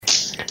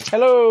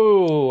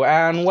Hello,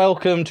 and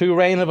welcome to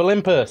Reign of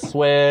Olympus,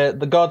 where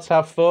the gods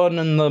have fun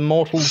and the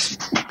mortals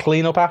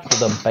clean up after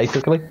them,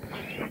 basically.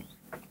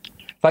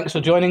 Thanks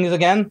for joining us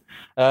again.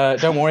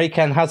 Don't worry,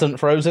 Ken hasn't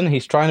frozen.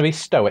 He's trying to be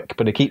stoic,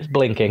 but he keeps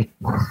blinking.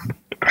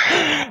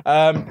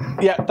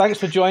 Thanks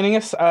for joining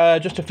us.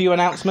 Just a few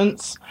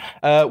announcements.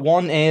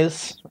 One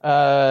is,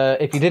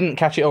 if you didn't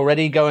catch it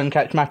already, go and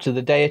catch Match of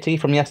the Deity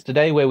from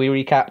yesterday, where we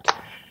recapped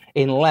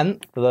in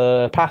length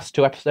the past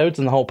two episodes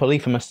and the whole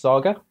Polyphemus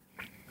saga.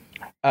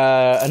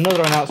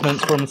 Another announcement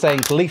from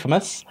saying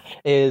Polyphemus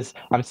is,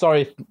 I'm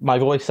sorry if my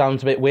voice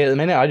sounds a bit weird at the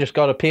minute, I just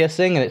got a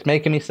piercing and it's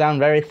making me sound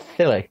very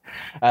silly,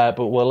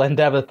 but we'll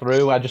endeavour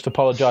through. I just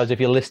apologise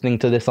if you're listening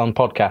to this on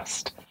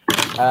podcast.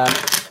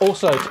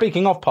 Also,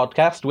 speaking of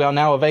podcast, we are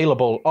now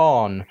available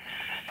on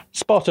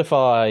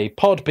Spotify,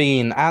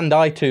 Podbean and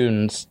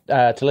iTunes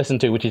to listen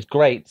to, which is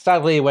great.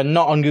 Sadly, we're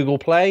not on Google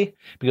Play,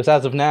 because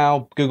as of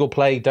now, Google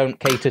Play don't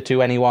cater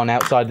to anyone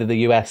outside of the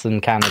US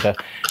and Canada,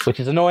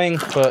 which is annoying,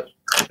 but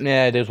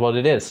yeah, it is what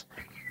it is.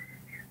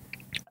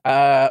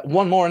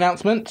 One more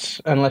announcement,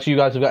 unless you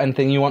guys have got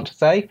anything you want to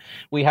say.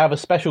 We have a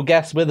special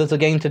guest with us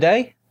again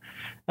today.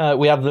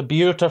 We have the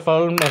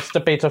beautiful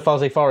Mr. Peter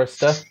Fozzie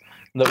Forrester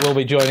that will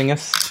be joining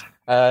us.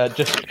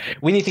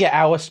 We need to get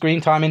our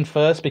screen time in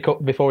first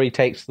before he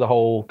takes the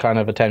whole kind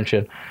of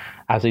attention,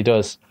 as he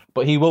does.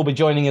 But he will be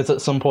joining us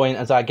at some point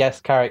as our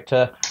guest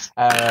character,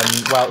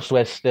 whilst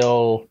we're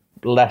still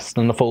less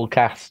than the full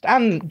cast,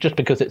 and just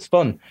because it's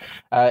fun.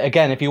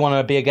 Again, if you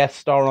want to be a guest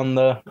star on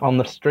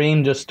the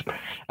stream, just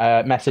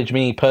message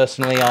me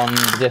personally on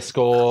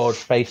Discord,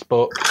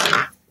 Facebook,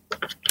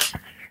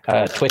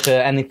 Twitter,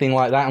 anything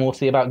like that, and we'll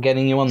see about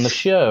getting you on the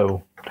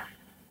show.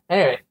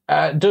 Anyway,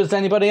 does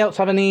anybody else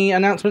have any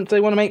announcements they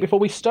want to make before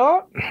we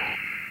start?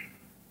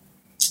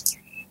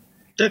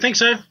 Don't think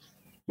so.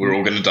 We're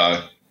all going to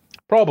die.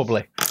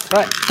 Probably.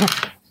 Right.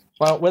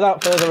 Well,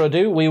 without further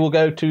ado, we will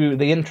go to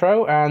the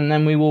intro, and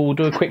then we will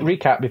do a quick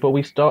recap before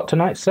we start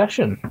tonight's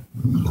session.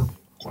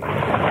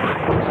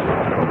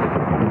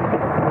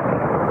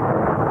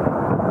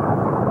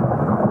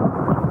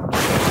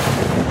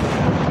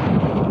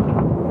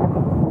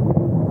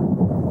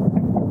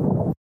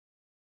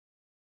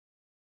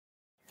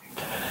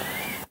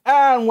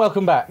 And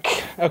welcome back.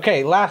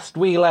 Okay, last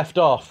we left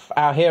off,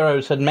 our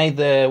heroes had made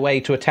their way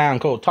to a town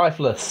called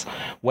Typhlis,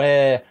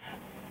 where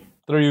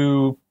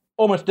through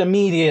almost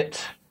immediate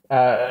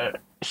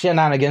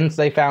shenanigans,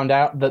 they found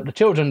out that the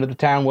children of the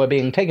town were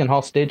being taken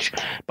hostage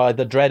by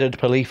the dreaded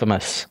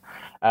Polyphemus.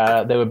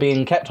 They were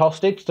being kept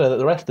hostage so that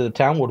the rest of the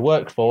town would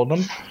work for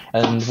them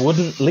and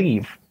wouldn't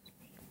leave.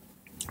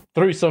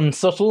 Through some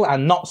subtle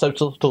and not so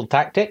subtle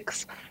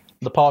tactics,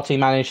 the party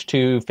managed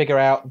to figure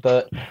out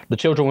that the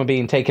children were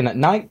being taken at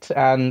night,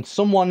 and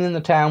someone in the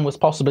town was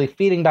possibly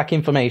feeding back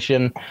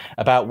information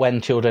about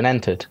when children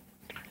entered.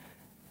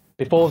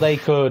 Before they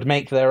could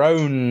make their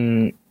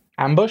own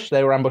ambush,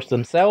 they were ambushed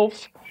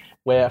themselves,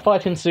 where a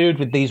fight ensued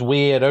with these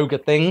weird ogre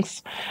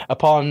things.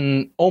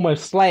 Upon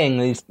almost slaying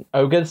these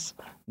ogres,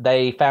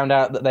 they found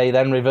out that they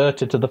then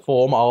reverted to the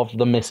form of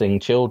the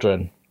missing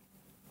children.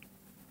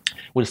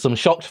 With some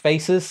shocked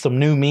faces, some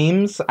new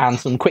memes, and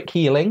some quick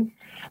healing,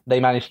 they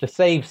managed to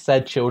save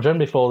said children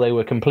before they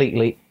were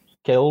completely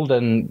killed,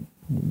 and,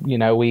 you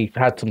know, we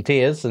had some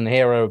tears, and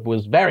Hera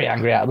was very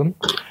angry at them.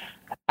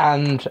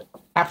 And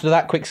after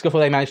that quick scuffle,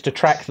 they managed to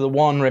track the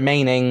one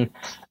remaining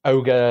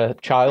ogre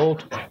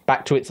child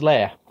back to its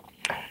lair.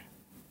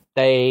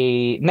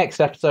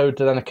 Next episode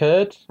then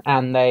occurred,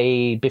 and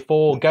they,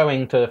 before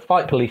going to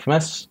fight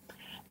Polyphemus,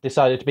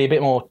 decided to be a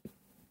bit more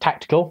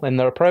tactical in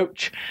their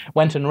approach,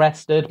 went and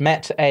rested,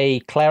 met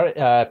a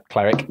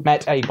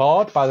met a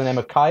bard by the name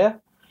of Kaya,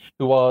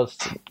 who was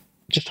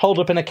just holed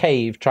up in a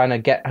cave trying to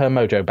get her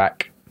mojo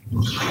back.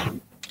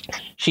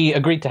 She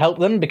agreed to help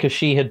them because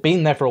she had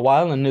been there for a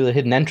while and knew the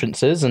hidden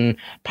entrances and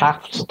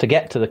paths to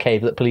get to the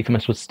cave that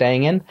Polyphemus was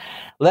staying in,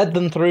 led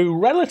them through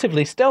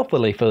relatively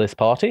stealthily for this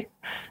party.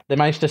 They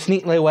managed to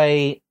sneak their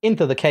way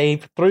into the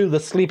cave through the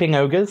sleeping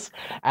ogres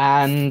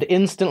and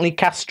instantly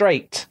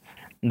castrate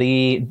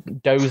the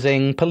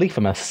dozing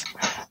Polyphemus.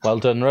 Well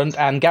done, Runt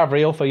and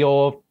Gavriel, for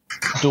your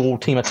dual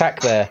team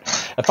attack there.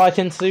 A fight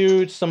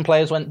ensued, some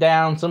players went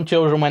down, some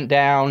children went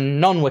down,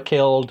 none were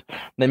killed.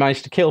 They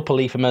managed to kill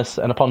Polyphemus,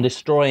 and upon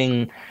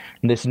destroying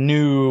this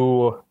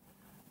new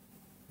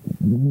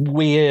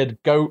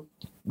weird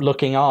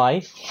goat-looking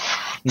eye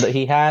that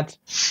he had,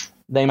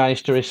 they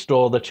managed to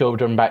restore the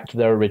children back to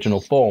their original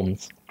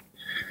forms.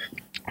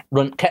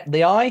 Runt kept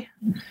the eye.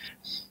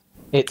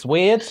 It's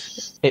weird.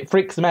 It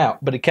freaks them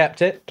out, but he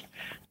kept it.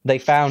 They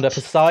found a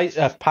trident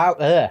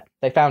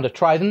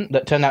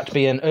that turned out to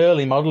be an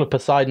early model of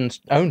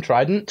Poseidon's own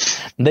trident.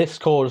 This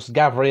caused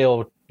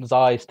Gavriel's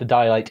eyes to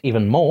dilate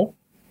even more.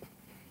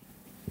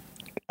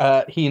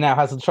 He now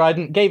has the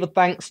trident, gave a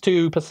thanks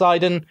to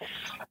Poseidon,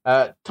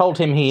 told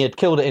him he had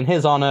killed it in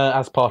his honor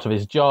as part of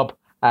his job,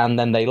 and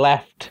then they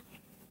left,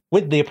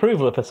 with the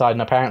approval of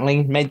Poseidon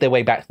apparently, made their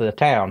way back to the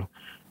town.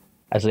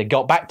 As they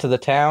got back to the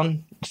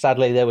town,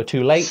 sadly they were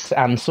too late,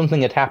 and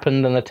something had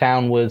happened and the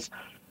town was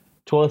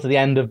towards the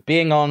end of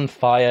being on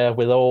fire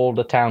with all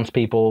the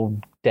townspeople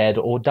dead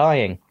or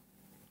dying.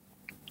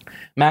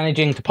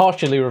 Managing to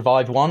partially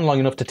revive one long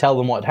enough to tell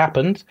them what had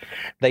happened,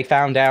 they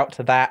found out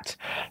that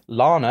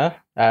Lana,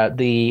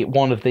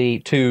 one of the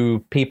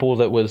two people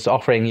that was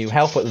offering you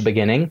help at the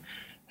beginning,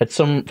 had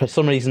for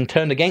some reason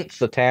turned against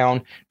the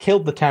town,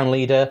 killed the town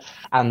leader,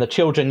 and the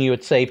children you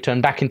had saved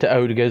turned back into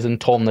ogres and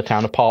torn the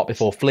town apart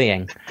before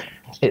fleeing.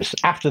 It's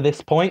after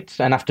this point,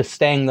 and after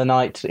staying the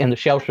night in the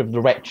shelter of the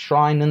wrecked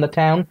shrine in the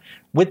town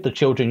with the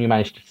children you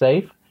managed to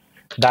save,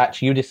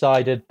 that you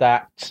decided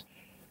that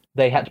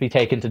they had to be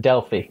taken to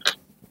Delphi.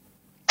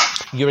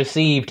 You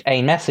received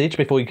a message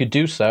before you could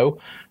do so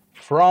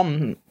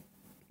from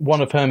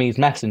one of Hermes'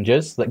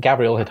 messengers that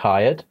Gabriel had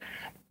hired,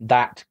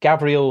 that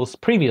Gabriel's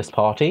previous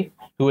party,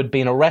 who had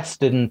been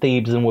arrested in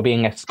Thebes and were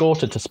being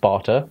escorted to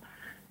Sparta,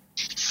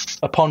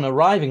 upon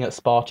arriving at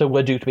Sparta,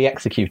 were due to be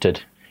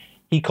executed.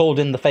 He called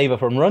in the favour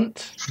from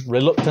Runt,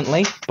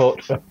 reluctantly, but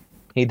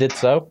he did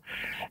so,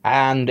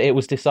 and it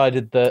was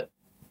decided that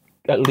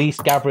at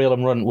least Gabriel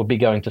and Runt would be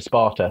going to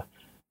Sparta.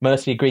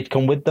 Mercy agreed to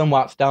come with them,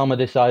 whilst Dalma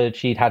decided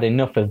she'd had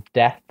enough of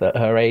death at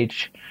her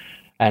age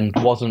and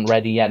wasn't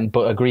ready yet,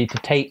 but agreed to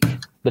take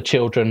the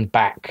children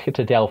back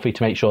to Delphi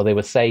to make sure they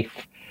were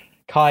safe.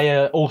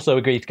 Kaya also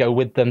agreed to go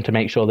with them to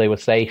make sure they were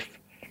safe,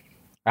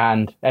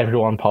 and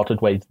everyone parted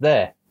ways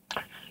there.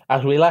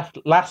 As we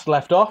last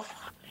left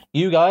off,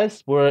 you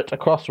guys were at a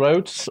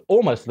crossroads,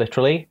 almost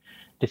literally,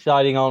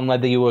 deciding on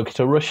whether you were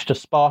to rush to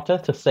Sparta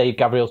to save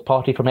Gabriel's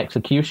party from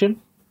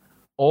execution,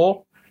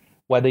 or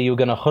whether you were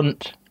going to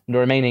hunt the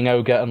remaining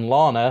ogre and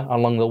Lana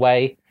along the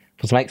way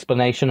for some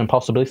explanation and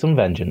possibly some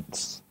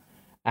vengeance.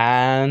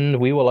 And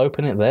we will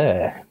open it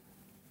there.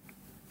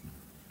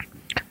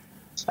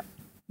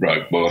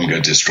 Right, well, I'm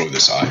going to destroy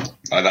this eye.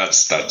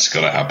 That's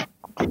got to happen.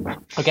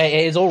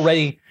 Okay, it is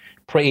already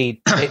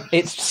pretty...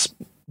 it's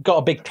got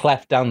a big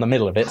cleft down the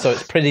middle of it, so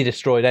it's pretty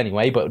destroyed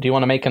anyway, but do you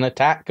want to make an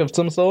attack of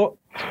some sort?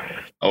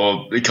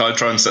 Oh, well, can I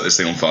try and set this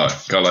thing on fire?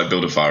 Can I,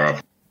 build a fire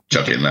up?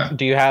 Chuck it in there.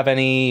 Do you have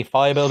any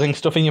fire-building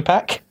stuff in your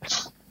pack?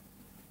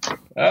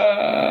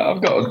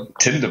 I've got a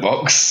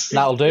tinderbox.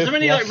 That'll do. Is there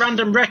any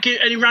random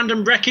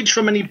wreckage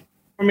from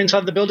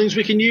inside the buildings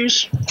we can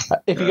use?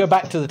 If you go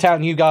back to the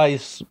town, you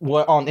guys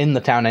aren't in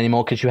the town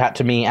anymore because you had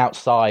to meet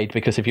outside,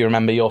 because if you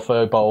remember, your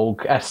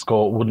Furbolg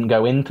escort wouldn't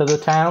go into the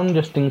town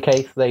just in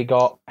case they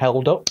got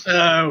held up.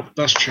 Oh,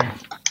 that's true.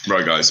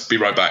 Right, guys, be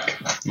right back.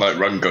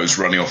 Run goes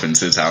running off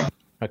into the town.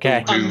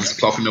 Okay. Doom's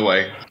plopping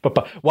away.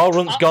 But while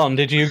Runt's gone,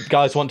 did you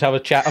guys want to have a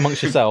chat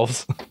amongst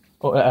yourselves?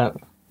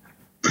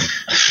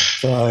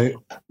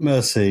 So,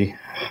 Mercy,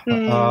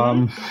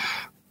 I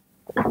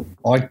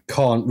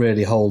can't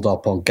really hold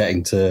up on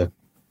getting to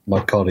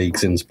my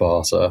colleagues in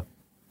Sparta.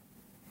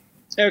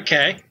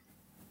 Okay.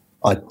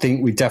 I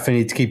think we definitely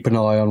need to keep an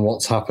eye on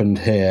what's happened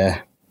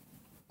here.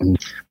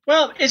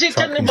 Well, is it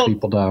tracking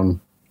people down?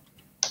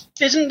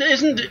 Isn't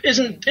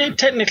it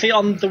technically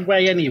on the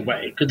way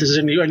anyway? Because there's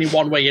only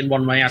one way in,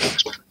 one way out. I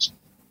suppose.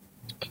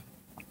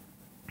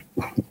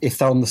 If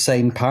they're on the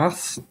same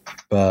path,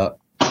 but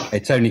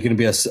it's only going to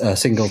be a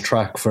single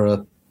track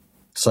for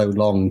so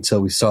long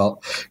until we start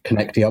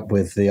connecting up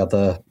with the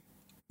other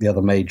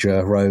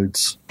major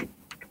roads.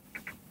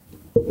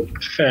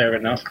 Fair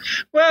enough.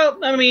 Well,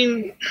 I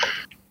mean,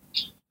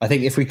 I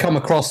think if we come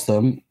across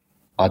them,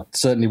 I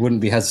certainly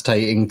wouldn't be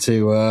hesitating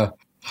to,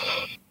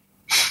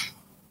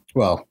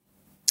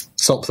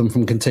 stop them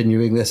from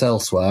continuing this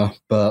elsewhere.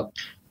 But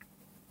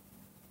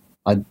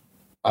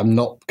I'm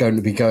not going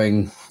to be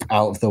going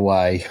out of the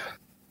way.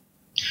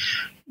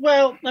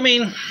 Well, I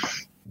mean,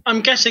 I'm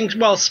guessing,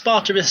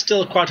 Sparta is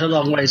still quite a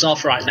long ways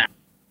off right now.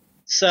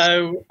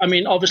 So, I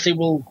mean, obviously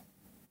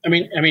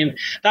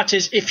that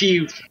is if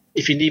you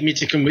need me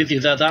to come with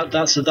you,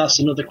 that's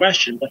another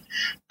question. But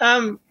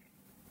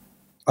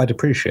I'd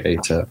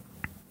appreciate it.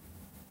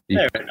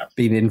 Fair enough.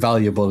 Been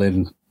invaluable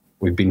in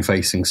we've been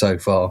facing so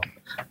far.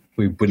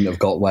 We wouldn't have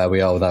got where we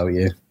are without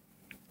you.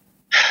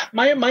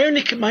 My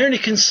only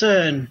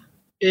concern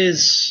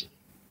is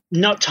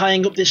not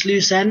tying up this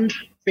loose end,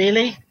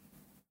 really.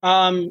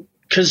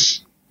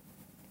 Because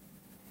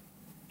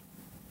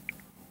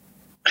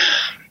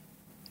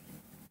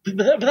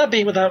without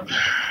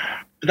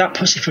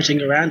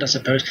pussyfooting around, I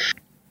suppose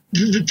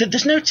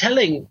there's no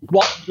telling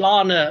what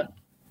Lana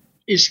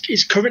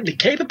is currently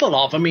capable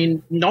of. I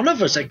mean, none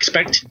of us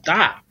expected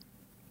that.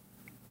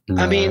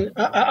 No.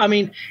 I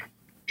mean,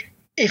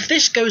 if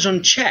this goes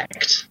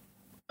unchecked,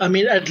 I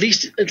mean, at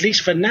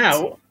least for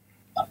now,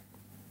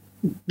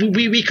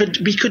 we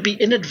could be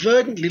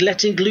inadvertently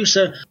letting loose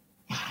a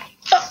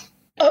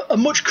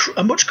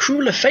much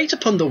crueler fate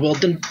upon the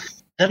world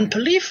than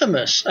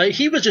Polyphemus.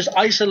 He was just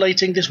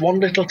isolating this one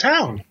little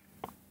town.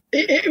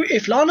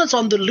 If Lana's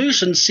on the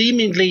loose and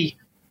seemingly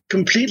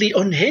completely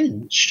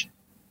unhinged,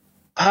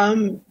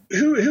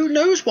 who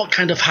knows what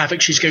kind of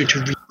havoc she's going to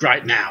wreak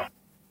right now?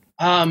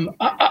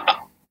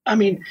 I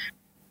mean,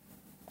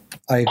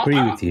 I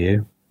agree with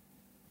you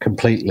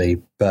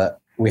completely, but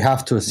we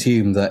have to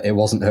assume that it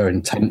wasn't her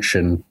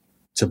intention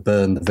to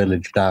burn the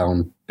village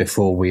down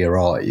before we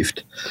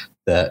arrived.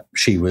 that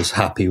she was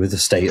happy with the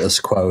status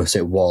quo as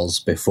it was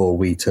before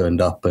we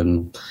turned up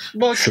and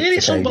Well, shook clearly,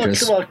 the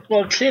cages.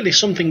 clearly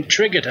something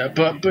triggered her,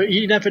 but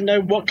you never know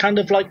what kind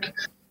of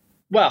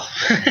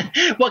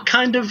what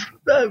kind of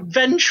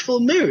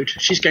vengeful mood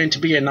she's going to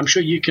be in. I'm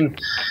sure you can,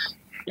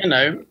 I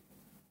know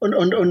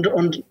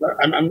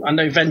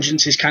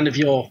vengeance is kind of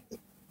your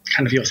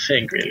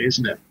thing, really,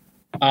 isn't it?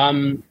 I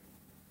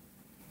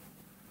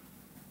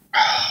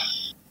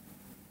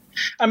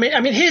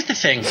mean, here's the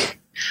thing.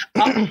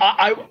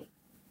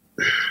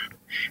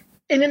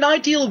 In an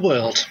ideal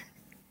world,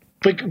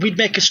 we'd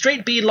make a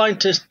straight beeline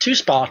to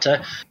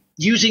Sparta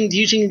using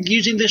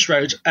this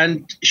road,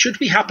 and should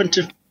we happen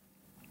to,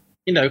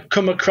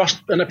 come across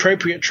an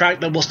appropriate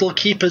track that will still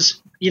keep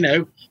us,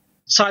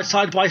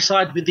 side by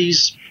side with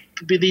these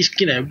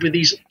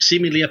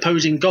seemingly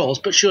opposing goals,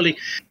 but surely,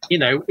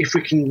 if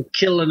we can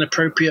kill an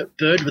appropriate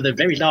bird with a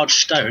very large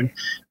stone,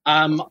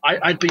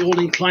 I'd be all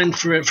inclined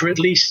for at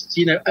least,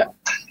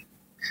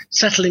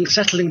 settling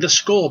the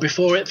score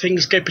before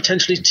things go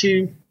potentially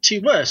too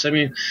worse. I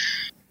mean,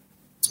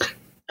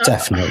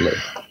 definitely.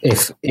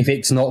 If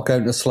it's not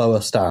going to slow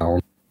us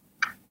down,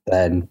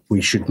 then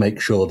we should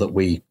make sure that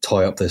we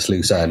tie up this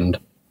loose end.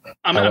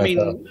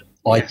 However,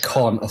 I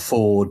can't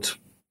afford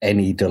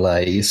any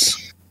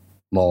delays.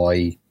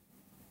 My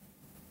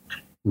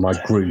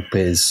group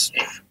is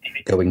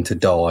going to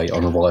die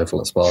on arrival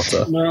at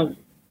Sparta. Well,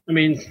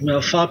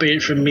 far be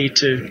it from me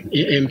to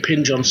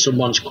impinge on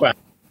someone's quest.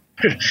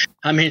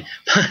 I mean,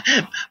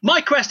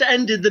 my quest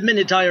ended the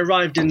minute I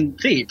arrived in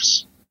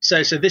Thebes.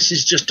 So this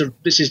is just a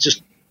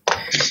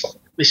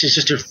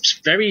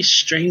very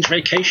strange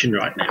vacation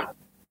right now.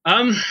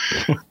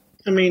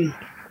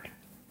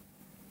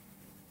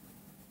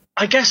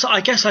 I guess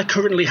I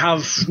currently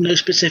have no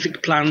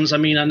specific plans. I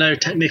mean, I know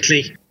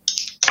technically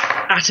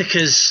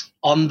Attica's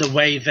on the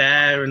way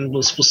there, and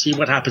we'll see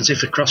what happens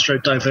if the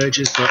crossroad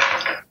diverges. But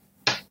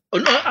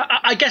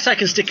I guess I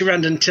can stick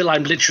around until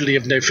I'm literally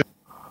of no.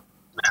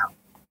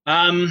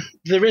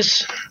 There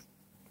is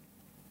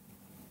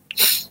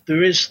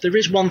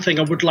one thing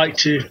I would like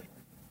to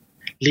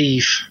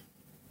leave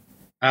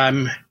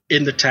in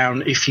the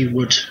town, if you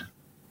would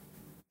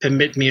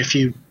permit me a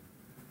few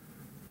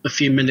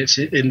minutes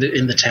in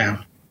the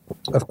town.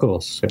 Of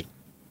course. Yeah.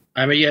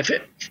 I mean,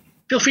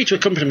 feel free to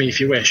accompany me if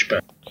you wish,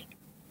 but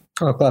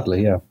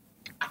gladly, yeah.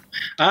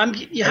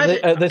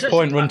 At this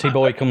point, Runty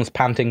Boy comes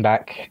panting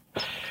back,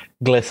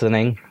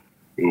 glistening.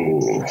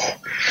 Ooh.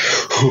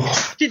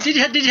 Did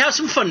you have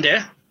some fun,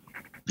 dear?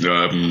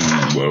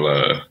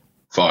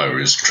 Fire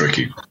is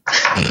tricky.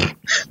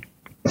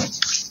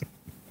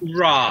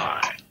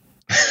 Right.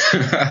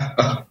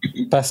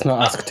 Best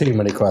not ask too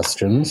many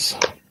questions.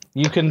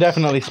 You can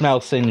definitely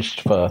smell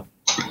singed fur.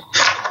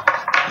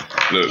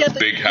 Look,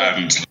 big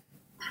hand,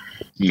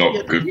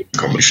 not good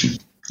combination.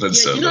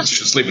 Let's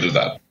just leave it at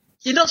that.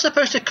 You're not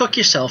supposed to cook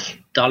yourself,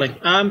 darling.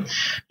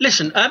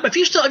 Listen, have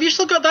you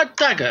still got that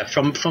dagger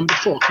from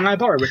before? Can I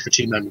borrow it for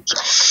 2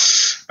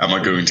 moments? Am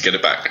I going to get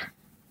it back?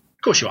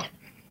 Of course you are.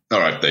 All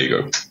right, there you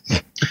go.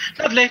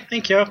 Lovely,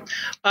 thank you.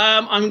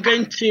 I'm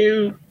going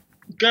to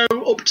go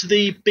up to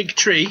the big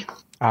tree.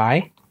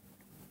 Aye.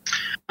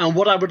 And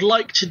what I would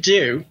like to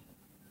do,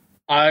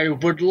 I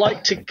would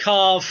like to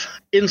carve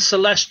in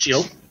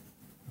Celestial.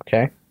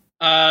 Okay.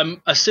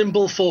 A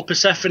symbol for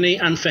Persephone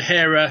and for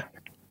Hera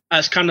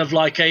as kind of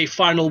like a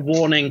final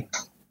warning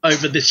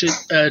over this,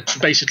 to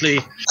basically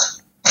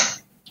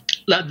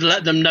let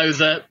them know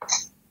that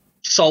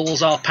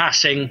souls are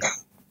passing.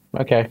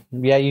 Okay.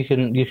 Yeah, you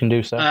can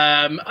do so.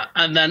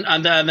 And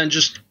then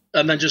just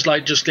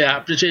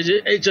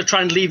to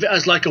try and leave it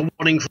as like a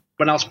warning for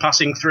everyone else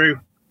passing through.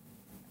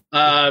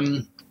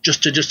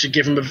 Just to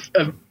give them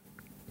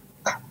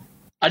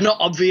a not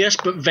obvious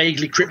but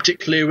vaguely cryptic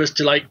clue as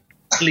to like,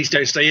 please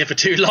don't stay here for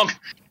too long.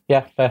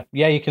 Yeah, fair.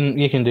 Yeah, you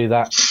can do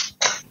that.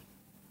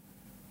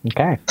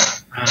 Okay.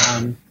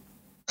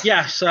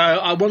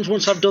 So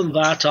once I've done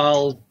that,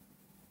 I'll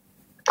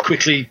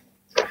quickly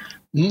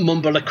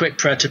mumble a quick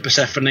prayer to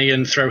Persephone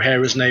and throw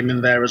Hera's name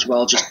in there as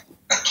well, just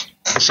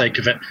for the sake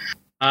of it.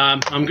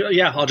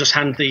 I'll just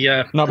hand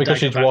the not because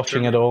she's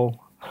watching at all.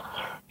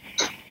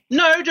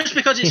 No, just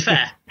because it's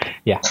fair.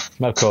 Yeah,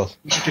 of course.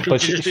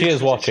 But she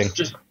is watching.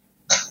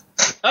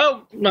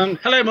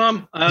 Hello,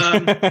 Mum.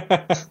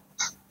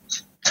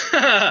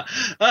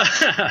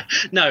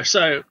 No, as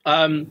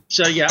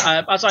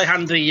I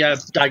hand the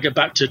dagger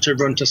back to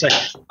Run to say,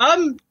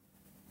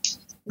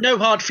 no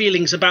hard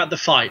feelings about the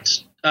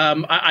fight.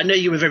 I know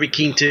you were very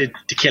keen to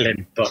kill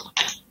him, but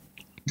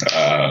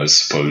I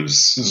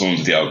suppose as long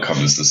as the outcome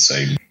is the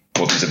same,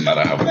 what does it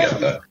matter how we get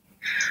there?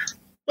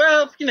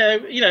 Well, you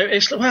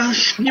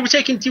were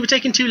taking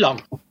too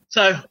long.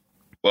 So,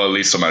 well, at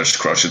least I managed to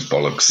crush his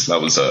bollocks. That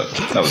was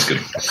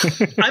good.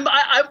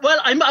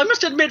 I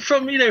must admit,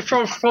 from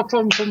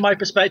my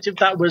perspective,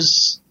 that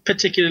was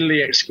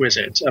particularly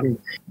exquisite.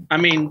 I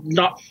mean,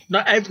 not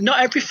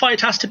every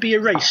fight has to be a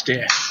race,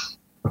 dear.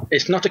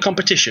 It's not a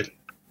competition.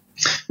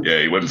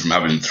 Yeah, he went from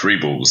having 3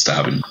 balls to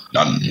having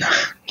none.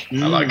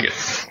 I like it.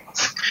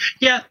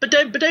 Yeah, but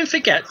don't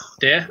forget,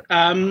 dear.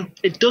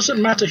 It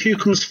doesn't matter who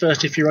comes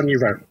first if you're on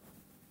your own.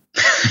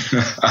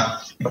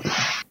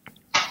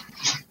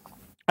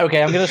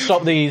 Okay, I'm going to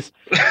stop these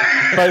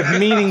both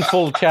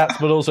meaningful chats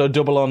but also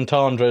double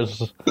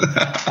entendres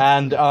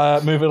and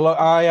move it along.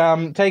 I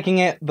am taking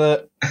it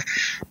that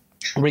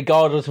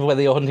regardless of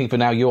whether you're hunting for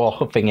now, you are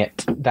hoofing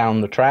it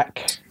down the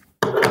track.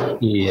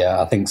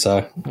 Yeah, I think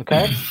so.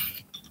 Okay.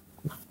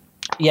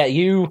 Yeah,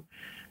 you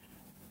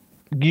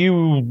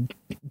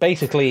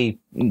basically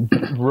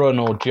run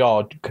or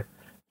jog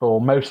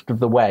for most of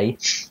the way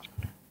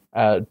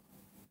for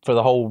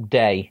the whole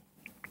day.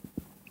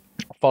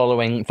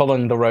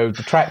 Following the road,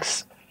 the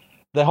tracks,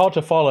 they're hard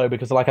to follow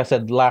because, like I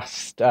said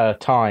last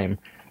time,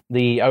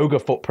 the ogre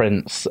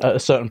footprints at a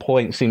certain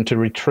point seem to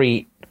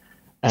retreat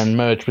and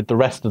merge with the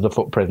rest of the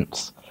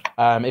footprints.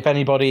 If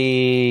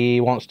anybody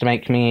wants to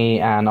make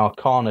me an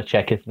Arcana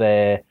check if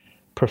they're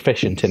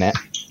proficient in it,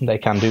 they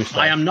can do so.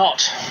 I am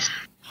not.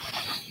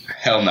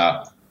 Hell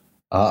no.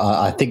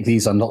 I think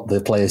these are not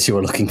the players you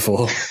were looking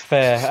for.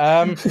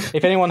 Fair.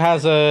 If anyone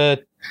has a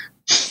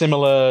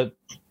similar...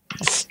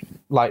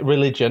 like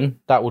religion,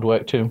 that would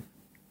work too.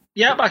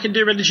 Yep, I can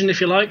do religion if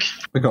you like.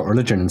 We got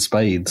religion in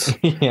spades.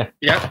 Yeah.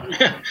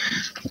 Yeah.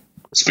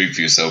 Speak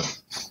for yourself.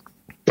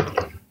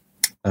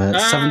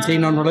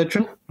 17 on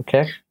religion.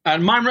 Okay.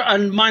 And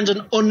mine's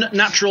an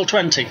unnatural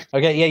 20.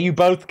 Okay, yeah, you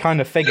both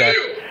kind of figure.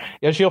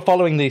 As you're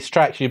following these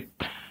tracks,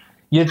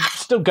 you're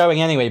still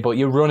going anyway, but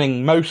you're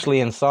running mostly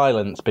in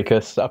silence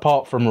because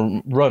apart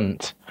from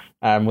Runt,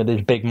 with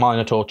his big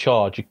Minotaur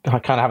charge, you're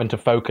kind of having to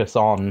focus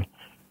on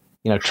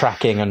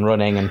tracking and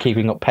running and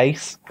keeping up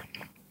pace.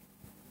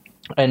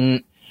 But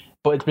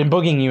it's been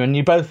bugging you, and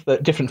you both,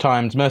 at different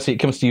times, Mercy, it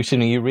comes to you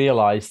sooner, you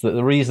realise that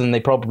the reason they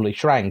probably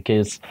shrank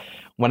is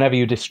whenever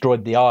you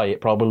destroyed the eye,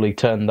 it probably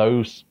turned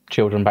those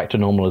children back to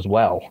normal as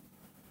well.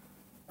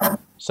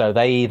 So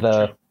they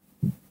either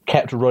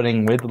kept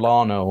running with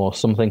Lana or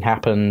something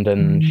happened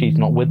and she's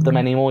not with them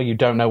anymore. You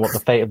don't know what the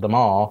fate of them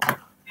are.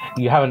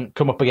 You haven't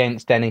come up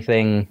against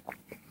anything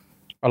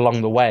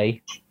along the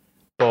way,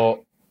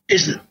 but...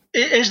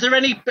 Is there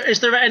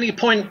any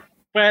point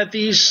where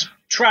these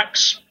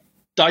tracks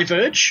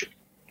diverge?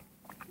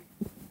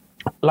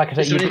 Like I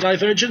said, is there any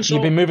divergence?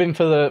 You've been moving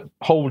for the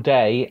whole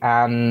day,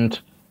 and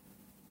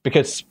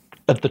because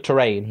of the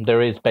terrain,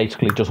 there is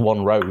basically just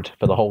one road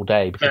for the whole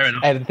day. Because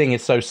everything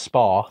is so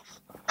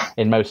sparse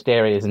in most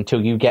areas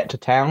until you get to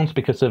towns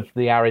because of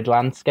the arid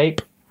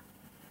landscape.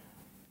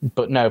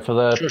 But no, for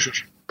the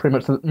pretty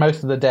much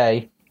most of the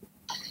day,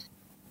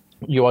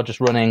 you are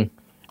just running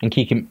and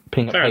keeping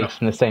up pace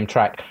in the same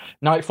track.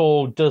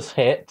 Nightfall does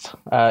hit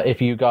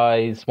if you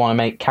guys want to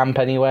make camp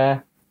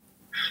anywhere.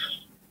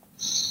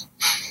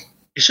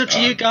 It's up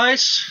to you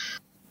guys.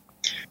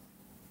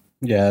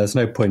 Yeah, there's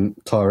no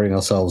point tiring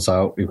ourselves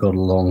out. We've got a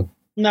long...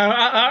 No,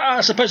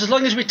 I suppose as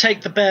long as we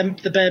take the bare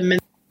minimum,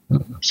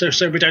 so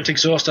we don't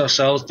exhaust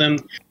ourselves, then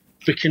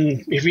we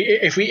can.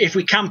 If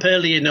we camp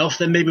early enough,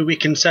 then maybe we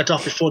can set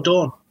off before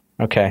dawn.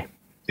 Okay.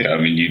 Yeah, I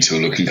mean, you two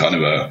are looking kind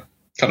of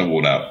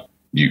worn out.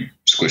 You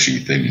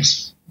squishy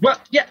things. Well,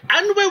 yeah,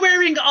 and we're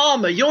wearing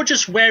armor. You're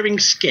just wearing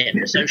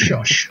skin, so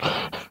shush.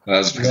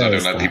 That's because I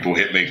don't let people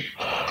hit me.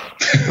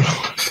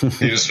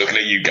 You're just looking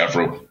at you,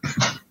 Gavril.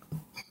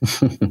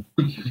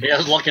 Yeah, I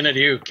was looking at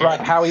you. Right,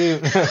 how are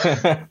you?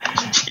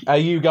 Are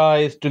you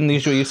guys doing the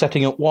usual? Are you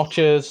setting up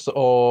watches,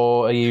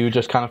 or are you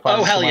just kind of...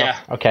 Oh, hell yeah.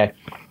 Okay.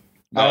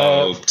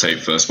 I'll take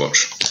first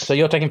watch. So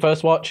you're taking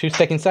first watch. Who's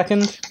taking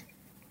second?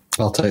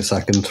 I'll take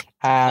second.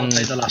 I'll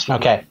take the last one.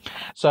 Okay.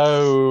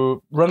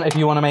 So, Run, if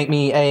you want to make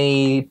me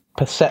a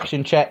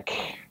perception check.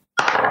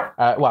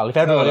 Well, if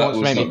everybody wants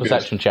to make me a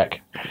perception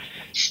check.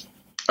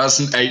 That's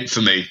an 8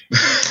 for me.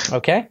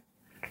 Okay.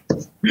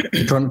 Do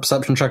you want a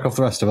perception check off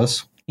the rest of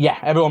us? Yeah,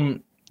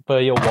 everyone for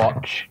your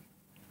watch.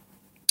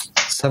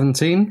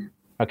 17.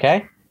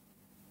 Okay.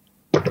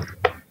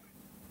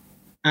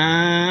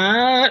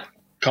 Can't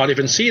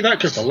even see that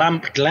because the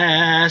lamp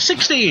glare.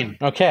 16.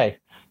 Okay.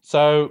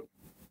 So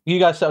you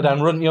guys settle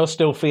down. Run. You're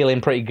still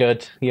feeling pretty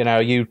good.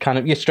 You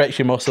stretch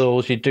your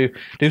muscles. You do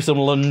some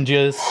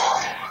lunges.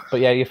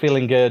 But yeah, you're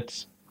feeling good.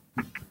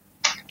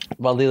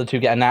 While the other two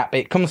get a nap.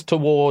 It comes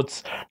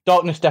towards...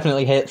 Darkness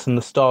definitely hits and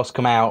the stars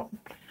come out.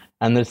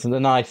 And there's the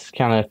nice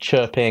kind of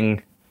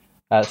chirping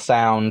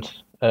sound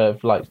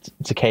of like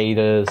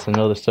cicadas and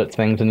other such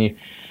things. And you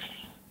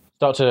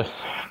start to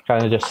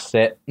kind of just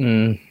sit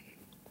and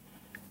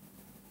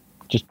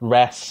just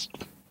rest.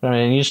 I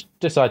mean, you just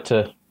decide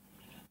to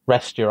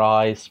rest your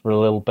eyes for a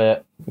little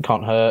bit. It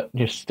can't hurt.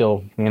 You're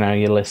still,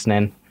 you're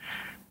listening.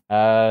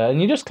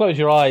 And you just close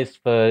your eyes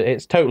for...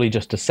 It's totally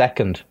just a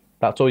second.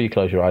 That's all you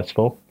close your eyes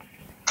for.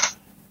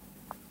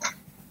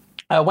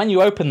 When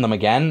you open them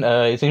again,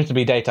 it seems to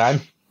be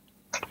daytime.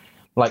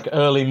 Like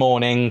early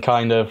morning,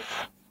 kind of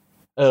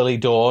early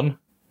dawn.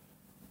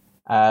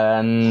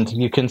 And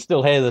you can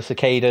still hear the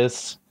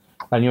cicadas.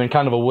 and you're in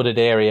kind of a wooded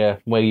area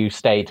where you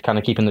stayed, kind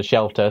of keeping the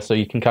shelter, so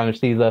you can kind of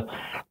see the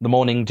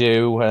morning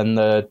dew and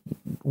the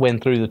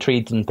wind through the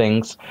trees and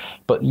things.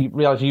 But you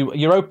realise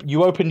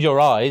you opened your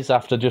eyes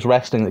after just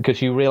resting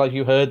because you realised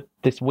you heard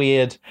this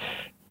weird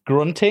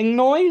grunting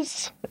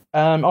noise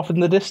off in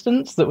the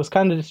distance that was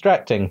kind of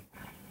distracting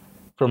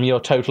from your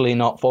totally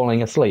not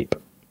falling asleep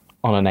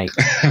on an 8.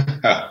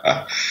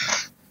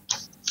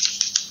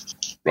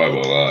 Right,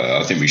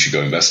 well, I think we should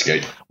go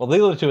investigate. Well,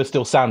 the other two are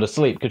still sound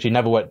asleep because you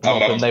never woke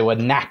them up and they were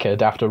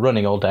knackered after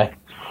running all day.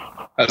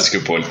 That's a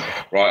good point.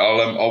 Right,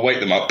 I'll wake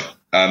them up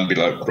and be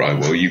like, right,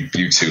 well, you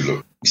two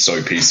look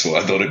so peaceful.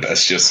 I thought it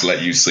best just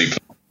let you sleep.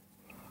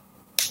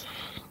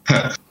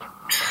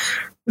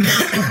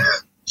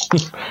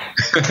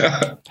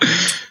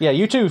 Yeah,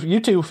 you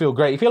two feel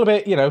great. You feel a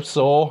bit,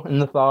 sore in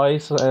the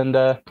thighs and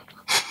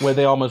where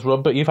the arm was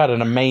rubbed, but you've had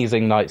an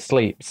amazing night's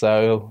sleep,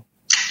 so...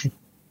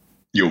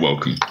 You're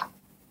welcome.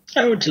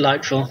 Oh,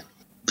 delightful.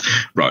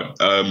 Right,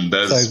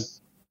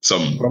 there's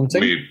some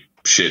weird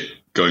shit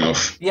going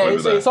off. Yeah,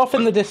 it's off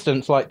in the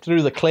distance, like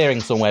through the clearing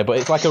somewhere, but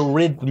it's like a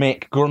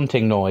rhythmic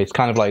grunting noise,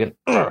 kind of like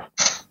an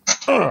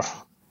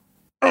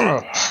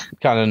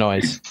kind of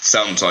noise. It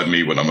sounds like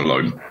me when I'm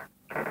alone.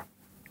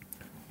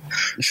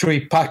 Should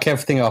we pack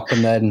everything up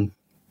and then...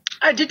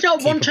 I did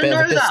not want to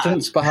know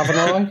distance, but have an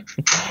eye?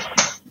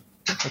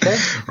 Okay.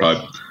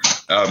 Right.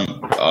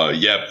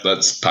 Yeah,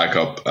 let's pack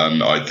up,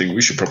 and I think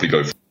we should probably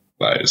go for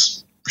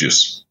that.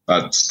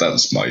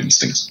 That's my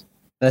instinct.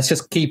 Let's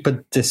just keep a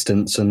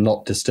distance and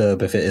not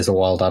disturb if it is a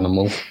wild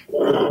animal.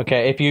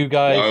 Okay, if you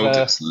guys... Wild,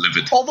 it's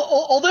livid.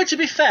 Although, to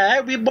be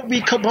fair,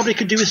 we probably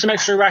could do with some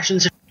extra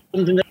rations if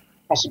something that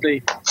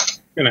possibly,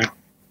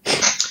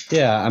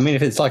 Yeah, I mean,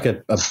 if it's like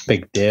a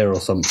big deer or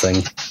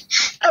something.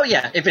 Oh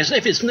yeah, if it's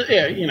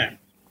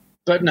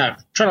But no,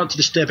 try not to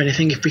disturb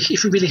anything if we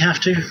really have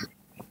to.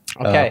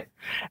 Okay,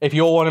 if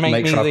you all want to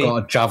make me sure I've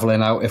got a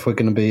javelin out if we're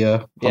going to be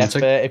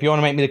hunting. If you want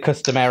to make me the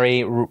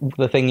customary,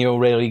 the thing you're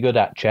really good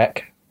at,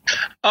 check.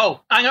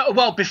 Oh,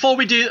 well, before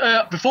we do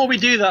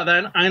that,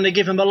 then I'm going to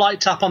give him a light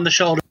tap on the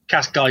shoulder,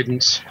 cast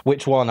guidance.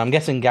 Which one? I'm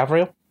guessing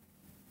Gabriel.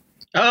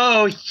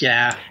 Oh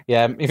yeah.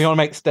 Yeah, if you want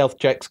to make stealth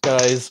checks,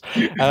 guys.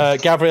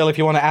 Gabriel, if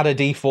you want to add a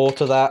D4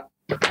 to that.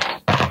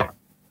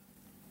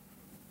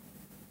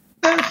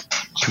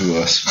 To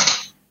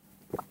us.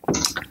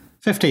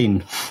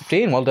 15.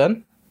 15, well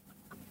done.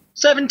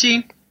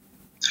 17.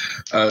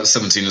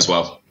 17 as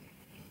well.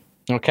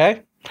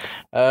 Okay.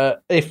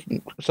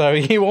 So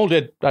you all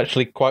did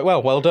actually quite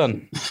well. Well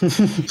done.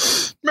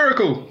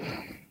 Miracle.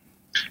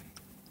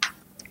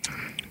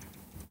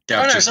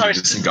 Oh no,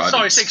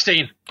 sorry,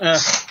 16.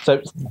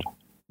 So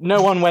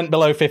no one went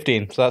below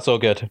 15, so that's all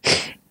good.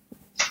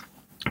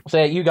 So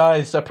yeah, you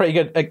guys are pretty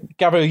good.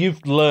 Gabriel,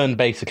 you've learned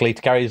basically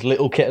to carry as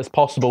little kit as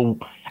possible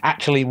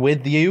actually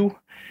with you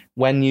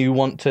when you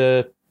want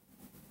to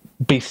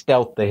be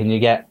stealthy, and you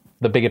get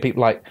the bigger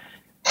people. Like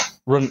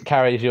Runt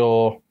carries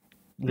your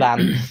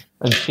lance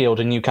and shield,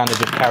 and you kind of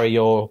just carry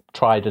your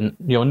trident,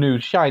 your new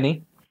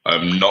shiny.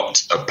 I'm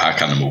not a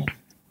pack animal.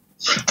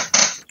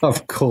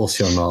 Of course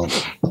you're not.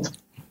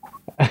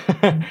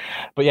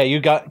 But yeah,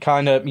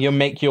 you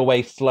make your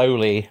way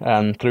slowly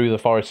through the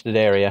forested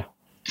area.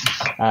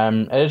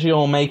 As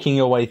you're making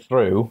your way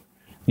through,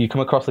 you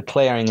come across a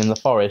clearing in the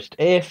forest.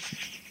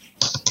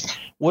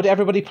 Would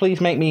everybody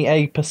please make me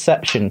a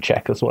perception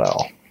check as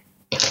well?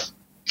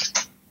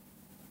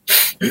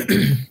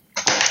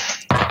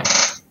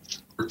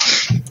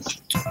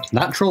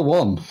 Natural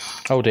 1.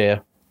 Oh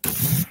dear.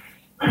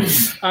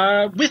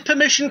 With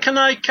permission, can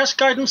I cast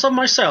guidance on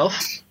myself?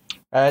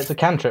 It's a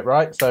cantrip,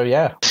 right? So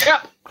yeah.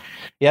 Yep.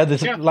 Yeah,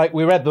 like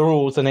we read the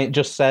rules and it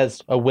just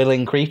says a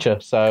willing creature,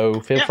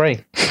 so feel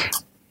free.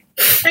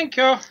 Thank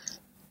you.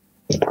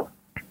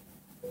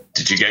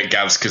 Did you get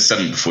Gav's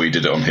consent before you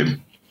did it on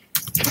him?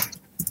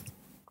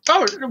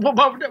 Oh,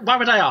 why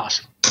would I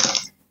ask?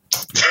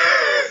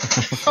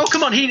 Oh,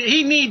 come on,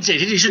 he needs it.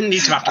 He shouldn't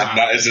need to have to ask.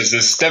 That is a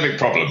systemic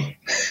problem.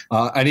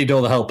 I need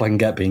all the help I can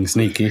get being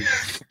sneaky.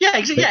 Yeah,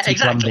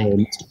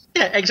 exactly.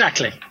 Yeah,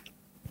 exactly.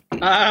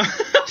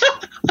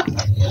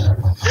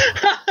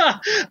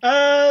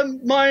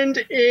 Mine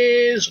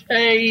is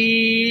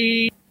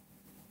a...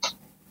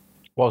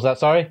 What was that,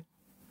 sorry?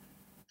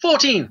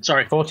 14,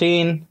 sorry.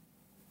 14.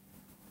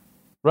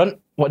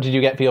 Runt, what did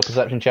you get for your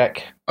perception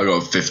check? I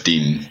got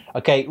 15.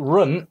 Okay,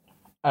 Runt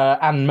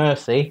and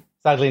Mercy,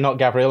 sadly not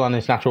Gabriel on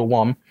his natural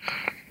 1,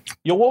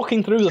 you're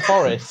walking through the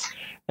forest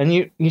and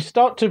you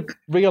start to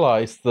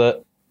realise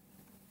that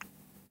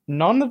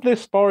none of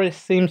this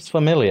forest seems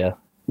familiar.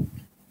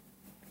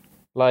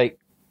 Like,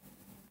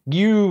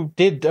 you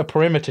did a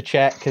perimeter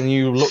check and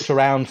you looked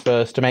around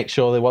first to make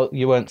sure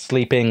you weren't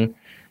sleeping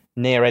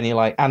near any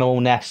like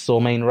animal nests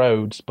or main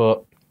roads,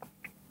 but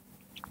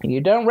you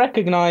don't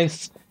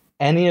recognise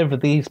any of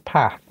these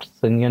paths,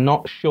 and you're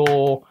not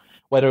sure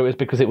whether it was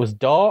because it was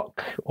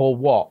dark or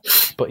what.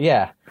 But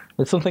yeah,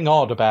 there's something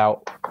odd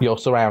about your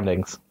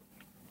surroundings.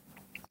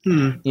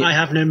 I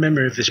have no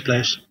memory of this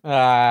place.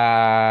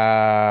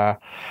 I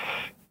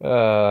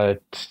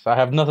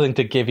have nothing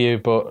to give you,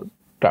 but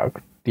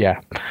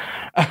Yeah.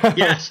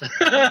 Yes.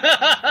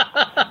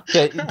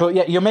 Yeah, but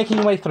yeah, you're making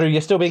your way through.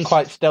 You're still being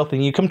quite stealthy.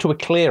 And you come to a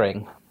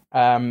clearing,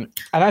 and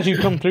as you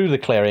come through the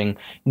clearing,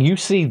 you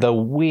see the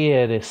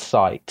weirdest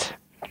sight.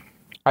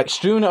 Like,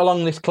 strewn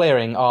along this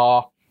clearing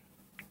are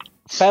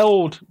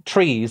felled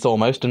trees,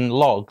 almost, and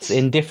logs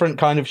in different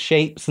kind of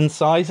shapes and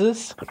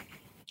sizes.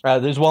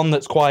 There's one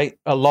that's quite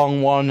a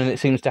long one, and it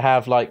seems to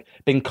have like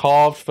been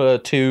carved for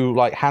two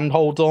like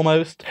handholds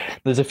almost.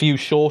 There's a few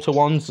shorter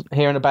ones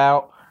here and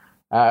about,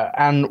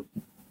 and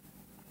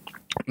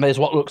there's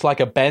what looks like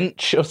a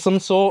bench of some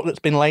sort that's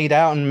been laid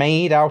out and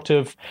made out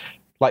of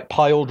like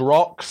piled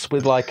rocks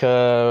with like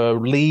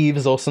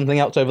leaves or something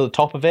else over the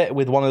top of it,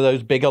 with one of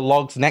those bigger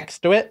logs next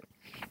to it.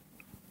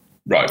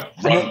 Right.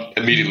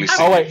 Immediately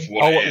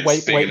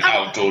being an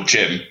outdoor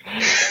gym.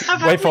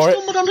 Have we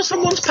stumbled onto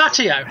someone's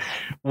patio?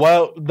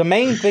 Well, the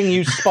main thing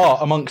you spot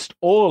amongst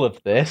all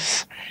of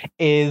this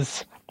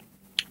is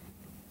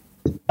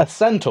a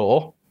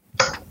centaur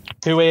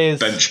who is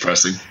bench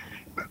pressing,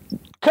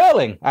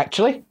 curling,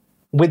 actually,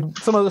 with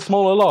some of the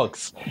smaller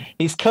logs.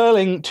 He's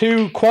curling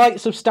two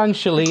quite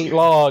substantially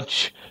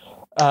large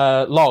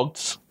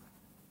logs.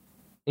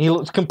 He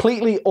looks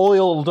completely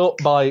oiled up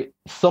by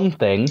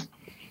something,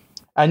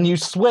 and you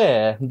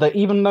swear that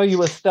even though you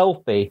were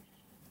stealthy,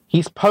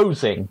 he's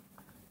posing.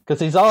 Because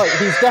he's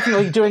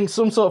definitely doing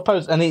some sort of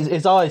pose, and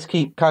his eyes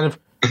keep kind of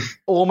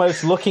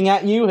almost looking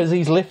at you as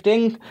he's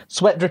lifting,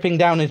 sweat dripping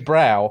down his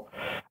brow.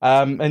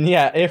 And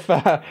yeah, if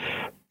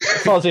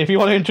Fozzie, if you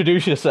want to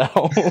introduce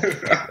yourself.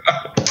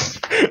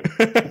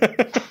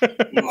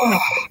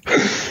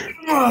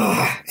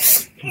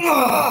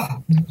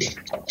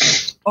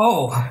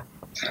 Oh,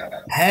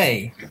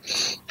 hey.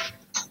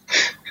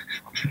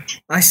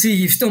 I see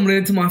you've stumbled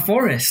into my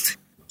forest.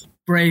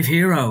 Brave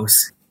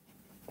heroes.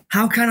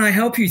 How can I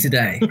help you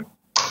today?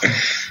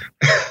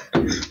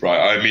 Right,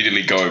 I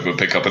immediately go over,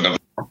 pick up another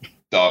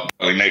dark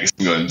next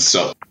to and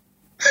sup.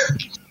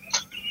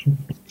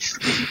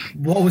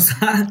 What was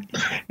that?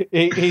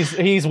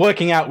 He's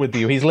working out with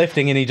you. He's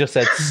lifting and he just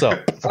said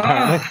sup.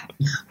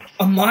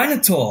 A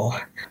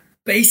minotaur.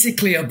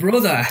 Basically a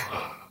brother.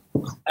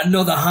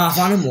 Another half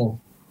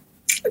animal.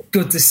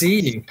 Good to see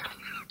you.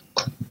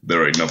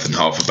 There ain't nothing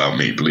half about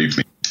me, believe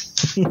me.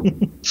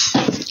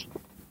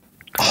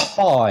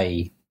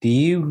 Hi. Do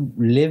you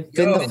live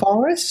in the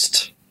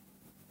forest?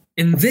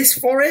 In this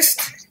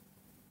forest?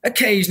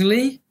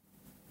 Occasionally.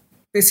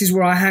 This is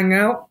where I hang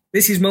out.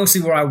 This is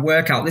mostly where I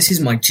work out. This is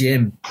my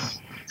gym.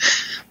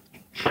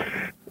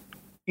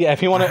 Yeah,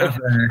 if you want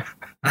to...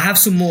 I have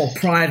some more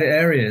private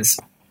areas.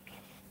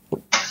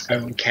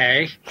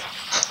 Okay.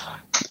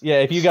 Yeah,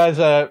 if you guys...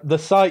 the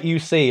site you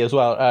see as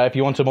well, if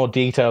you want a more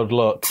detailed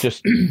look,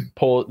 just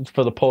pause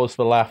for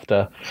the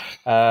laughter.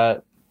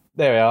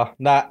 There we are.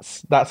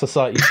 That's the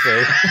site you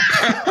see.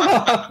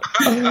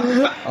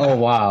 Oh,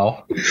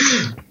 wow.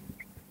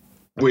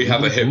 We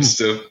have a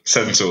hipster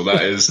centaur.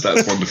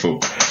 That's wonderful.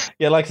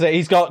 Yeah, like I say,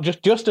 he's got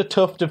just a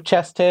tuft of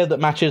chest hair that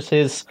matches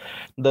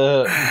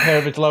the hair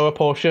of his lower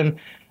portion.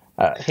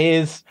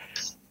 If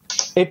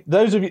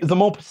those of you, the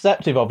more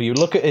perceptive of you,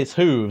 look at his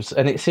hooves,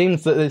 and it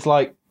seems that it's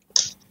like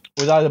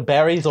with either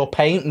berries or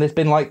paint, and there's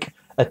been like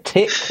a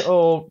tick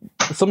or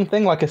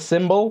something like a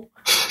symbol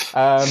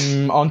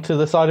onto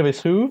the side of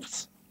his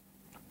hooves.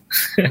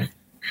 And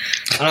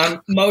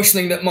I'm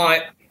motioning that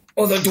my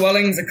other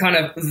dwellings are kind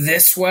of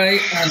this way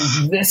and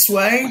this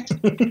way.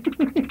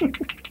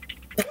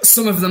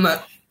 Some of them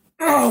are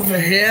over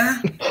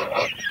here.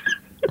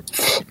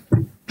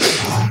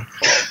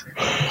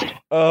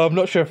 I'm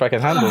not sure if I can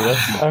handle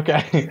this.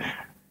 Okay.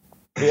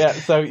 Yeah,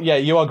 so yeah,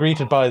 you are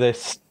greeted by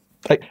this.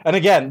 And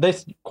again,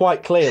 this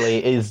quite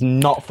clearly is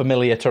not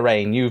familiar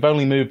terrain. You've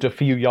only moved a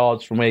few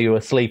yards from where you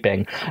were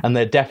sleeping, and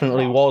there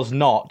definitely was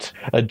not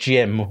a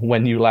gym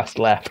when you last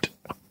left.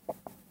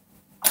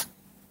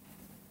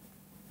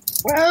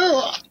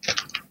 Well,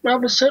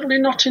 we're certainly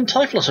not in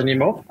Typhlos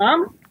anymore.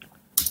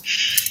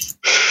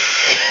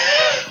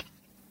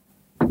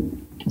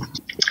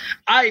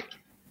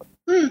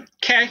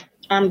 Okay.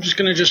 I'm just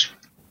going to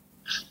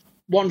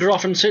wander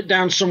off and sit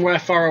down somewhere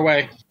far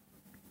away.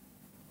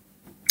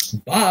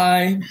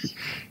 Bye.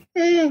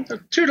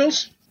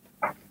 Toodles.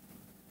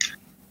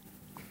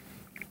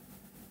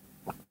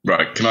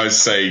 Right, can I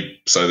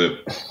say, so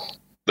that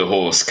the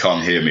horse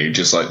can't hear me,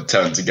 just like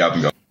turn to Gab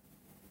and go,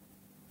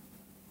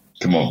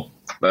 come on,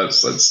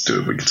 let's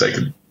do it, we can take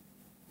him.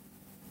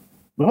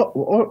 What?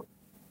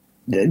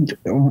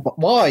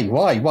 Why?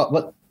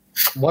 What?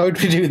 Why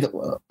would we do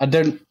that? I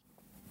don't...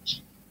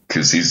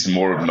 Because he's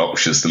more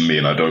obnoxious than me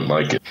and I don't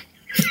like it.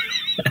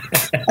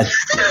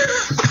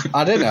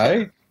 I don't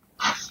know.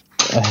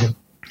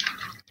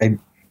 It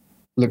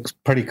looks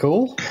pretty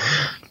cool.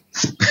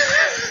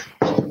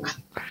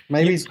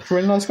 Maybe he's a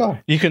really nice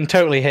guy. You can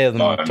totally hear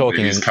them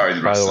talking, he's carrying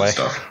the by rest the way. of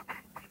the stuff.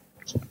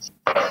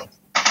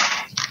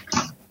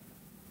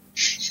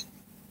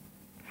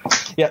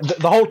 Yeah,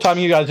 the whole time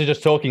you guys are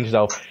just talking to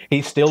yourself,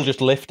 he's still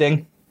just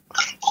lifting.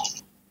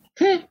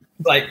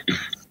 Like,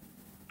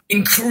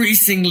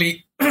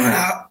 increasingly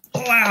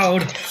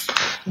loud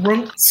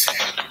grunts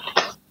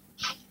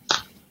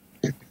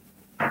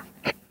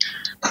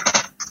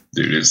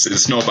Dude,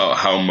 it's not about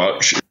how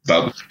much. It's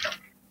about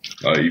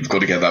you've got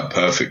to get that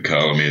perfect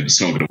curl. I mean,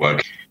 it's not going to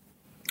work.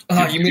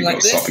 Oh, you mean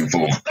like this?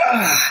 Form.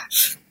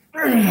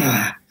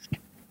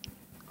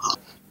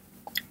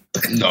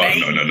 No.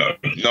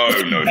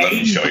 Let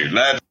me show you.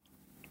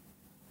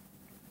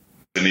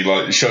 And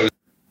he shows.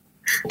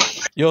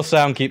 Your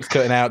sound keeps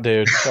cutting out,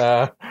 dude.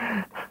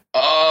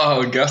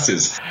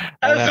 Gusses.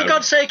 Oh, for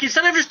God's sake!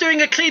 Instead of just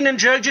doing a clean and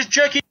jerk, just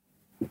jerking.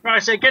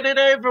 Right, so get it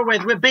over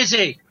with. We're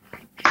busy.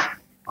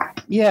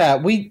 Yeah,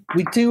 we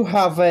do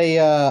have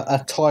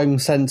a time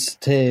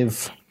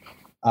sensitive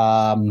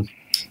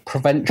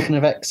prevention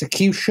of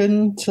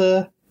execution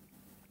to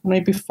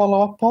maybe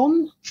follow up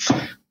on.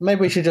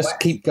 Maybe we should just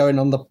keep going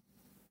on the path.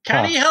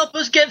 Can he help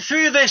us get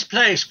through this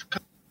place? For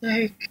God's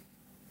sake.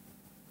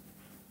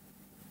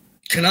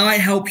 Can I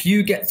help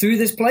you get through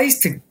this place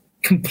to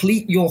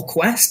complete your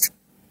quest?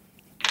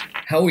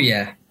 Hell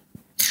yeah.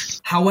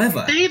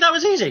 However, See, that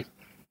was easy.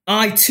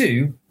 I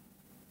too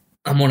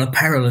am on a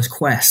perilous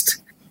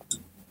quest.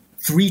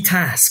 3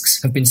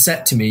 tasks have been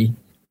set to me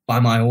by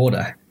my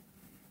order.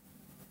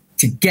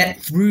 To get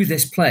through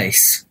this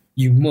place,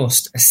 you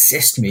must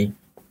assist me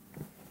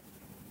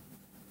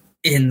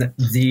in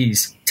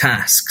these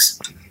tasks.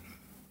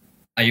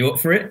 Are you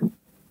up for it?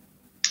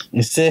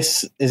 Is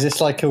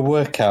this like a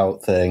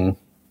workout thing?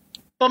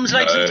 Bums,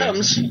 legs, and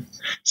tums.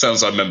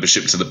 Sounds like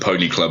membership to the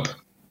Pony Club.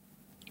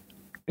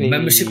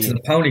 Membership to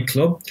the Pony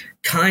Club,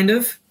 kind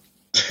of,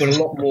 but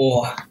a lot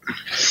more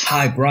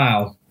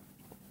highbrow.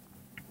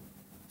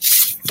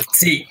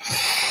 See,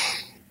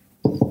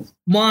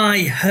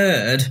 my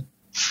herd,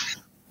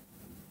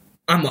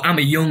 I'm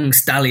a young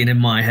stallion in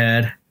my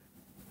herd.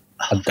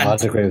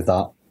 I'd agree with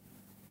that.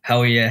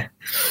 Hell yeah.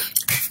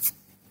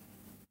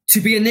 To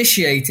be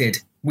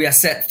initiated, we are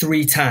set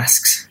 3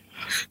 tasks.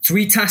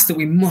 3 tasks that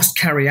we must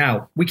carry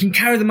out. We can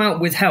carry them out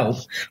with help,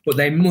 but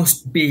they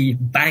must be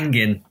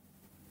banging.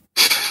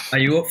 Are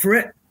you up for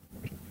it?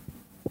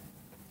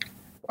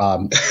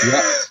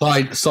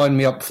 Yeah, sign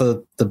me up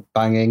for the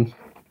banging.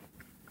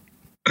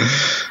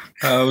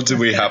 How did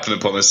we happen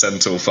upon a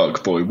centaur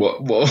fuckboy?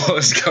 What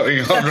is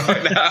going on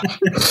right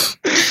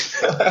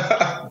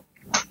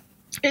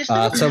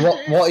now? So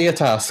what are your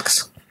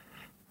tasks?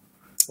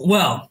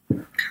 Well,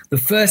 the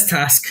first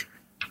task,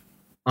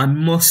 I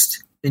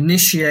must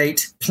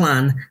initiate,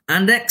 plan,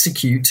 and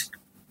execute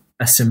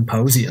a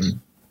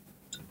symposium.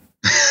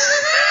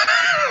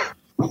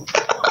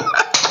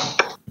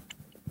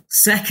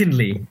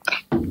 Secondly,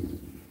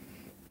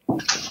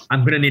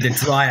 I'm going to need a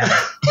dryad.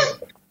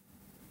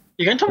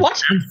 You're going to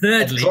what? And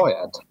thirdly,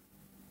 Dryad.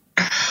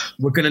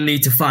 we're going to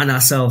need to find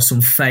ourselves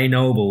some Fey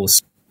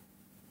nobles.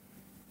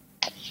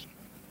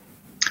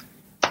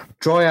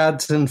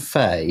 Dryads and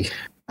Fae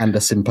and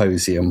a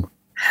symposium.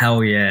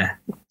 Hell yeah.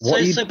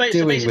 What are you So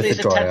doing with basically the it's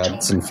a tent-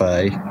 Dryads and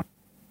Fae?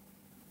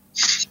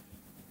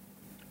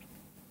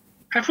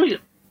 Have we?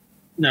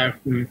 No.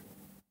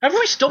 Have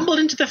we stumbled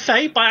into the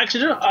Fae by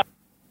accident?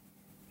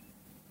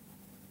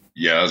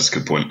 Yeah, that's a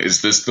good point.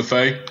 Is this the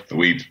Fae?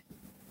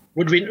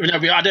 Would we? No,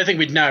 I don't think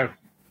we'd know.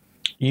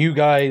 You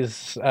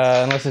guys,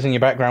 unless it's in your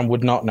background,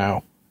 would not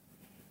know.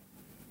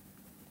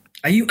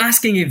 Are you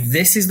asking if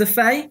this is the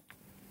Fey?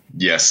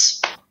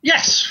 Yes.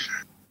 Yes.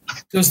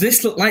 Does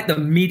this look like the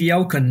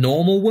mediocre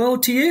normal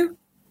world to you?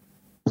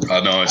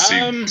 I know, I see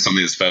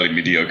something that's fairly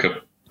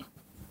mediocre.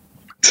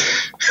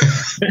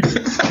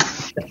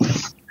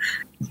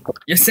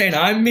 You're saying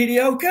I'm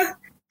mediocre?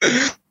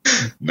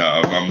 No,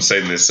 I'm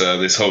saying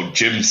this whole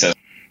gym set.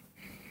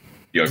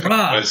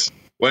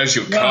 Where's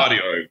your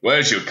cardio?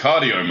 Where's your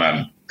cardio,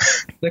 man?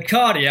 The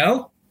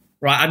cardio?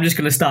 Right, I'm just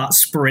going to start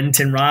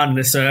sprinting round in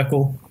a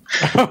circle.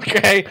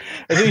 Okay,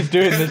 as he's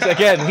doing this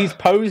again, he's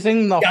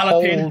posing the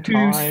Galloping, whole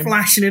hooves time.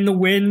 flashing in the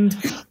wind.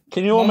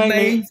 Can you all make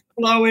me?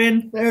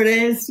 Flowing. There it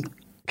is.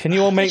 Can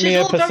you all make This me is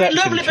a all very perception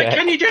lovely, but check?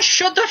 can you just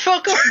shut the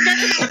fuck up and get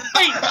to the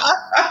point?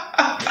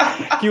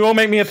 Can you all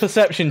make me a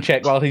perception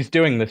check while he's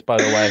doing this? By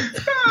the way,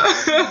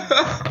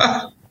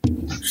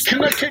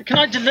 Can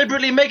I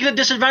deliberately make it a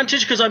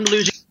disadvantage because I'm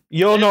losing?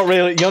 you're not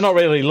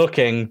really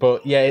looking,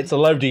 but yeah, it's a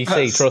low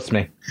DC. Trust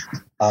me.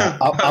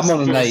 I'm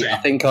on an 8. I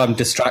think I'm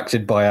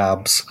distracted by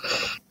abs.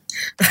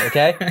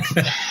 Okay.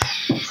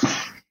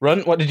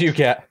 Run. What did you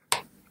get?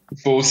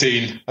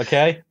 14.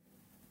 Okay.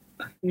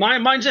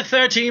 Mine's a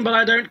 13, but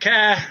I don't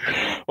care.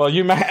 Well,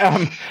 you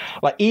might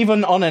like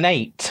even on an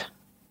 8.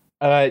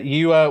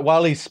 You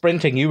while he's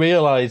sprinting, you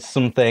realise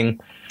something.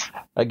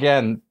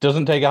 Again,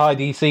 doesn't take a high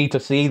DC to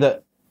see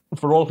that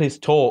for all his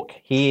talk,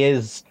 he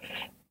is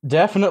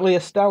definitely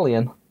a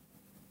stallion.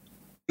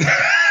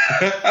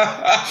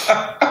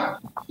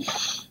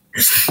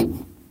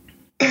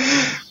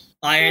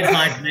 I ain't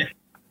hiding it.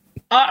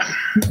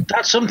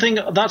 That's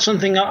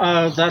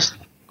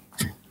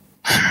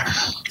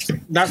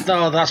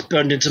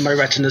burned into my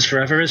retinas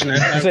forever, isn't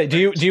it? So,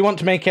 do you want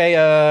to make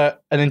an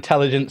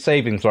intelligence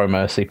saving throw,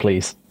 Mercy,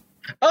 please?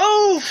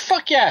 Oh,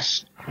 fuck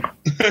yes!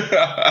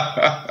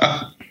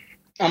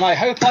 And I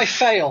hope I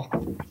fail.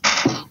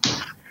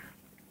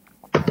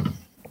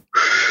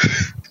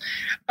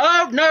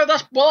 no,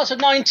 that's a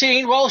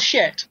 19. Well,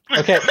 shit.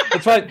 Okay,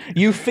 it's fine.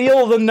 You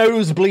feel the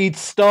nosebleed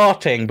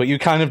starting, but you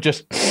kind of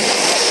just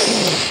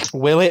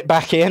will it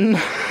back in.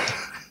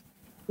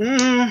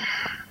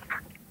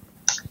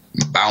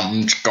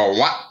 Bound go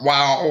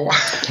wow.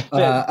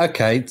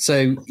 Okay,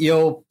 so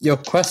your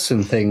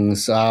question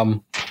things. I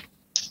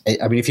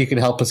mean, if you can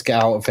help us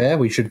get out of here,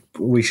 we should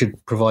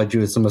provide you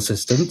with some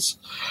assistance.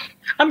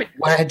 I mean,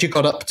 where had you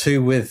got up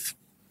to with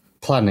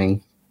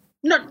planning?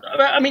 No,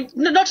 I mean,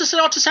 not to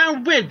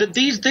sound weird, but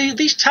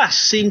these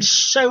tasks seem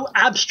so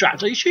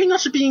abstract. Are you sure you're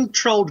not being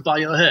trolled by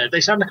your herd?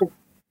 They sound like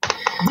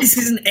This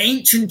is an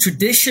ancient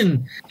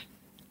tradition.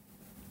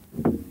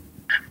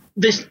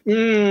 Is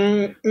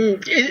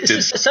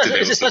this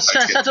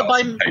set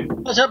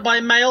up by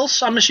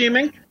males, I'm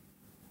assuming?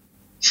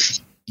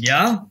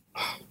 Yeah.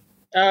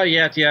 Oh,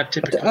 yeah,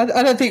 typically.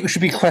 I don't think we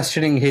should be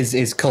questioning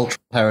his cultural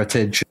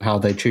heritage and how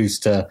they choose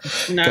to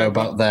go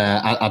about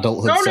their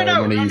adulthood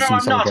ceremonies and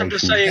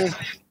celebrations.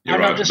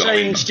 I'm just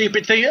saying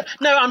stupid things.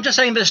 No, I'm just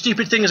saying that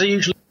stupid things are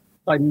usually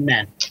by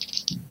men.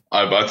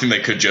 I think they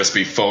could just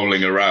be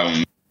fooling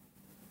around.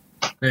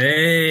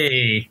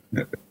 Hey.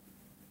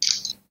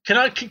 Can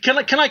I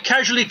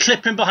casually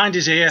clip him behind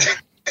his ear?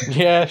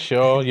 Yeah,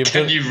 sure.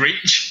 Can you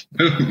reach?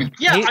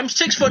 Yeah, I'm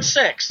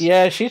 6'6".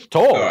 Yeah, she's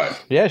tall.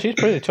 Right. Yeah, she's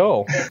pretty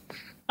tall.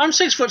 I'm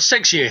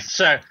 6'6", youth.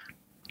 So.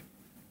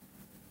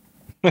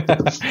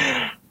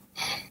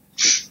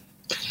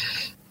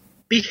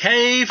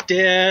 Behave,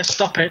 dear.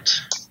 Stop it.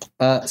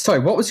 Sorry,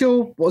 what was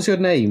your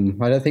name?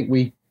 I don't think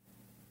we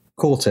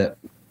caught it.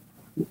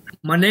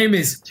 My name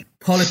is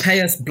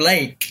Polypheus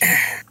Blake.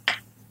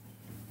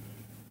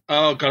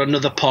 Oh, God,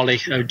 another Polly.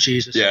 Oh,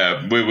 Jesus.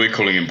 Yeah, we're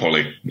calling him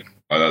Polly.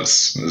 Oh,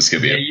 that's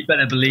gonna be Yeah, it. you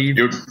better believe.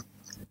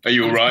 Are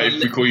you all right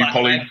if we call you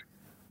Polly?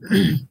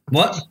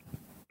 What?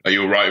 Are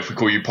you all right if we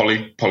call you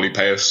Polly?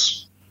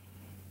 Polypheus?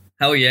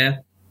 Hell yeah.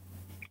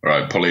 All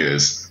right, Polly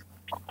is.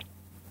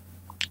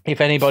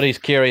 If anybody's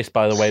curious,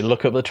 by the way,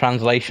 look up the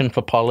translation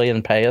for Polly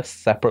and Paius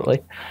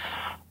separately.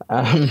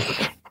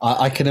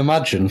 I can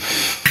imagine.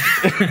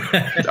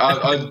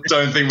 I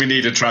don't think we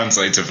need a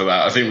translator for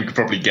that. I think we could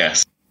probably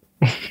guess.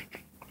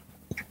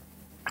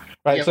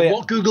 Right. Yeah, So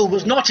what Google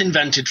was not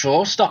invented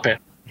for. Stop it.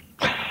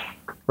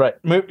 right.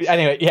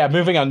 Anyway, yeah.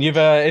 Moving on. You've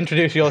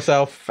introduced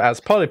yourself as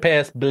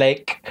Polypheus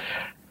Blake.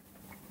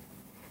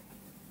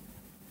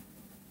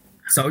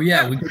 So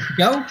yeah, we good to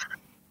go.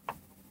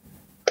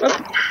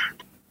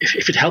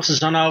 If it helps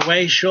us on our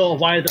way, sure.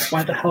 Why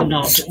the hell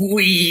not?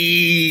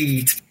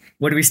 Sweet.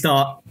 Where do we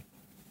start?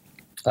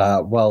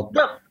 Well,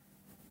 Well,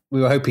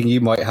 we were hoping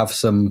you might have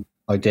some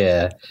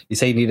idea. You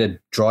say you need a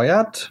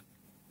dryad?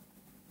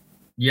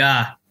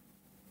 Yeah.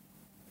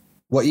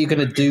 What are you going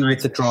to do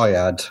with the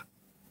dryad?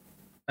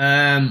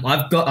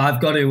 I've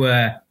got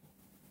to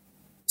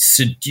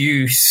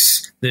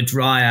seduce the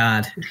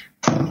dryad.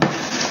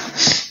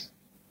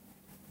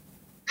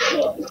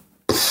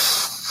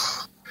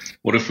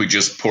 What if we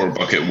just pour a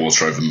bucket of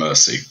water over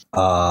Mercy?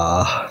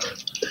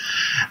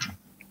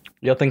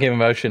 You're thinking of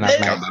Ocean,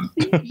 Count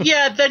mate. them.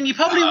 yeah, then you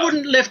probably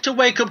wouldn't live to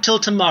wake up till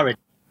tomorrow.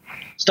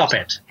 Stop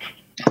it.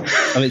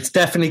 And it's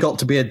definitely got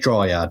to be a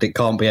dryad. It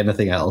can't be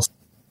anything else.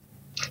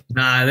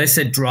 Nah, they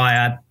said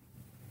dryad.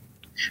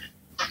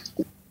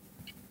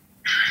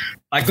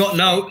 I got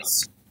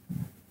notes.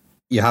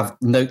 You have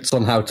notes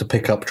on how to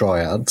pick up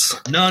dryads.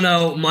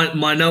 No,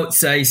 my notes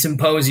say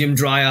symposium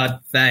dryad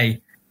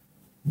they.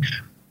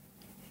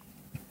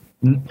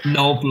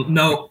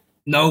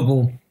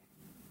 Noble.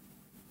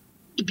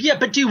 Yeah,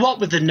 but do what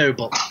with the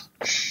noble?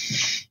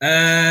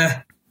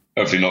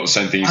 Hopefully not the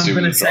same thing you I'm do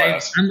gonna with the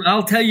say.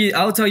 dryad.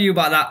 I'll tell you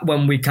about that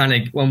when we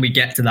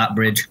get to that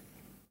bridge.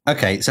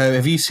 Okay, so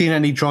have you seen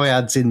any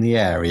dryads in the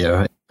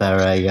area? Is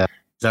there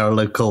a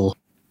local,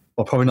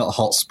 well, probably not a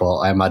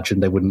hotspot. I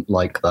imagine they wouldn't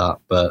like that,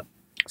 but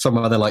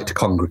somewhere they like to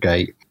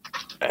congregate.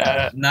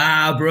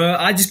 Nah, bro.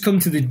 I just come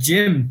to the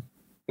gym.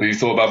 Have you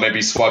thought about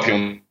maybe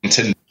swiping on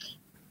Tinder?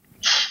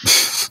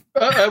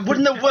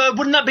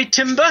 Wouldn't that be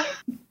timber?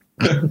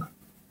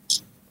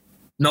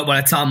 Not by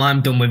the time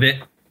I'm done with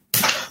it.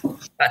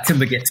 That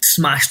timber gets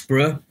smashed,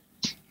 bro.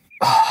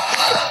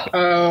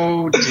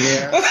 Oh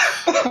dear.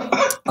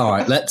 All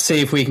right, let's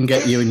see if we can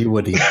get you and your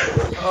Woody.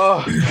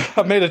 Oh,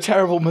 I made a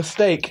terrible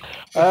mistake.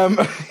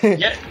 Yeah.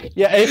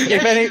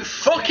 If any You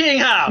fucking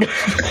have.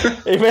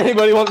 if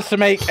anybody wants to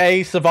make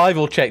a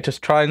survival check,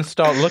 just try and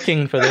start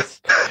looking for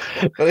this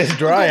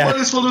dryad.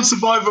 This one on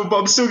survival, but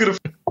I'm still gonna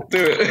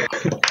do it.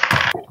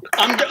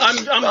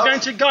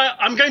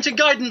 I'm going to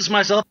guidance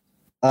myself.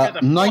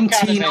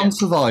 19 on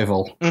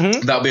survival.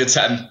 That'll be a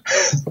 10.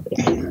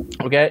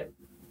 Okay.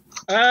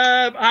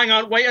 Hang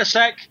on, wait a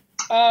sec.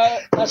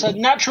 That's a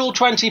natural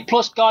 20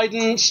 plus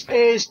guidance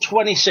is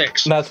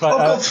 26. That's fine. I've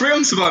got 3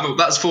 on survival.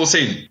 That's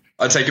 14.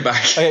 I take it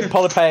back. Okay,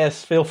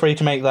 Polypheus, feel free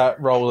to make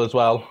that roll as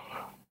well.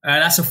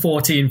 That's a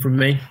 14 from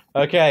me.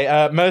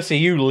 Okay, Mercy,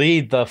 you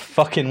lead the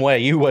fucking way.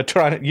 You were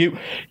trying to...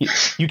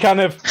 You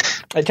kind of...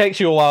 It takes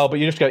you a while, but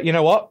you just go, you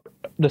know what?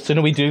 The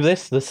sooner we do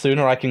this, the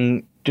sooner I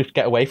can just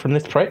get away from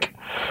this prick.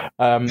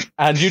 And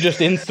you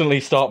just instantly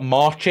start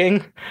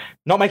marching,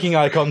 not making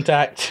eye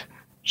contact,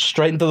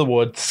 straight into the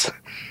woods,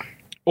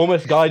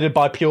 almost guided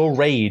by pure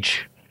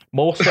rage,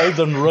 more so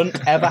than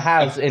Runt ever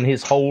has in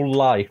his whole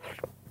life.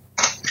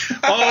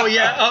 Oh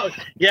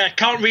yeah,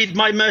 can't read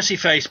my mercy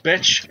face,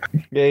 bitch.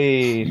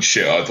 Yay.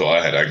 Shit, I thought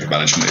I had anger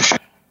management issues.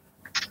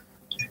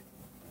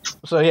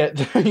 So yeah,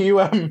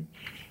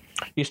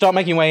 you start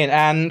making way in,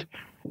 and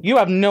you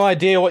have no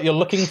idea what you're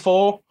looking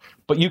for,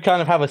 but you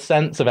kind of have a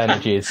sense of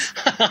energies.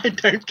 I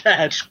don't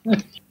catch.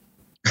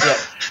 Yeah,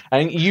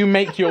 and you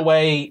make your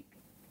way.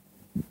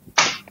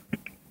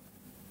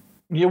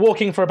 You're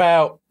walking for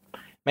about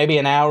maybe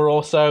an hour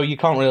or so. You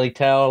can't really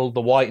tell.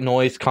 The white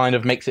noise kind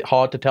of makes it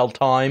hard to tell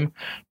time.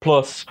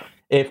 Plus,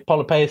 if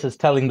Polypaeus is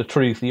telling the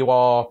truth, you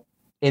are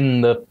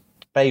in the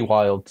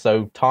Feywild,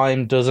 so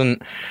time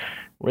doesn't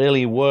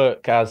really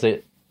work as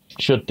it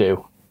should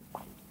do.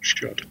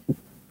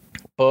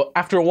 But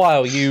after a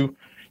while, you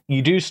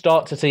do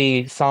start to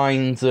see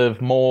signs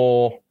of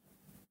more,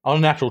 on a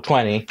natural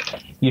 20,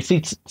 you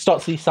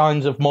start to see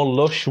signs of more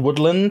lush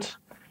woodland,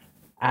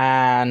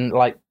 and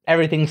like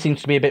everything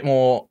seems to be a bit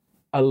more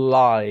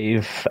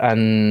alive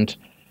and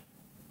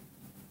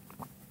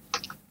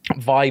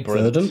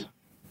vibrant. Verdant?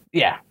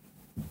 Yeah.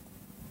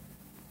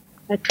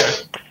 Okay.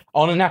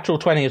 On a natural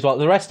 20 as well.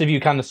 The rest of you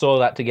kind of saw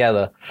that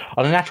together.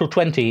 On a natural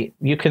 20,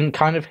 you can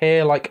kind of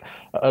hear like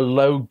a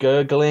low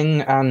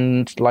gurgling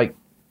and like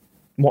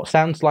what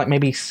sounds like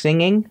maybe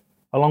singing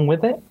along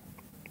with it.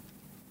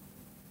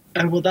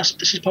 Oh well, this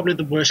is probably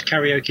the worst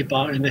karaoke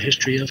bar in the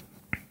history of.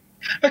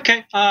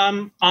 Okay,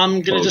 I'm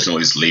gonna just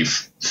always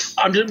leave.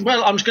 I'm just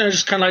gonna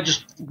just kind of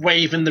just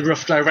wave in the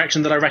rough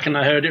direction that I reckon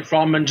I heard it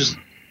from, and just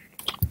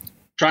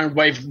try and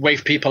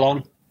wave people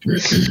on.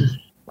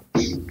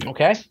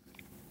 Okay.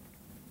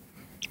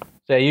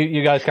 So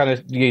you guys kind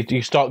of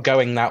you start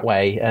going that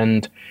way,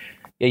 and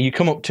yeah, you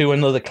come up to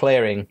another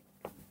clearing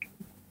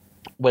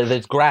where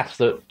there's grass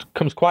that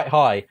comes quite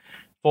high.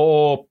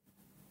 For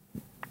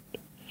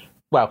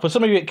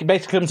some of you, it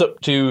basically comes up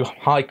to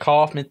high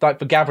calf. Like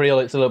for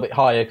Gavriel, it's a little bit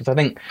higher because I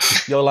think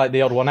you're like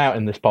the odd one out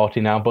in this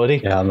party now,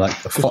 buddy. Yeah, I'm like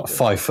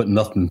 5 foot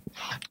nothing.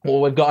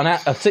 Well, we've got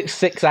a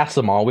 6'6"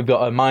 Aasimar, we've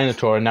got a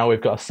Minotaur, and now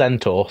we've got a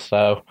Centaur.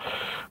 So,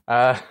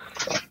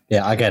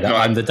 yeah, I get it.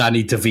 I'm the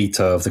Danny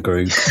DeVito of the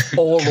group.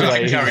 All the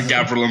way. Carrying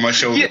Gavriel on my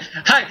shoulder.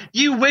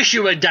 You wish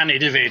you were Danny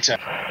DeVito.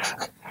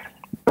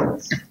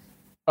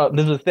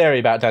 There's a theory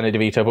about Danny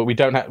DeVito, but we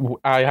don't have.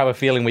 I have a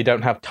feeling we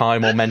don't have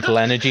time or mental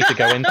energy to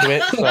go into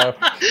it. So,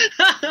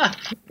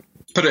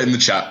 put it in the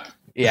chat.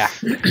 Yeah.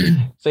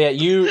 So yeah,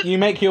 you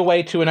make your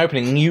way to an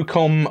opening, and you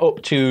come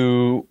up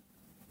to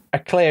a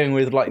clearing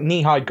with like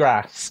knee-high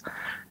grass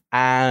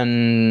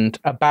and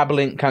a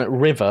babbling kind of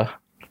river,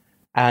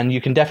 and you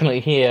can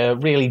definitely hear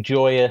really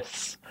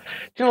joyous,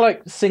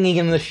 like singing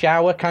in the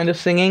shower kind of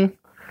singing.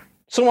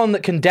 Someone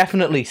that can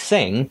definitely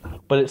sing,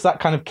 but it's that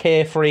kind of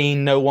carefree,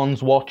 no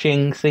one's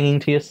watching, singing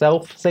to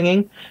yourself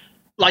singing.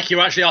 Like you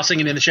actually are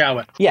singing in the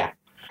shower. Yeah.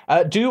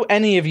 Do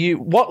any of you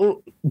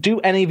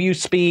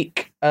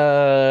speak,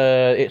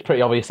 it's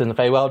pretty obvious in the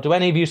Feywild, do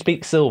any of you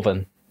speak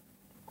Sylvan?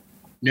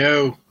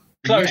 No.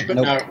 Close, but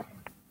no.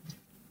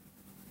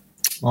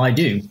 I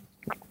do.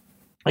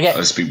 Okay.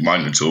 I speak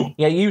Minotaur.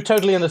 Yeah, you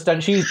totally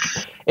understand.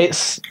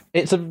 It's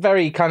a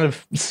very kind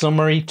of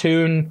summery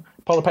tune.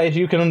 Polypaeus,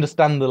 you can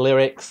understand the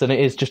lyrics, and it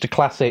is just a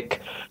classic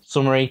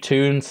summery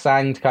tune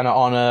sang to kind of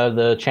honour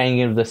the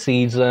changing of the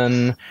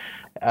season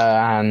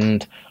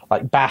and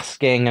like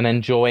basking and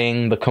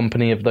enjoying the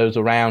company of those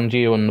around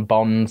you and the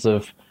bonds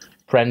of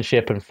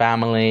friendship and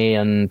family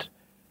and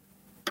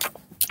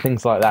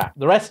things like that.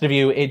 The rest of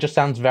you, it just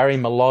sounds very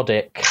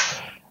melodic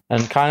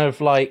and kind of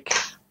like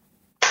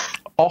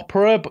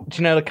opera, but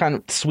the kind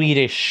of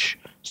Swedish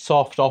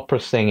soft opera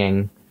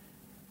singing.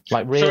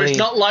 Like really.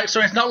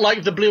 So it's not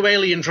like the Blue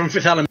Alien from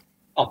Fifth Element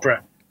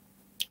opera.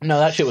 No,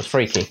 that shit was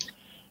freaky.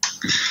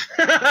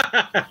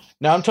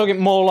 No, I'm talking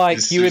more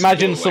like you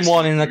imagine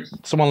someone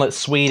that's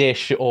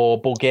Swedish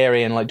or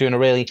Bulgarian, like doing a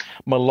really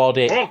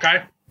melodic,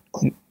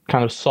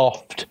 kind of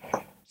soft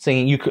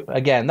singing.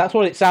 Again, that's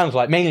what it sounds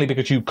like, mainly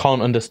because you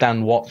can't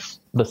understand what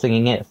the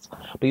singing is,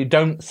 but you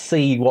don't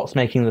see what's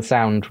making the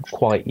sound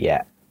quite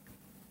yet.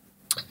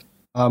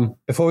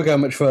 Before we go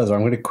much further,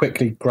 I'm going to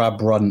quickly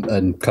grab Runt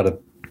and kind of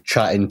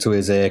chat into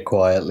his ear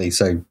quietly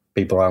so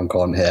people around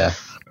can't hear.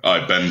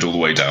 I bend all the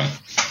way down.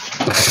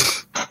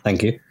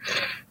 Thank you.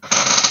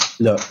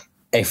 Look,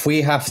 if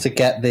we have to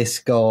get this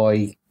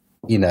guy,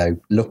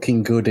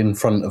 looking good in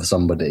front of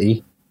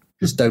somebody,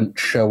 just don't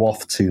show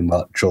off too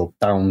much or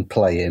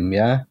downplay him,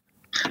 yeah?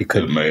 You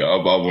could, mate, I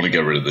want to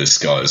get rid of this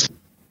guy.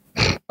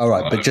 All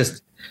right, but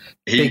just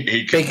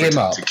he big him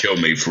up to kill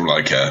me for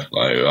I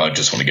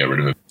just want to get rid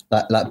of him.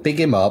 Like big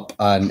him up,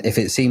 and if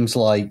it seems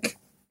like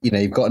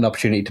you've got an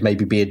opportunity to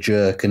maybe be a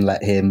jerk and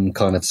let him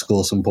kind of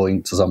score some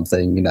points or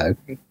something,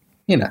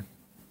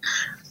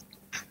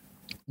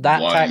 That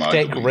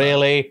tactic,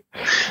 really?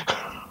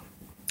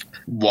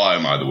 Why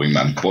am I the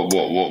wingman?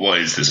 What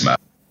is this, man?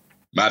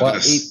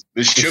 Madness.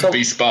 This should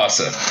be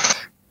Sparta.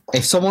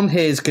 If someone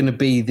here is going to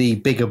be the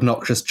big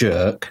obnoxious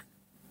jerk,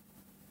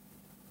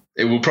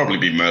 it will probably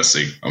be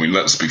Mercy. I mean,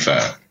 let's be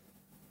fair.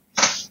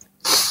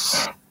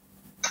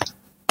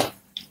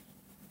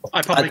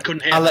 I probably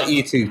couldn't hear I'll that. let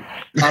you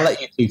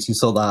two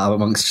sort that out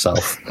amongst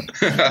yourself.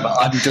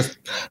 But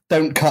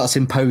don't cut us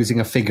imposing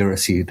a figure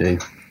as you do.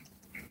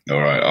 All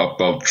right,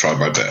 I'll try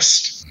my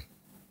best.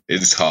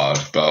 It's hard,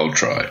 but I'll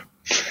try.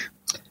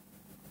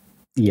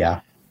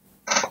 Yeah.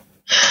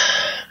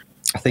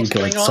 I think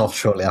it went soft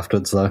shortly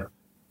afterwards, though.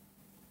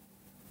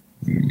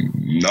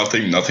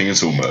 Nothing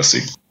at all,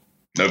 Mercy.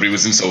 Nobody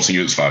was insulting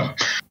you, it's fine.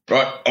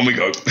 Right, on we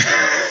go.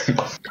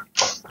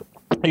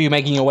 Are you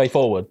making your way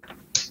forward?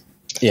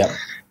 Yeah.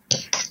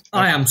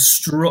 I am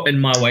strutting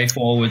my way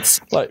forwards.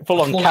 Like,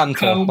 full on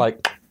canter,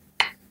 like...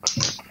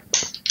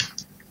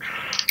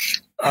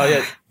 Oh,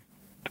 yeah.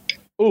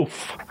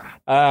 Oof.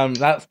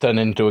 That's turned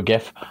into a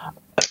gif.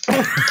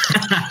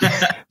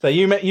 So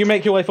you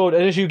make your way forward,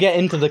 and as you get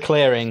into the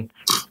clearing,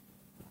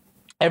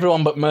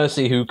 everyone but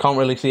Mercy, who can't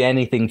really see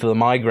anything for the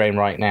migraine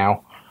right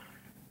now,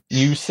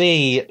 you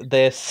see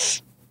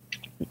this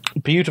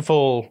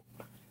beautiful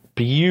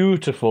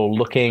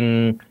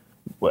looking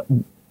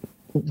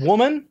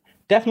woman.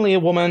 Definitely a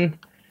woman.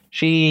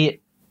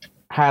 She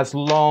has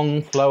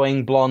long,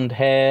 flowing blonde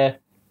hair.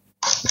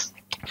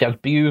 She has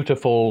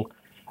beautiful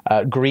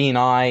green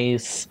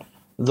eyes.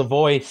 The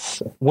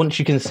voice, once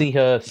you can see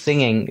her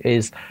singing,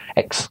 is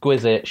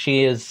exquisite.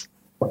 She's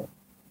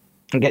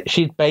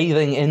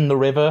bathing in the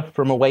river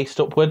from her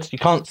waist upwards. You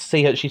can't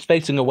see her. She's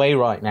facing away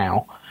right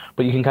now,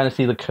 but you can kind of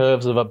see the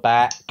curves of her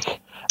back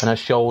and her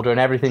shoulder, and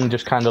everything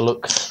just kind of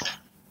looks,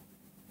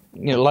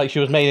 like she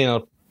was made in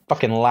a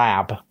fucking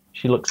lab.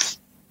 She looks...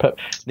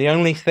 The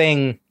only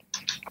thing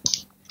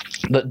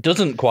that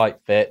doesn't quite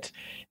fit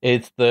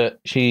is that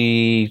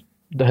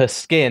her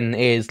skin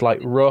is like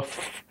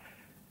rough,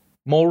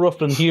 more rough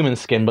than human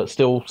skin, but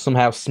still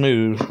somehow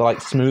smooth, like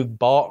smooth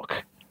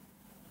bark,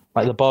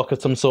 like the bark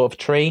of some sort of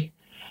tree.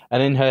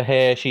 And in her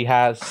hair, she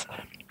has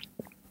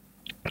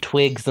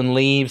twigs and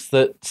leaves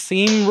that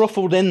seem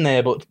ruffled in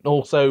there, but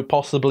also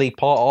possibly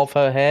part of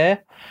her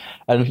hair.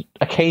 And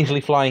occasionally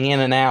flying in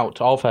and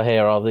out of her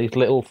hair are these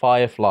little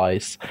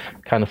fireflies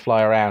kind of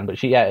fly around. But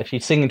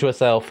she's singing to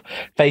herself,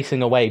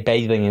 facing away,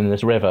 bathing in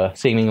this river,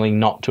 seemingly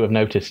not to have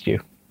noticed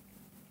you.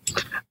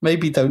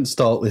 Maybe don't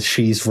start with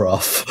 "she's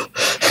rough."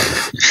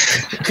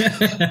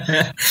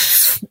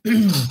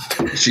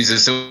 She's a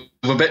silver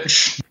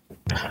bitch.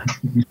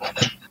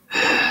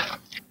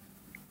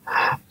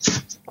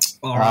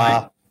 All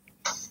right.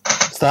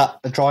 Is that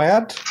a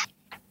dryad?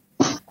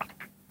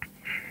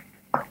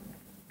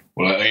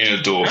 Well, I ain't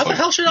a dwarf. How the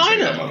hell should I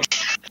know?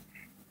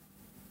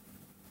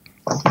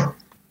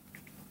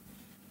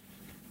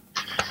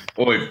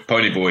 Boy,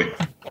 pony boy.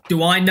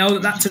 Do I know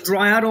that that's a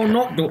dryad or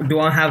not? Do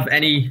I have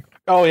any...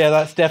 Oh yeah,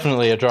 that's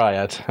definitely a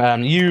dryad.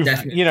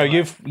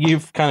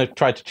 You've kind of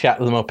tried to chat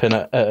them up in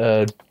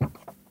a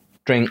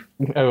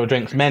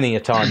drinks many a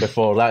time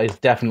before. That is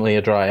definitely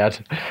a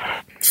dryad.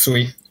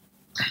 Sweet.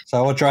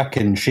 So what do you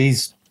reckon?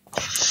 She's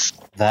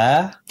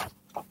there,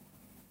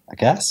 I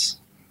guess.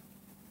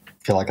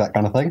 Feel like that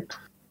kind of thing.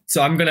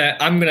 So I'm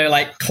gonna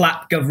like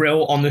clap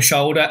Gavril on the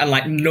shoulder and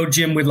like nudge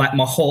him with like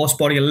my horse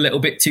body a little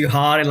bit too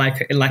hard in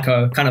like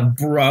a kind of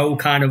bro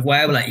kind of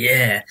way. We're like,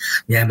 yeah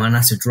man,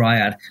 that's a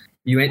dryad.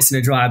 You ain't seen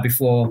a dryad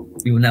before,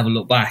 you will never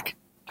look back.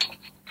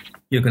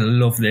 You're gonna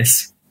love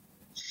this.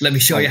 Let me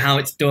show you how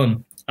it's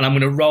done. And I'm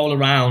gonna roll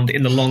around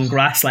in the long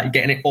grass, like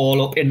getting it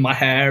all up in my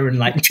hair and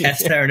like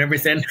chest hair and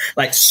everything,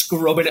 like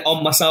scrubbing it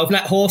on myself,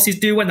 like horses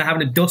do when they're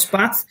having a dust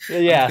bath.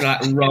 Yeah, I'm gonna,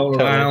 like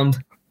roll around.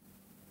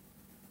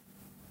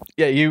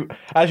 Yeah,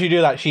 as you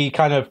do that, she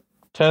kind of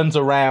turns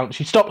around.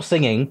 She stops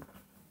singing,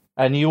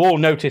 and you all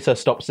notice her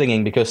stop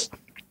singing because,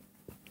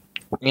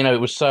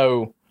 it was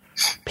so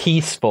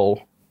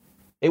peaceful.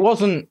 It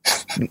wasn't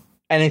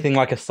anything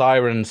like a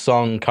siren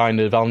song kind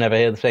of, I'll never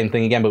hear the same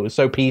thing again, but it was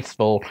so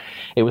peaceful.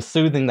 It was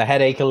soothing the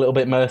headache a little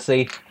bit,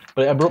 Mercy,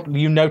 but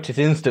you notice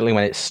instantly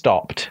when it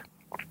stopped.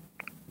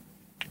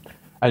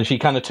 And she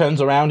kind of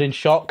turns around in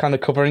shock, kind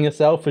of covering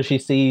herself as she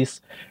sees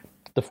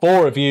the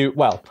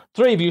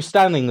three of you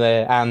standing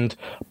there, and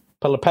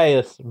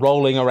Pelopeus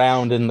rolling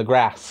around in the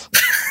grass.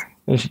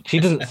 And she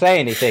doesn't say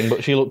anything,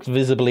 but she looks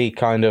visibly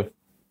kind of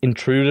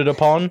intruded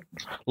upon,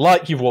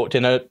 like you've walked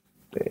in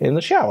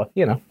the shower,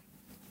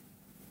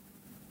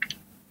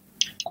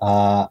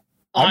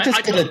 I'm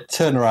just going to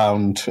turn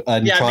around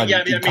and try and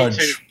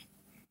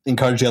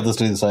encourage the others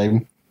to do the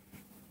same.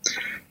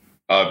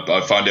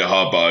 I find it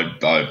hard,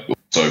 but I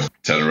also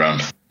turn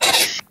around.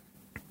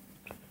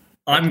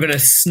 I'm going to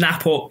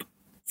snap up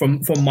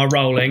from my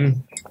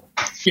rolling,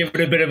 give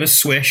it a bit of a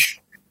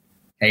swish.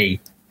 Hey.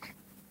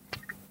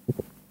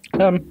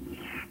 Hello?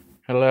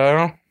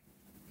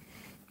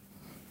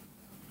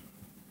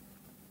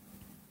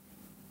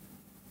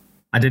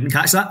 I didn't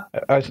catch that.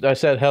 I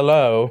said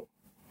hello.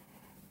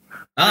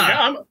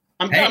 I'm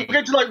going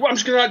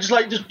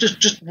to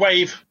just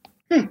wave,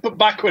 but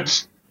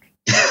backwards.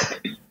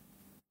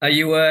 Are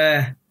you?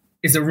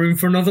 Is there room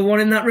for another one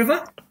in that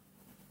river?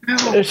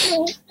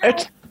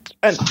 It's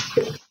And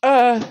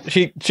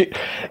you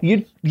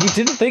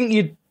didn't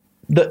think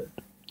that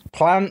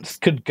plants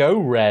could go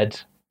red,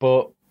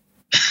 but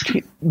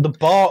the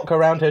bark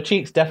around her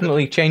cheeks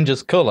definitely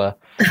changes colour.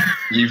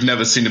 You've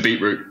never seen a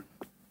beetroot.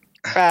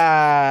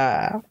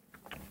 Yeah,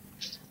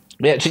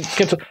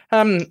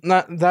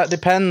 that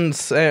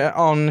depends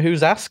on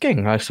who's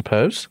asking, I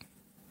suppose.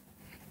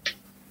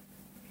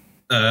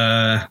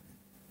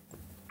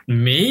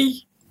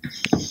 Me?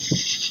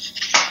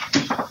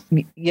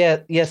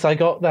 Yes, I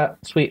got that,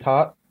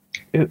 sweetheart.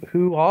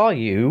 Who are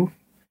you?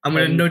 I'm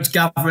going to nudge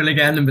Gabriel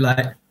again and be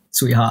like,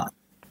 sweetheart.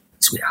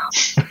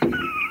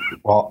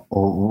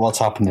 What's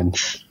happening?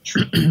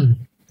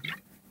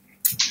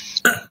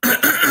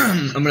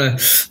 I'm going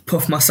to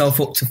puff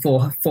myself up to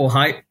full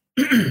height.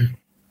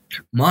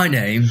 My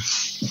name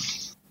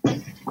is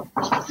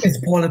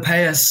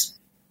Polypaeus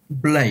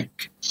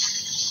Blake.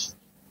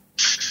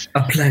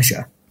 A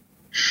pleasure.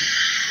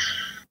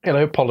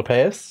 Hello,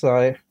 Polypaeus.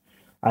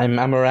 I'm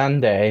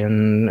Amarande,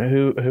 and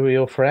who are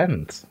your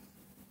friends?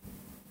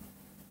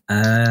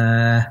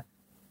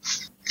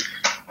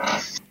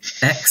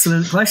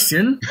 Excellent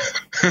question.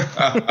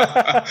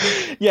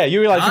 Yeah, you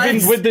realize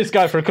you've been with this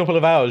guy for a couple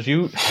of hours.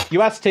 You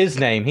asked his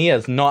name. He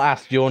has not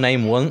asked your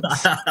name once.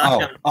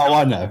 Oh,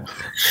 I know.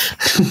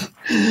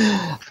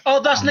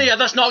 Oh,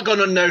 that's not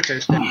gone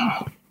unnoticed.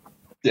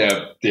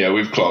 Yeah,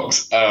 we've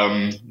clocked.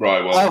 Right,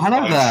 well,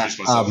 hello there, introduce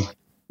myself.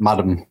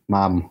 madam,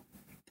 ma'am,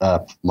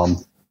 mum.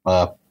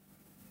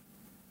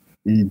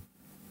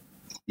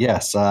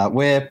 Yes,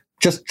 we're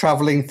just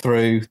travelling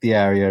through the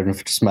area and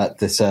we've just met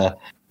this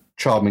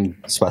charming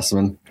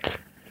specimen.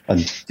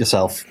 And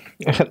yourself.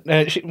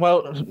 Did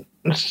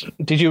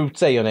you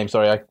say your name?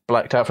 Sorry, I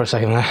blacked out for a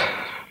second there.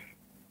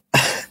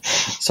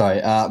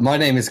 Sorry, my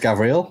name is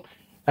Gavriel.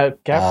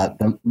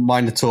 The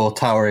Minotaur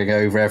towering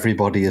over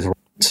everybody is right.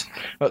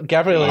 Well,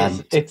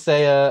 Gavriel, it's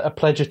a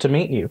pleasure to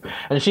meet you.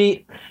 And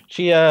she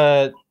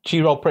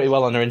rolled pretty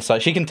well on her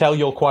insight. She can tell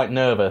you're quite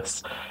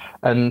nervous,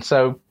 and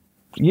so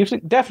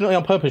definitely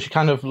on purpose, she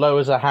kind of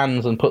lowers her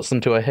hands and puts them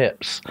to her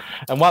hips.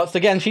 And whilst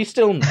again she's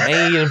still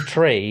made of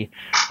tree,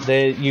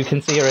 you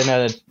can see her in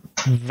a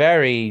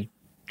very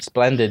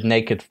splendid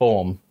naked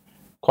form,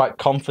 quite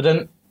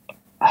confident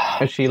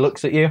as she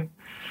looks at you.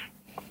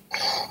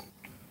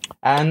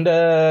 And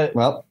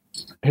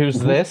who's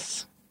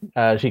this?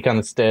 She kind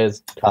of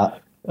stares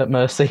at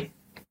Mercy.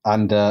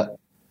 And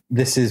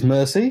this is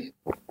Mercy?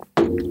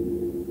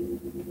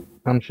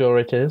 I'm sure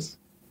it is.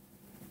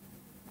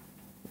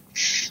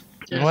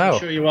 Yes, Wow. I'm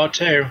sure you are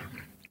too.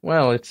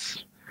 Well,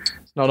 it's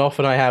not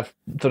often I have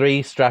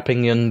 3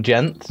 strapping young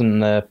gents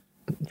and a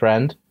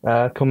friend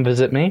come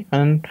visit me.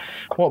 And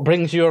what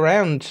brings you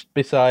around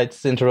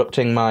besides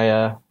interrupting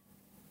my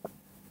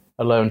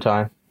alone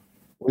time?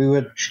 We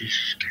were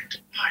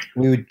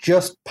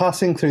just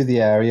passing through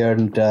the area,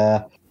 and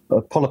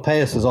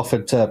Polypaeus has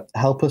offered to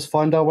help us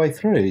find our way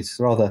through. It's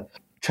a rather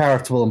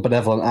charitable and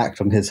benevolent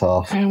act on his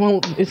half.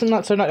 Well, isn't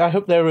that so nice? I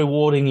hope they're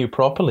rewarding you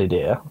properly,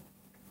 dear.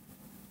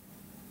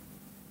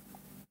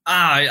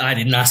 I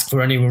didn't ask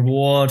for any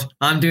reward.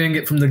 I'm doing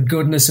it from the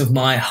goodness of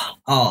my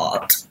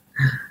heart.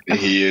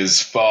 He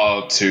is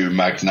far too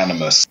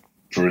magnanimous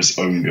for his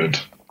own good.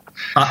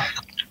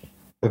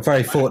 We're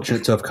very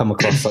fortunate to have come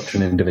across such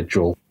an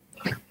individual.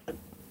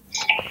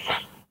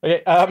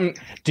 Okay,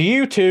 do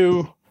you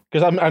two,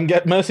 because I'm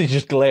Mercy's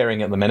just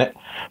glaring at the minute,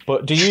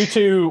 but do you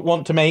two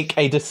want to make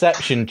a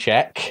deception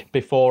check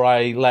before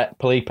I let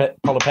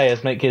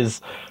Polypaeus make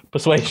his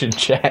persuasion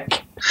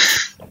check?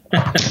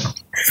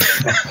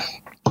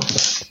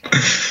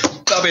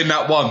 That'll be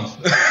that one.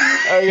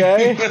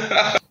 Okay.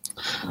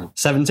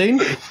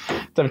 17?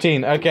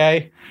 17,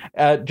 okay.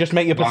 Just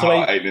make your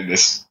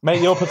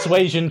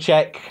persuasion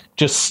check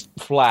just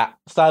flat.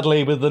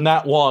 Sadly, with the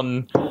nat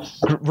 1,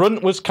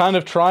 Grunt was kind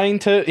of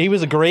he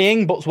was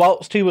agreeing, but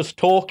whilst he was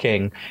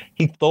talking,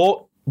 he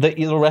thought that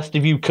the rest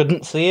of you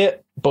couldn't see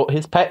it, but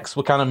his pecs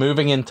were kind of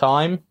moving in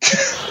time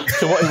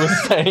to what he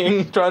was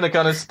saying, trying to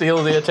kind of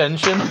steal the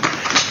attention.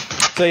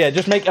 So yeah,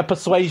 just make a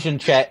persuasion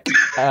check.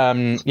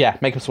 Make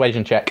a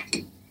persuasion check.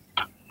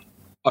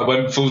 I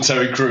went full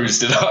Terry Crews,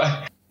 did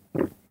I?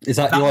 Is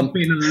that That would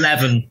be an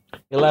 11.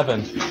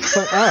 11.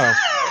 Oh.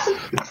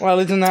 Well,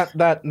 isn't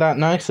that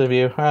nice of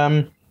you?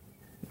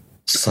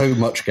 So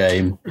much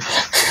game.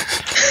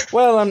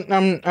 Well,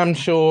 I'm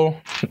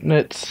sure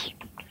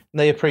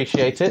they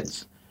appreciate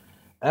it.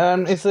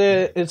 Is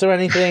there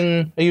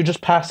anything? Are you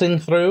just passing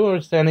through, or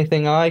is there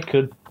anything I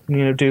could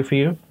do for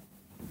you?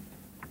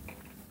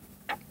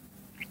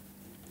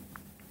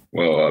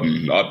 Well,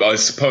 I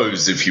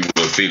suppose if you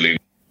were feeling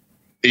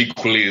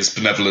equally as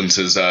benevolent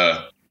as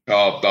our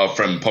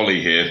friend Polly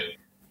here,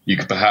 you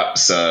could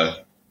perhaps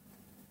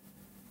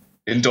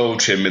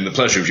indulge him in the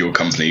pleasure of your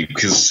company,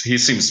 because he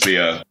seems to be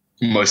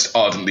most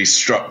ardently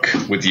struck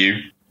with you.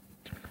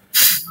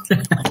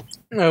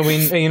 Are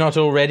you not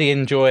already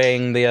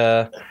enjoying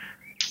the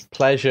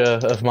pleasure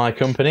of my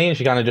company? And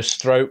she kind of just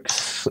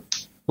strokes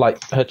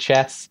like her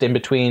chest in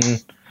between,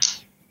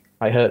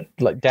 like her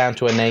down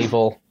to her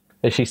navel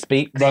as she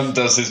speaks. Run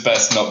does his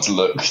best not to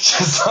look,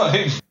 just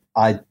like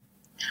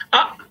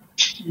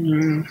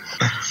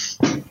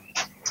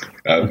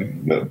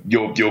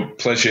Your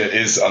pleasure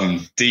is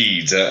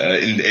indeed,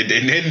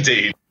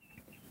 indeed,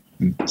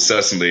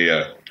 certainly.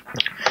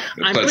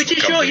 I'm pretty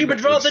sure he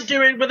would rather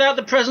do it without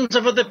the presence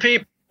of other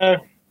people.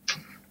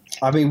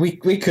 I mean,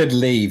 we could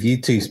leave.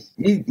 You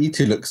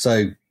two look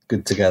so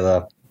good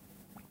together.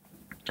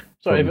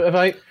 Sorry, if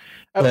I.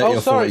 30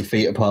 or 40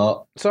 feet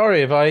apart.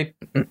 Sorry if I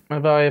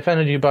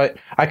offended you, but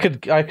I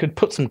could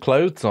put some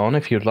clothes on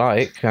if you'd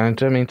like. I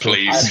don't mean to.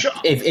 Please,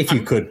 if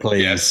you could,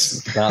 please.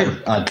 Yes.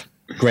 I'd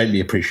greatly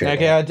appreciate.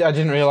 Okay, that. I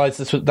didn't realize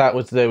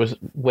there was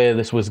where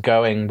this was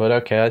going, but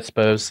okay, I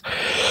suppose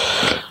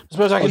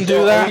I can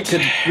do that.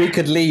 We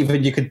could leave,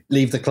 and you could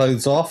leave the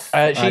clothes off.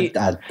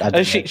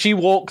 She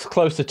walks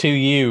closer to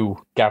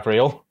you,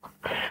 Gabriel.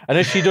 And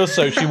as she does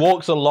so, she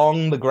walks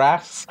along the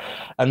grass,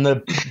 and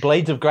the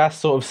blades of grass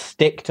sort of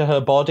stick to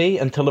her body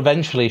until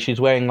eventually she's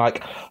wearing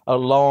like a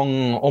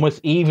long, almost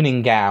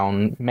evening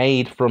gown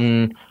made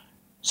from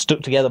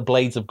stuck together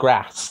blades of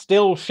grass,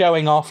 still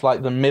showing off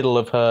like the middle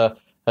of her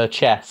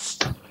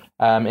chest,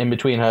 in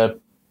between her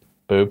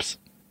boobs.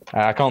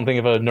 I can't think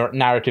of a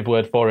narrative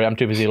word for it. I'm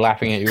too busy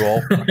laughing at you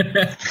all.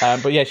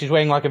 But yeah, she's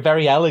wearing like a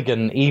very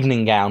elegant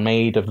evening gown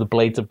made of the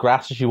blades of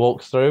grass as she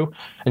walks through,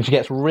 and she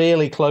gets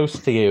really close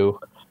to you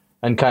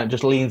and kind of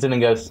just leans in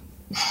and goes,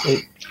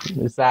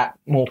 "Is that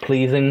more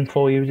pleasing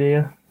for you,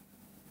 dear?"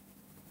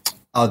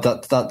 Oh,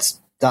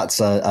 that's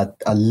a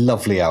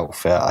lovely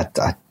outfit.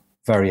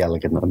 Very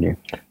elegant on you.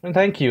 And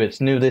thank you.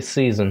 It's new this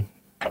season.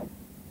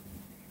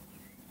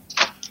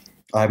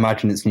 I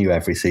imagine it's new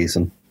every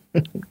season.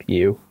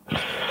 You.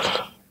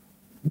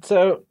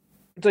 So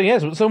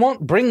yes. So what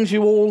brings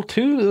you all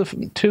to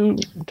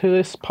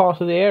this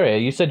part of the area?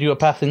 You said you were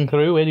passing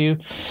through.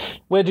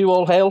 Where do you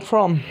all hail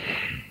from?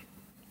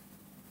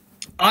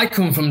 I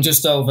come from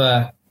just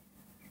over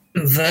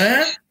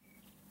there.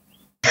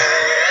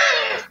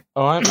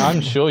 Oh,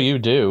 I'm sure you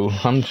do.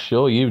 I'm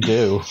sure you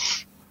do.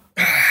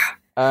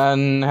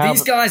 And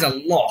these guys are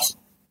lost.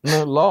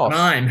 They're lost.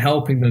 And I'm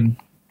helping them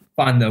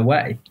find their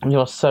way.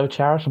 You're so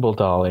charitable,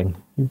 darling.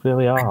 You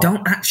really are. I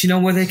don't actually know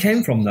where they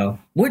came from, though.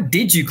 Where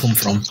did you come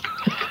from?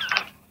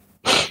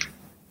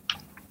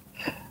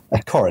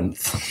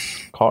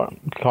 Corinth.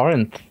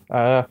 Corinth.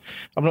 I've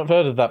not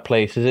heard of that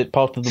place. Is it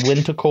part of the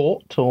Winter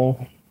Court,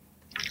 or?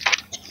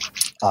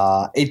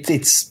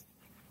 It's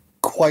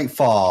quite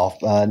far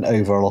and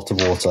over a lot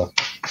of water.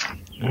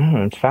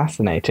 Oh, it's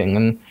fascinating.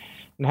 And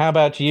how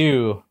about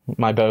you,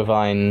 my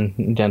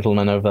bovine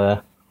gentleman over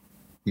there?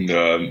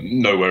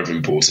 Nowhere of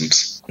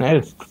importance.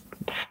 No,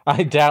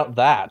 I doubt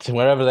that.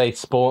 Wherever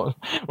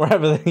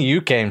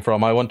you came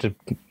from, I want to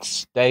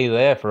stay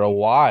there for a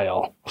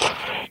while.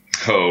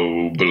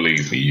 Oh,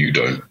 believe me, you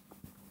don't.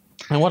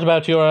 And what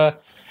about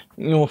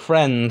your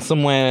friend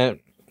somewhere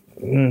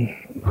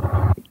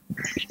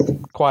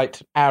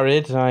quite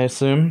arid, I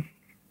assume?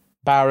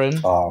 Barren?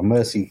 Oh,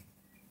 Mercy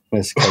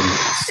came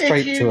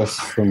straight to us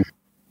from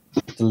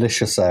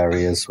delicious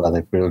areas where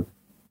they build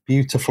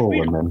beautiful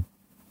women.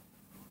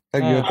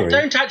 Don't you agree? I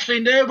don't actually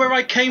know where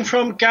I came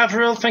from,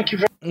 Gavril. Thank you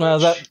very much. Well,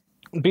 that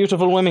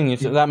beautiful women,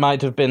 that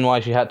might have been why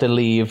she had to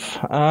leave.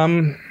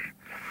 And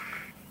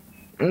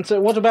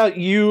so what about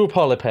you,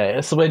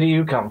 Polypaeus? Where do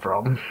you come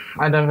from?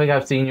 I don't think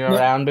I've seen you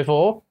around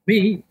before.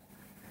 Me?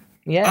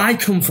 Yeah. I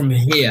come from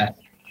here,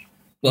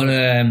 but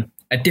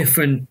a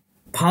different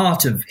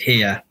part of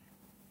here.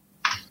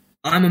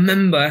 I'm a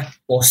member,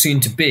 or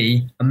soon to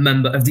be, a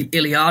member of the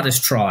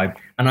Iliadus tribe,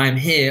 and I'm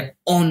here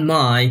on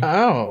my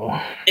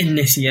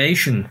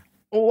initiation.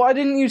 Why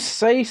didn't you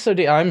say so?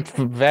 I'm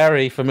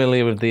very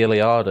familiar with the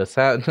Iliadus.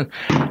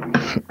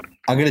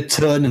 I'm going to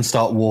turn and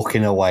start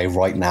walking away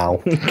right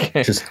now.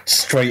 Okay. Just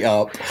straight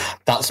up.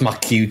 That's my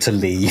cue to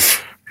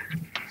leave.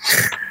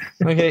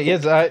 Okay,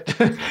 yes,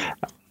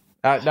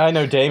 I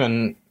know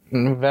Damon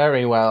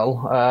very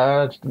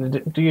well.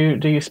 Do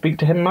you speak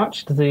to him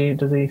much? Does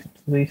he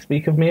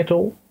speak of me at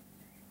all?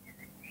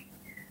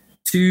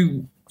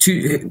 Who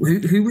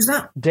was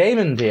that?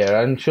 Damon, dear.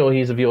 I'm sure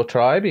he's of your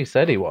tribe. He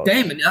said he was.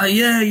 Damon.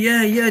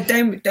 Yeah.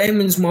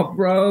 Damon's my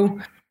bro.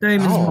 My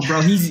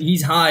bro.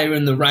 He's higher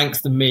in the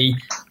ranks than me.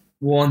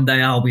 One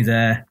day I'll be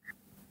there.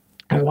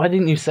 Why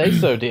didn't you say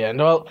so, dear?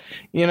 Well,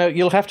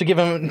 you'll have to give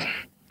him.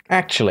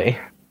 Actually,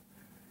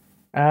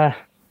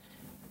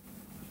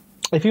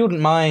 if you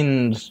wouldn't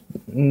mind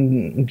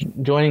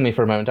joining me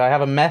for a moment, I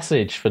have a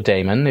message for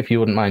Damon. If you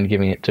wouldn't mind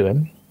giving it to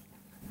him.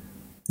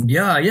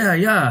 Yeah.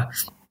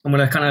 I'm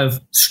going to kind of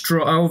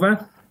strut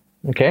over.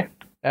 Okay.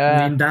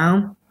 Lean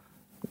down.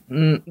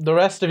 The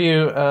rest of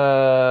you,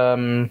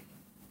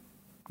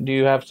 do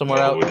you have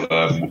somewhere else?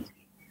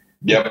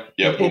 Yep.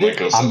 We'll make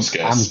us some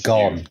scares. I'm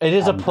gone. It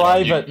is a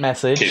private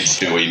message. Kids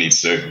do what you need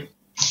to do.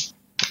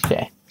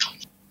 Okay.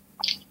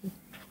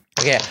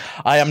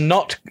 I am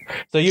not...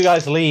 So you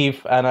guys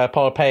leave, and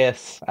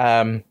Polypaeus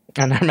and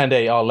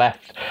Armende are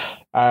left.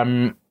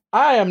 I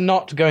am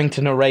not going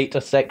to narrate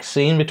a sex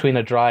scene between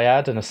a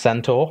dryad and a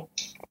centaur.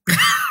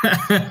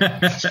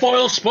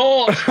 Spoil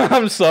sport.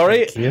 I'm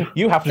sorry.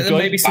 You have to join.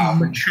 Maybe some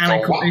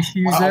mechanical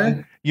issues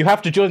there. You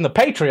have to join the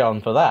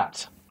Patreon for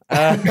that.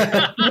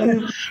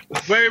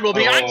 Where it will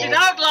be acted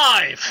out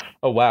live.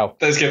 Oh wow!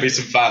 There's going to be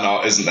some fan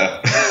art, isn't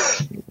there?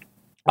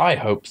 I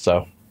hope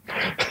so.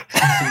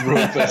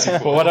 Rule 34.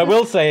 But what I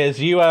will say is,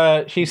 she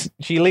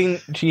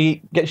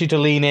gets you to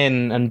lean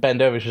in and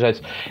bend over. She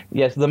says,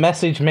 "Yes, the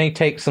message may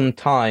take some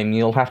time.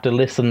 You'll have to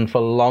listen for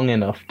long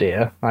enough,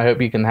 dear. I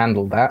hope you can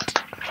handle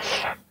that."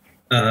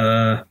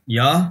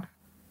 Yeah.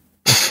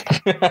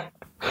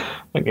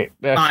 Okay.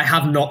 I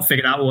have not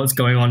figured out what's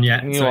going on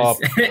yet. You are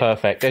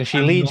perfect, and she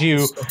leads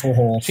you.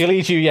 She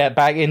leads you,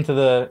 back into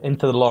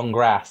the long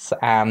grass,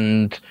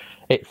 and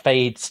it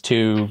fades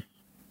to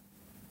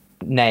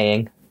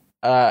neighing.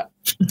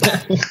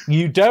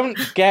 You don't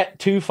get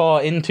too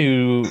far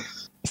into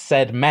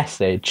said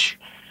message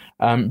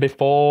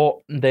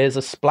before there's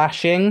a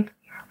splashing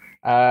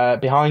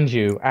behind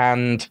you,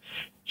 and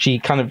she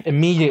kind of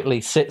immediately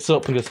sits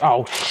up and goes,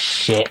 "Oh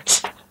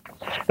shit!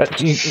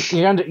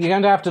 You're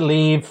going to have to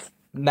leave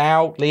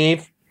now.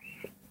 Leave."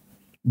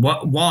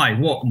 What? Why?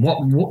 What?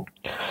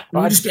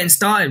 We're just getting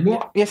started.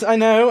 What? Yes, I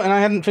know, and I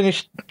hadn't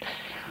finished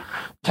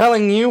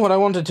telling you what I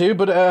wanted to,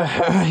 but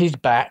he's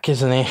back,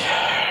 isn't he?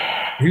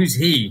 Who's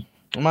he?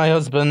 My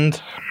husband.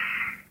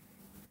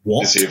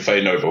 What? Is he a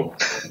Fey Noble?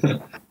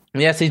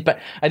 Yes, he's back.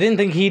 I didn't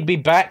think he'd be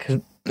back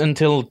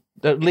until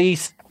at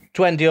least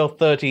 20 or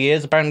 30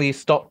 years. Apparently he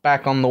stopped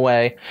back on the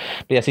way.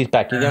 But yes, he's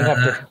back. You don't have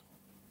to...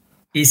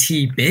 Is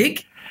he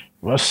big?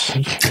 Well,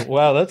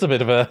 that's a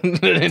bit of an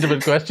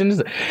intimate question,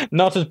 isn't it?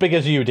 Not as big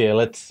as you, dear.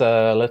 Let's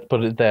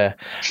put it there.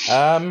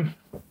 Yes,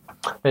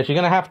 you're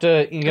going to have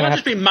to... Can I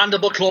just be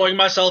mandible clawing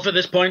myself at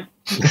this point?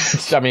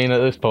 I mean, at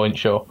this point,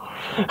 sure.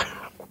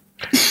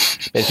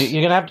 Yes,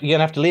 you're gonna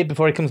have to leave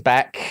before he comes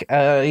back.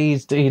 He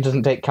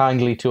doesn't take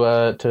kindly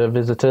to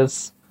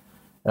visitors.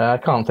 I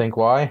can't think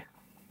why.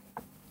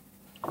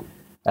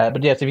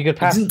 But yes, if you could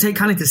pass. He doesn't take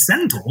kindly to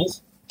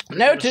centaurs.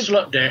 No,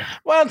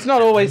 well, it's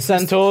not always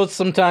centaurs.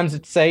 Sometimes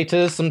it's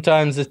satyrs.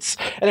 Sometimes it's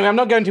anyway. I'm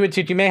not going to it.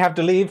 You may have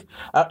to leave.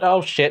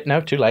 Oh shit!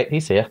 No, too late.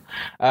 He's here.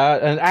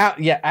 And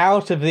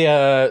out of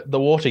the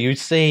water, you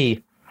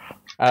see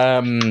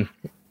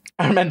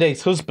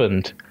Armende's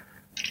husband.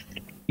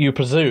 You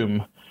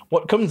presume.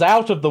 What comes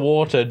out of the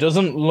water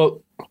doesn't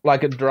look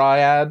like a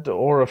dryad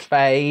or a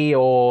fae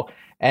or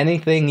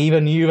anything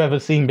even you've ever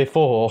seen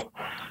before.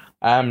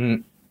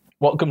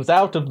 What comes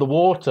out of the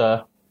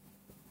water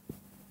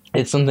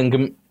is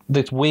something,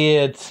 this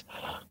weird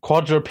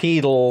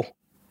quadrupedal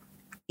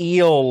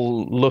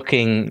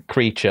eel-looking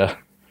creature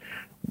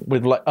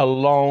with like a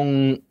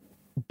long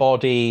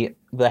body,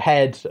 the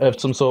head of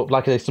some sort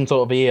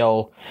of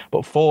eel,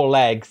 but 4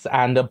 legs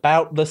and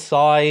about the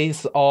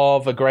size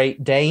of a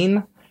Great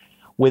Dane,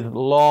 with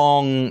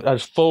long,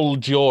 full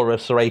jaw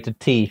of serrated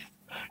teeth,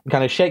 and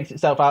kind of shakes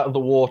itself out of the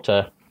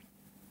water,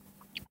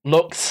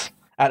 looks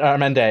at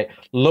Amarande,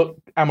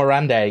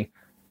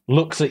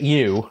 looks at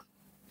you,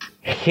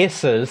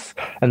 hisses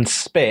and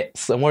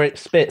spits, and where it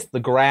spits, the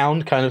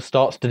ground kind of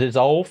starts to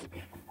dissolve,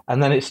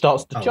 and then it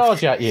starts to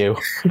charge at you.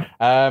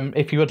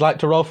 If you would like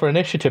to roll for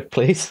initiative,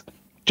 please.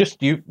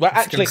 Just you. Well,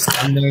 actually,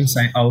 stand there and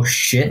say, "Oh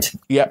shit."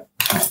 Yep.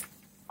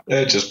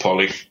 Just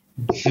Polly.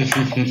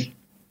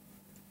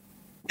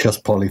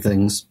 Just Polly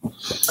things.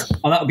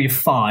 Oh, that would be a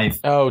 5.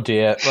 Oh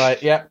dear.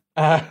 Right. Yep.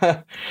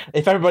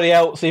 If everybody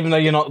else, even though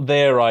you're not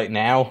there right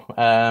now,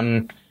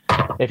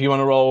 if you want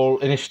to roll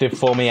initiative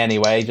for me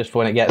anyway, just for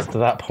when it gets to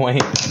that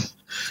point.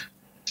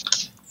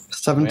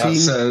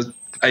 17.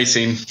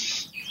 18.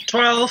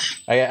 12.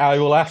 I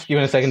will ask you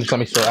in a second. Just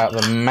let me sort out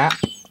the map.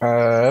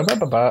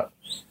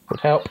 Would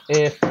help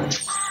if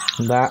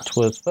that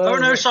was. Oh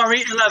no,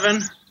 sorry,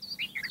 11.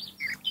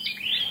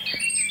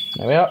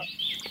 There we are.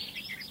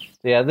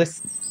 Yeah,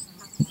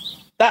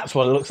 that's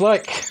what it looks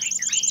like.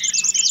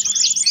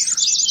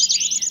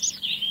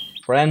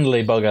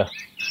 Friendly bugger.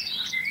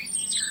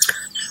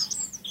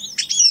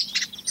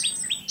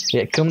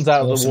 Yeah, it comes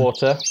out of the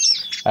water.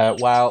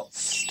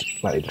 Whilst,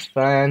 let me just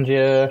find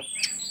you.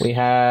 We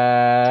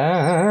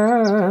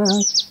have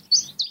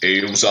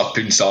Eels up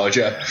inside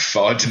you,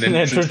 fighting an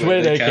entrance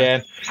where they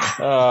can.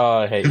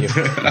 Oh, I hate you.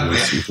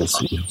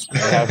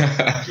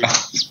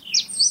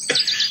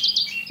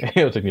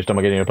 Eels in your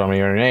stomach, in your tummy,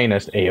 your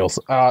anus. Eels.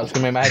 Oh, it's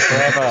going to be my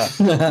head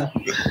forever.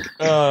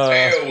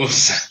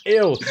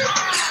 Eels.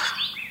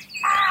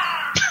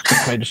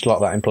 Let me just lock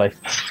that in place.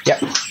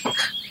 Yep.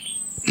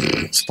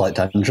 Slight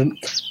tangent.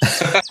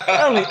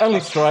 only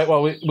straight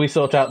while we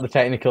sort out the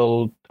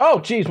technical... Oh,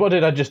 geez, what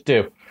did I just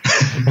do?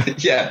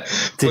 Yeah.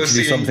 Did you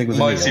do something with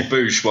Mighty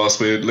Boosh whilst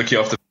we're looking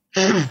after...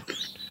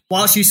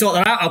 Whilst you sort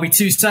that out, I'll be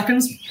 2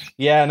 seconds.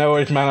 Yeah, no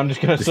worries, man. I'm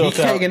just going to sort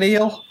out... Getting an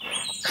eel?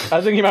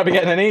 I think you might be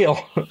getting an eel.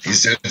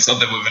 He's doing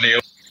something with an eel.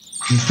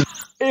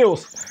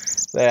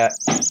 Eels. There.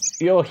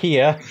 You're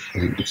here.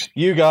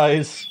 You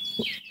guys...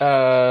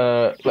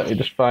 let me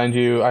just find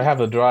you. I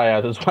have a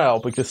dryad as well,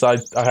 because I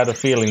had a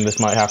feeling this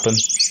might happen.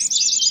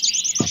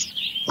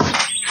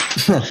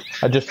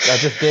 I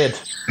just did.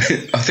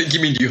 I think you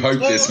mean you hope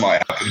this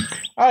might happen.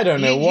 I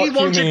don't know what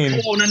you mean.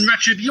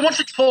 You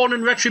wanted porn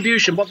and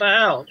retribution. What the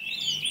hell?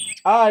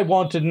 I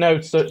wanted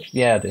no such.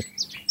 Yeah, I did.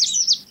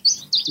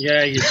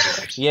 Yeah, you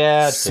did.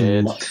 Yeah, I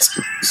did.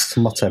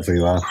 Smut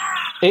everywhere.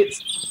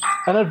 It's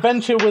an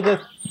adventure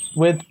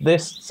with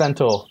this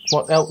centaur.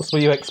 What else were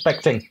you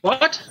expecting?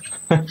 What?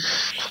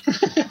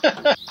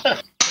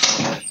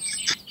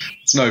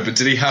 No, but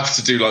did he have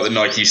to do like the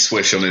Nike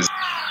swish on his?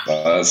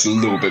 That's a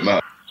little bit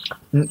mad.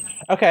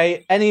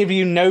 Okay, any of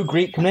you know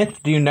Greek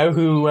myth? Do you know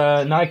who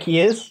Nike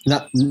is?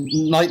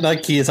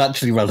 Nike is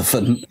actually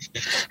relevant.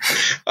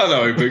 I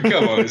know, but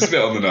come on, it's a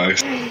bit on the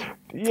nose.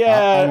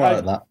 Yeah, I'm right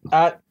at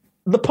that.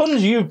 The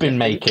puns you've been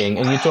making,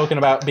 and you're talking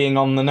about being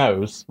on the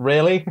nose.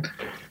 Really?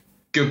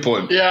 Good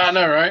point. Yeah, I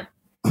know, right?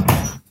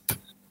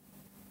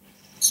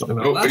 Sorry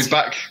about Oh, that. he's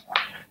back.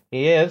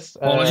 He is.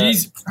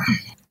 Apologies.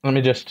 Let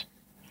me just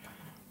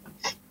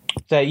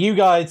say, you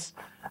guys,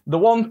 the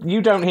one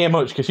you don't hear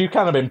much because you've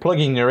kind of been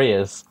plugging your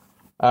ears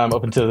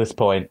up until this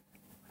point.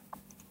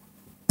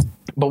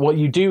 But what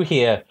you do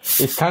hear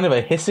is kind of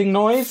a hissing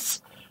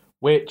noise,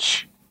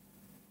 which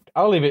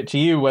I'll leave it to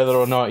you whether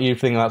or not you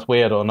think that's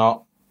weird or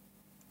not.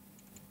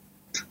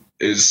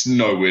 It's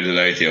no weirder than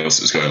anything else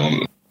that's going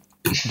on.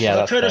 Yeah, I've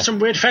that's heard fair. of some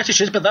weird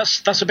fetishes, but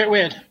that's a bit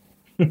weird.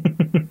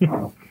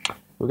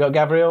 We got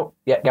Gabriel.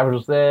 Yeah,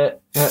 Gabriel's there.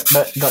 Yeah,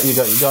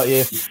 got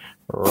you.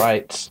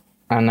 Right.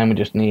 And then we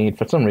just need,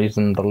 for some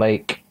reason, the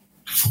lake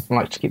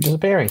likes to keep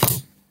disappearing.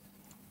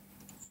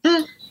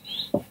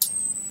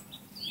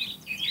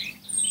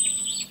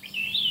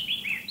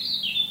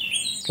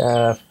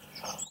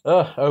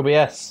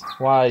 OBS,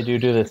 why do you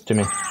do this to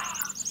me?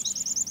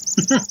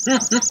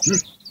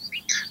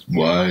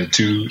 Why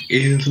do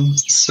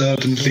evils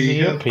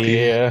suddenly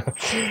appear?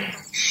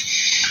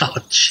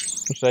 Ouch.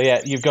 So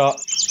yeah, you've got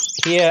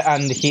here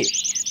and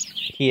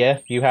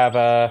here. You have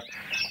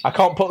I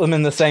can't put them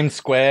in the same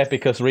square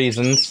because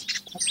reasons,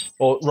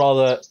 or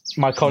rather,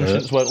 my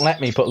conscience won't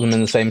let me put them in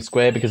the same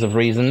square because of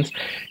reasons.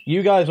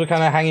 You guys were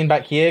kind of hanging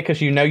back here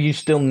because you know you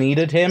still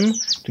needed him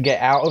to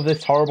get out of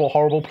this horrible,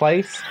 horrible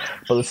place,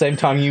 but at the same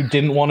time, you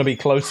didn't want to be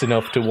close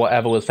enough to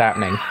whatever was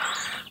happening.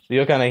 So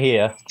you're kind of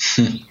here.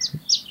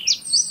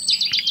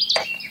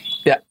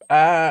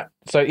 Yeah.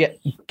 So yeah,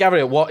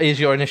 Gabriel, what is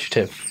your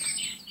initiative?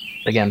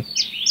 Again.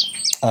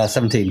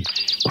 17.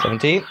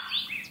 17.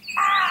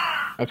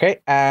 Okay,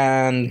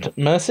 and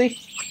Mercy?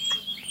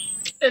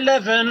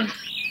 11.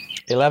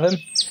 11.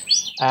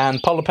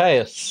 And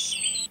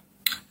Polypaeus?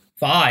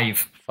 5.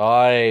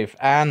 5.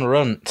 And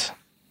Runt?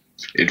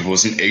 It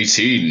was an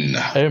 18.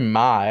 Oh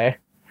my.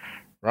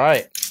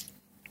 Right.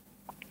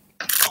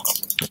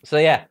 So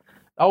yeah.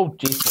 Oh,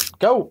 jeez.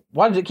 Go!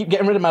 Why does it keep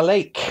getting rid of my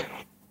lake?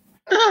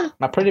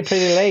 My pretty,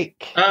 pretty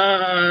lake.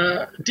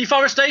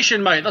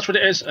 Deforestation, mate. That's what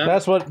it is.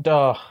 That's what...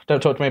 don't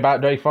talk to me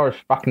about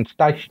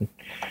deforestation.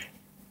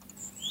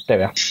 There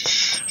we are.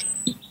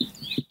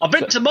 I've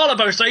been to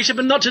Marlborough Station,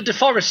 but not to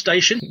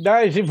deforestation. No,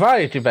 it's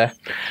invited there.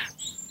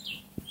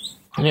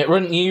 Yeah,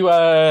 Runt, you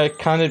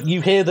kind of...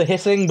 You hear the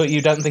hissing, but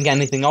you don't think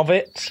anything of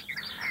it.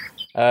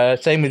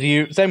 Same with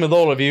you. Same with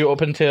all of you up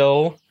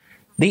until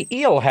the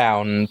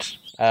eelhound,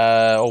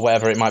 or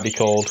whatever it might be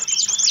called.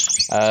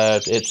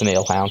 It's an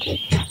eelhound.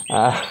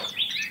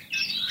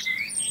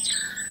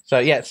 So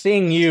yeah,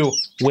 seeing you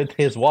with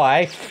his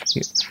wife,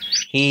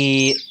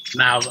 he...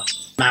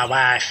 My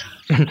wife.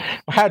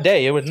 How dare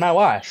you with my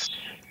wife?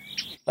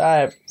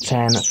 5,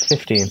 10,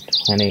 15,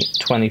 20,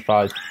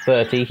 25,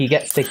 30. He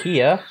gets to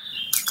here.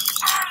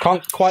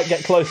 Can't quite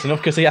get close enough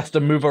because he has to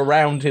move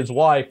around his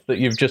wife that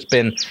you've just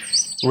been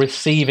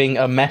receiving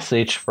a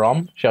message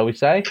from, shall we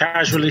say?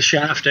 Casually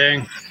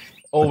shafting.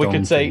 Or we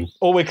could say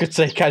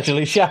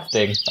casually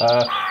shafting.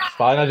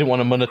 Fine, I didn't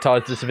want to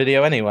monetize this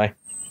video anyway.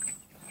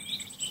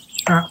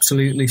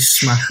 Absolutely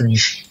smashing.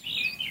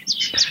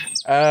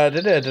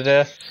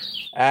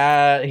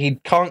 He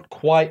can't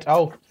quite...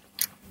 Oh,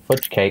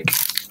 fudge cake.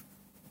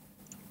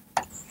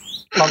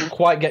 Can't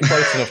quite get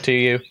close enough to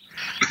you.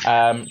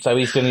 So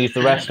he's going to use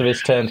the rest of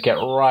his turn to get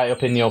right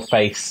up in your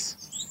face.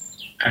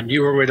 And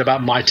you were worried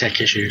about my tech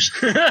issues.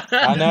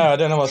 I know, I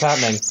don't know what's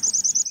happening.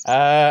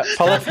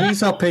 If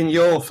he's up in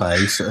your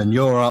face and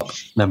you're up...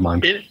 Never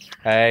mind.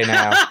 Hey,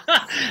 now.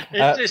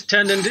 It's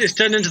turned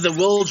into the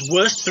world's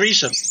worst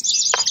threesome.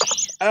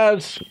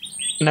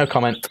 No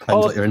comment.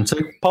 Depends what you're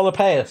into.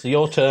 Polypaeus,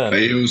 your turn.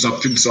 Eels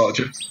up inside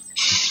you.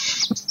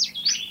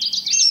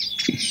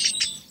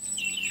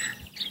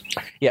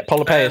 Yeah,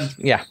 Polypaeus.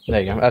 Yeah,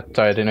 there you go.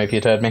 Sorry, I didn't know if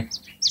you'd heard me.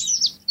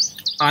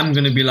 I'm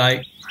going to be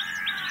like,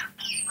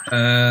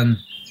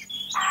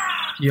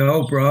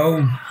 yo,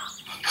 bro,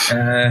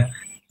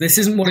 this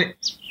isn't what it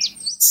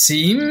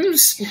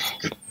seems.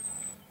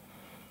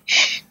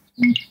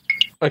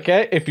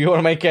 Okay, if you want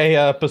to make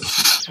a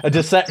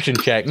deception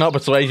check, not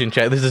persuasion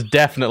check, this is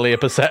definitely a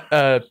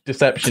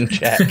deception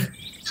check.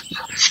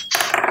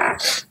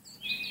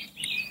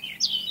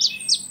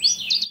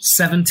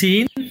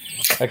 17.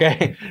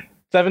 Okay,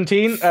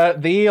 17.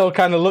 The eel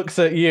kind of looks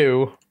at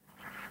you.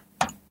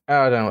 Oh,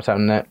 I don't know what's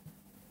happening there.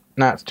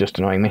 That's just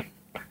annoying me.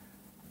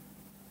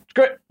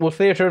 Screw it. We'll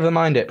theatre of the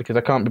mind it because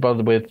I can't be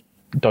bothered with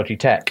dodgy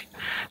tech.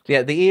 So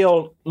yeah, the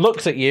eel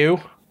looks at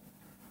you,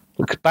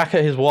 looks back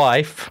at his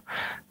wife,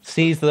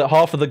 sees that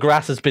half of the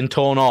grass has been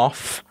torn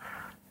off,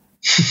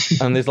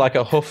 and there's like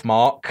a hoof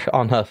mark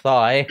on her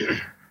thigh.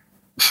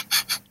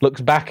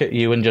 Looks back at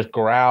you and just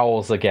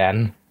growls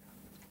again.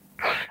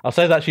 I'll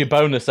say that's your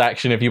bonus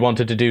action if you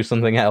wanted to do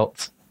something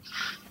else.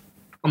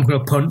 I'm going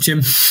to punch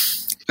him.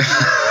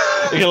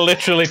 You can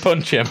literally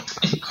punch him.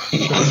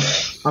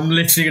 I'm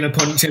literally going to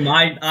punch him.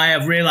 I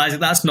have realised that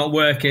that's not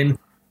working.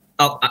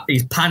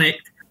 He's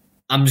panicked.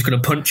 I'm just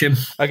going to punch him.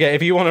 Okay,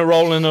 if you want to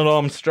roll an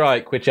unarmed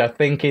strike, which I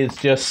think is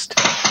just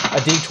a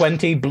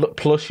d20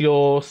 plus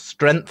your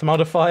strength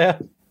modifier.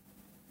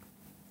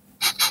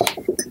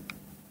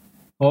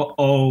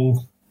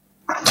 Uh-oh.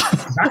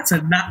 That's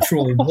a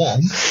natural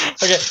 1.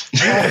 Okay.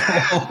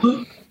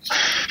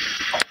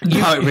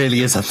 No, it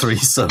really is a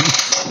threesome.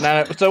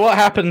 No, so what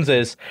happens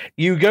is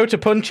you go to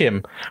punch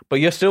him, but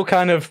you're still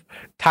kind of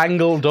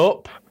tangled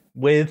up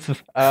with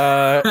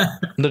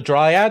the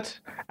Dryad,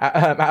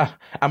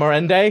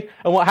 Amarende.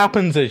 And what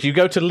happens is you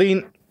go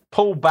to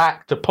pull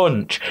back to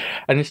punch,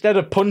 and instead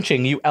of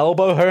punching, you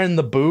elbow her in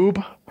the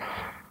boob.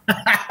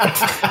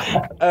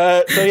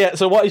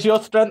 So what is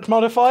your strength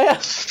modifier?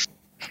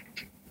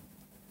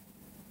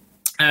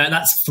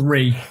 That's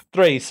 3.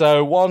 3,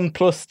 so 1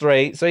 plus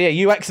 3. So yeah,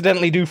 you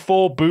accidentally do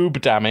 4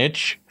 boob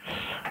damage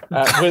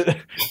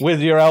with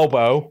your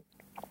elbow.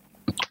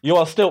 You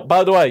are still,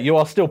 by the way, you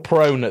are still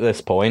prone at this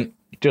point.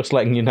 Just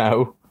letting you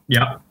know.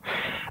 Yeah.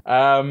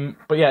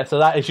 But yeah, so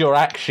that is your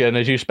action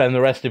as you spend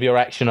the rest of your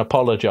action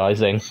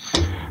apologising.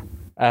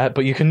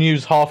 But you can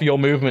use half of your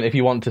movement if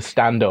you want to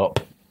stand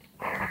up.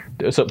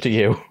 It's up to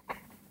you.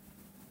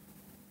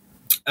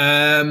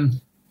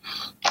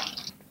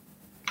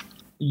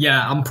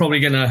 Yeah, I'm probably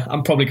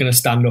gonna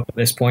stand up at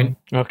this point.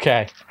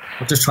 Okay.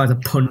 I'll just try to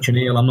punch an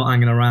eel. I'm not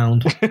hanging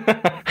around.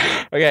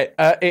 Okay,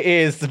 it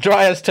is the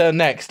Dryad's turn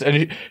next,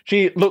 and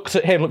she looks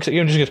at him, looks at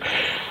you, and just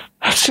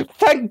goes,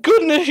 "Thank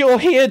goodness you're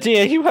here,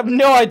 dear. You have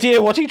no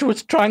idea what he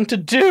was trying to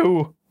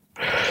do."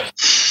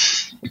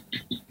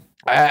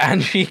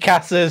 And she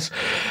casts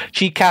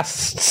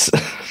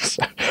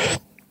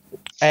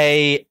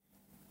a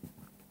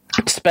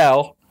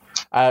spell.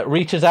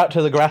 Reaches out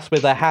to the grass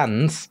with her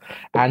hands,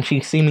 and she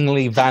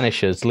seemingly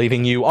vanishes,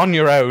 leaving you on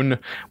your own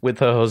with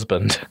her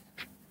husband.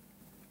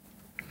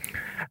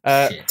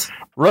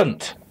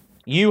 Runt,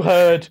 you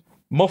heard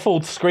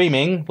muffled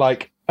screaming,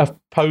 like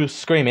opposed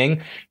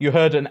screaming. You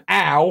heard an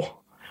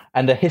ow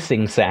and a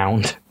hissing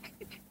sound.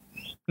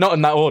 Not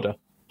in that order.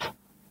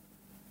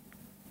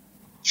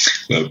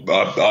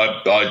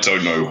 I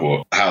don't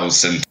know how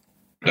sent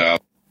down.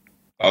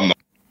 I'm not.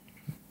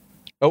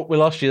 Oh, we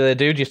lost you there,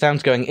 dude. Your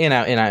sound's going in,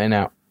 out, in, out, in,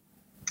 out.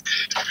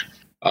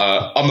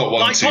 I'm not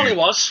one like to. Polly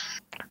was.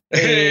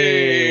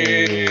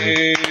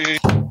 Hey.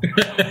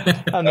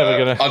 I'm never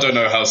gonna. I don't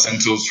know how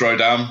Centaurs throw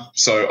down,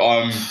 so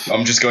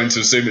I'm just going to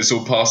assume it's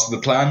all part of the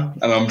plan,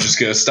 and I'm just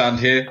going to stand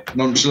here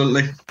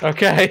nonchalantly.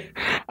 Okay.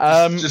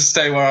 Just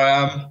stay where I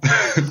am.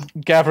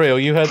 Gabriel,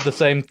 you heard the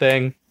same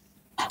thing.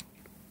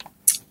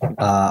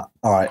 All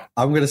right,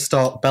 I'm going to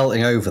start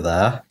belting over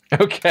there.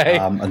 Okay.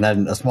 And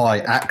then as my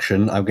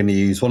action, I'm going to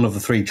use one of the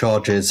 3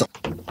 charges,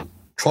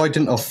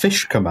 Trident of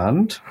Fish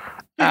Command.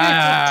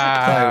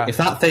 So if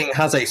that thing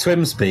has a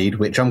swim speed,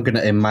 which I'm going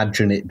to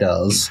imagine it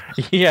does,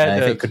 yeah,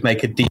 if it could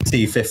make a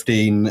DC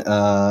 15, where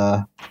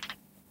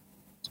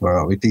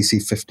are we?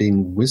 DC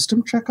 15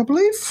 Wisdom check, I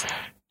believe.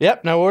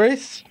 Yep, no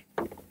worries.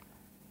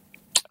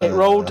 It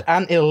rolled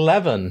an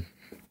 11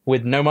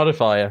 with no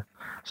modifier,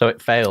 so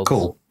it failed.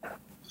 Cool.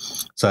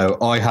 So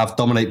I have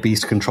Dominate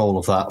Beast control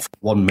of that for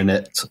 1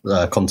 minute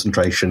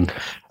concentration.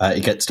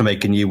 It gets to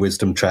make a new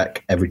Wisdom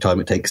check every time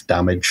it takes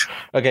damage.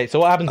 Okay, so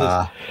what happens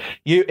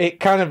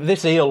is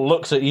this eel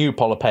looks at you,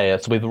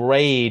 Polypaeus, with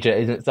rage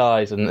in its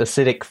eyes and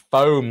acidic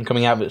foam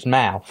coming out of its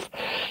mouth.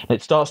 And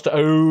it starts to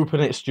open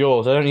its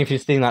jaws. I don't know if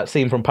you've seen that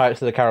scene from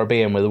Pirates of the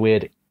Caribbean where the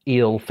weird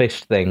eel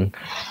fish thing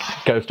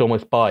goes to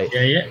almost bite.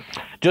 Yeah.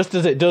 Just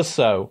as it does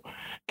so,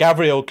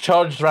 Gabriel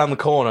charges around the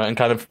corner and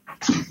kind of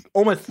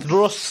almost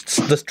thrusts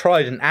the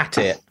trident at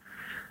it,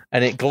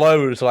 and it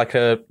glows like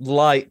a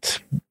light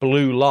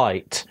blue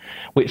light,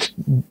 which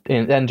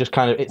then just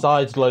kind of, its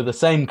eyes glow the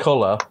same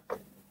colour,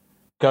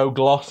 go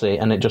glossy,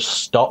 and it just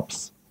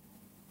stops.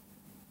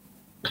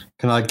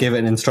 Can I give it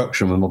an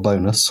instruction with my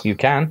bonus? You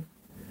can.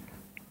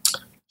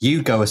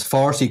 You go as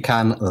far as you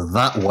can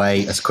that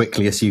way as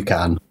quickly as you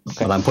can.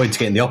 Okay. And I'm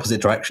pointing it in the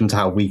opposite direction to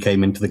how we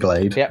came into the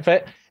glade. Yeah,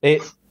 fit.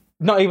 It,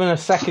 not even a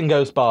second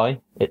goes by,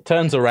 it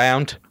turns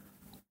around,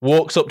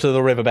 walks up to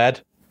the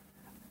riverbed,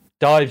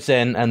 dives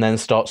in, and then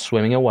starts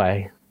swimming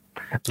away.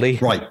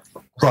 Right,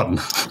 run.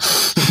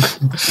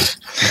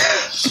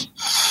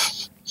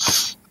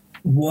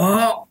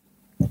 What?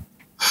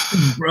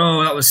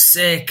 Bro, that was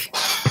sick.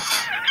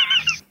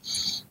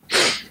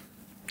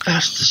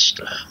 That's the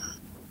stuff.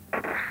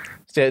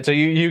 So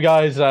you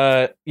guys,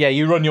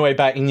 you run your way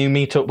back and you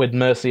meet up with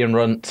Mercy and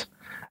Runt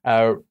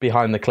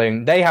behind the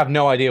clearing. They have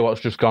no idea what's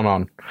just gone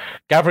on.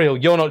 Gabriel,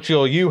 you're not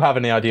sure you have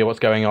any idea what's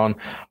going on.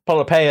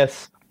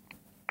 Polypaeus,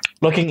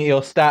 looking at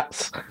your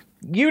stats,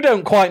 you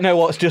don't quite know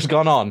what's just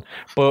gone on,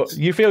 but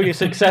you feel you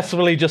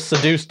successfully just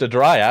seduced a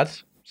dryad,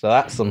 so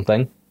that's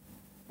something.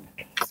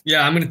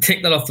 Yeah, I'm going to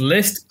tick that off the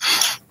list.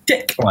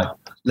 Tick. Right,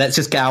 let's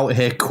just get out of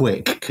here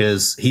quick,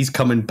 because he's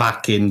coming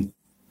back in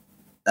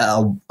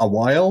a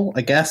while,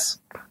 I guess.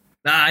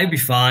 Nah, he'll be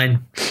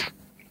fine.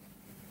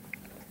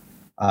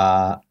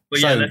 But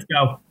yeah, let's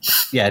go.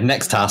 Yeah,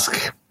 next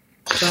task.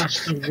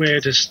 That's the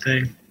weirdest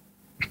thing.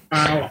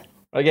 Wow.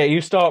 Okay,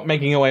 you start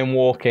making your way and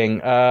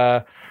walking.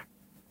 I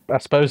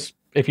suppose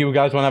if you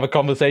guys want to have a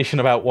conversation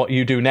about what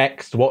you do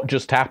next, what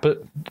just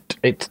happened,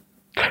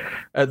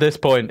 at this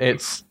point,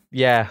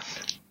 yeah.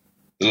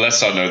 The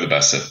less I know, the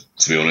better,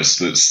 to be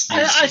honest.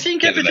 I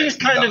think everything's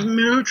kind of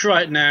moot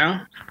right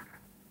now.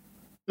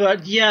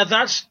 But yeah,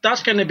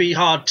 that's going to be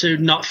hard to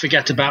not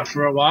forget about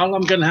for a while.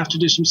 I'm going to have to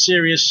do some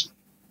serious...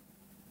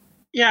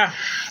 Yeah,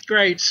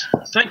 great.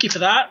 Thank you for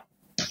that.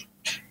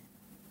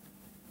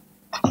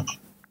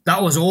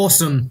 That was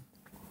awesome.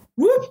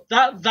 Whoop.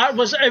 That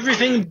was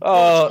everything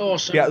but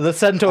awesome. Yeah, the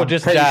centaur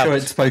just Pretty dabbed. sure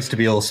it's supposed to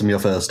be awesome your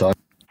first time.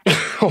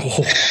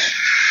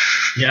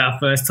 Yeah,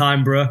 first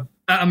time, bro.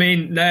 I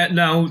mean,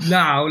 no,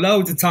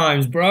 loads of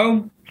times, bro.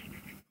 Of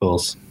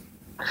course.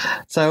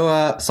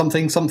 So,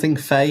 something,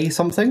 Faye,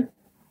 something?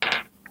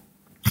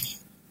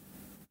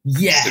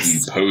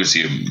 Yes.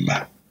 Symposium.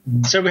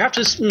 So we have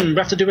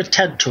to do a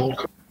TED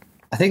talk.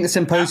 I think the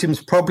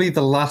symposium's probably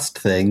the last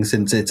thing,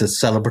 since it's a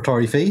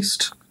celebratory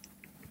feast.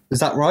 Is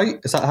that right?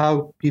 Is that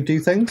how you do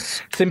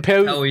things?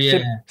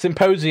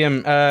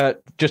 Symposium,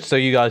 just so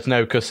you guys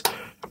know, because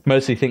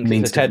mostly think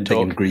Means it's a TED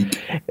talk. in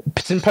Greek.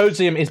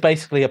 Symposium is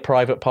basically a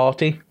private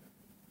party.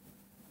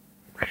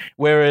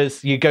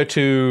 Whereas you go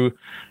to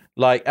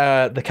like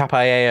the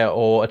Capaea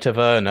or a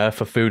taverna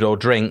for food or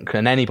drink,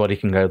 and anybody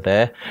can go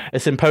there. A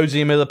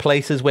symposium are the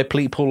places where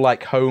people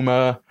like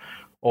Homer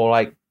or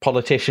like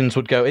politicians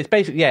would go. It's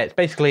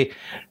basically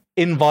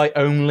invite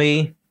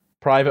only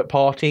private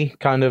party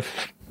kind of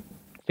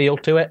feel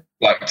to it.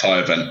 Black tie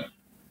event.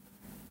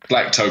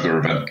 Black toga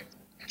event.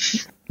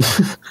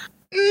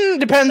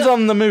 Depends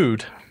on the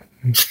mood.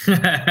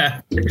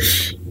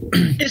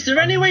 Is there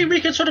any way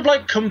we can sort of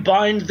like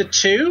combine the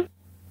two?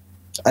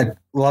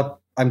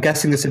 I'm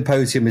guessing the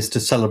symposium is to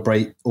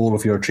celebrate all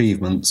of your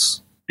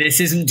achievements. This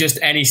isn't just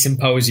any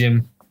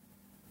symposium.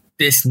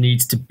 This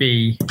needs to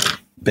be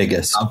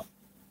Biggest.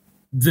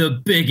 the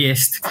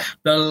biggest,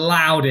 the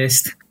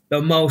loudest,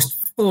 the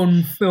most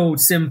fun-filled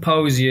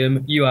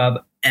symposium you have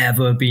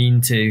ever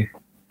been to.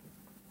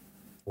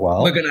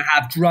 Well, We're going to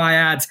have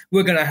dryads.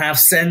 We're going to have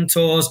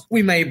centaurs.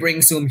 We may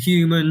bring some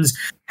humans.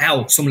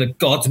 Hell, some of the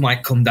gods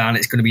might come down.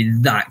 It's going to be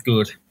that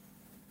good.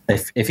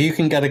 if you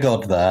can get a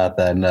god there,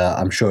 then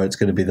I'm sure it's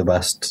going to be the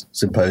best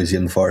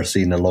symposium Forest's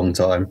seen in a long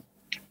time.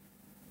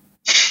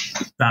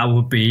 That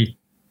would be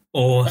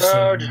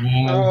awesome.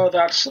 Oh,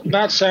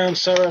 that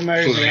sounds so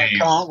amazing. I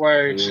can't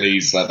wait.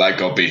 Please let that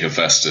god be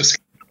Hephaestus.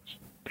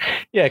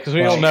 Yeah, because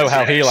we all know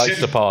how he likes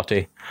to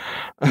party.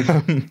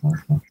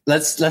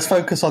 Let's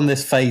focus on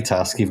this Fae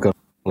task you've got to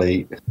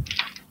complete. And then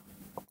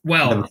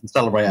Well, we can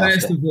celebrate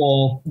first after. of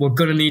all, we're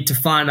going to need to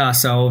find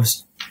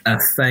ourselves a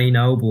Fae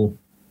noble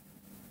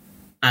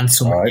and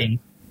some All right. ink.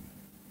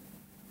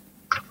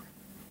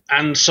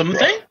 And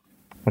something?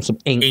 And some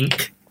ink.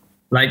 Ink,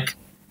 like,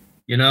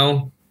 you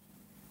know,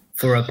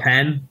 for a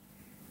pen.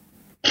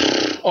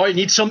 Oh, you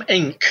need some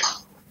ink.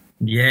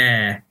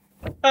 Yeah.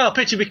 Oh,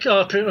 pity we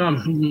can't.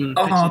 Oh,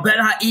 I bet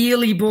that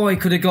Ely boy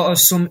could have got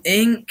us some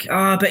ink. Oh,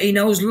 I bet he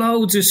knows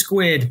loads of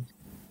squid.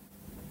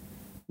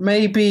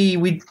 Maybe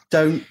we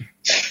don't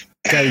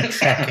go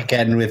check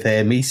again with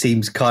him. He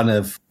seems kind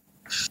of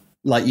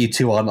like you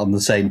two aren't on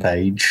the same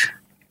page.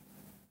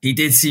 He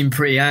did seem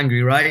pretty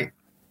angry, right?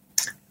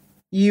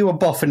 You were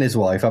boffing his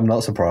wife. I'm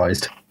not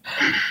surprised.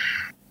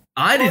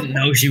 I didn't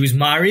know she was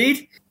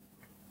married.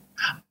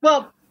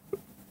 Well,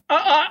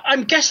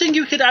 I'm guessing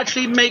you could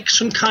actually make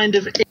some kind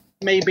of ink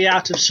maybe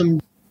out of some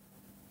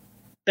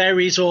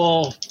berries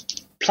or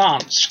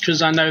plants,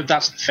 because I know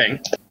that's the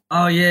thing.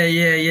 Oh,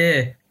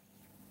 yeah.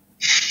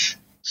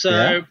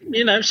 So,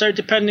 so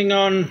depending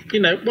on,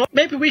 well,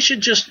 maybe we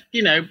should just,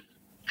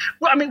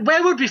 well, I mean,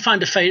 where would we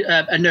find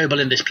a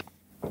noble in this place?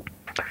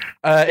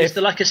 Is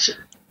there like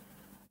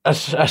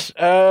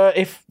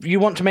if you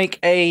want to make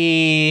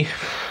a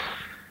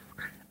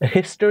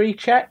history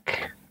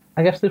check,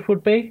 I guess this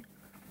would be.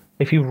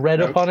 If you've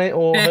read up on it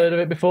or heard of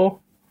it before.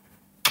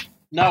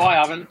 No, I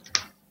haven't.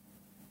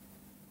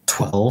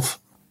 12.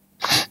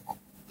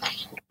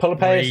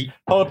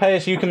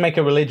 Polypaeus, you can make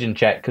a religion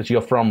check because you're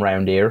from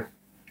round here.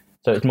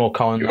 So it's more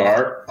common. You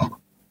are.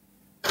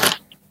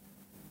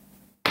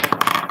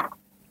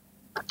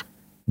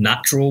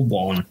 Natural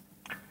 1.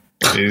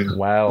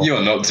 Wow.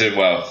 You're not doing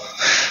well.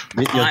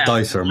 Your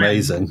dice are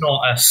amazing.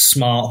 Not a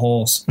smart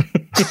horse.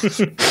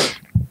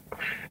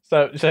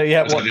 So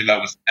yeah. I don't think that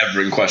was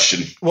ever in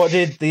question. What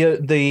did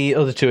the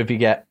other two of you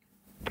get?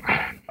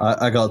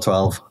 I got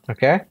 12.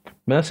 Okay,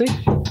 Mercy.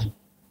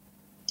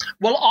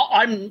 Well,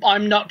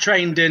 I'm not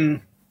trained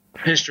in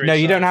history. No,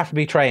 you don't have to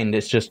be trained.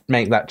 It's just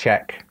make that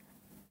check.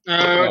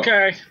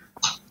 Okay.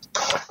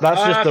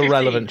 That's just the 15.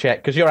 relevant check,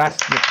 because you're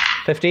asking...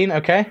 15,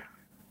 okay.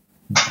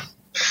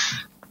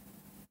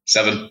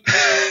 7.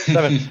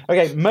 7.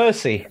 Okay,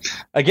 Mercy.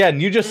 Again,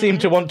 you just seem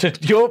to want to...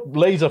 You're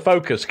laser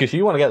focused, because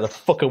you want to get the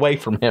fuck away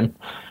from him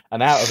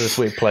and out of this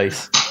weird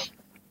place.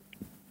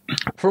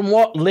 From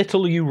what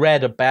little you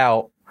read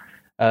about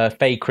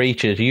Fey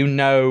creatures, you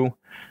know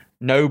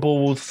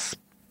nobles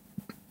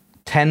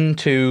tend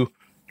to...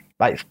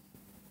 like,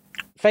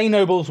 Fey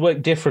nobles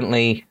work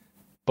differently,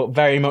 but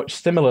very much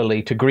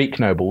similarly to Greek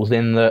nobles,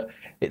 in that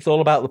it's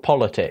all about the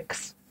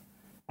politics.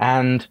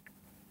 And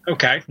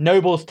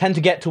nobles tend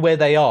to get to where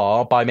they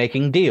are by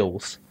making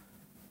deals.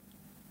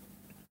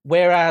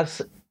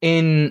 Whereas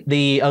in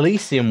the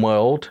Elysium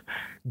world,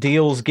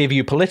 deals give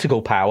you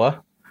political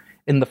power.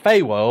 In the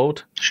Fey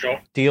world,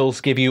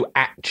 deals give you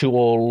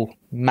actual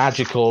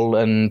magical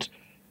and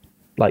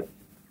like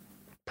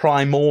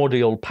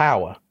primordial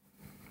power.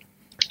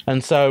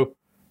 And so...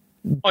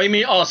 Oh, you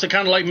mean, so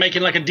kind of like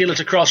making like a deal at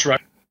a crossroad?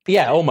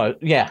 Yeah,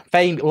 almost. Yeah,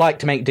 Fey like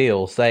to make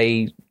deals.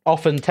 They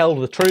often tell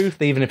the truth,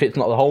 even if it's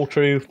not the whole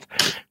truth.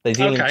 They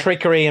deal in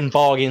trickery and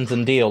bargains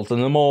and deals.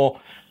 And the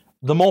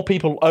more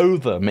people owe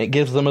them, it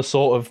gives them a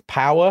sort of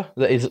power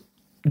that is...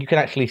 you can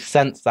actually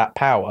sense that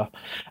power.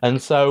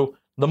 And so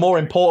the more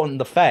important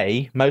the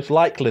Fey, most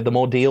likely the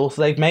more deals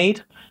they've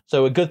made.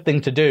 So a good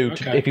thing to do,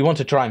 if you want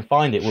to try and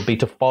find it, would be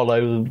to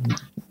follow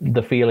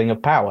the feeling of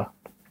power.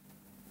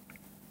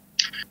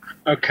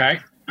 Okay.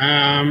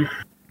 How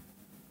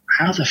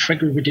the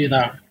frig would we do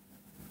that?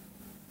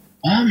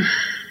 I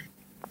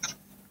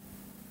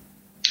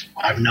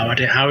have no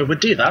idea how we would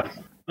do that.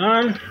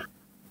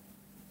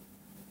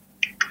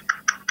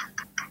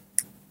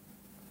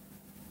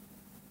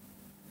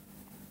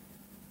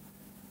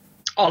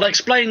 I'll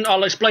explain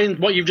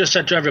what you've just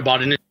said to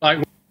everybody. And it's like,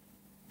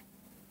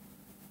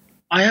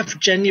 I have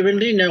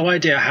genuinely no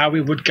idea how we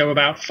would go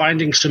about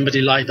finding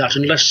somebody like that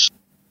unless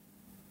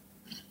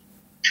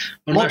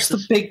what's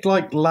the big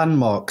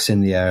landmarks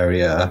in the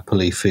area,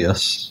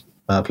 Polypheus?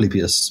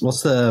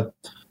 What's the...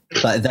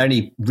 are there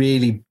any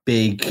really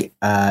big,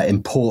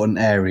 important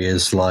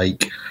areas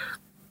like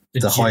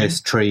the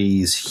highest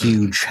trees,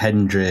 huge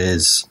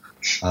hedges,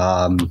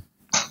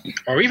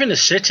 or even a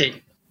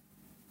city?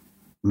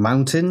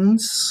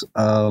 Mountains?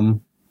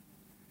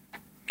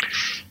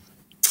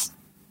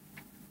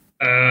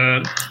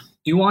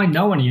 Do I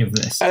know any of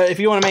this? If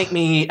you want to make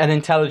me an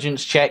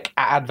intelligence check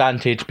at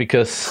advantage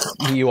because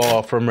you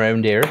are from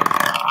Roandir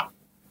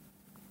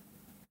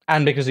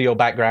and because of your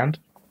background.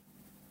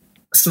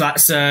 So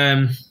that's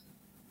a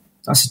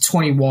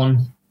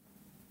 21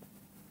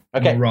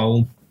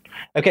 roll.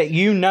 Okay,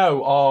 you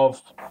know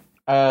of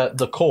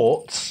the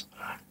courts.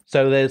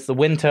 So there's the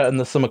winter and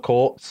the summer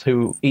courts,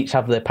 who each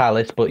have their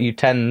palace, but you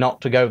tend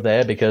not to go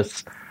there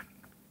because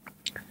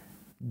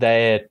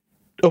they're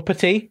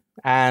uppity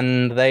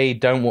and they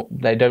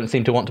don't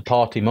seem to want to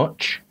party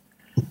much.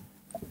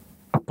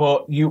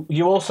 But you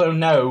also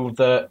know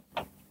that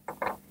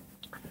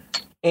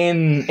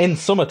in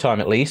summertime,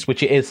 at least,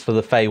 which it is for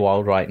the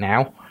Feywild right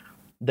now,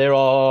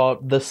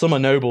 the summer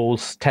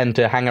nobles tend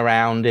to hang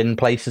around in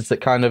places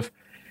that kind of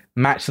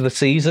match the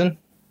season.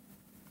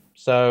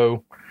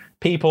 So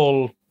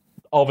people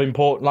of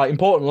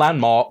important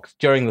landmarks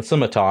during the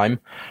summertime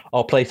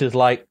are places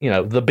like,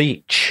 the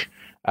beach,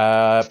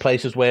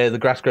 places where the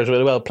grass grows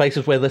really well,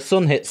 places where the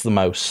sun hits the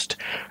most,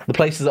 the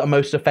places that are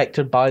most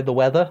affected by the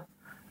weather.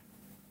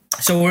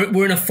 So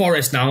we're in a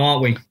forest now,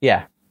 aren't we?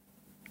 Yeah.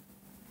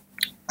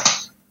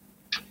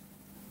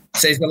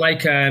 So is there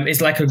like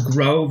a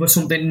grove or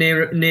something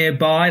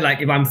nearby?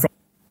 Like if I'm from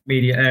the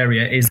immediate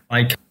area, is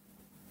like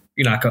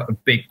like a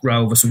big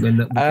grove or something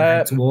that we can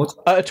head towards?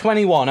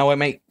 21. I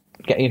won't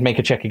get you to make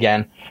a check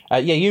again.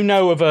 You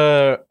know of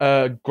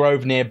a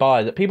grove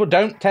nearby that people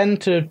don't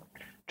tend to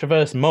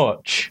traverse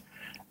much,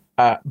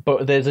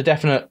 but there's a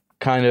definite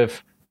kind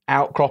of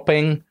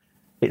outcropping.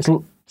 It's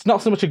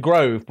not so much a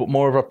grove, but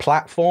more of a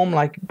platform,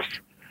 like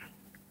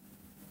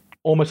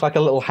almost like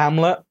a little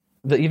hamlet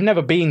that you've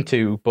never been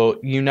to,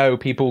 but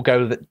people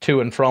go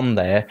to and from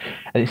there,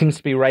 and it seems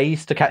to be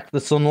raised to catch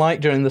the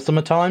sunlight during the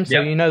summertime,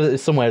 so you know that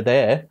there's somewhere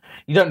there.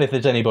 You don't know if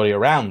there's anybody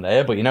around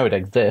there, but you know it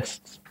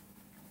exists.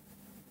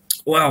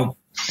 Well,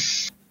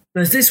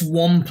 there's this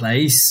one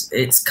place.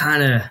 It's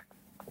kind of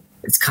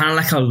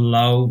like a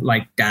low,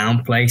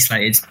 down place.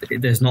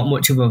 There's not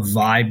much of a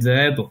vibe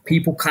there, but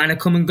people kind of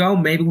come and go.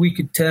 Maybe we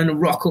could turn a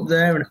rock up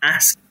there and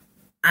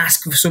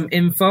ask for some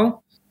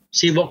info.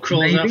 See what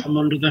crawls out from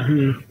under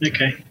the...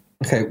 Okay.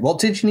 Okay, what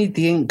did you need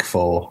the ink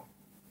for?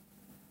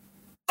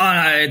 Oh,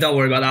 no, don't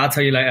worry about that. I'll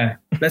tell you later.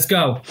 Let's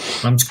go.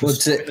 I'm just going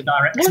to the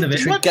direction of it.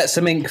 Should we get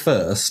some ink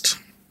first?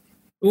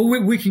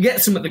 Well, we can get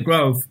some at the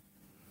Grove.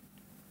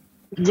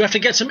 We have to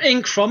get some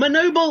ink from a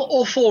noble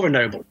or for a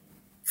noble?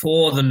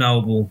 For the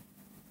noble.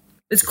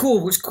 It's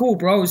cool. It's cool,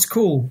 bro. It's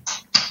cool.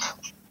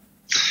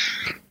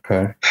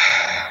 Okay.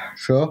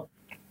 Sure.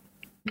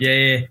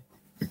 Yeah.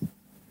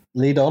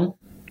 Lead on.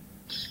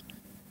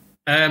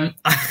 I'm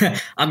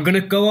going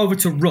to go over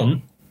to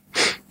Runt.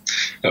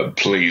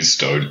 Please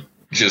don't.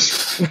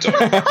 Just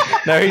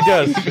No, he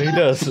does. He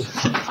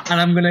does. And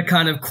I'm going to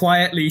kind of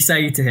quietly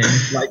say to him,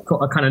 like,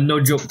 kind of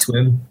nudge up to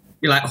him,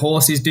 like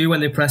horses do when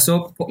they press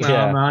up, put my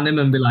arm around him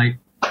and be like,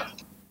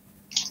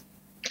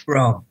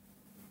 bro,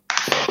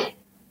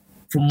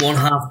 from one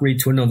half-breed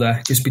to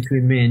another, just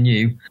between me and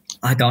you,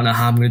 I don't know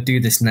how I'm going to do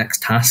this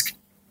next task.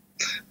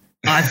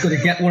 I've got to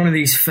get one of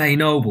these Fey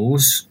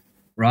nobles,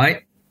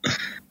 right?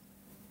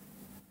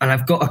 And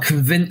I've got to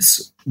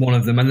convince one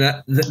of them, and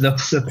they're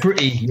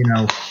pretty,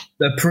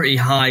 they're pretty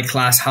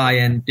high-class,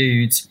 high-end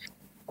dudes,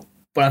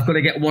 but I've got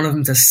to get one of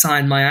them to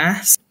sign my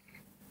ass.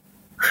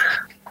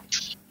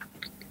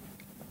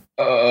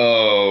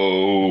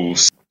 Oh,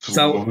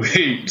 so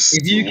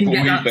if you can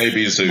get that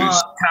baby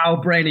smart cow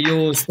brain of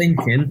yours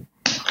thinking,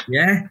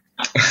 yeah?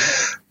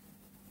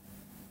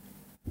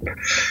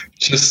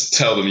 Just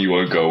tell them you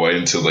won't go away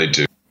until they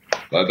do.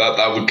 Like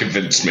that would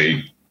convince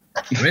me.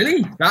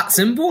 Really? That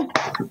simple?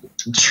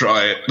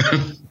 Try it.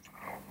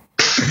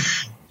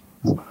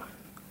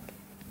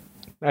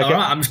 Okay. All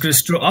right, I'm just going to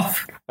strut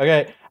off.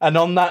 Okay, and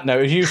on that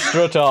note, as you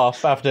strut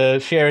off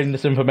after sharing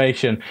this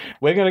information,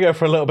 we're going to go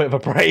for a little bit of a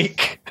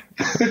break.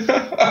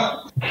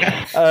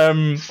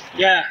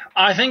 Yeah,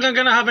 I think I'm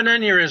going to have an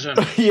aneurysm.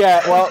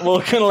 Yeah, well,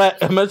 we're going to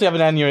let Mercy have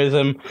an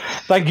aneurysm.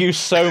 Thank you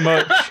so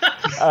much,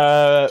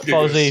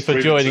 Fozzie,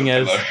 for joining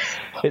us.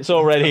 It's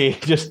already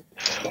just...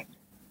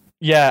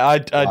 Yeah,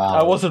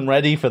 I wasn't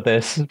ready for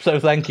this,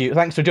 so thank you.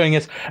 Thanks for joining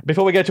us.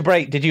 Before we go to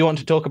break, did you want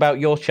to talk about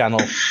your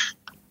channel?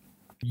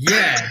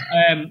 Yeah,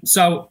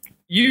 so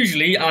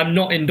usually I'm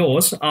not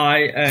indoors.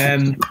 I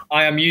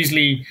am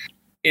usually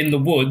in the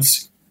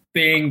woods,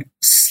 being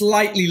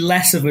slightly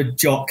less of a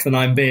jock than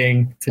I'm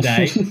being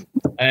today.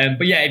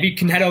 But yeah, if you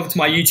can head over to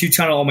my YouTube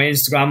channel or my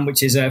Instagram,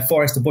 which is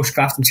Forester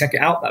Bushcraft, and check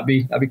it out, that'd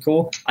be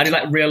cool. I do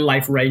like real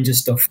life ranger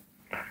stuff.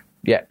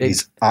 Yeah,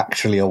 he's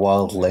actually a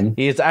wildling.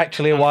 He is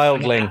actually a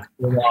wildling.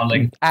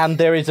 And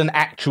there is an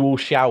actual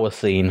shower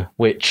scene,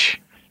 which,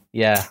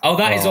 yeah. Oh,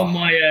 that is on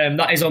my.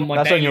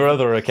 That's on your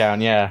other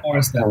account, yeah.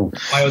 Forester,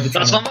 my other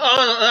channel.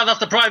 That's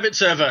the private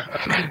server.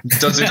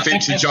 Does it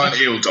feature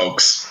giant eel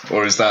dogs,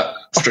 or is that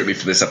strictly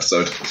for this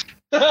episode?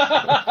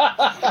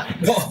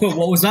 What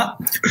was that?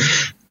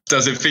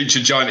 Does it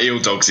feature giant eel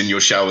dogs in your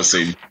shower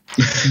scene?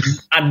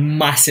 And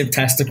massive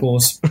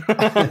testicles.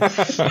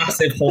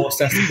 Massive horse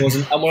testicles.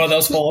 And one of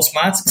those horse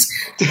masks.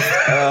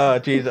 Oh,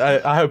 jeez.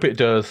 I hope it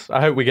does.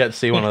 I hope we get to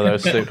see one of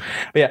those soon.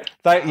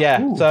 But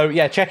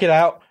yeah, check it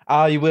out.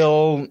 I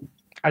don't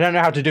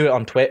know how to do it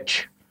on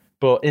Twitch,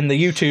 but in the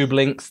YouTube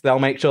links, they'll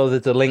make sure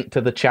there's a link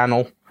to the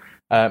channel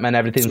and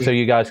everything, so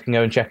you guys can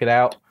go and check it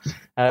out.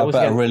 I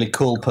bet a really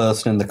cool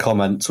person in the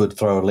comments would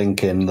throw a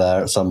link in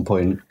there at some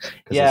point,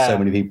 because there's so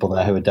many people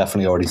there who are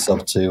definitely already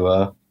subbed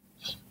to.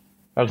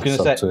 I was going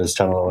to say to his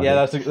channel already. Yeah,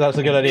 that's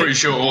a good idea. Pretty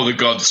sure all the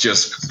gods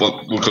just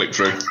will click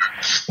through.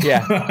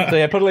 Yeah, so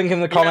yeah, put a link in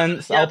the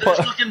comments. They're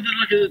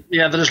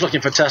just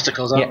looking for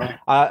testicles, aren't they?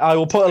 I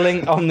will put a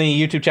link on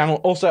the YouTube channel.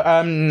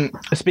 Also,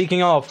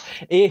 speaking of,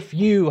 if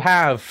you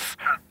have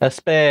a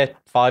spare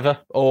 $5,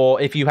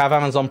 or if you have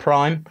Amazon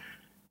Prime,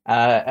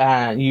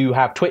 you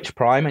have Twitch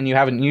Prime and you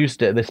haven't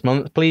used it this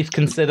month, please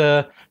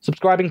consider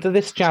subscribing to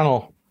this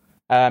channel.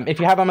 If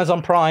you have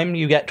Amazon Prime,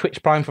 you get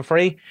Twitch Prime for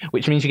free,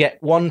 which means you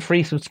get one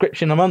free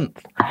subscription a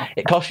month.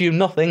 It costs you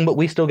nothing, but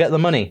we still get the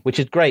money, which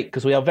is great,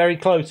 because we are very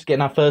close to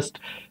getting our first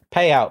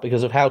payout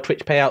because of how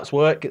Twitch payouts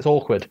work. It's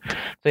awkward.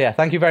 So yeah,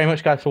 thank you very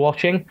much, guys, for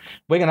watching.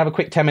 We're going to have a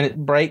quick 10-minute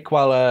break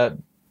while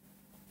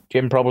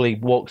Jim probably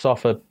walks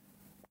off a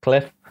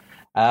cliff.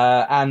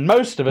 And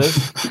most of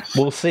us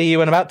will see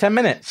you in about 10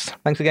 minutes.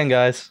 Thanks again,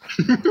 guys.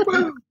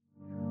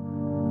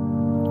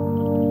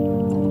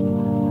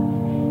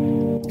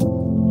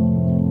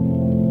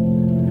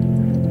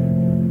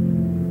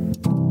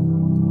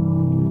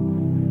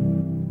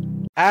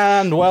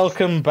 And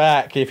welcome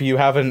back, if you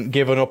haven't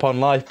given up on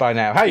life by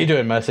now. How you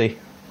doing, Mercy?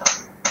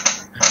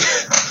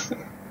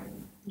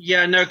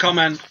 Yeah, no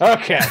comment.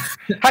 Okay.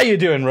 How you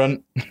doing,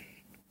 Runt?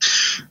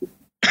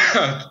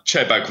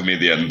 Check back with me at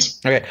the end.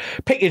 Okay.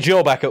 Pick your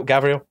jaw back up,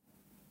 Gavriel.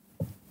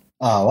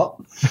 What?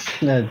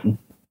 No.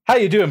 How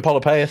you doing,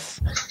 Polypaeus?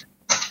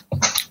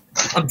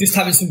 I'm just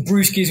having some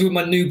brewskis with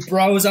my new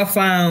bros I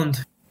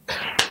found.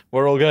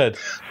 We're all good.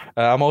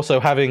 I'm also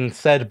having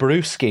said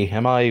brewski.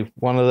 Am I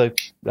one of the...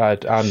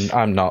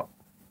 I'm not.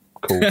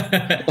 Cool.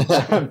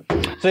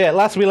 So yeah,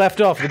 last we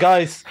left off, the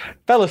guys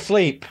fell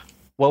asleep.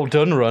 Well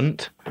done,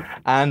 Runt.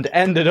 And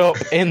ended up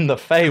in the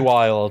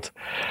Feywild.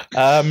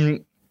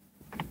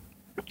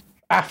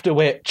 After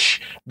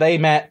which they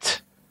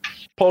met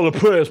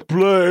Polypaeus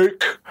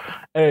Blake,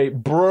 a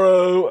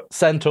bro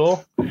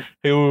centaur,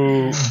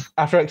 who,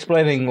 after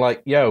explaining,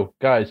 like, yo,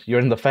 guys, you're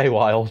in the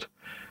Feywild,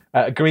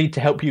 agreed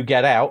to help you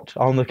get out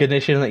on the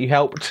condition that you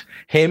helped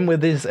him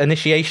with his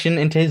initiation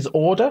into his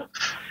order.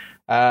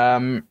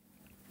 There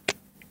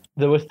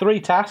were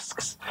 3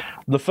 tasks.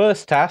 The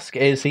first task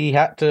is he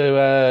had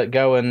to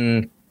go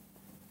and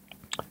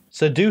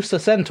seduce a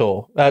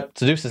centaur.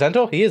 Seduce a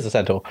centaur? He is a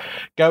centaur.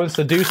 Go and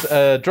seduce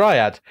a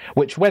dryad,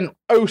 which went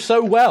oh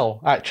so well,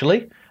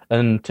 actually,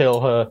 until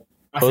her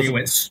I think it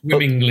went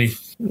swimmingly.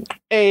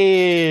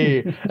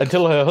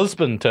 Until her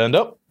husband turned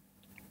up.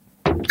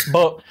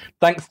 But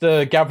thanks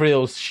to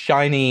Gabriel's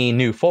shiny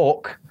new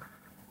fork,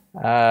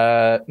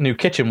 new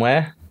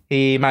kitchenware,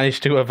 he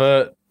managed to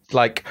avert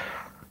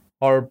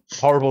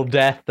horrible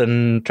death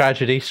and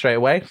tragedy straight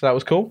away. So that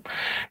was cool.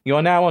 You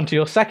are now on to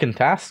your second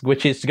task,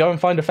 which is to go and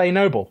find a Fey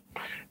Noble,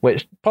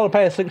 which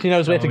Polypaeus thinks he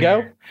knows where to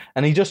go,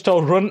 and he just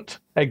told Runt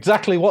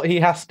exactly what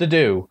he has to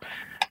do.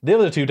 The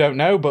other two don't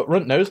know, but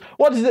Runt knows.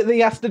 What is it that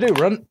he has to do,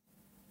 Runt?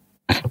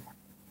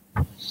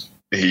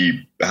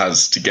 He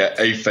has to get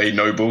a Fey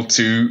Noble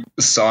to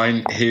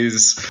sign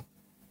his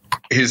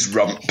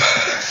rump.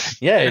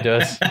 Yeah, he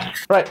does.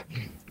 Right.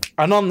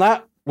 And on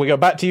that, we go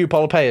back to you,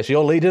 Polypaeus.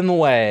 You're leading the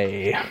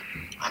way.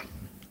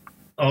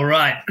 All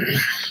right.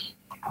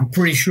 I'm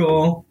pretty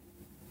sure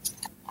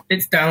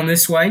it's down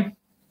this way,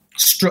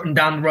 strutting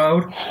down the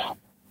road.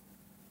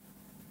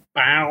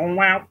 Bow,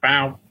 wow,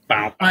 bow,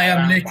 bow.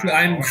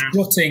 I'm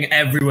strutting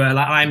everywhere.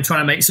 Like I'm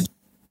trying to make such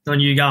on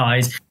you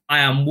guys. I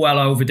am well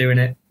overdoing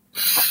it.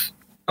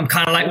 I'm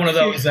kind of like one of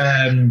those,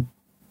 when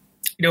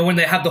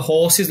they have the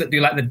horses that do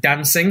like the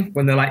dancing,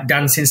 when they're like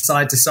dancing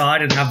side to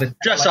side and have the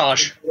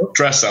dressage.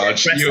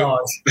 Dressage. Dressage.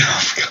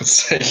 For God's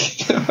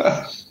sake.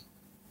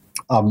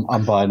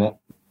 I'm buying it.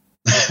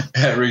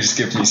 Harry's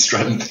give me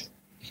strength.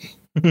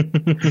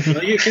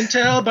 Well, you can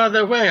tell by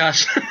the way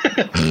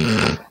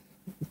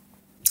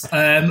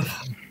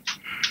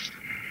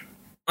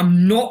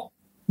I'm not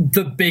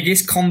the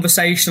biggest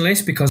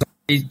conversationalist because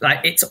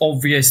it's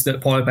obvious that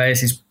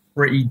Polypaeus is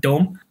pretty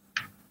dumb.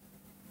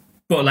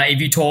 But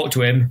if you talk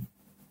to him,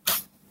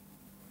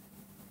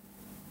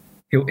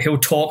 he'll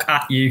talk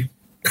at you.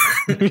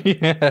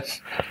 Yeah.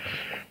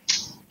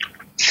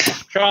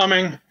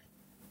 Charming.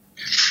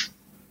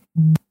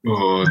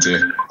 Oh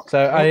dear.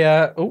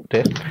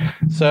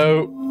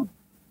 So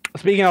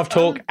speaking of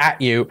talk at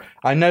you,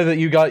 I know that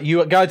you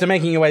guys are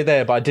making your way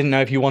there, but I didn't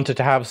know if you wanted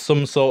to have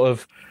some sort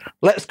of,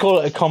 let's call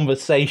it a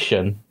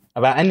conversation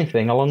about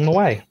anything along the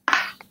way.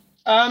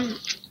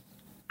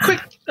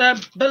 Quick,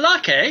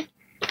 Balake.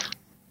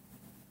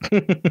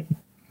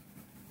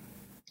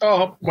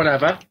 Oh,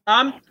 whatever.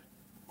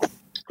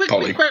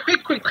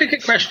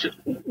 Quick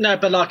question. No,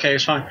 Balake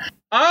is fine.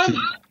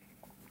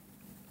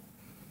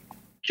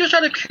 Just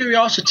out of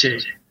curiosity,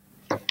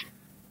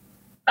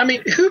 I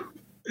mean, who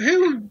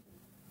who's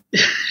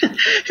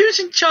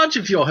in charge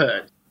of your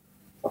herd?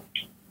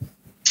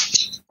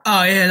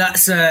 Oh yeah,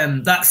 that's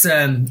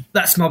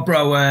my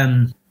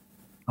bro.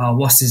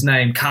 What's his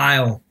name?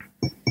 Kyle.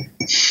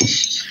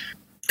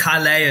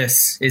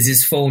 Kyleus is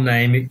his full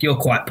name. You're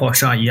quite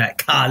posh, aren't you? Yeah,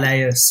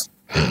 Kyleus.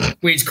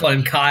 We just call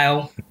him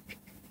Kyle.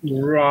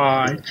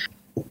 Right.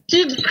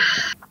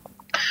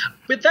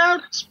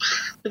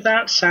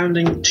 Without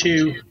sounding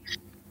too.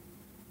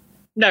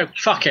 No,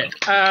 fuck it.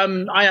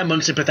 I am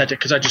unsympathetic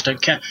because I just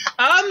don't care.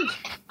 At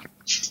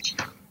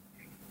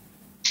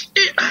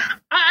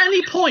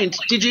any point,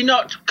 did you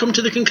not come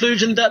to the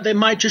conclusion that they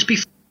might just be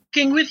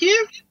fucking with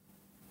you?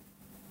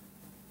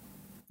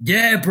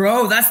 Yeah,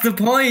 bro, that's the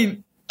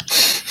point.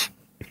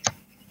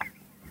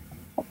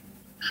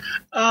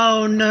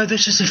 Oh no,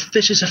 this is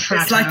a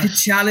frat It's like house.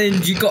 a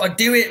challenge. You got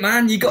to do it,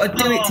 man. You got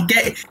to do it to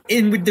get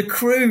in with the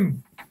crew.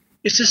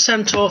 It's a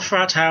centaur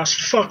frat house.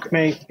 Fuck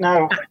me.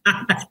 No.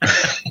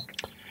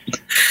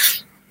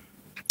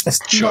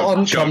 It's not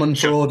uncommon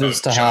for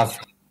orders to have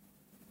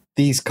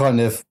these kind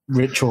of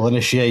ritual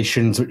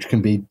initiations which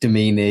can be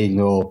demeaning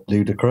or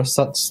ludicrous.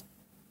 That's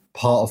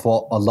part of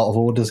what a lot of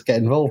orders get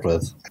involved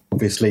with.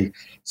 Obviously,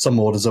 some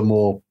orders are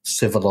more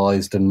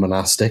civilized and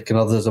monastic and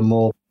others are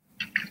more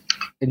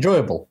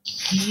enjoyable.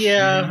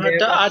 Yeah,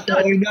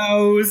 Who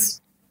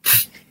knows?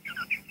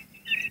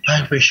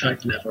 I wish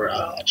I'd never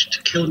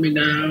asked. Kill me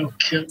now.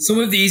 Kill me. Some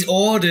of these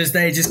orders,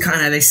 they just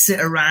they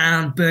sit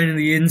around burning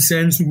the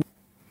incense,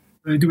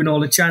 doing all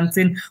the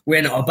chanting.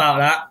 We're not about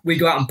that. We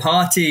go out and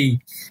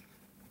party.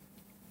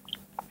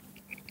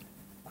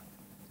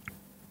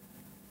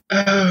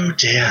 Oh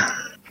dear.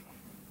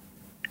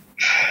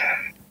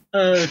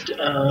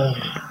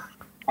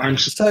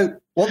 So,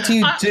 what do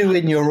you do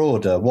in your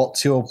order?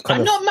 What's your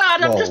I'm not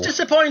mad, role? I'm just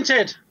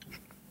disappointed.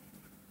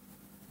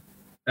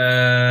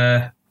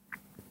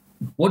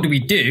 What do we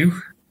do?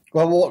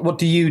 Well, what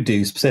do you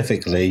do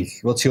specifically?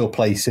 What's your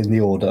place in the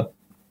order?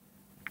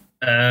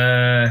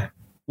 Well,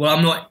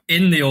 I'm not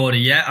in the order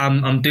yet.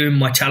 I'm doing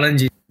my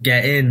challenges to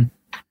get in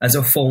as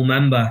a full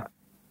member.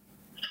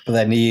 But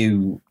then are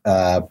you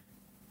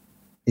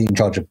in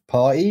charge of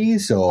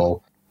parties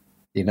or,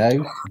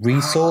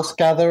 resource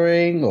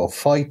gathering or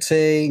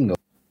fighting or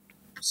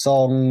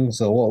songs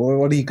or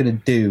what are you going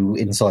to do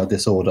inside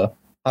this order?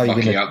 How are you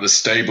Knocking out the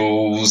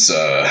stables.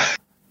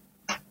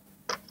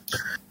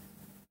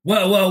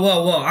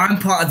 Whoa. I'm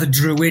part of the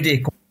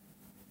druidic.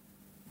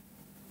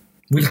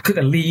 We look at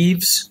the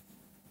leaves.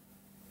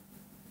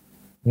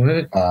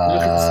 We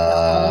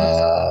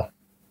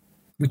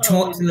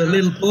talk to the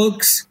little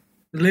bugs.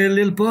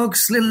 Little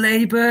bugs, little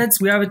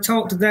ladybirds. We have a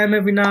talk to them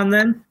every now and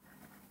then.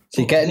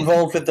 So you get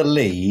involved with the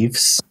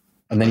leaves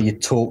and then you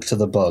talk to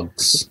the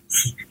bugs.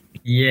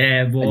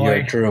 Yeah, And you're boy.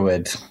 a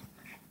druid.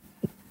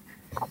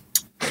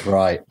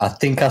 Right. I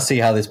think I see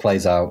how this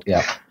plays out.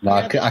 Yeah. No,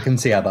 I can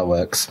see how that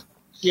works.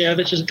 Yeah,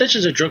 this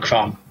is a drug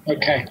farm.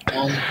 Okay.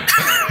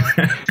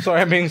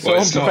 Sorry, I'm being so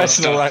Well, it's not a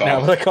unprofessional right stuff now,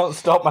 farm. but I can't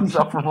stop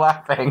myself from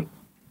laughing.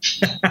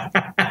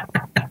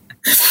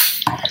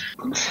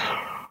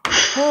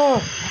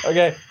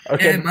 Okay.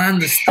 Yeah, man,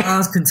 the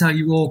stars can tell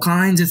you all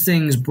kinds of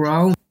things,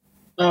 bro.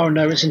 Oh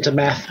no, it's into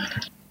meth.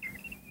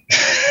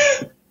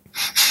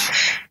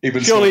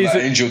 Even Surely smell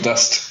that he's- angel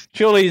dust.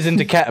 Surely he's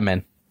into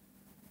ketamine.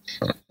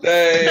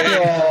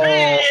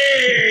 Hey,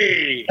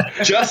 Hey!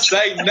 just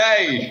say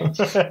nay.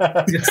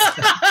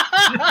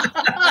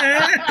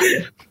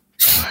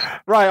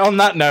 Right, on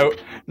that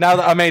note, now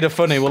that I made a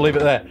funny, we'll leave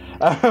it there.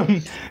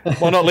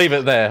 Well, not leave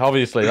it there,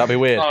 obviously, that'd be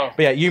weird. Oh.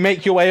 But yeah, you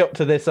make your way up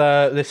to this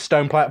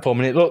stone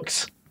platform, and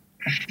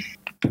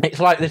it's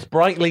like this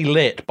brightly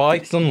lit by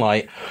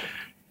sunlight.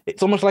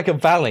 It's almost like a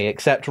valley,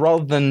 except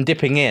rather than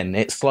dipping in,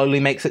 it slowly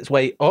makes its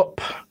way up.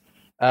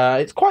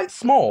 It's quite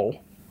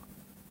small,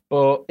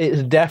 but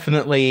it's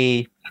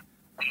definitely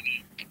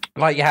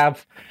like you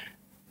have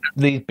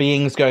these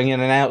beings going in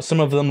and out. Some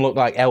of them look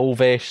like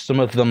elvish, some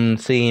of them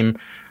seem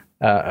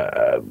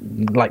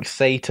like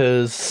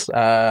satyrs,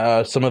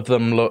 some of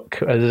them look,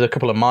 there's a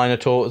couple of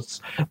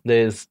minotaurs,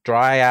 there's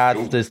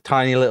dryads, there's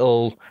tiny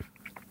little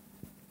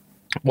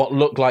what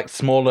look like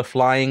smaller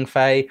flying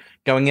fae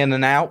going in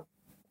and out,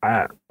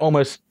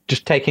 almost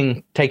just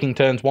taking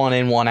turns, one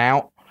in, one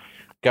out,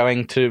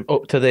 going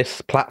up to this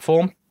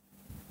platform.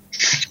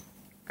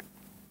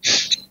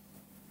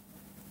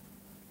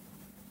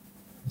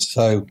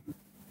 So,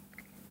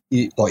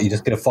 you're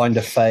just going to find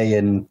a fae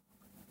and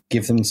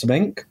give them some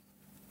ink?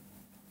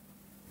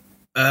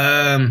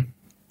 Oh,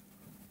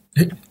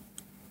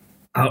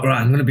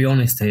 right, I'm going to be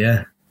honest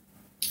here.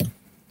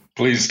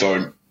 Please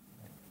don't.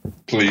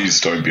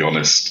 Please don't be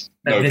honest.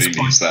 At Nobody this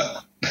point- needs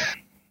that.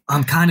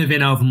 I'm kind of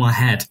in over my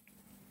head.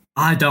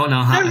 I don't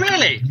know how Oh, to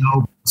really?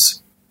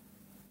 nobles.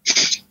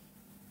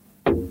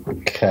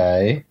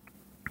 Okay.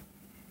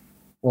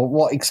 Well,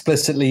 what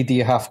explicitly do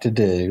you have to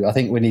do? I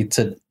think we need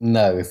to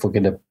know if we're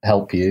going to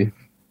help you.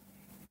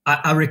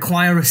 I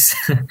require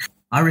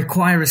I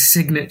require a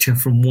signature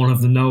from one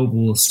of the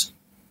nobles.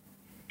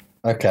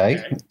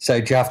 Okay.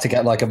 So do you have to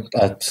get like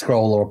a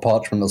scroll or a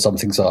parchment or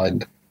something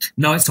signed?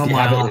 No, it's on Do you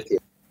my have it arm. with you?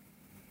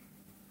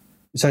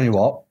 It's only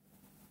what?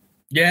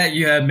 Yeah,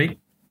 you heard me.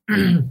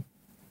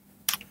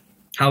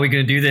 How are we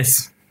going to do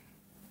this?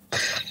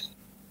 What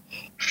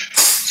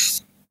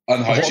are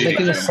they Unhygienic.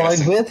 going to I'm sign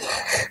guessing. with?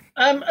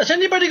 Has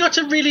anybody got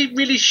a really,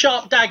 really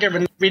sharp dagger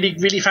and really,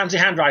 really fancy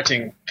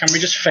handwriting? Can we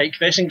just fake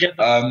this and get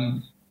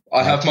the...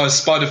 I have my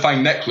spider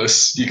fang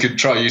necklace. You could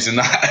try using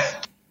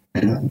that.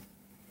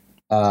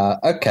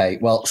 Okay,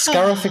 well,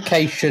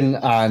 scarification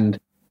and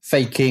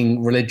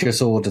faking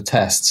religious order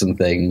tests and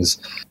things,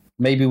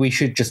 maybe we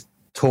should just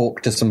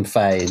talk to some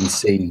fae and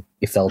see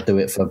if they'll do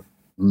it for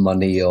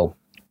money or,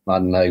 I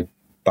don't know,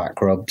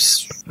 back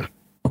rubs.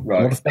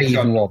 Right. What if they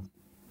even want?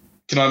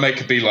 Can I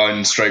make a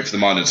beeline straight for the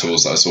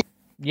Minotaurs that I saw?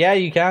 Yeah,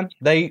 you can.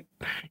 You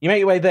make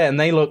your way there, and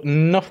they look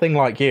nothing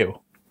like you.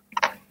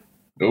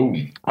 Oh,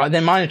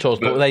 They're minotaurs,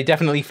 but they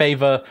definitely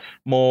favour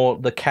more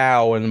the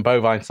cow and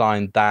bovine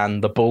side than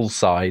the bull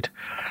side.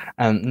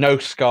 And no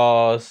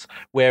scars,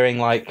 wearing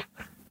like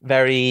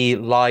very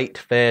light,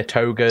 fair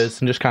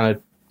togas, and just kind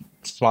of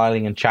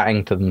smiling and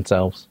chatting to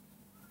themselves.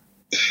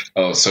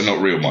 oh, so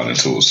not real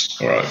Minotaurs.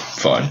 All right,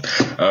 fine.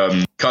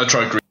 Can I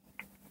try Greek?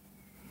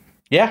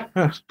 Yeah,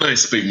 They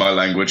speak my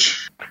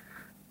language.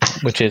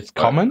 which is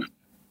common.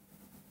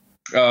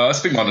 I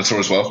speak Minotaur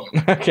as well.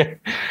 Okay.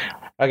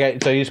 Okay,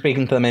 so you're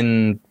speaking to them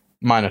in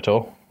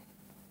Minotaur.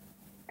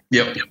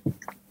 Yep.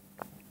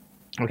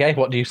 Okay,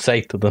 what do you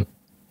say to them?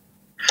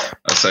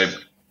 I say,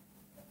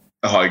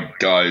 hi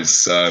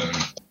guys.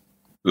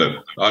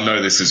 Look, I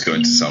know this is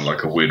going to sound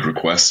like a weird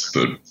request,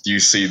 but you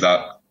see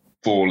that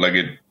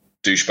four-legged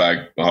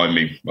douchebag behind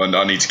me?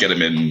 I need to get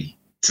him in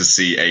to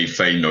see a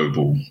Fey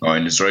noble. I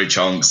mean, is there any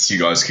chance you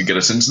guys could get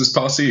us into this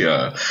party?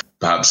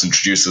 Perhaps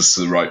introduce us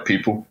to the right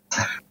people?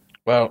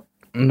 Well,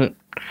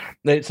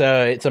 it's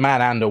a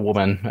man and a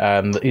woman.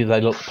 They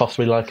look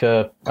possibly like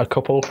a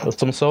couple of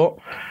some sort.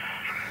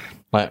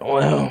 Like,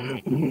 well,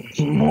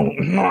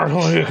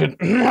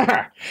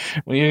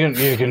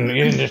 you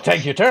can just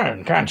take your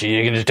turn, can't you?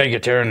 You can just take your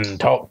turn and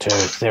talk to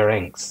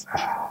Syrinx.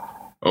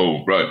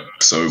 Oh, right.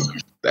 So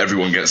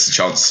everyone gets the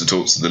chance to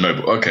talk to the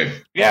noble. Okay.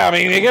 Yeah, I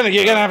mean you're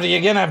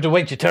gonna have to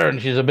wait your turn.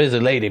 She's a busy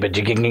lady, but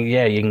you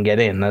can get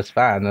in. That's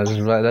fine.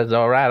 That's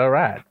all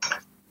right.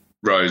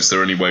 Right. Is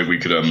there any way we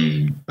could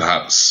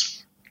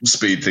perhaps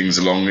speed things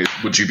along?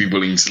 Would you be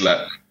willing to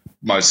let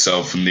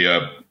myself and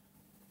the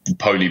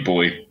pony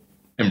boy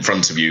in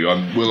front of you?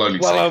 We'll only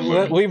take a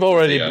moment. we've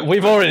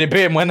already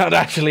been. We're not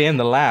actually in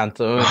the land,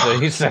 so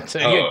you got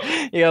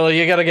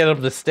to get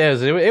up the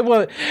stairs. It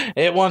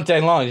won't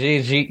take long.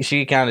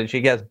 She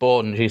gets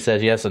bored and she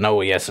says yes and no,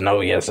 yes and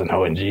no, yes and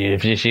no, and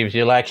if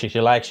she likes you,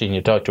 and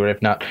you talk to her.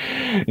 If not,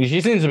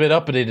 she seems a bit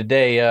uppity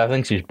today. I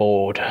think she's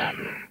bored.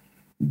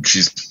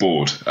 she's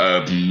bored.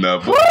 Yeah.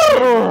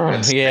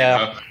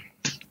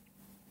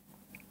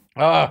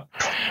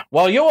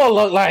 Well, you all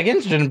look like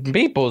interesting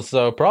people,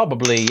 so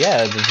probably,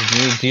 yeah.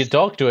 You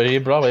talk to her,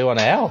 you probably want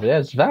to help. Yeah,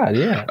 it's fine,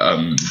 yeah.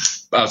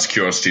 Out of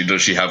curiosity,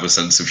 does she have a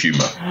sense of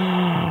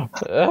humour?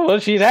 Well,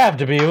 she'd have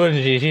to be,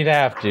 wouldn't she? She'd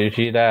have to.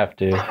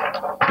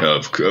 Yeah,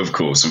 of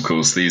course.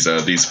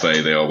 These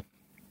Fae, they are.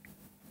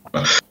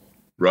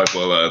 Right.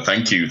 Well,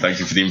 thank you for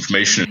the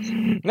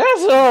information.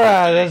 That's all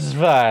right. That's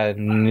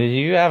fine.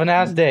 You have a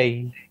nice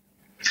day.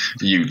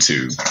 You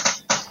too.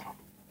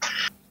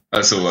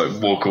 I sort of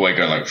like walk away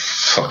going like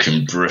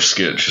fucking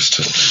brisket just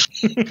to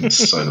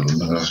side of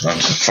them. I'm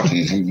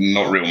fucking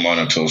not real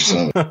minotaur.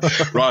 So.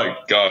 Right,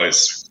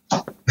 guys.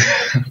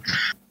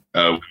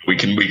 We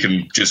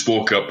can just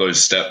walk up those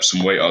steps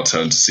and wait our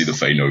turn to see the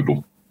Fey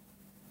Noble.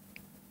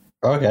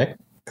 Okay.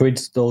 Can we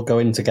still go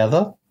in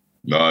together?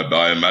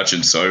 I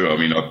imagine so. I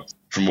mean,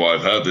 from what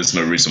I've heard, there's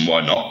no reason why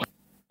not.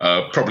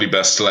 Probably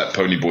best to let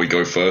Ponyboy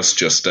go first,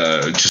 just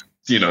so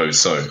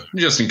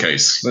just in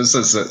case.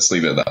 Let's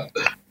leave it at that.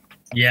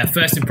 Yeah,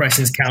 first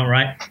impressions count,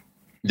 right?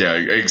 Yeah,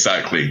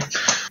 exactly.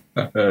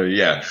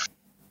 Yeah.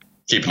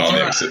 Keep an eye on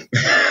the exit.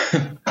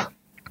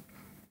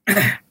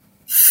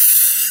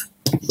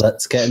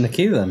 Let's get in the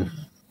queue then.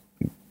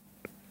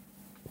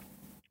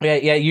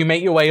 Yeah, you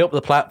make your way up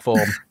the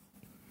platform.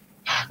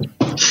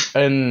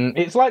 And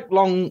it's like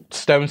long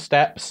stone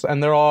steps,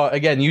 and there are,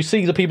 again, you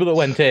see the people that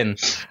went in,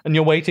 and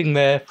you're waiting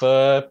there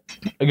for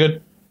a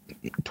good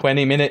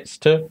 20 minutes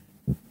to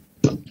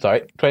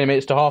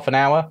half an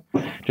hour,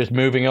 just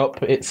moving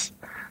up. It's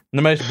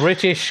the most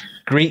British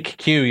Greek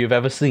queue you've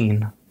ever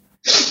seen.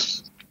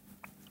 Checking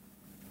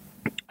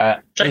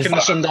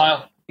the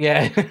sundial.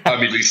 Yeah. I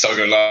immediately start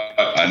going like,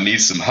 I need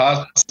some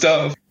hot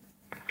stuff.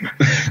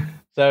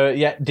 So,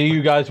 yeah, do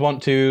you guys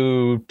want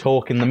to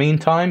talk in the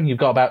meantime? You've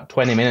got about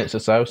 20 minutes or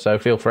so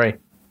feel free.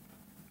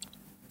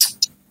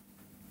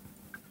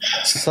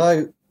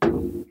 So,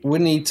 we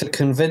need to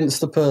convince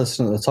the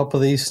person at the top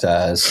of these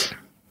stairs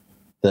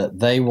that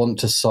they want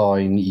to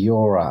sign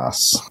your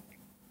ass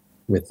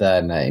with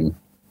their name.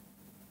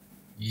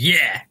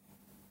 Yeah.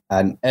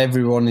 And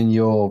everyone in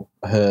your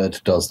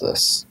herd does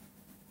this.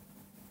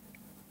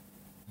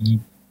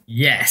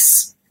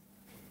 Yes.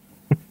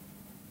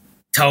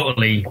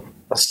 Totally.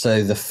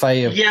 So the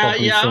Fae are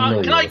probably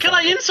familiar. Can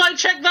I insight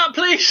check that,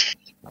 please?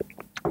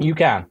 You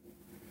can.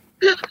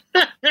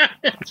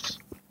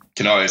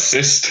 Can I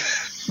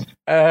assist?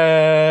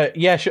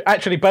 Yeah,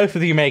 actually, both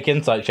of you make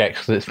insight checks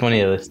because it's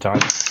funnier this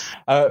time.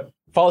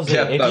 Fozzie,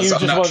 Yeah, that's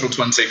a natural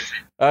 20.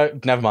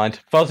 Never mind.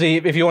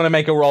 Fozzie, if you want to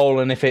make a roll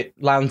and if it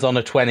lands on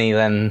a 20,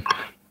 then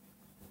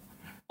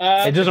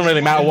it doesn't really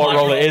matter what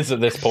roll it is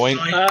at this point.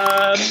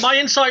 My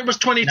insight was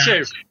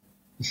 22.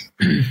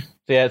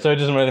 Yeah, so it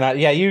doesn't really matter.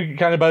 Yeah, you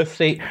kind of both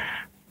see.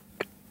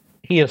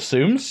 He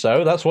assumes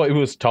so. That's what he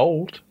was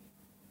told.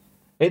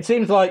 It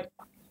seems like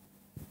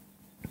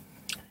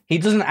he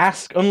doesn't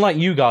ask, unlike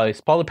you guys,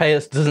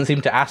 Polypaeus doesn't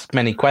seem to ask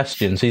many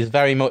questions. He's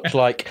very much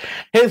like,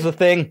 here's the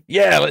thing,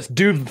 yeah, let's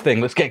do the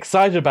thing, let's get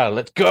excited about it,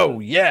 let's go,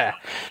 yeah.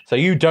 So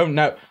you don't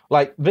know,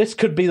 like, this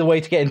could be the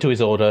way to get into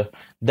his order.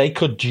 They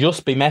could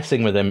just be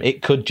messing with him.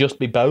 It could just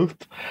be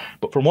both.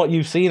 But from what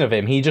you've seen of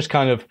him, he just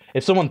kind of,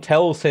 if someone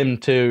tells him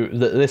that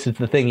this is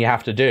the thing you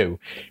have to do,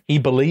 he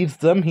believes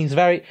them. He's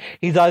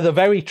either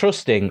very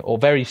trusting or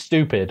very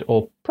stupid,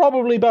 or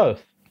probably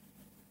both.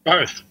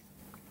 Both.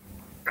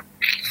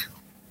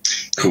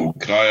 Cool.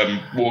 Can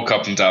I walk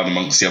up and down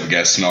amongst the other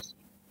guests?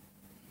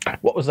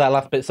 What was that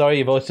last bit? Sorry,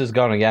 your voice has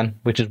gone again,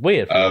 which is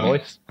weird for your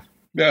voice.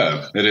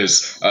 Yeah, it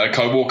is.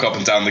 Can I walk up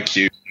and down the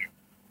queue?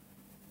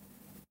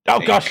 Oh,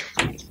 gosh.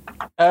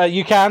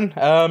 You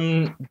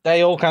can.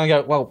 They all kind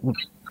of go, well,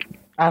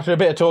 after a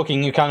bit of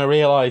talking, you kind of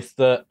realise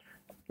that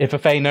if a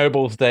Fey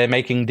Noble's there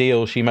making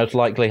deals, she most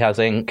likely has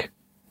ink.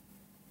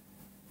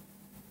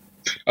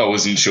 I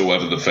wasn't sure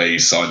whether the Fae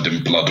signed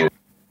in blood or...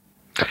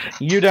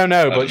 You don't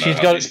know, but she's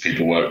got... these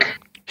people work.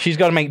 She's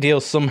got to make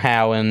deals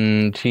somehow,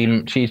 and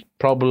she's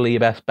probably your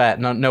best bet.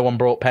 No one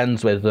brought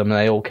pens with them.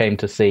 They all came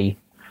to see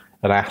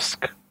and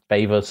ask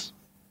favours.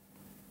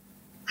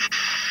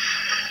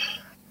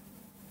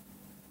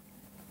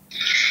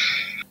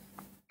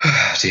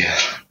 Dear.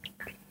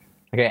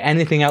 Okay,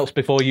 anything else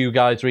before you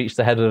guys reach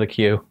the head of the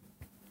queue?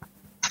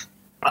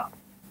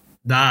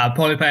 Nah,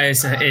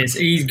 Polypaeus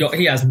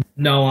he has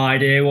no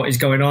idea what is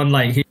going on.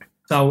 Like, he's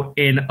so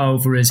in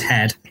over his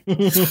head.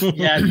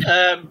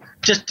 Yeah,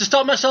 just to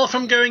stop myself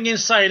from going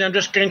insane, I'm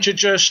just going to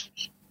just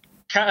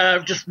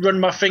run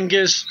my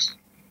fingers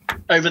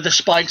over the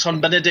spikes on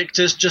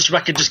Benedictus, just so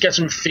I can just get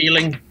some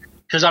feeling,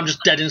 because I'm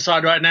just dead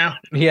inside right now.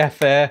 Yeah,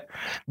 fair.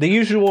 The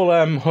usual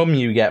hum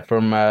you get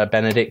from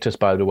Benedictus,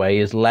 by the way,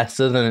 is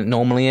lesser than it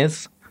normally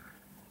is.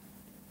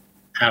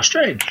 How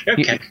strange.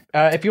 Okay.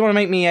 If you want to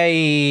make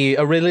me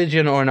a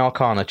religion or an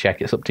arcana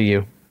check, it's up to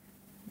you.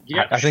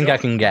 Yeah, I think I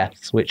can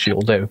guess which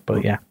you'll do,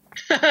 but yeah.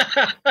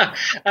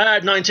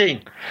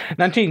 19.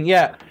 19,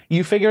 yeah.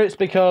 You figure it's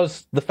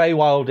because the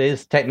Feywild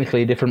is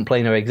technically a different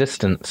plane of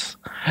existence.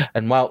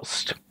 And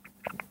whilst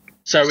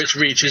So its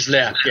reach is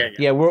there.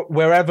 Yeah,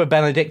 wherever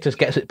Benedictus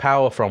gets its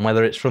power from,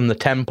 whether it's from the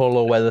temple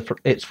or whether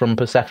it's from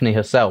Persephone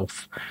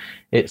herself,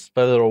 it's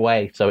further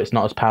away, so it's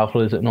not as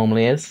powerful as it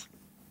normally is.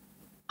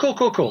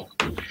 Cool.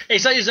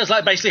 It's just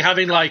like basically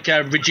having like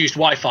reduced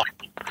Wi-Fi.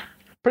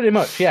 Pretty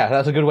much, yeah.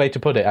 That's a good way to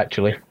put it,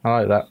 actually.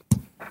 I like that.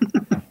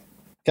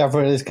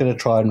 Gabriel is going to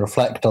try and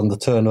reflect on the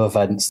turn of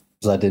events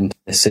led into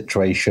this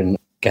situation,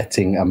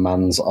 getting a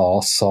man's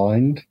arse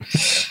signed.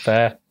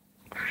 Fair.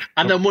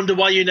 And then wonder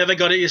why you never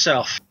got it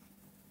yourself.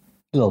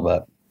 A little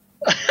bit.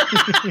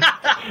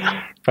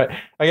 Right.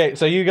 Okay,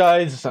 so you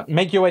guys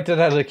make your way to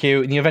the head of the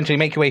queue, and you eventually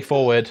make your way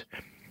forward.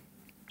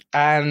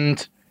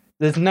 And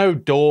there's no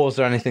doors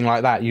or anything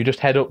like that. You just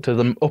head up to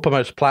the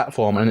uppermost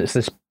platform, and it's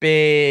this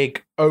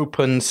big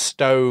open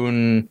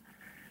stone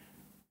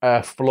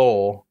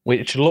floor,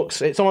 which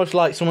it's almost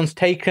like someone's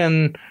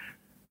taken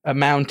a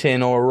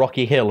mountain or a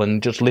rocky hill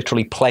and just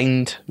literally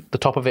planed the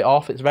top of it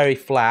off. It's very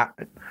flat.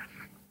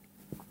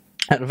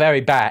 At the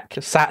very back,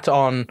 sat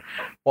on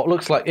what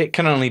looks like it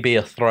can only be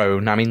a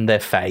throne. I mean, they're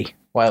Fae.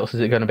 What else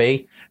is it going to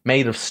be?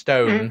 Made of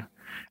stone,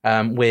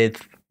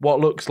 with what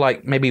looks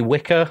like maybe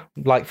wicker,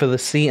 like for the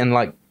seat, and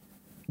like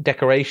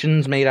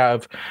decorations made out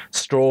of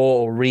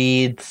straw or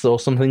reeds or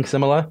something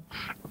similar.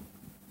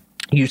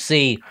 You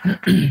see,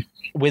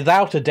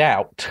 without a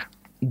doubt,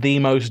 the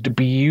most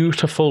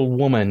beautiful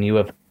woman you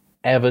have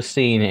ever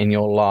seen in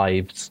your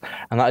lives,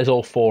 and that is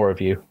all four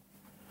of you.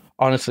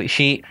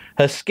 Honestly,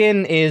 her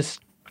skin is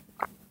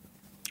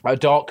a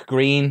dark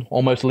green,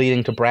 almost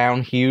leading to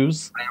brown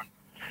hues.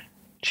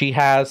 She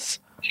has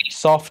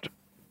soft,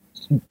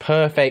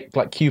 perfect,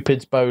 like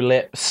Cupid's bow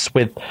lips.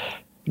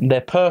 They're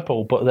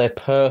purple, but they're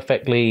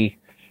perfectly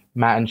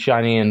matte and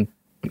shiny, and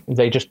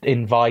they're just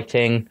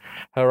inviting.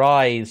 Her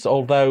eyes,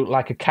 although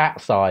like a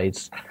cat's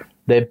eyes,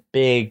 they're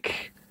big,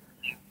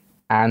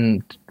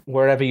 and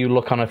wherever you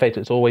look on her face,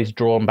 it's always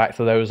drawn back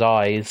to those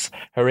eyes.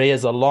 Her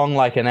ears are long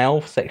like an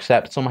elf's,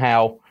 except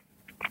somehow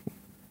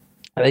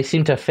they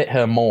seem to fit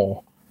her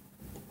more.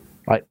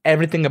 Like,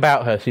 everything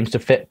about her seems to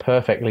fit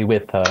perfectly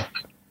with her.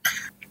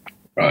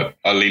 Right,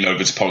 I'll lean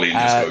over to Polly and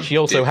just go,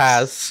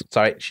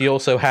 she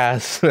also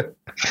has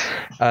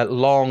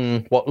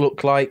long, what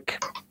look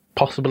like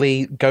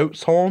possibly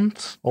goat's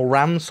horns or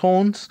ram's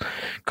horns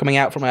coming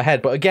out from her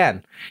head. But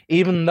again,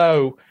 even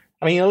though,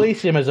 I mean,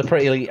 Elysium is a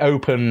pretty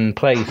open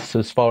place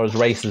as far as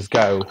races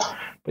go.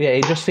 But yeah,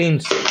 it just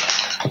seems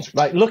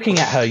like, looking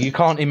at her, you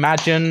can't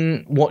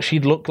imagine what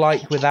she'd look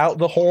like without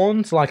the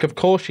horns. Like, of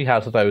course she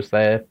has those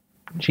there.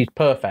 She's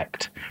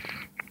perfect.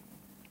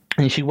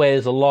 And she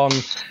wears a long,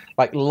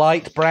 like,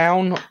 light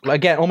brown,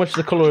 again, almost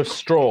the colour of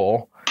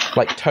straw,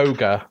 like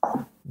toga,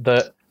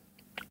 that,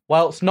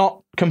 while it's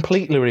not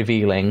completely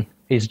revealing,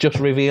 is just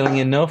revealing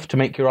enough to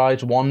make your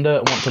eyes wander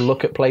and want to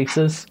look at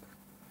places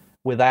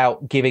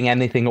without giving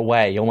anything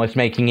away, almost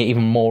making it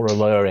even more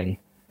alluring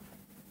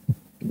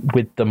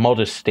with the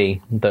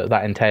modesty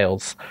that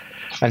entails.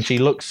 And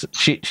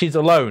she's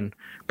alone,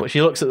 but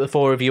she looks at the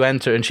four of you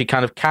enter, and she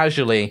kind of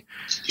casually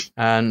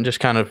and just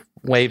kind of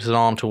waves an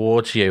arm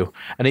towards you.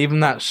 And even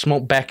that small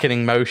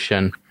beckoning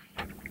motion,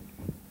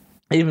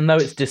 even though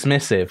it's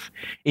dismissive,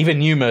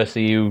 even you,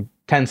 Mercy, who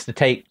tends to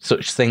take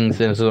such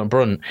things as a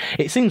brunt,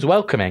 it seems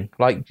welcoming.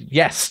 Like,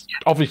 yes,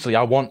 obviously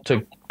I want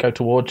to go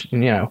towards,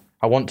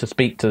 I want to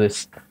speak to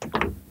this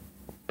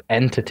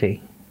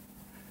entity.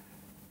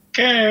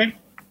 Okay.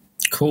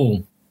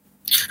 Cool.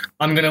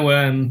 I'm going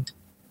to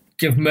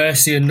give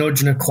Mercy a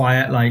nudge and a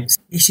quiet, like,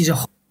 she's a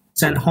 100%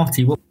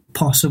 hottie. What could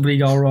possibly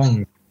go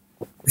wrong?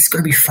 It's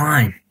going to be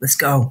fine. Let's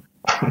go.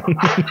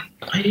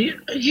 Are you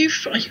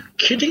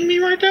kidding me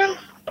right now?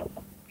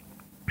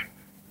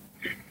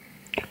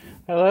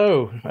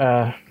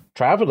 Hello,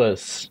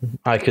 travellers.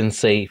 I can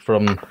see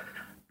from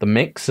the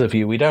mix of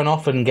you. We don't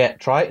often get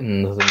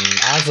Tritons and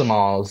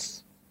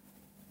Azamars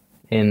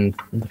in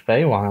the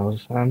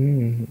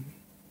Feywilds.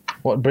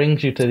 What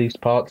brings you to these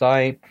parts?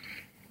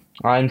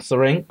 I'm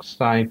Syrinx.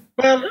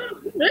 Well,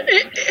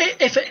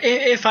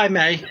 if I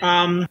may,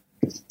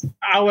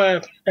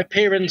 our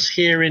appearance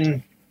here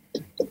in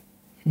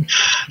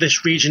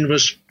this region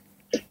was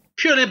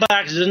purely by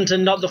accident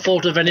and not the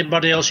fault of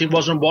anybody else who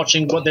wasn't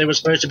watching what they were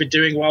supposed to be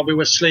doing while we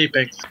were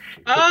sleeping.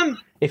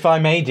 If I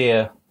may,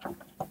 dear,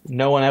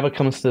 no one ever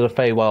comes to the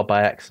Feywild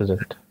by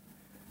accident.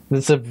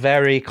 It's a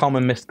very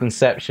common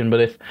misconception, but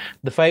if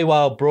the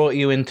Feywild brought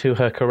you into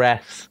her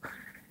caress,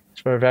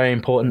 it's for a very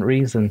important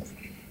reason.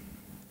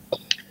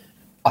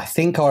 I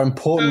think our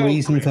important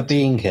reason for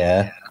being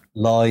here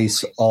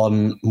lies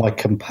on my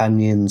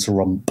companion's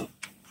rump.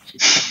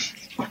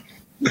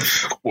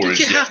 Did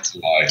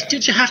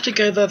you have to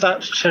go there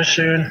that so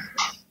soon?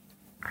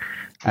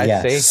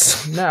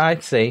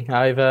 I'd see.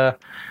 I've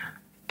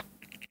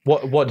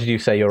what did you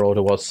say your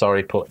order was?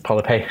 Sorry,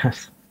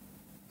 Polyphemus.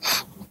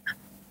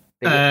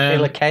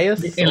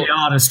 Ilicaeus?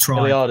 Iliadus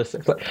tribe. Iliadus.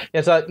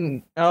 Yes,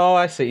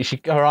 I see.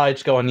 Her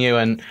eyes go on you,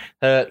 and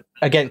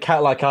again,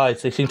 cat-like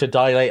eyes. They seem to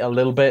dilate a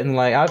little bit, and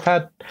like I've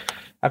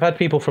had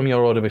people from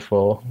your order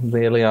before, the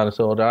Iliadus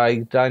order.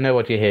 I know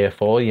what you're here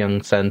for,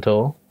 young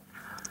centaur.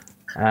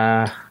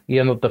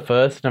 You're not the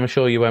first, and I'm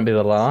sure you won't be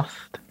the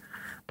last.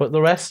 But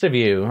the rest of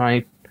you,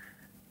 I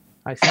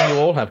see you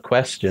all have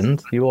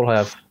questions. You all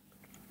have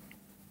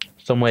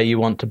somewhere you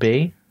want to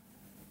be.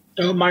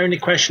 Oh, my only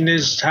question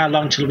is how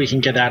long till we can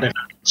get out of it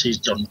once he's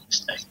done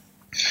this thing?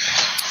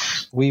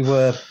 We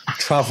were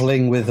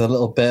travelling with a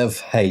little bit of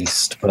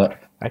haste, but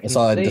as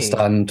I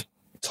understand,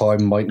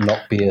 time might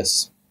not be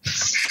as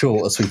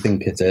short as we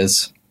think it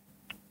is.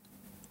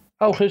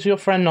 Oh, has your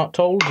friend not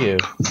told you?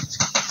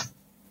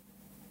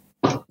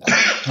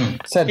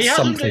 Said He's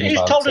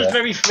told us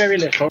very, very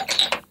little.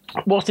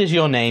 What is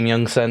your name,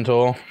 young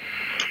centaur?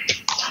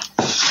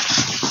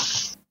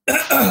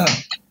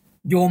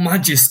 Your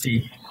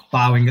Majesty,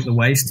 bowing at the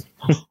waist.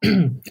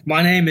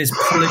 My name is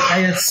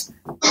Polypheus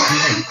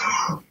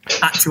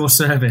Blake, at your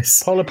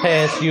service.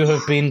 Polypheus, you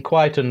have been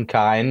quite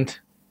unkind.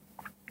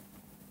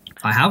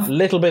 I have?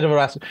 Little bit of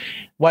harassment.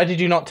 Why did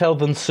you not tell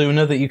them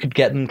sooner that you could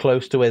get them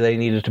close to where they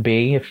needed to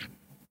be? If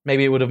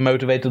maybe it would have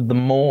motivated them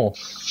more.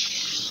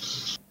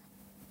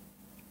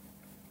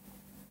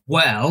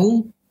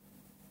 Well,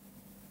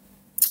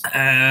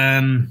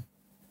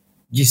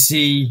 you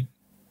see,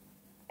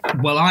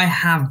 I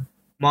have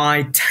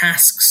my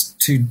tasks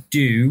to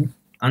do,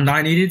 and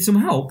I needed some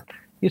help.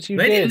 Yes, you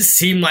They did. didn't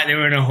seem like they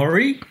were in a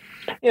hurry.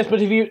 Yes,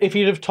 but if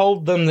you'd have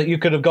told them that you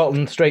could have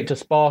gotten straight to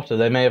Sparta,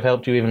 they may have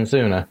helped you even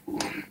sooner.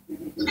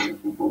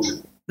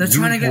 They're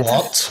trying to get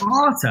to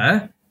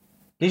Sparta.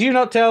 Did you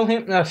not tell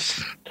him?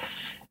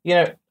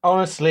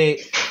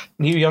 Honestly,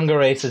 you younger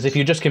racers, if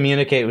you just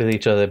communicate with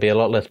each other, there'd be a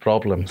lot less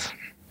problems.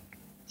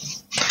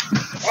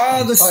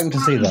 Oh, the Starting to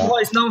see that.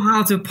 boys know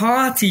how to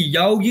party,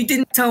 yo. You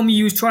didn't tell me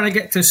you was trying to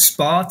get to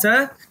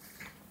Sparta.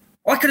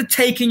 I could have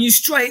taken you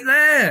straight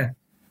there.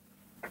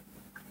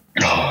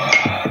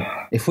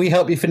 If we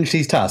help you finish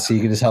these tasks, you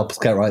can just help us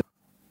get right.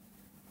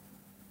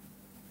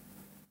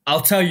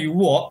 I'll tell you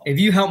what, if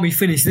you help me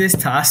finish this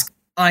task,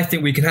 I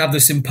think we can have the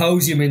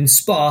symposium in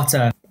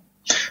Sparta.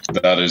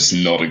 That is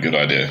not a good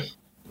idea.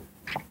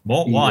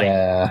 What? Why?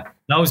 Yeah.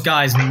 Those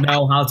guys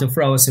know how to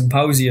throw a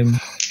symposium.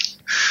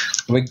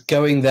 We're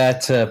going there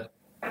to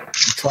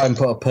try and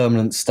put a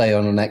permanent stay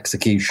on an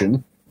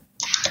execution.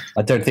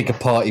 I don't think a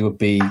party would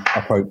be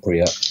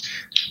appropriate.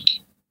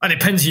 It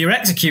depends who you're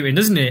executing,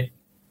 doesn't it?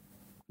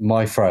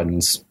 My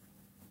friends.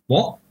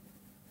 What?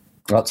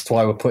 That's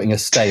why we're putting a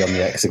stay on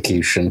the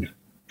execution.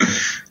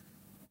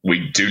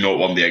 We do not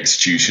want the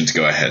execution to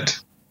go ahead.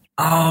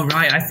 Oh,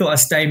 right. I thought a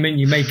stay meant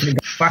you're making it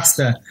go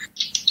faster.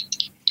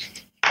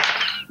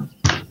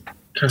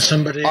 Can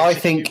somebody I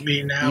think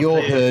me now, your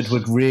please? herd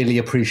would really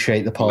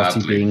appreciate the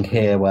party Gladly. being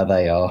here where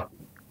they are.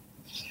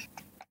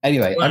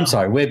 Anyway, I'm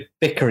sorry, we're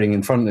bickering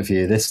in front of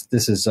you. This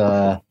is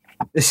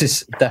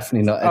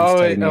definitely not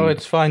entertaining. Oh,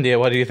 it's fine, dear.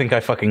 Why do you think I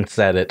fucking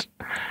said it?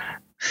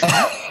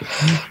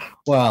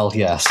 Well,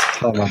 yes,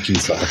 I imagine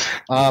so.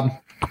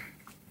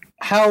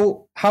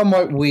 How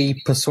might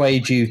we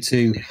persuade you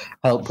to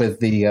help with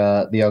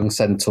the young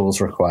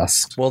centaur's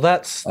request? Well,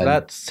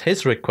 that's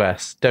his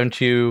request, don't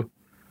you?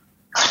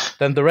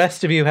 Then the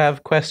rest of you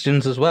have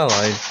questions as well.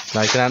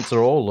 I can answer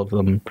all of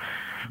them.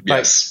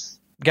 Yes.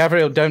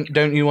 Gabriel,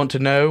 don't you want to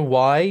know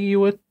why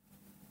you were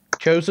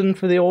chosen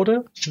for the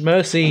order?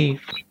 Mercy,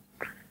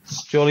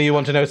 surely you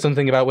want to know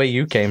something about where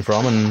you came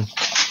from and...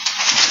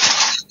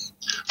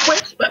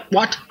 Wait,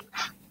 what?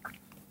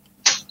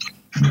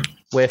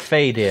 We're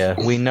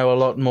Fadir. We know a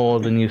lot more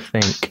than you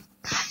think.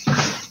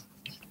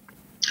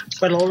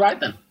 Well, all right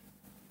then.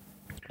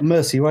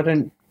 Mercy, why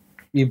don't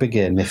you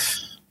begin if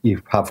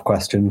you have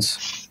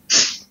questions?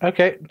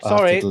 Okay, I have to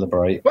sorry.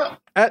 deliberate. Well,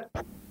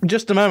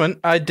 Just a moment.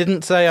 I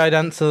didn't say I'd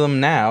answer them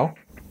now.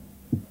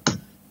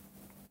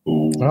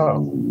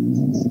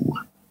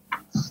 Oh.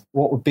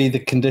 What would be the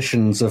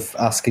conditions of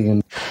asking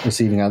and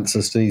receiving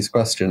answers to these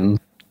questions?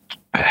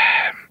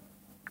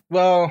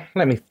 Well,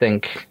 let me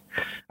think.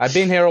 I've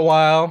been here a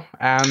while,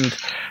 and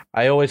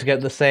I always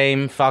get the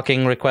same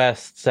fucking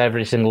requests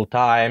every single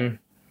time.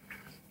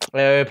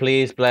 Oh,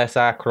 please bless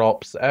our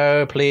crops.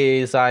 Oh,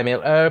 please, I'm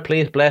ill. Oh,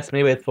 please bless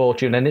me with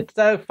fortune. And it's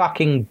so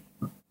fucking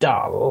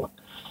dull.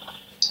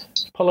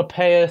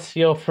 Polypheus,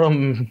 you're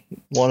from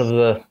one of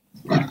the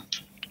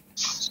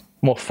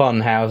more fun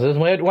houses.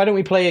 Why don't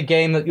we play a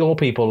game that your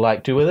people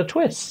like to with a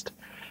twist?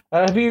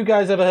 Have you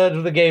guys ever heard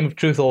of the game of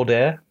Truth or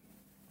Dare?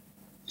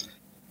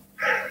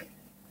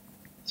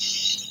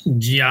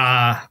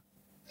 Yeah.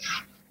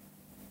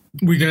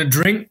 We gonna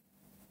drink?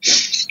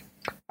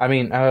 I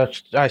mean,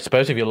 I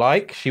suppose if you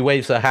like. She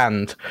waves her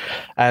hand,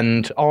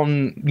 and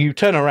you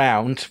turn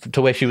around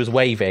to where she was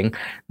waving.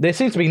 There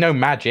seems to be no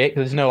magic.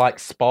 There's no, like,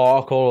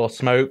 sparkle or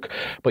smoke,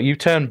 but you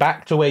turn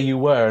back to where you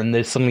were, and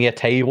there's suddenly a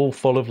table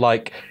full of,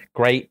 like,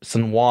 grapes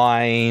and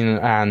wine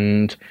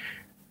and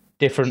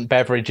different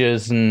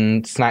beverages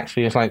and snacks for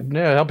you. It's like,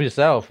 no, help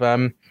yourself.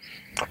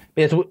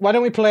 Yes, why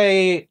don't we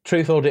play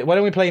Truth or Dare? Why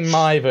don't we play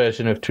my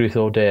version of Truth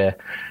or Dare?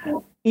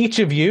 Each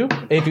of you,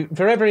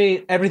 for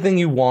everything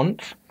you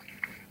want,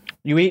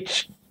 you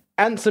each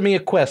answer me a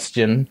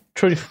question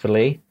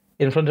truthfully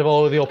in front of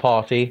all of your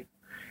party.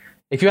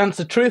 If you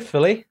answer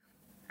truthfully,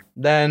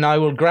 then I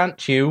will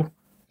grant you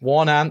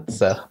one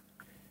answer.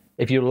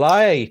 If you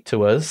lie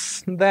to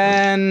us,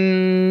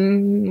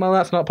 then... Well,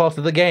 that's not part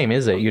of the game,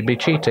 is it? You'd be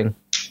cheating.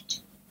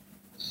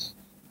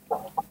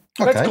 Okay.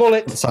 Let's call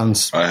it...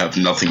 Sounds I have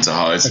nothing to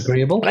hide.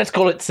 agreeable. Let's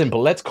call it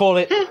simple. Let's call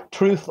it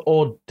truth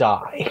or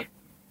die.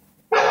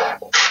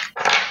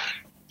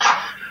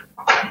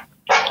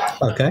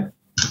 Okay.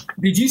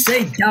 Did you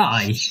say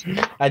die?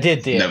 I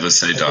did, dear. Never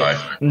say die.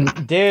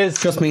 Dear's...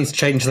 Just means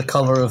change the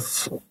colour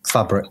of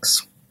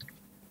fabrics.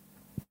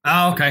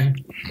 Oh, okay.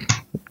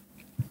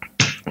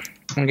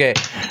 Okay.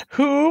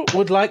 Who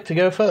would like to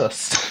go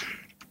first?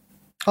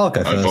 I'll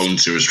go I first.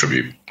 volunteer as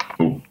tribute.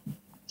 Ooh.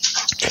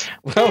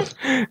 Well,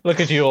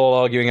 look at you all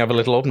arguing over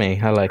little old me.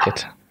 I like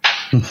it.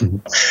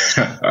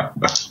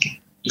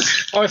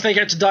 Or if they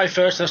get to die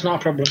first, that's not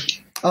a problem.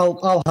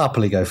 I'll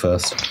happily go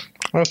first.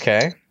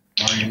 Okay.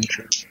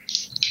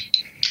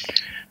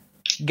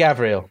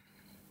 Gavriel,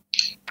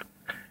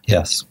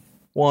 Yes.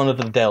 one of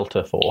the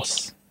Delta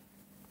Force.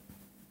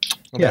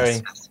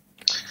 Yes.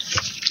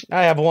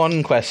 I have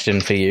one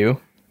question for you.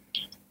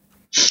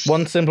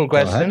 One simple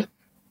question. ahead.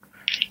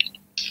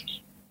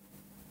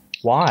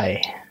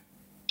 Why?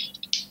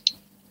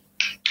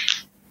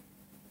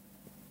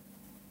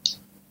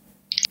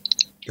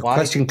 Your Why?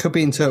 question could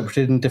be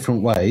interpreted in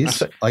different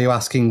ways. Are you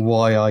asking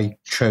why I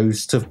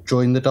chose to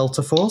join the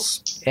Delta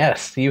Force?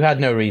 Yes, you had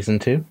no reason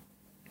to.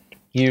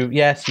 You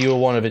were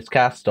one of its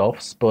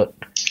cast-offs, but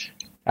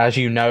as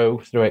you know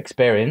through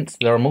experience,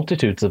 there are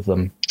multitudes of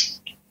them.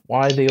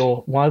 Why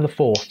the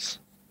Force?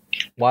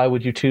 Why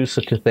would you choose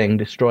such a thing,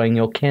 destroying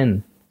your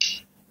kin,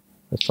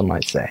 as some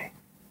might say?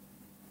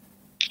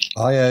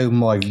 I owe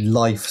my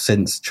life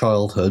since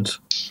childhood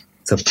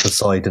to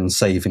Poseidon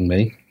saving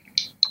me.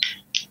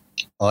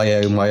 I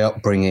owe my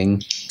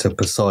upbringing to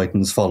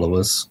Poseidon's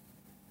followers.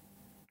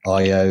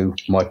 I owe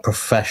my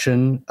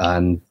profession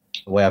and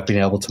the way I've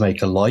been able to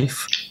make a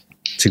life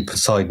to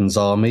Poseidon's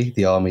army,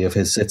 the army of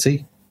his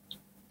city.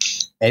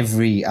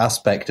 Every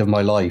aspect of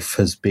my life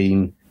has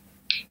been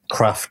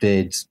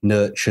crafted,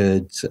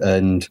 nurtured,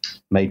 and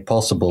made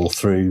possible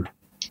through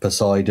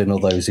Poseidon or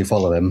those who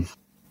follow him.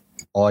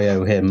 I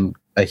owe him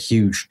a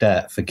huge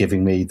debt for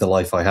giving me the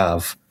life I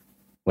have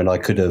when I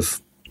could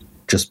have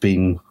just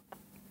been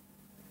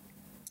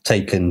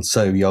taken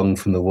so young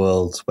from the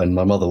world when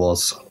my mother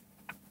was.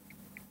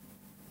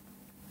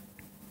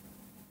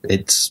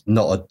 It's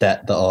not a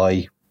debt that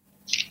I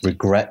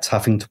regret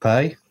having to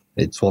pay.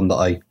 It's one that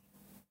I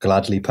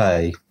gladly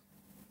pay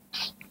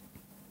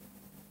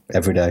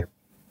every day.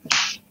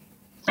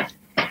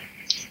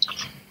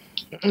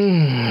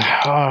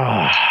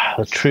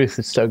 The truth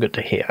is so good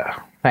to hear.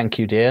 Thank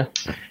you, dear.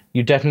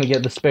 You definitely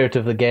get the spirit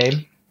of the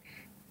game.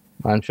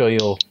 I'm sure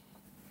you'll...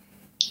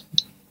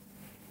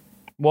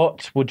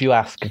 What would you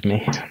ask of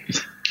me?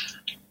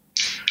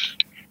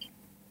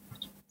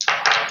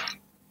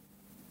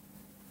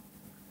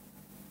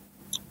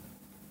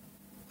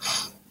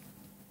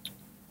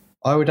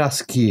 I would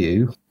ask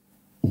you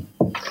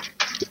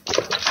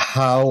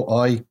how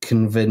I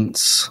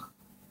convince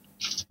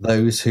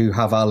those who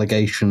have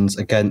allegations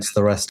against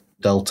the rest of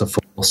Delta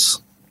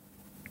Force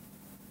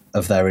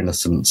of their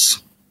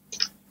innocence,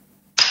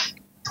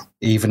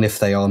 even if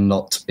they are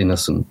not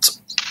innocent.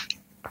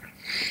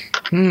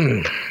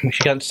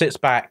 She kind of sits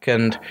back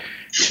and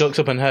she looks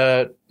up, and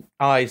her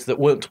eyes that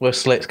once were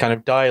slits kind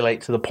of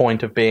dilate to the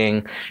point of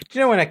being... Do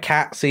you know when a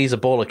cat sees a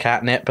ball of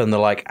catnip and they're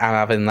like, I'm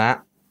having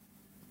that?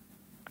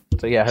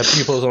 So yeah, her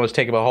pupils almost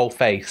take up her whole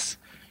face.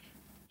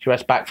 She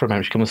rests back for a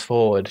moment, she comes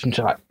forward, and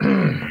she's like...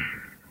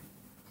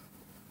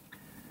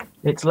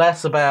 It's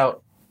less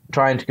about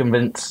trying to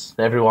convince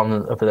everyone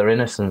of their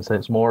innocence,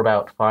 it's more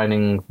about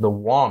finding the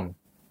one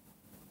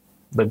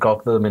that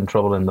got them in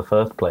trouble in the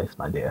first place,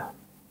 my dear.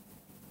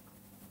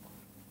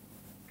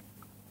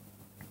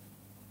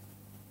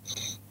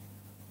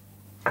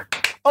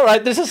 All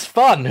right, this is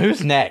fun.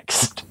 Who's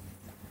next?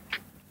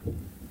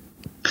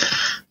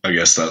 I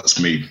guess that's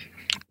me.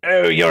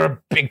 Oh, you're a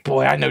big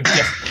boy. I know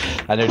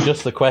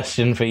just the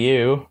question for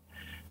you.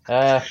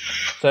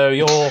 So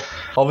you're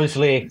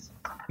obviously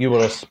you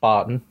were a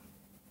Spartan.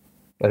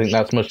 I think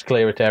that's much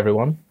clearer to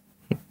everyone.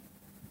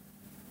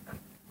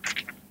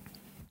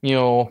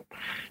 You're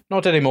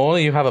not anymore.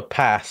 You have a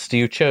past.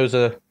 You chose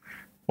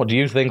what do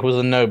you think was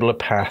a nobler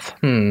path?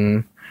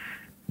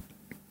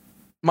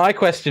 My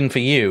question for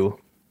you: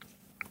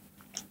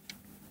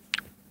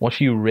 what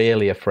are you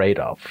really afraid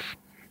of?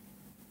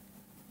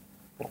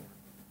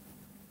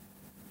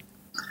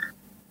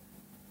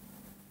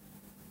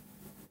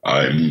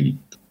 I'm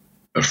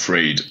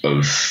afraid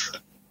of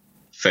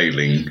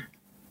failing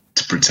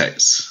to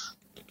protect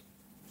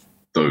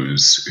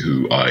those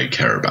who I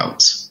care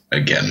about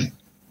again.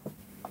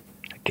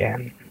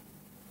 Again.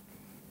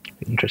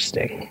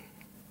 Interesting.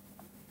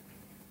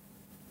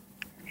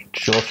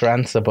 Shorter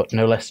answer, but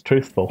no less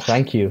truthful.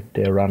 Thank you,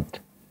 dear Runt.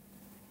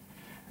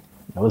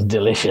 That was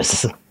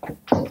delicious.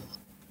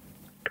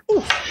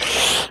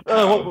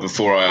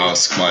 Before I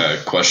ask my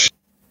question,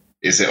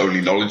 is it only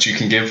knowledge you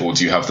can give, or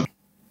do you have the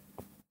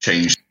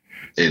change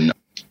in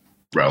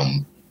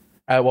realm?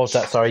 What was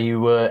that? Sorry, you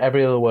were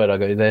every other word I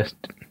got you there.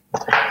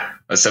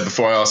 I said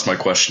before I ask my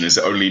question, is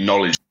it only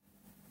knowledge,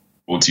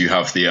 or do you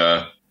have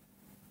the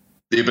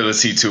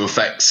ability to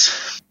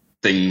affect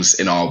things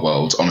in our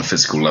world on a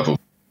physical level?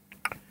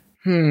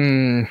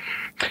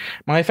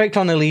 My effect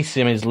on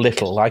Elysium is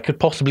little. I could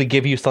possibly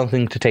give you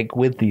something to take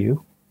with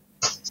you.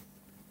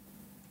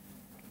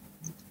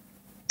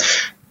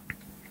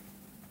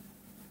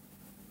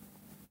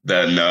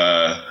 Then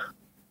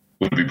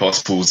would it be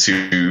possible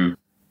to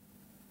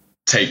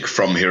take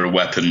from here a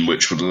weapon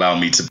which would allow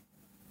me to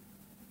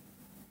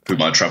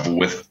whom I travel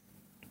with?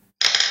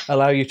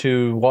 Allow you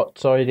to what,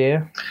 sorry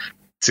dear?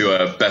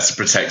 To better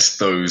protect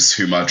those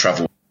whom I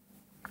travel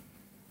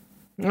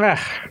with.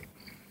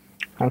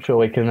 I'm sure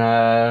we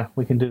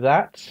can do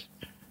that.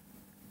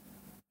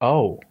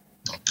 Oh.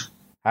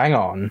 Hang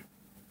on.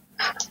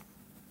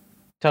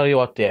 Tell you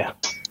what, dear.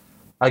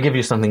 I'll give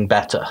you something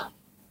better.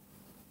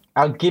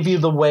 I'll give you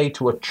the way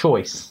to a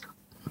choice.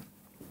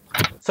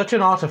 Such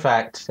an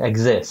artifact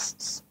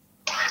exists.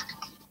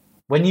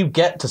 When you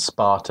get to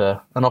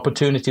Sparta, an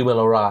opportunity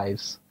will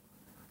arise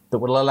that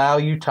will allow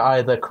you to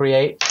either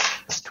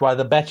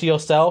better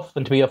yourself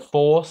and to be a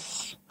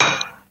force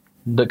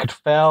that could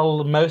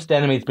fell most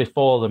enemies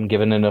before them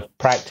given enough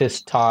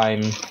practice,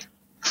 time,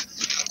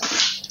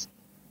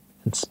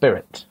 and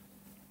spirit.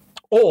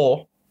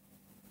 Or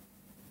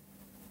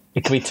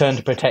it can be turned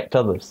to protect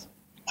others.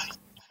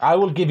 I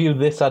will give you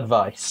this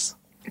advice.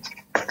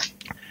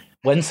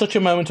 When such a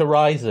moment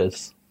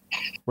arises,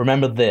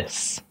 remember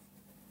this.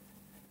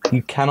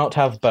 You cannot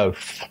have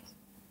both.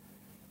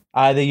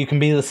 Either you can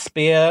be the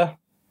spear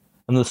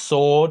and the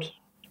sword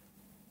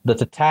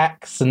that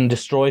attacks and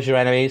destroys your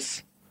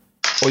enemies,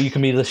 or you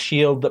can be the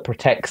shield that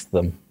protects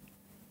them.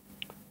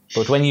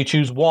 But when you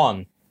choose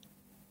one,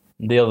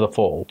 the other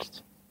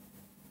falls.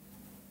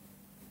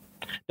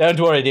 Don't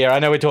worry, dear. I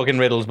know we're talking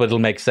riddles, but it'll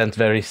make sense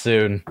very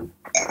soon.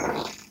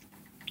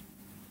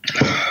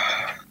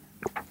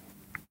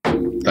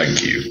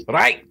 Thank you.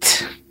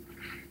 Right.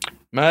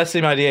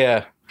 Mercy, my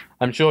dear.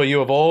 I'm sure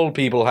you of all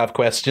people have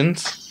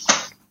questions.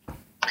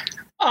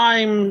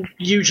 I'm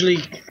usually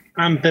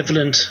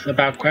ambivalent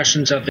about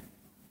questions, I think.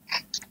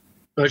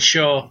 But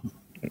sure.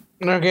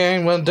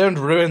 Okay, well, don't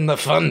ruin the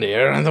fun,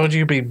 dear. I thought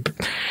you'd be...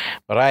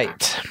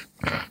 Right.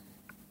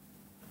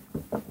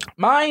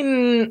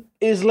 Mine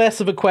is less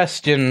of a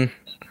question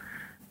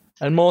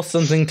and more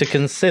something to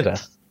consider.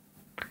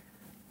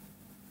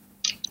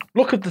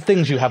 Look at the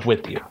things you have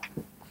with you.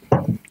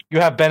 You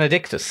have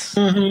Benedictus.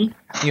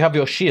 Mm-hmm. You have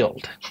your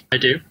shield. I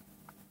do.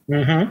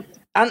 Mm-hmm.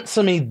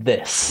 Answer me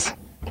this,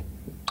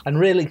 and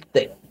really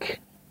think.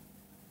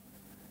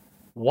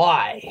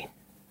 Why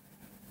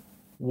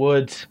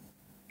would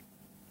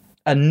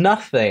a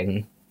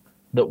nothing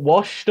that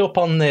washed up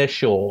on their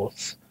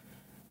shores,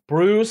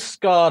 bruised,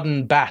 scarred,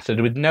 and battered,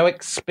 with no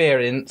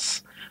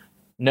experience,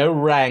 no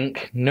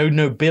rank, no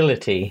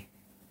nobility,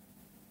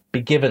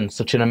 be given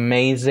such an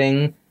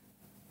amazing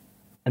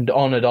and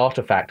honoured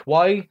artifact?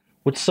 Why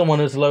would someone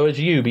as low as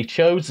you be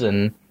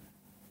chosen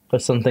for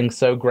something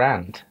so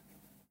grand?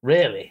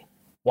 Really?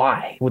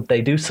 Why would they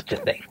do such a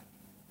thing?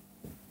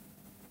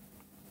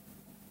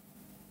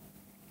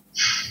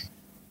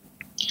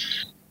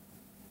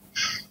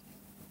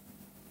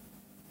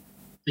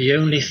 The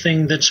only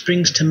thing that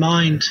springs to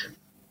mind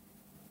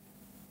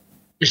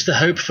is the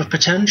hope for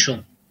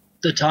potential,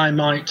 that I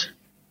might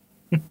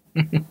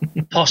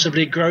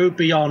possibly grow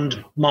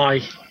beyond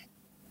my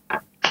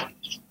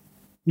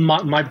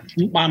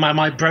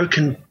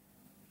broken,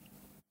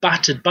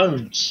 battered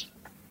bones.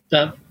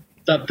 That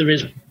there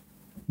is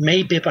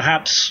maybe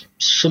perhaps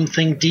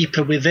something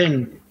deeper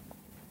within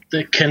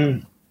that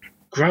can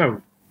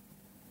grow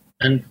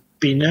and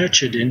be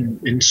nurtured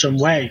in some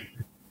way.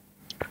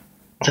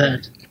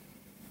 That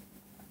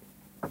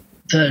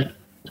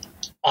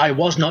I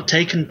was not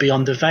taken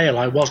beyond the veil.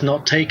 I was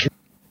not taken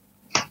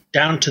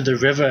down to the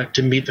river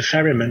to meet the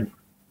ferryman.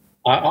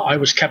 I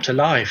was kept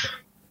alive.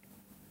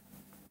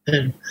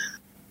 And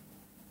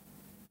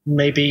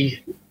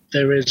maybe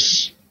there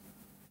is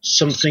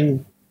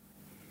something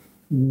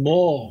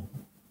more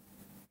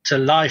to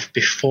life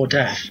before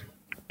death,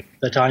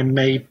 that I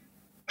may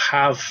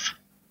have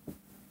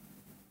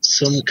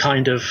some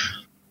kind of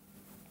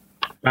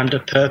grander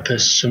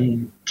purpose,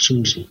 some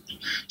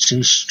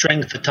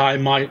strength that I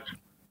might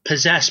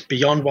possess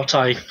beyond what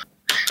I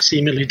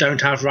seemingly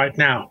don't have right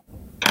now.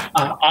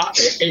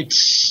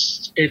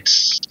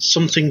 It's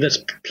something that's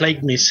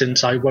plagued me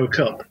since I woke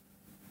up.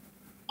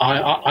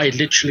 I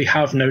literally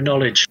have no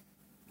knowledge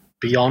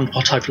beyond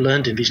what I've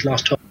learned in these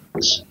last 12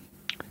 months.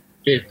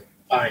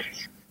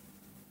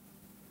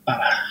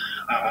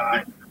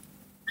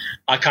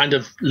 I kind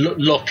of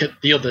look at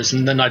the others,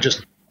 and then I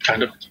just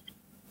kind of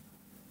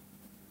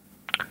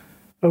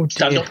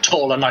stand up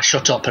tall, and I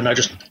shut up, and I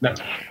just... No.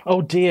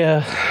 Oh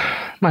dear,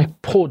 my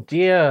poor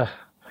dear.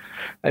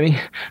 I mean,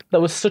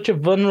 that was such a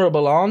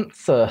vulnerable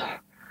answer.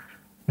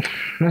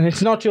 And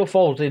it's not your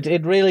fault,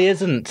 it really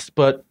isn't,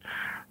 but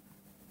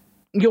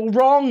you're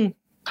wrong.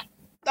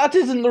 That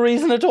isn't the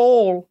reason at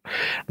all.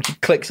 She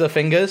clicks her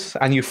fingers,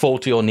 and you fall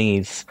to your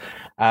knees.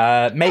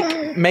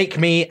 Make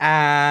me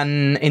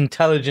an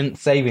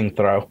intelligence saving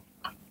throw.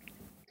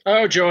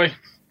 Oh, joy.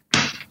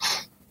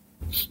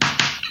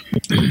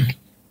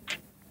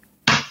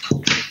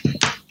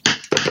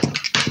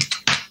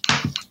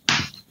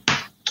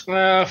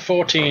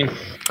 14.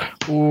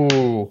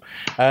 Ooh.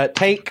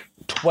 Take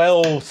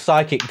 12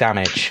 psychic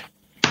damage.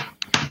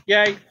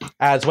 Yay.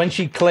 As when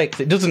she clicks,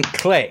 it doesn't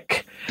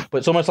click, but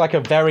it's almost like a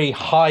very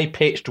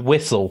high-pitched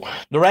whistle.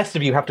 The rest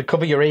of you have to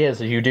cover your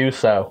ears as you do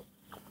so.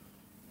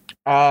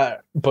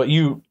 But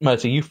you,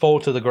 Mercy, you fall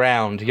to the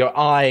ground. Your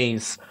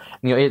eyes,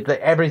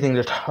 everything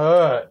just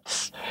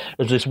hurts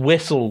as this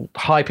whistle,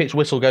 high-pitched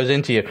whistle goes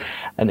into you.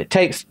 And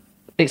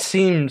it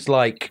seems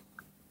like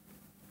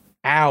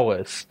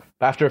hours.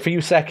 But after a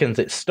few seconds,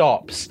 it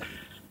stops.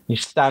 You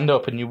stand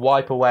up and you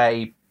wipe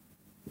away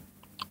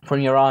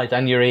from your eyes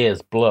and your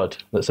ears blood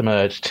that's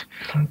emerged.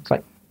 It's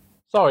like,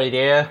 sorry,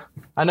 dear.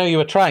 I know you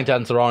were trying to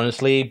answer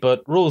honestly,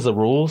 but rules are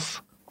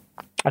rules.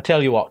 I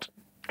tell you what.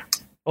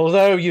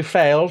 Although you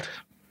failed,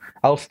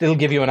 I'll still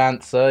give you an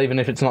answer, even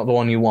if it's not the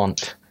one you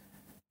want.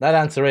 That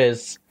answer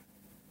is...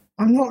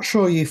 I'm not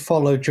sure you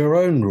followed your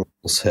own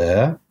rules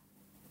here.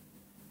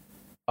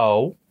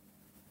 Oh?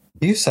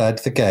 You said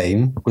the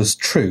game was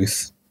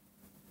truth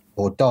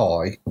or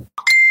die.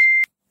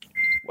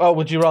 Well,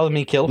 would you rather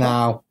me kill her?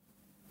 Now,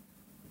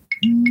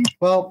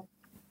 well,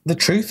 the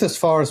truth as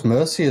far as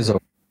Mercy is aware,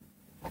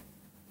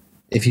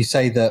 if you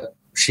say that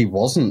she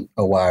wasn't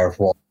aware of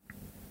what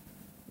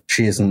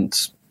she is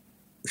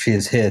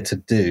here to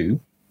do,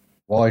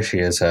 why she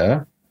is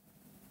here,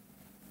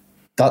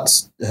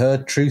 that's her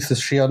truth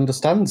as she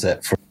understands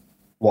it, from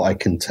what I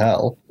can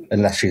tell,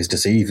 unless she's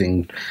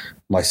deceiving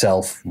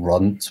myself,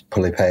 Runt,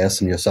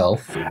 Polypaeus, and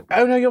yourself.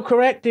 Oh, no, you're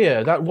correct,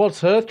 dear. That was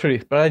her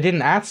truth, but I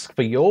didn't ask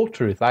for your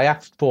truth. I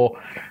asked for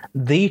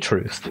the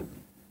truth.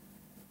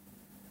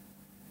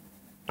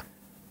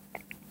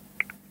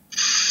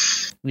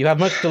 You have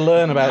much to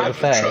learn about the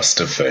fair. Trust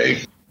a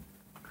Fae.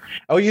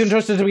 Oh, you can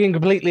trust her to being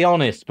completely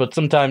honest, but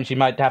sometimes you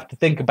might have to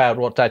think about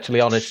what's actually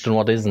honest and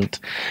what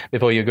isn't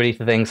before you agree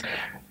to things.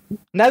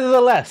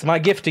 Nevertheless, my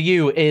gift to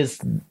you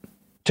is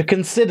to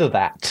consider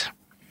that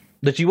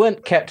you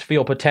weren't kept for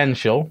your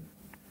potential,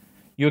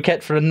 you were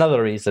kept for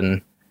another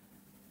reason.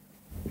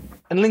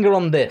 And linger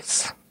on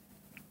this.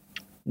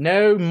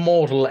 No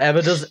mortal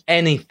ever does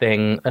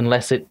anything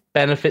unless it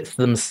benefits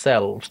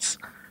themselves.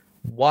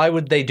 Why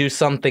would they do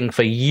something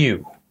for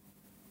you?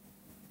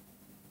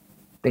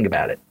 Think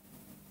about it.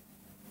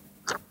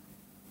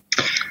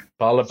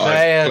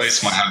 I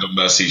place my hand on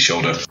Mercy's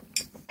shoulder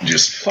and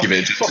just give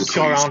it a gentle Fuck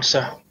your squeeze.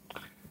 answer.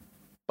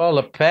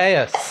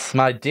 Polypaeus,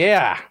 my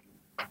dear.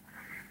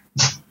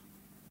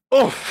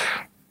 Oof.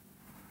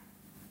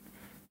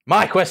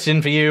 My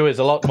question for you is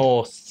a lot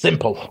more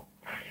simple.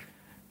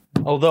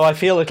 Although I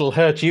feel it'll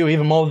hurt you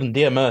even more than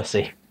dear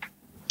Mercy.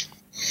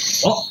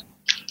 What?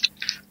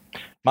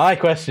 My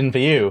question for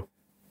you.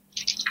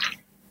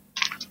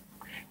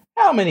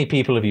 How many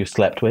people have you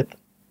slept with?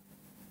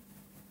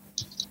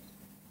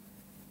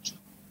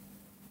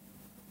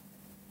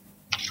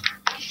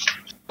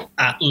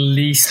 At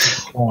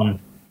least one.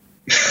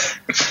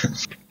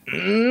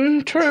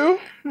 True.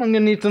 I'm going to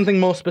need something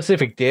more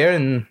specific, dear,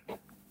 and...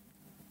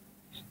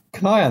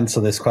 Can I answer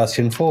this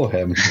question for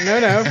him?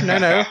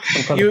 No.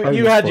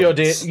 You had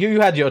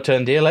your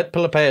turn, dear. Let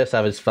Polypaeus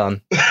have his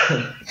fun.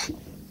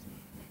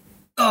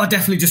 Oh,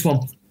 definitely just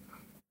one.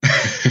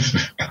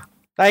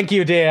 Thank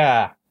you,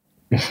 dear.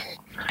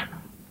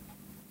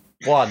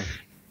 One.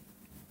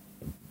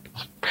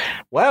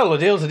 Well, a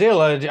deal's a deal.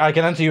 I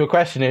can answer you a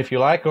question if you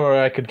like,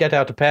 or I could get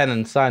out a pen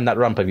and sign that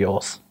rump of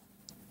yours.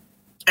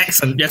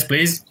 Excellent. Yes,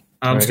 please.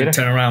 I'm just going to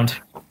turn around.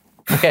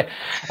 Okay.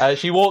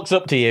 She walks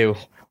up to you.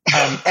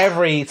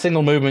 Every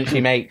single movement she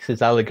makes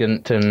is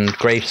elegant and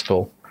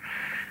graceful.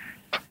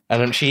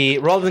 And she,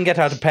 rather than get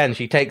out a pen,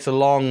 she takes a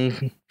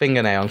long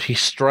fingernail and she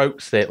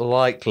strokes it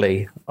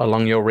lightly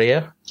along your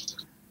rear.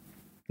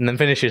 And then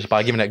finishes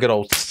by giving it a good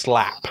old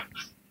slap.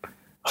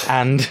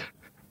 And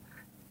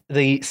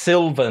the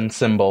Sylvan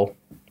symbol,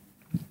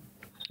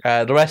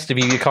 the rest of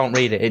you can't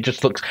read it. It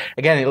just looks,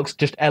 again, it looks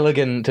just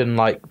elegant and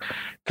like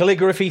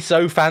calligraphy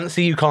so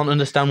fancy you can't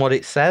understand what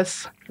it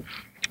says.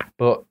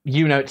 But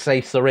you know it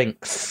says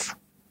Syrinx.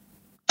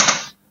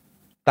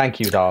 Thank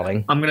you,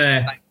 darling. I'm going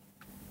to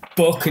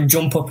buck and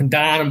jump up and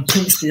down and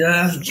punch the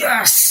earth.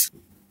 Yes!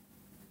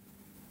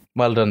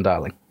 Well done,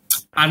 darling.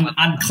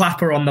 And clap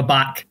her on the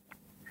back.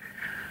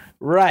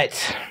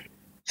 Right.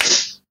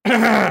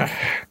 I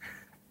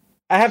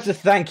have to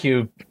thank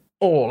you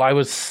all. I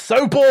was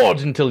so bored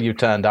until you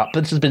turned up.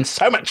 This has been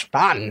so much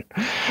fun.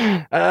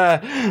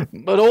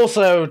 But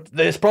also,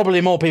 there's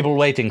probably more people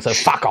waiting, so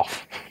fuck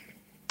off.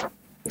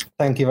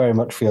 Thank you very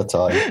much for your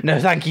time. No,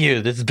 thank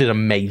you. This has been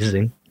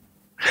amazing.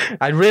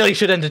 I really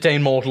should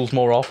entertain mortals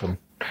more often.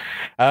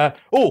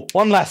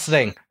 One last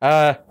thing.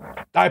 I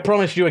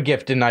promised you a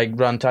gift, didn't I,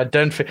 Grunt?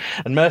 And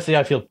Mercy,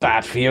 I feel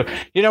bad for you.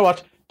 You know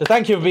what? To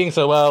thank you for being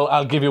so well,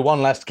 I'll give you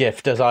one last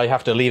gift, as I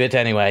have to leave it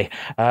anyway.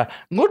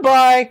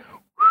 Goodbye!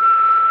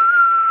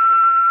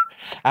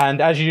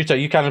 And as you do so,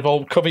 you kind of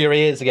all cover your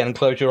ears again and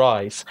close your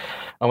eyes.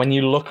 And when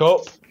you look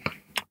up,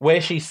 where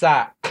she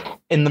sat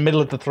in the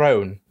middle of the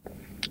throne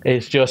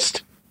is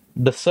just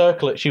the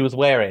circlet she was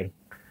wearing.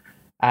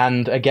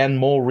 And again,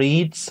 more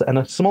reeds and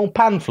a small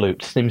pan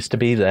flute seems to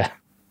be there.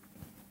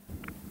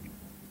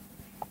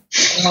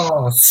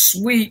 Oh,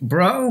 sweet,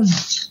 bro.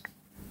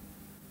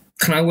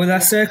 Can I wear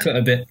that circlet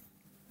a bit?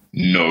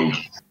 No.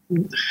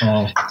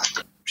 Oh.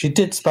 She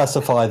did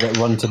specify that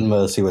Runt and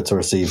Mercy were to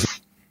receive.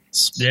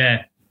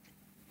 Yeah.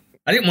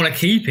 I didn't want to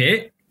keep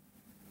it.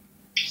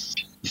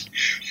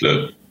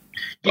 Look.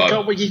 You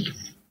got what you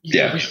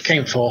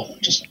came for.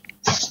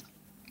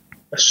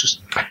 Let's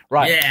just...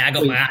 Right. Yeah, I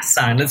got my ass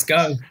signed. Let's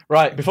go.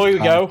 Right, before you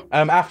go,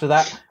 after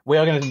that, we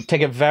are going to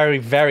take a very,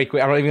 very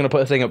quick... I'm not even going to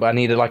put a thing up, but I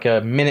needed like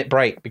a minute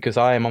break because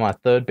I am on my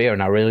third beer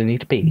and I really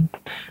need to pee.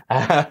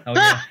 Oh,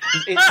 yeah.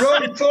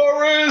 Run,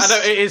 Forrest! I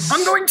know, it is...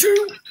 I'm going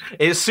to.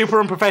 It's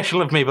super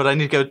unprofessional of me, but I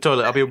need to go to the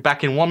toilet. I'll be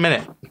back in 1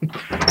 minute.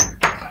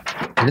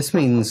 This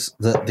means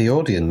that the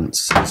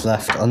audience is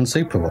left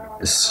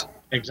unsupervised.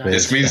 Exactly.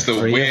 This means that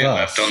Three we're of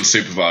left us.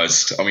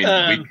 unsupervised. I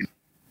mean, we can...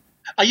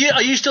 Are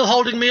you still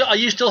holding me? Are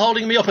you still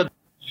holding me up?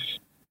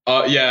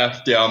 yeah,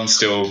 I've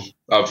still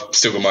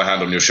got my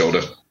hand on your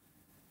shoulder.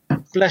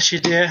 Bless you,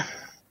 dear.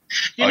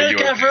 You know, you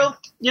Gavril.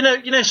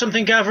 okay? You know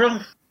something,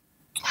 Gavril.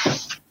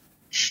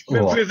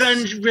 What?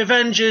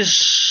 Revenge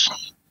is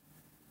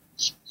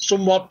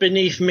somewhat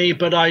beneath me,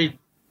 but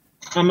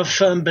I'm a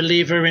firm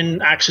believer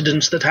in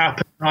accidents that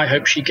happen. I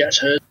hope she gets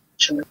hurt.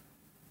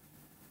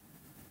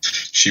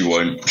 She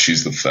won't.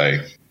 She's the Fae.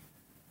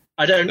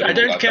 I don't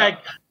like care.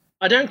 that.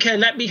 I don't care.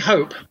 Let me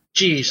hope.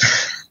 Jeez.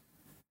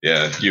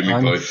 Yeah, you and me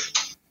I'm-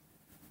 both.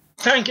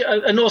 Thank you,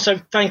 and also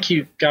thank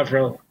you,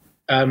 Gavril.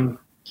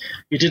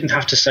 You didn't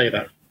have to say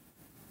that.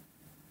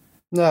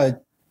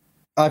 No,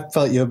 I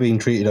felt you were being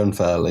treated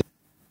unfairly.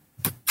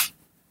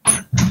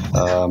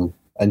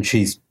 And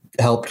she's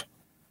helped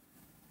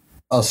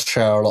us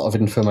share a lot of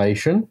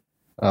information,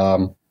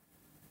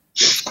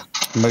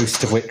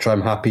 most of which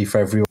I'm happy for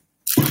everyone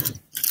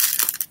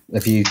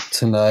of you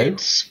to know.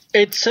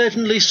 It's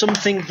certainly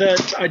something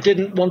that I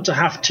didn't want to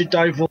have to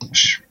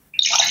divulge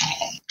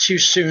too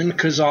soon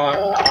because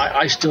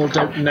I still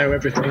don't know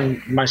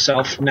everything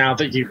myself now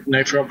that you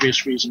know for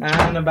obvious reasons.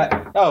 And I'm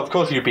back. Oh, of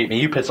course you beat me.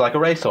 You piss like a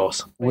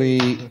racehorse.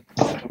 We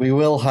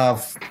will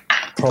have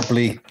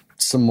probably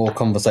some more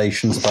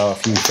conversations about a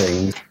few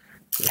things,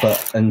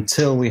 but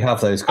until we have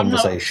those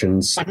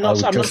conversations, I'm not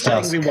saying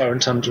ask, we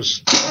won't. I'm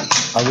just.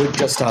 I would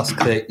just ask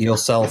that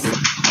yourself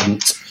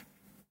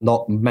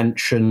not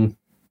mention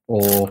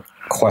or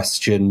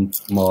question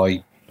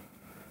my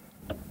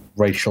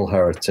racial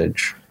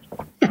heritage.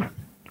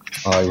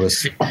 I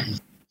was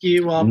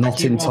You are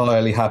not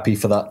entirely happy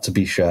for that to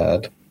be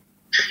shared.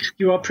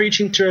 You are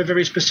preaching to a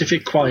very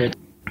specific choir.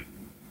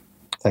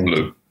 Thank you.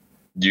 Look,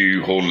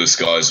 you hornless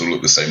guys all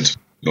look the same to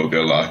me, not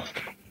gonna lie.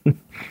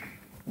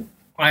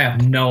 I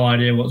have no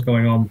idea what's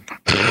going on.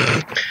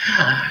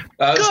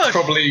 That's Good.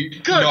 probably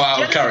Good. not out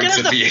of Get character us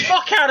for the you.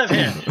 fuck out of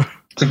here.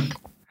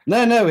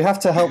 No, we have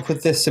to help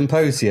with this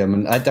symposium,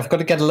 and I've got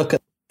to get a look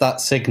at that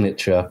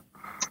signature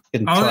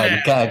and try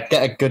and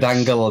get a good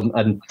angle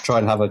and try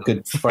and have a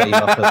good frame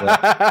up of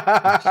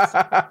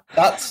it.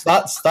 That's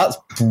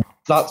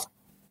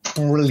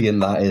brilliant.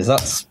 That is.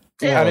 That's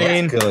I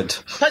mean- good.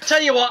 I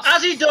tell you what,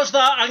 as he does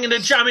that, I'm going to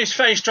jam his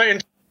face straight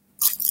into.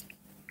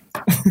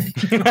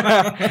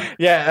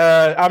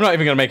 Yeah, I'm not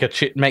even going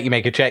to make you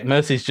make a check.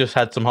 Mercy's just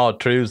had some hard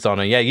truths on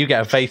her. Yeah, you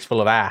get a face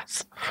full of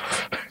ass.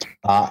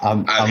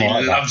 I'm And he all right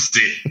with loves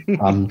it.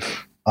 that.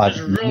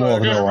 I'm more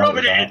than Just all rub right it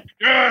with that.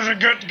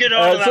 in. Get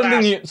over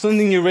that ass.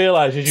 Something you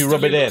realise as you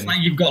rub it Looks in. like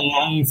you've got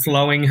long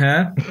flowing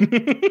hair.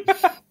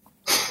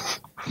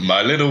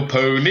 My little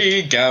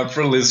pony,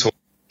 Gavril is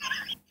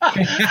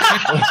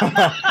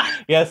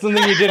Yeah,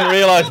 something you didn't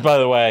realise, by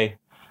the way,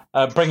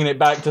 bringing it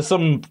back to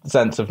some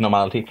sense of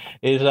normality,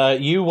 is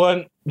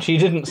she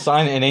didn't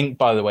sign it in ink,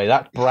 by the way.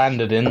 That's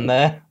branded in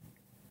there.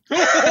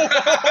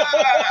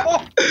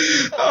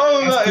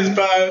 Oh, that is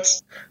bad.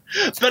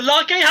 The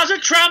lucky has a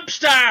tramp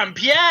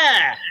stamp,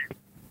 yeah!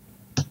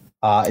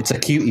 It's a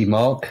cutie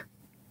mark.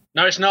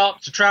 No, it's not.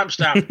 It's a tramp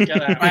stamp.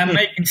 Get out. I am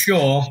making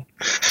sure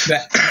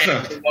that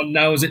everyone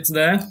knows it's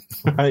there.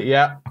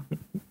 Yeah.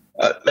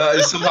 That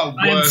is somehow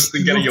I am worse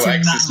than getting your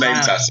snorting ex's that name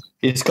loud. tattooed.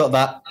 It's got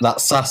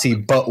that sassy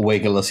butt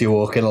wiggle as you're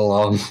walking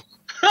along.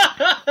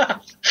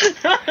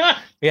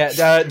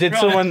 Yeah, did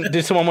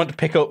someone want to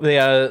pick up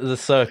the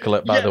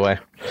circlet, by the way?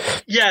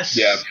 Yes.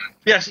 Yeah.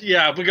 Yes,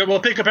 yeah. We'll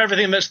pick up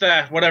everything that's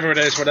there, whatever it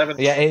is, whatever.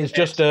 Yeah, it's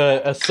just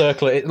a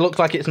circlet. It looks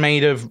like it's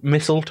made of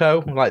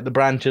mistletoe, like the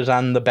branches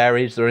and the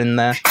berries are in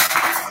there.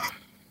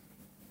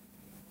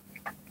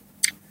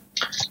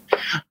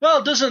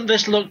 Well, doesn't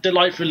this look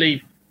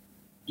delightfully...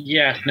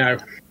 Yeah, no.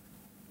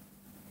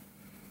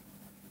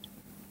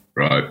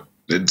 Right.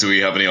 Do we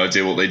have any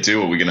idea what they do,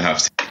 or are we going to have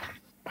to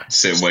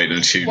sit and wait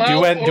and shoot?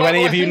 Well- Do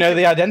any of you know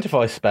the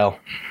identify spell?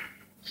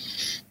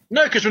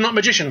 No, because we're not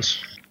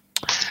magicians.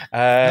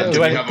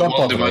 Do we have a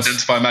wand of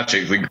identify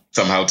magic that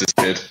somehow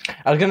disappeared?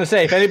 I was going to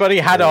say, if anybody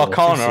had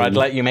Arcana, I'd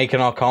let you make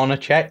an Arcana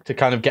check to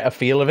kind of get a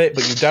feel of it,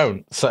 but you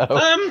don't. So,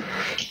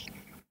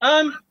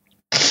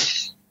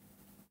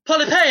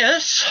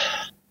 Polypheus.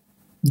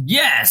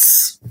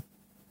 Yes.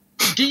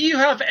 Do you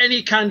have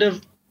any kind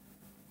of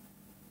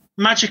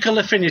magical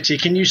affinity?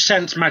 Can you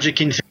sense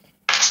magic in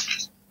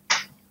things?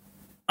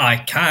 I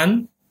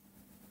can.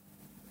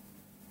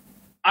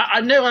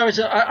 I know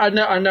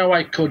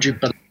I called you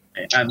Ballet,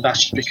 and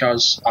that's just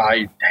because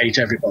I hate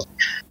everybody.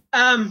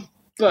 But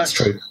That's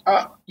true.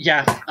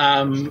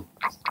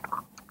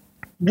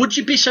 Would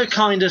you be so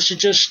kind as to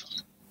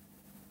just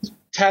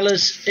tell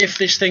us if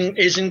this thing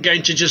isn't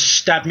going to just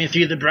stab me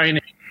through the brain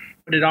if you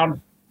put it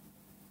on?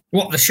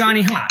 What, the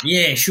shiny hat?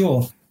 Yeah,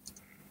 sure.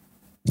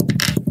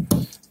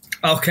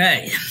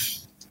 Okay.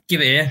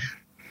 Give it here.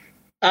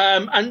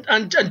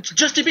 And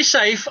just to be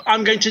safe,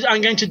 I'm going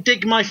to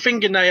dig my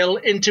fingernail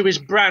into his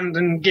brand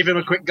and give him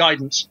a quick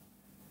guidance.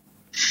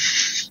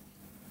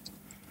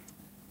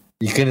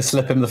 You're going to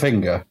slip him the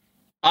finger?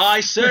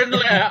 I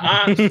certainly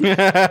am.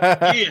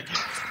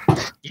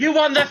 You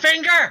want the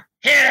finger?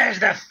 Here's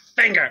the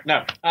finger.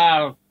 No.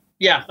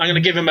 Yeah, I'm going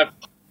to give him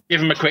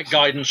a quick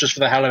guidance just for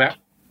the hell of it.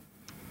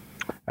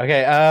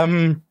 Okay.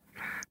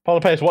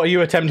 Polypheus, what are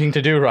you attempting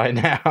to do right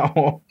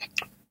now?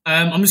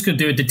 I'm just going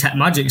to do a detect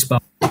magic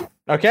spell.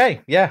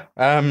 Okay, yeah.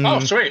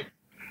 Sweet.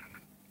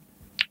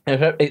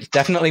 It's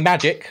definitely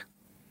magic.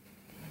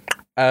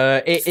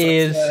 It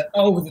is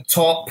over the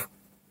top.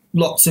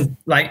 Lots of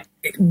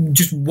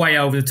just way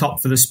over the top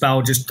for the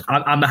spell. Just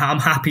I'm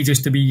happy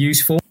just to be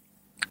useful.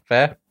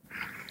 Fair.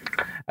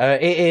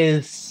 It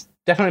is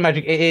definitely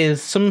magic. It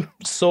is some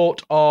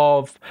sort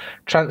of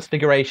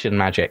transfiguration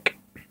magic.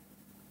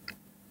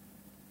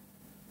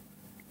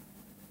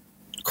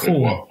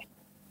 Cool.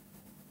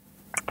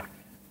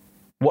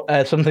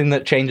 Something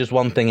that changes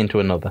one thing into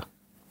another.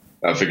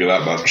 I figure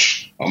that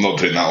much. I'm not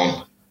doing that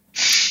one.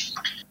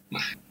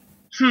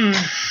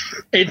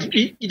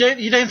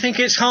 You don't think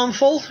it's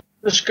harmful?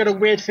 It's got a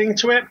weird thing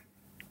to it.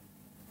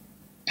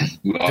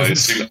 I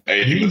assume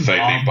aiding the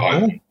failing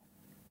behind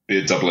be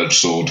a double-edged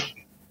sword.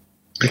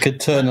 You could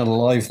turn a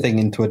live thing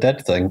into a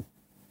dead thing.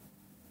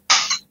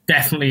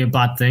 Definitely a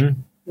bad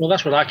thing. Well,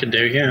 that's what I can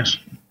do. Yes.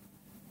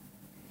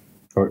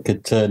 Or it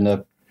could turn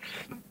a,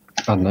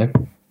 I don't know,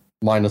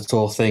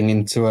 Minotaur thing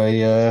into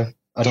a.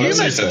 Don't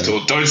say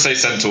centaur. Don't say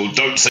centaur.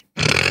 Don't say.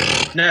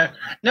 No.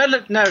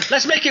 Look, no.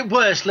 Let's make it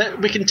worse.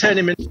 We can turn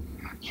him in.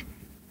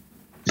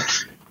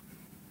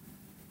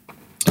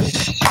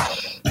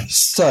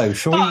 So,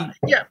 shall we?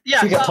 Yeah.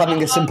 Should we get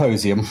planning a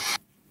symposium?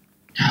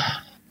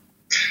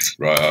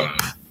 Right.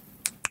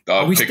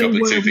 I'll pick up the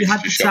two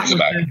things to shove in the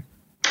back.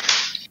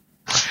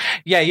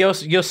 Yeah,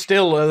 you're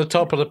still at the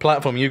top of the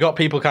platform. You got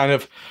people kind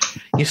of.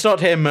 You start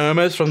to hear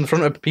murmurs from the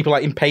front of people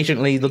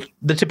impatiently,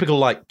 the typical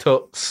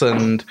tuts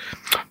and.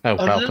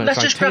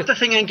 Let's just grab the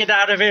thing and get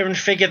out of here and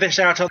figure this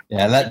out.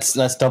 Yeah,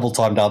 let's double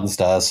time down the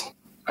stairs.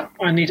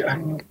 I need.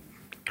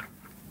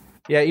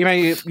 Yeah, you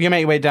make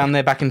your way down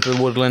there back into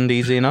the woodland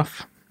easy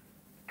enough.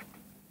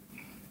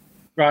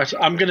 Right,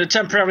 I'm going to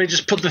temporarily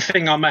just put the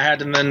thing on my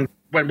head, and then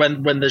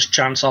when there's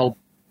chance, I'll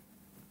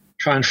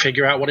try and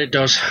figure out what it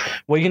does.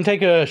 Well, you can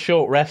take a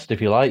short rest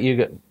if you like.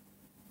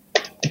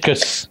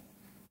 Because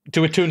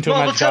to attune to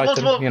a magic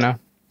item, you know.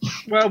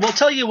 Well, we'll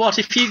tell you what.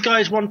 If you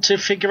guys want to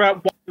figure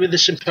out what with the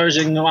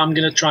symposium, I'm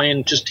going to try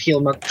and just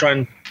try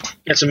and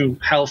get some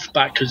health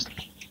back. Because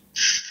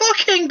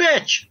fucking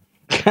bitch.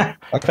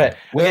 Okay,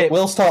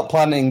 we'll start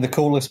planning the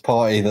coolest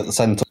party that the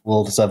Centaur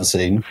world has ever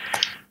seen.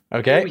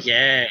 Okay. Oh,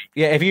 yeah.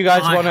 Yeah, if you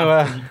guys want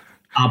to...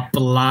 A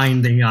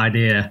blinding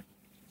idea,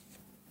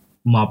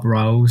 my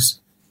bros.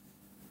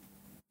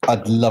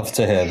 I'd love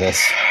to hear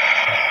this.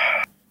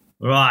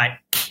 Right.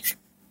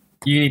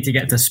 You need to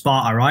get to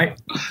Sparta,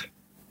 right?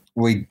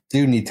 We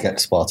do need to get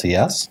to Sparta,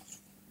 yes.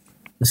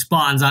 The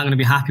Spartans aren't going to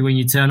be happy when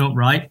you turn up,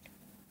 right?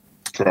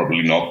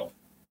 Probably not.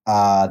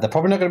 They're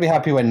probably not going to be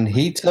happy when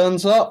he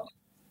turns up.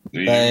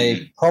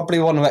 They probably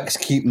want to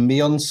execute me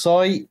on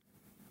sight.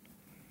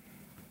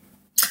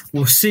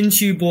 Well, since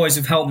you boys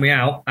have helped me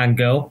out, and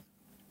girl,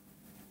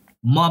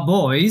 my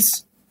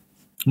boys,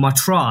 my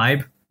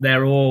tribe,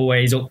 they're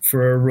always up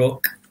for a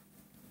rook.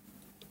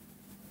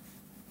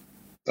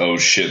 Oh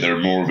shit, there are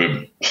more of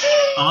him.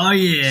 Oh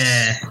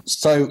yeah.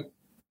 So,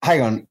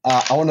 hang on.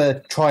 I want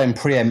to try and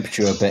preempt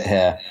you a bit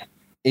here.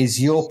 Is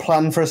your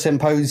plan for a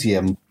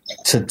symposium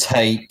to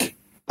take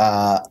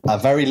a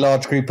very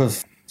large group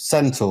of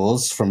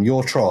centaurs from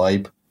your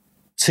tribe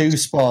to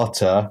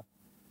Sparta,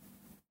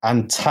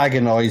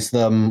 antagonize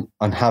them,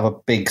 and have a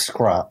big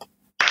scrap?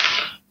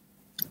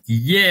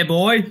 Yeah,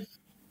 boy.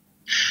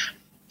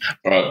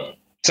 All right.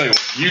 Tell you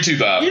what, you do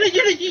that.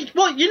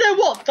 You know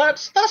what?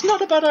 That's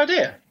not a bad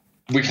idea.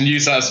 We can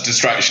use that as a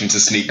distraction to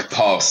sneak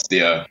past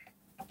the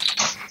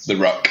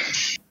ruck.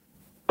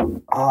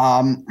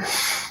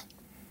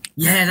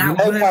 Yeah, that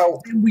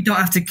works. We don't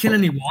have to kill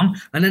anyone,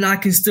 and then I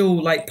can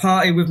still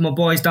party with my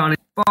boys down in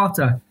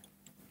Sparta.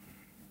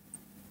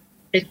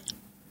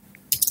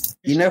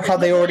 You know how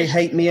they already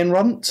hate me in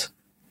Runt?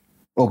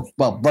 Well,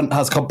 Runt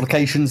has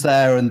complications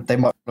there, and they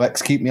might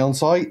execute me on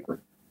sight.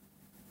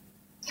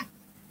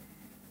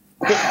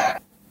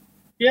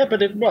 Yeah,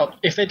 but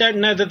if they don't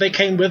know that they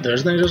came with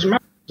us, then it doesn't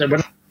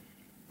matter.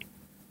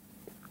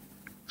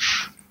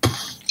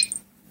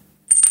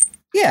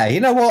 Yeah, you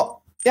know what?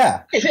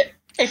 Yeah.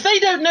 If they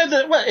don't know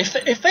that,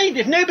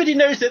 if nobody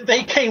knows that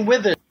they came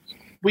with us,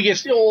 we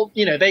get all,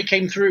 they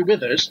came through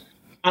with us.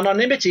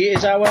 Anonymity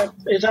is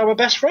our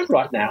best friend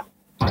right now.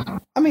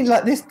 I mean,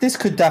 like this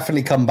could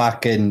definitely come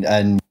back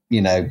and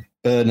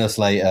burn us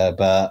later,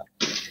 but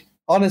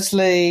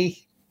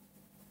honestly,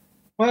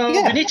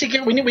 we need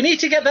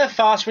to get there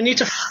fast. We need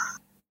to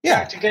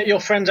to get your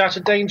friends out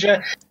of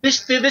danger.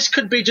 This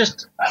could be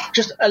just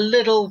a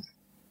little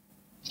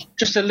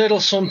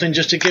something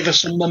just to give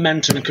us some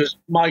momentum, because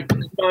my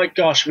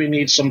gosh, we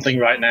need something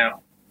right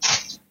now.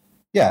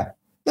 Yeah,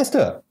 let's do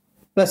it.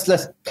 Let's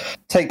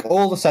take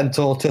all the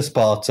Centaur to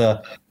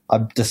Sparta.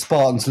 The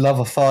Spartans love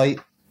a fight.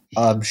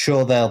 I'm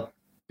sure they'll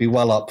be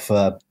well up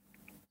for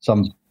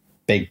some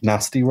big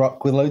nasty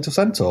rock with loads of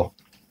Centaur.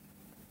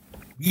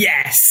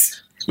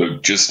 Yes.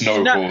 Look, just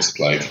no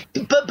horseplay.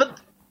 But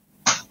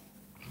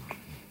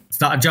is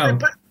that a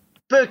joke?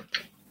 But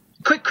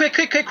quick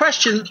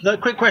question.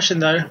 Quick question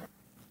though.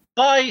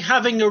 By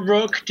having a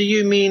rook, do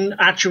you mean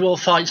actual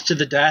fights to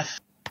the death,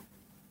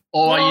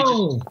 or are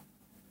you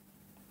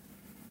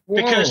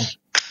just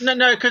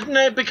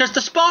because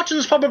the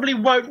Spartans probably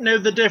won't know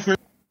the difference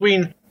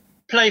between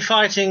play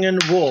fighting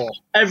and war.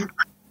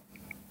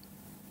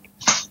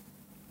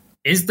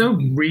 Is there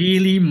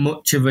really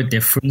much of a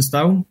difference,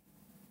 though?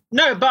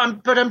 No,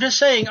 but I'm just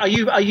saying, are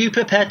you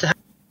prepared to?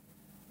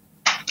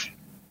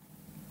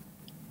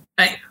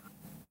 Hey,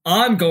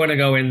 I'm going to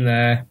go in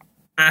there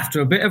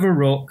after a bit of a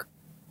rook.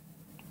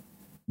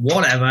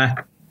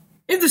 Whatever.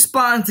 If the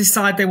Spartans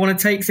decide they want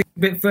to take things a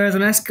bit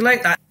further and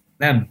escalate, that's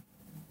them.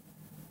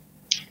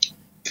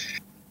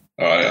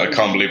 I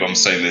can't believe I'm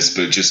saying this,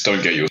 but just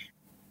don't get your...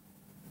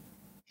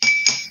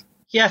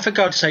 Yeah, for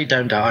God's sake,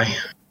 don't die.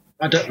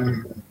 I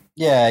don't...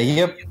 Yeah,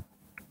 you're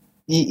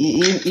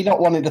not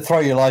wanting to throw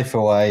your life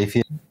away if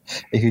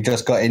you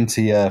just got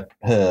into your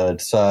herd.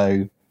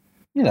 So,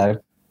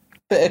 bit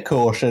of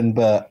caution,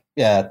 but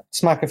yeah,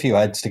 smack a few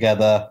heads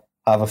together,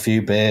 have a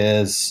few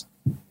beers,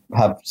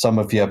 have some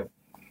of your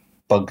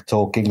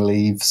bug-talking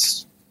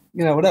leaves,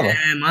 whatever.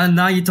 Yeah, man,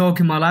 now you're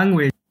talking my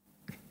language.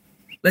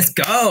 Let's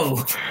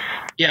go.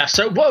 Yeah,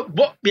 so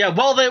what? Yeah,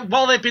 while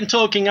they've been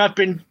talking, I've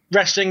been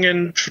resting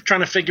and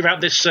trying to figure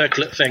out this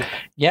circlet thing.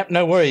 Yep,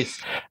 no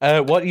worries.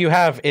 What you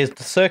have is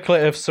the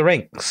Circlet of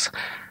Syrinx.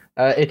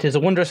 It is a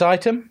wondrous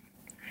item.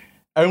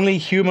 Only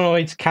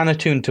humanoids can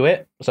attune to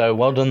it, so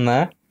well done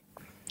there.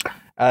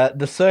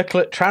 The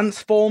circlet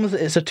transforms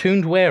its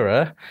attuned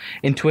wearer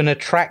into an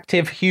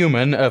attractive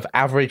human of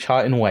average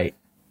height and weight.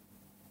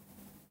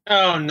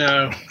 Oh,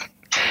 no.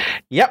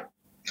 Yep.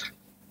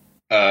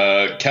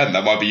 Ken,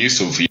 that might be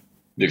useful for you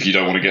if you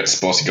don't want to get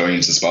spotted going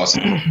into Sparta.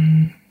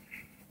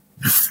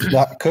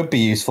 That could be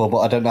useful, but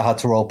I don't know how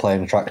to roleplay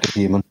an attractive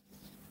human.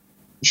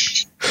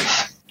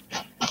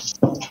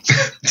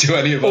 Do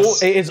any of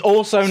us? It is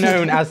also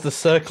known as the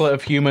Circlet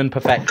of Human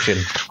Perfection.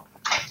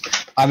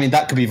 I mean,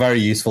 that could be very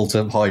useful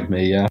to hide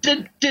me, yeah.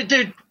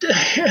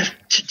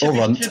 Or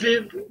Runt.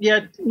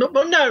 Yeah,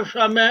 well, no.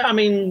 I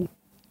mean...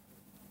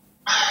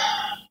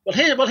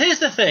 Well, here's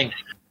the thing.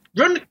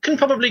 Runt can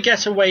probably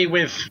get away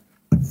with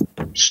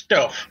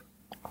stuff.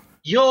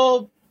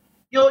 You're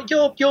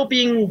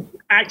being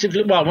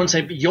actively, well, I won't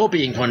say you're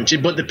being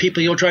hunted, but the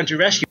people you're trying to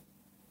rescue,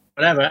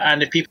 whatever,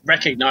 and if people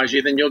recognize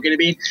you, then you're going to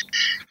be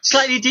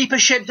slightly deeper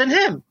shit than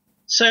him.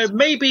 So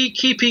maybe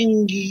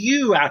keeping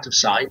you out of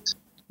sight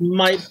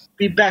might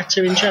be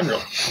better in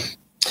general.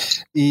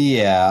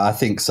 Yeah, I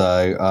think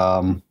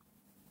so.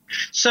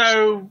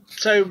 So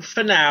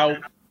for now,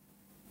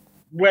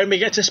 when we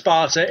get to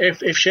Sparta,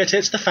 if shit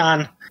hits the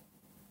fan,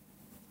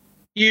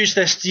 use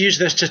this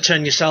to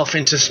turn yourself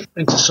into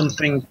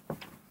something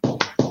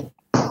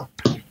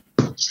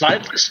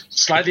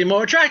slightly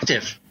more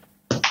attractive.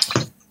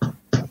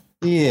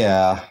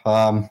 Yeah,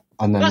 and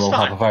then That's we'll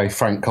fine. have a very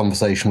frank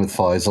conversation with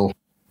Faisal.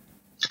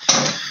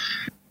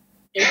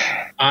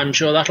 I'm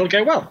sure that'll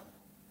go well.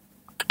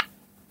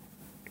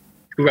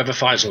 Whoever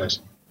Faisal is.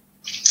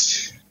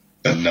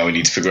 And now we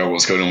need to figure out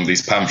what's going on with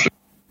these pamphlets.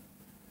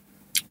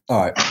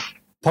 All right,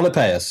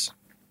 Polypeius,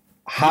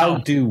 how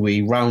do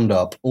we round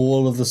up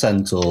all of the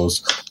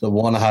centaurs that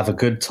want to have a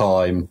good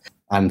time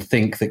and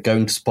think that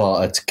going to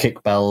Sparta to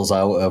kick bells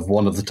out of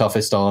one of the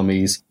toughest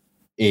armies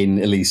in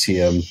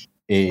Elysium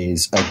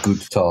is a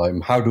good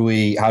time? How do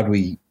we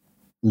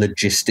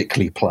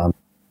logistically plan?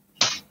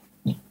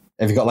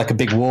 Have you got like a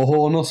big war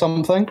horn or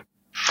something?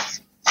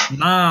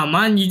 Nah,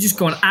 man, you just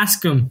go and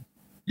ask them.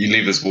 You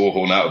leave this war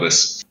horn out of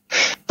this.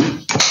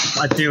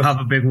 I do have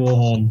a big war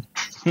horn.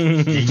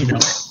 You know.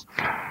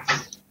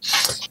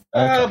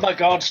 Oh my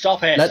God!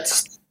 Stop it!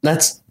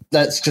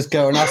 Let's just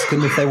go and ask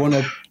them if they want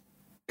to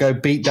go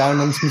beat down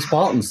on some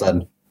Spartans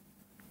then.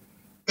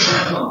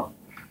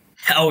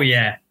 Hell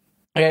yeah.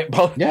 Okay,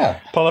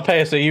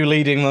 Polypaeus, are you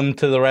leading them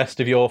to the rest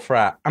of your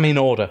frat? I mean,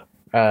 order.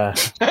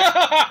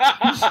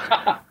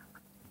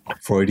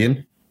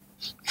 Freudian.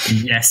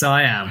 Yes,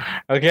 I am.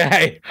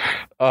 Okay.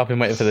 Oh, I've been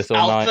waiting for this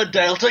all night. Alpha,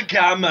 Delta,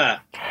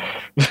 Gamma.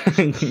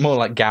 More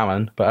like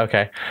gammon, but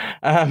okay.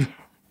 So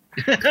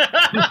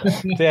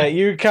yeah,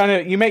 you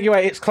make your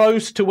way. It's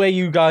close to where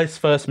you guys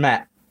first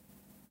met,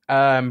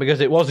 because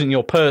it wasn't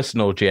your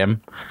personal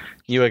gym.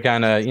 You were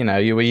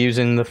you were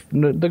using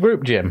the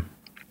group gym.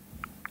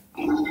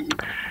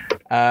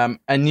 And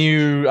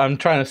I'm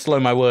trying to slow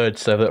my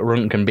words so that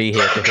Runt can be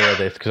here to hear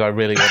this, because I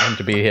really want him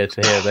to be here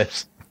to hear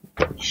this.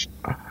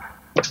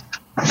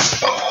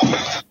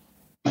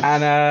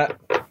 And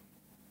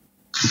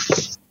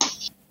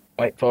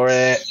wait for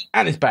it,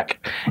 and it's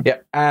back. Yeah,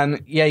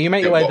 and yeah, you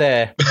make your way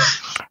there,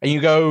 and you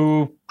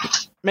go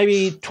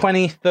maybe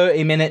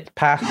 20-30 minutes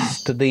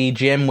past the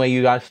gym where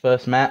you guys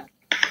first met,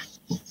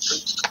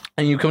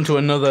 and you come to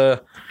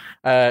another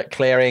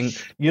clearing.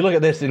 You look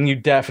at this and you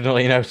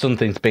definitely know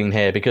something's been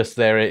here, because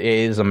there it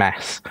is a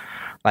mess.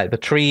 Like, the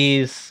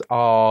trees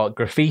are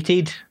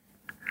graffitied,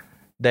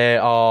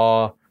 there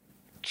are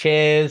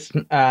chairs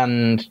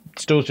and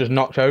stools just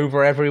knocked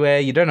over everywhere.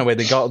 You don't know where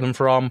they got them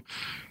from.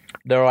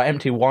 There are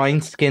empty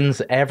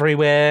wineskins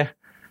everywhere.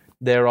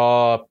 There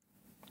are,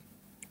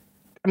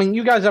 I mean,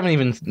 you guys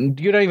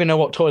you don't even know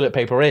what toilet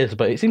paper is,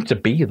 but it seems to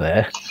be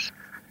there.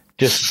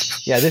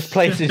 This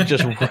place is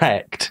just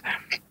wrecked.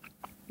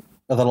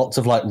 Are there lots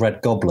of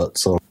red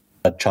goblets or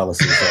red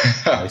chalices?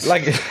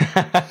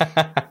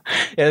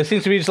 There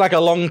seems to be just a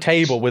long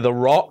table with a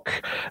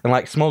rock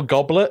and small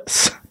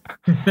goblets.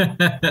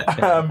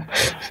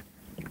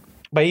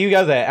 But you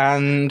go there,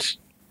 and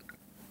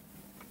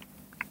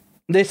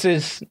this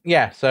is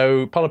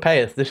so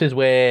Polypaeus, this is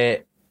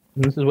where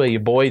your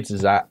boys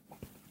is at.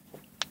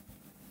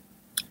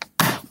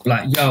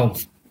 Yo.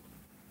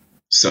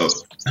 So,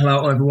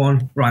 hello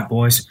everyone. Right,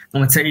 boys,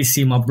 I'm gonna take you to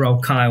see my bro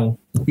Kyle.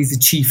 He's the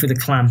chief of the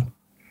clan.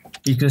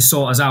 He's gonna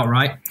sort us out,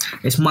 right?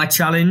 It's my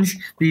challenge.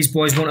 These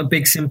boys want a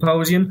big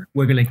symposium.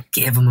 We're gonna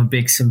give them a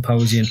big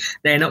symposium.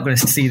 They're not gonna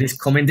see this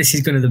coming. This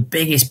is gonna be the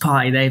biggest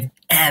party they've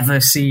ever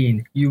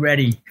seen. You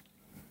ready?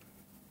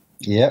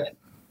 Yep.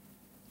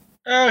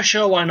 Oh,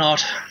 sure, why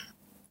not?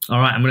 All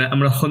right, I'm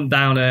gonna hunt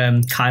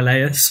down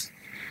Kyleus,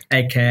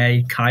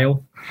 aka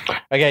Kyle.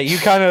 Okay,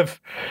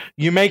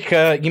 you make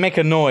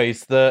a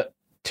noise that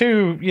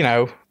to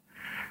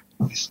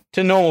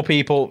normal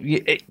people,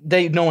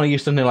 they normally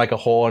use something like a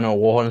horn or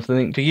war horn or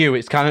something. To you,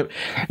 it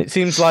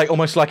seems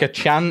almost like a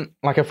chant,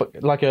 like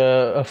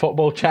a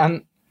football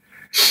chant,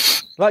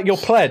 like your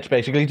pledge,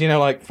 basically. Do you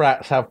know,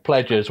 frats have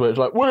pledges where it's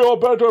we are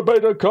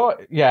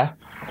better, yeah.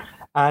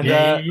 And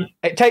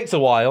it takes a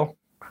while,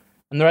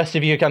 and the rest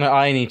of you kind of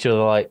eyeing each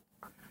other what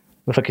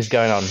the fuck is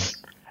going on?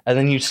 And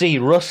then you see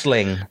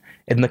rustling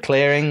in the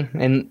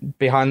clearing,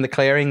 behind the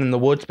clearing in the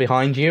woods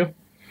behind you.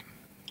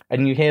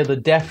 And you hear the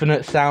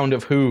definite sound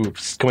of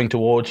hooves coming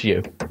towards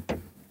you.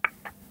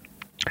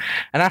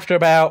 And after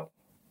about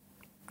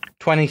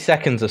 20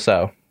 seconds or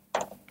so,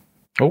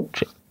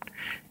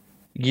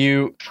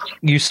 you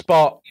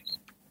spot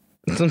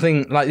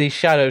something like these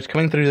shadows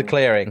coming through the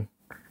clearing.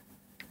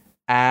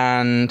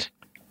 And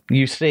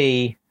you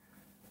see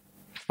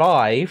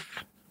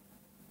 5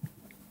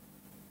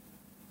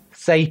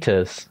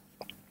 satyrs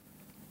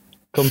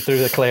come through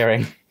the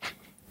clearing.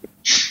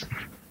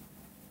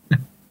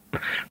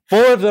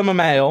 4 of them are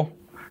male.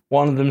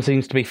 1 of them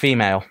seems to be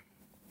female.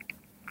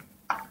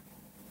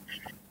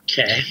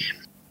 Okay.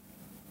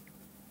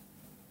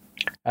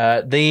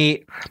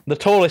 The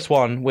tallest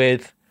one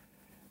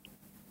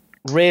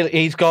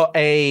he's got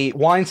a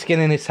wineskin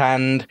in his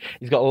hand,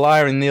 he's got a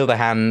lyre in the other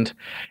hand,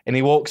 and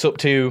he walks up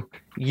to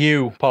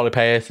you,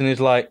 Polypaeus, and he's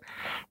like,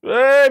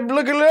 "Hey,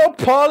 look at little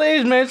Polly,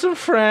 he's made some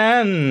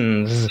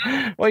friends.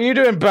 What are you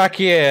doing back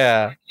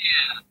here?"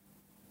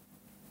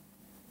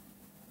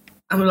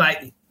 I'm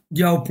like,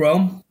 "Yo,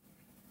 bro,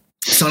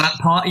 so that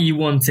party you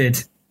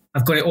wanted,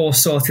 I've got it all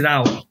sorted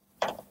out. Do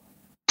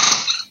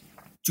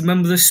you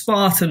remember the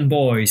Spartan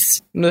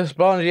boys?" The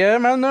Spartans, yeah,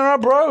 man, they're our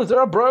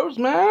bros,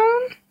 man.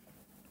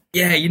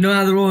 Yeah, you know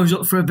how they're always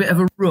up for a bit of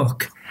a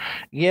ruck?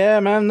 Yeah,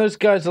 man, those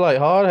guys are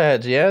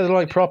hardheads, yeah,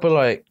 they're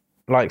proper,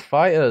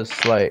 fighters,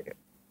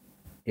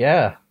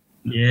 yeah.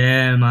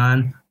 Yeah,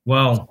 man.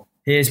 Well,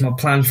 here's my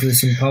plan for the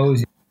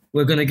symposium.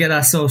 We're going to get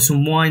ourselves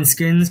some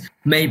wineskins,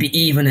 maybe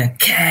even a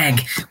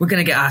keg. We're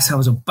going to get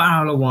ourselves a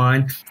barrel of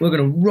wine. We're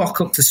going to rock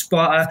up to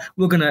Sparta.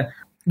 We're going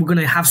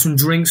to have some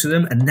drinks with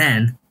them, and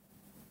then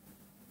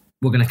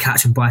we're going to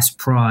catch them by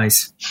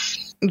surprise.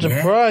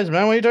 Surprise,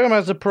 man? What are you talking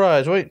about,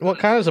 surprise? What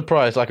kind of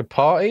surprise? Like a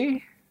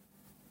party?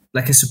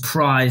 Like a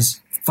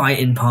surprise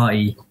fighting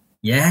party,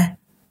 yeah?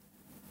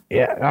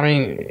 Yeah, I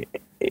mean,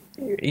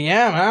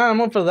 yeah, man, I'm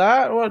up for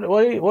that. What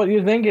do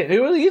you think?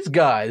 Who are these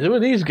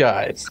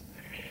guys?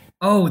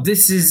 Oh,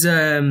 this is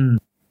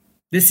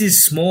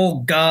small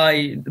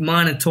guy,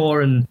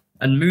 Minotaur and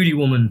Moody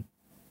Woman.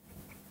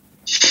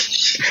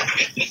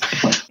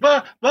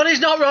 But he's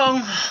not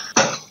wrong.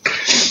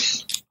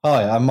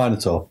 Hi, I'm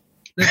Minotaur.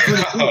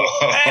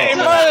 Hey,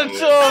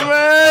 Minotaur,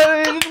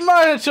 man! It's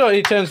Minotaur!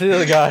 He turns to the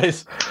other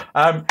guys.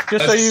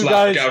 Just so you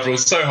guys... Gavril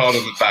so hard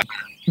on the back.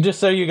 Just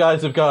so you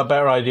guys have got a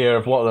better idea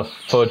of what the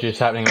fudge is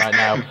happening right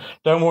now.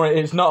 Don't worry,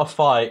 it's not a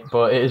fight,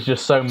 but it is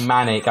just so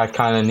manic, I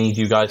kind of need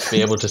you guys to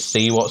be able to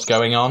see what's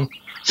going on.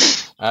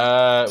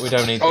 We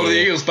don't need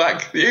the eel's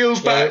back! The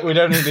eel's back! We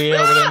don't need the eel,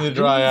 we don't need the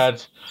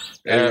dryad.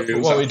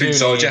 What we do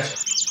need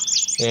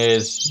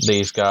is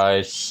these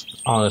guys,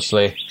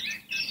 honestly.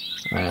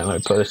 Let me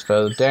put this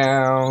further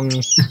down.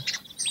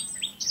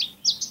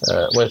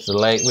 Where's the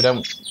lake? We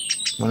don't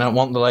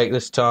want the lake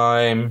this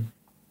time.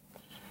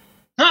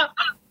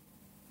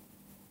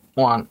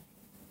 1,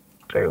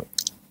 2,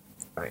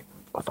 3,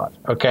 4, 5.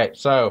 Okay,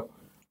 so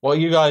what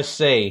you guys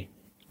see,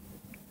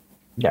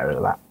 get rid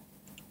of that,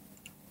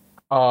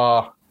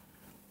 are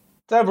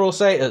several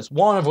satyrs,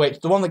 one of which,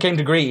 the one that came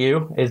to greet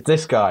you, is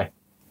this guy.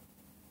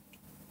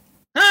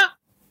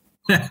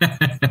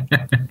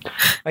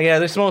 Yeah,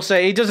 this small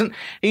satyr,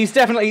 he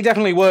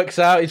definitely works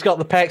out, he's got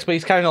the pecs, but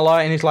he's kind of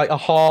light, and he's like a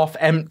half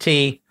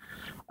empty,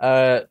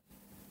 like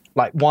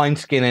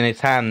wineskin in his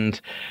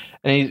hand.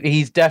 And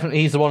he's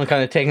the one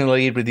kind of taking the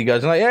lead with you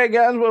guys. And like, hey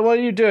guys, what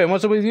are you doing?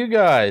 What's up with you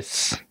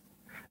guys?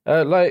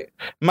 Like,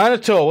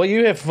 Minotaur, what are you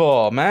here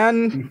for,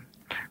 man?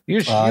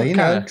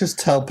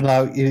 Just helping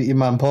out your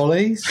man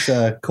Polly. He's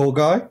a cool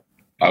guy.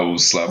 I will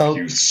slap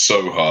you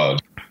so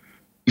hard.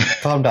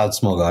 Calm down,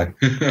 small guy.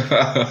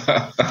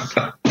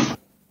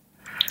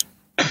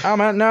 Oh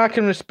man, no, I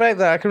can respect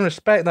that.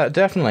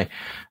 Definitely.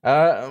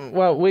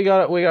 Well, we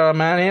got a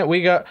man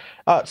here.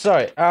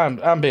 Sorry,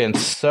 I'm being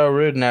so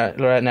rude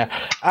right now.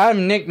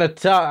 I'm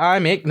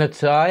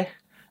Ignitai.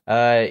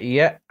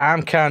 Yeah,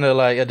 I'm kind of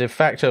like a de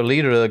facto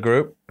leader of the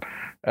group.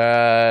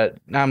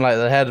 I'm like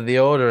the head of the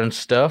order and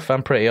stuff.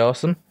 I'm pretty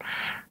awesome.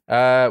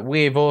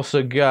 We've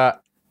also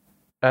got.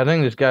 I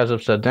think this guy's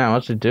upside down.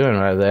 What's he doing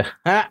right there?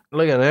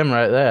 Look at him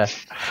right there.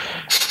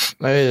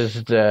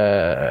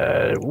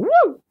 Woo!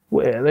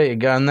 Well, there you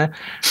go, in there.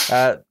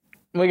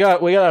 We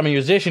got a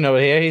musician over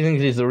here. He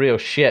thinks he's the real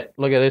shit.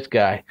 Look at this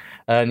guy.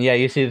 And yeah,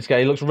 you see this guy.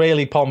 He looks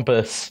really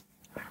pompous.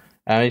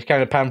 And he's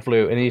kind of pan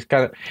flute, and he's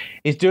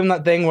doing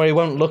that thing where he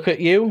won't look at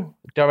you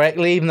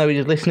directly, even though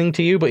he's listening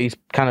to you, but he's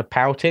kind of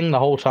pouting the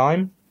whole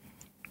time.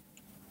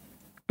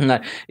 And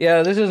like,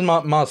 yeah, this is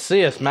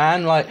Marcius,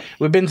 man. Like,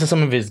 we've been to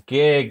some of his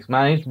gigs,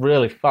 man. He's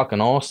really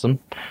fucking awesome.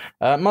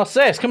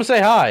 Marcius, come and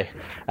say hi.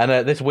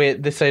 And this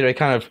satyr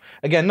kind of,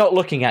 again, not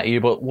looking at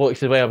you, but walks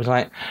his way up and is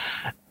like,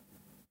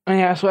 oh,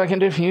 yeah, that's what I can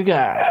do for you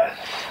guys.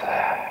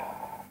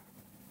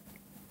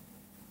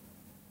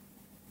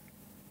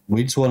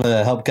 We just want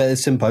to help get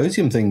this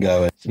symposium thing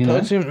going.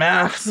 Symposium,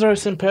 man, throw a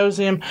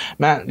symposium.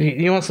 Man,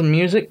 you want some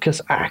music?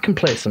 Because I can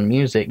play some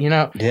music, you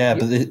know. Yeah,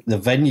 but the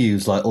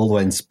venue's like all the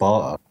way in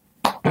Sparta.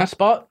 That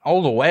spot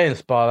all the way in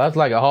Sparta. That's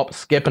like a hop,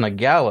 skip, and a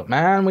gallop,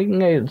 man. We can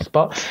get to the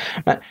spot.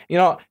 Man, you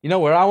know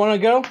where I want to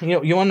go?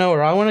 You want to know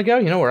where I want to go?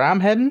 You know where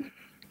I'm heading?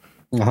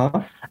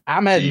 Uh-huh.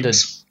 I'm heading to...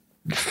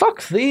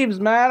 Fuck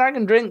Thebes, man. I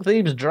can drink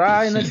Thebes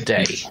dry in a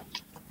day.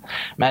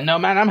 Man,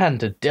 I'm heading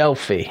to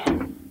Delphi.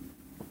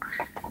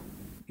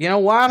 You know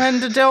why I'm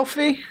heading to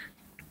Delphi?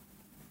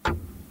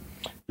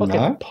 Fucking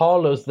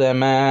Apollo's there,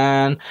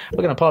 man.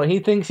 Look at Apollo. He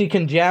thinks he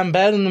can jam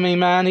better than me,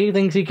 man. He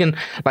thinks he can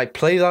like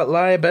play that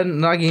lyre better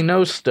than like he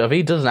knows stuff.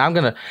 He doesn't. I'm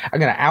gonna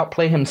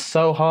outplay him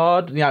so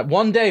hard. Yeah,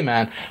 one day,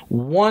 man.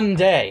 One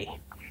day.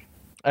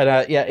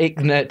 And yeah,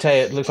 Ignite,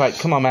 it looks like,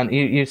 come on, man.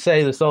 You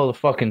say this all the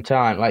fucking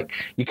time. Like,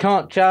 you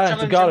can't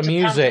challenge the god of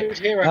music.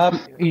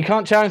 You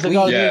can't challenge the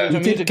god of music to a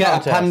music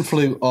contest. Get a pan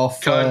flute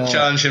off. Can't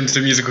challenge him to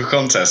a musical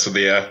contest with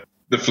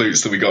the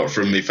flutes that we got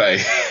from the Fae.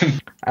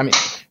 I mean,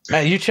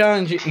 man, you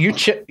challenging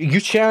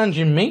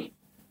me?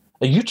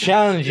 Are you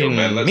challenging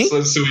me?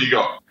 Let's see what you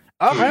got.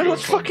 Oh man,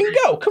 let's fucking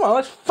go! Come on,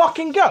 let's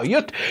fucking go!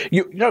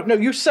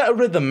 You set a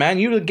rhythm, man.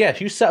 You the guest.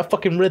 You set a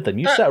fucking rhythm.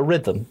 You set a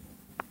rhythm.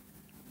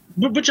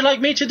 Would you like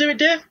me to do it,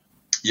 dear?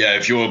 Yeah,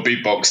 if you're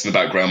beatbox in the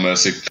background,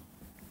 Mercy.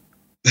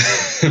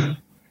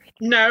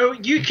 No,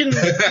 you can.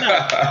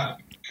 No.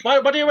 Why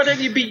don't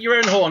you beat your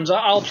own horns?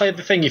 I'll play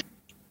the thing.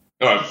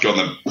 All right, go on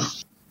then.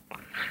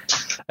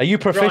 Are you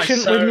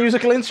proficient with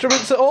musical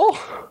instruments at all?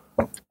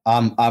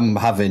 I'm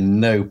having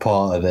no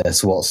part of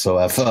this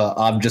whatsoever.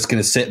 I'm just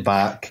going to sit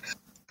back.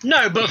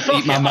 No, but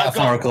fuck eat my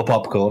metaphorical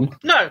popcorn.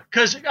 No,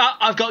 because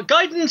I've got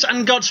guidance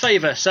and God's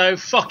favour, so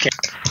fuck it.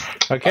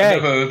 Okay. I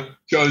never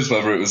chose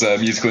whether it was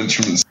musical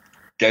instruments,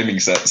 gaming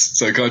sets.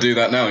 So can I do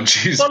that now and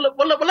choose? Well,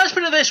 let's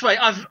put it this way.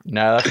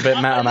 No, that's a bit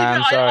meta,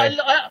 man. Sorry.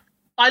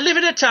 I live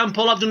in a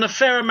temple. I've done a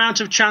fair amount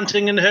of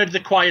chanting and heard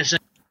the choir sing.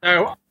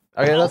 So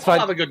okay, that's fine.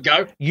 I'll have a good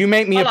go. You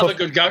make me a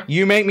good go.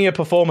 You make me a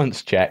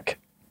performance check.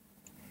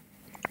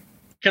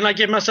 Can I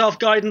give myself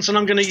guidance? And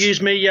I'm going to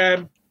use me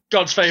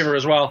God's favour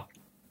as well.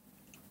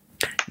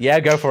 Yeah,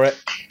 go for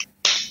it.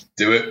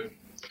 Do it.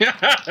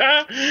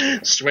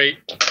 Sweet.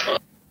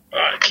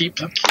 Keep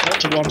that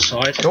to one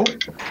side. Cool.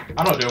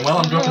 I'm not doing well.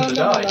 I'm dropping the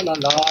die.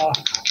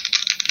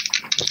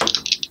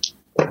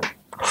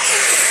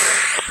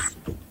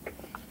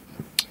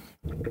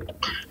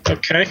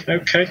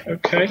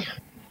 Okay.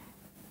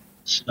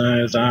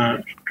 So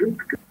that.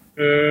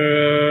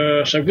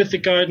 So with the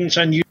guidance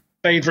and you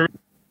favor.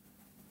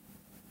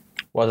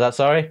 What was that?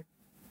 Sorry.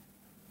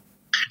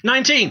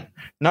 19.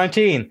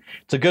 19.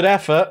 It's a good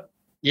effort.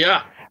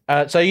 Yeah.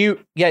 So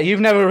you've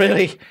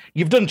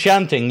done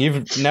chanting.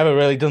 You've never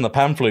really done the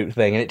pan flute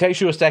thing, and it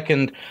takes you a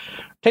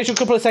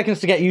couple of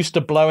seconds to get used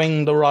to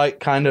blowing the right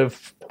kind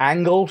of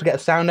angle to get a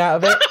sound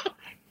out of it.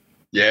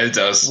 Yeah, it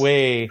does.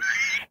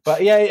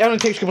 But yeah, it only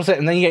takes a couple of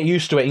seconds, and then you get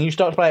used to it, and you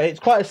start to play it. It's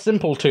quite a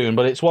simple tune,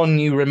 but it's one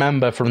you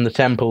remember from the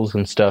temples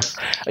and stuff.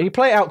 And you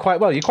play it out quite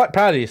well. You're quite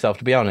proud of yourself,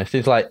 to be honest.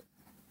 It's like,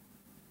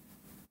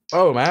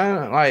 oh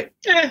man, like,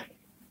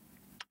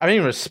 I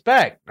mean,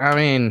 respect. I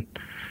mean,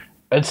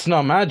 it's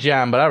not my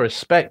jam, but I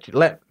respect you.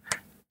 Let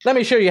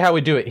me show you how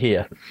we do it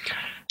here.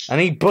 And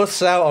he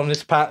busts out on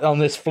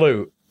this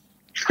flute,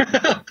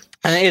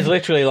 and it is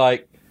literally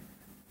like,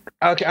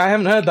 okay, I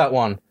haven't heard that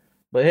one,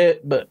 but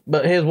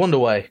here's Wonder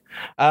Way,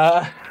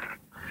 and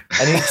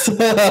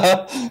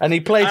he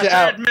plays it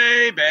out.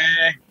 Maybe.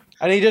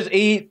 And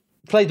he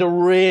plays a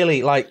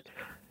really like,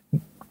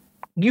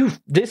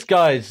 this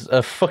guy's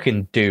a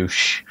fucking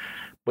douche,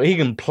 but he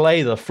can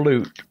play the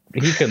flute.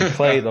 He can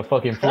play the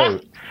fucking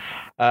flute.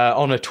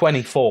 On a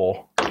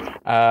 24.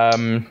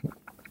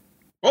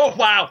 Oh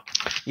wow!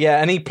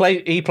 Yeah, and he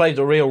plays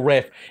a real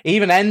riff. He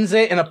even ends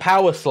it in a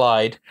power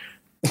slide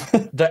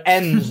that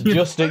ends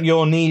just at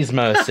your knees,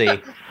 Mercy.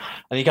 And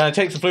he kind of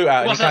takes the flute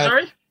out. What's that?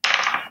 Sorry.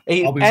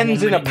 He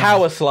ends in a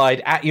power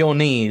slide at your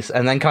knees,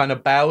 and then kind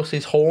of bows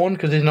his horn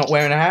because he's not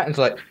wearing a hat. And it's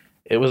like,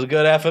 it was a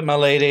good effort, my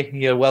lady.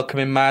 You're welcome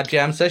in my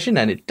jam session,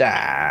 and it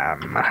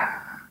damn.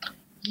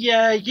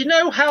 Yeah, you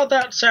know how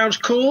that sounds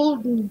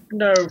cool?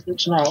 No,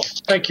 it's not.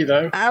 Thank you,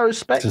 though. I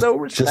respect,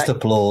 Just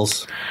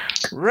applause.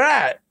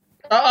 Right.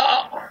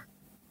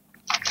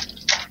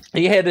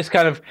 You hear this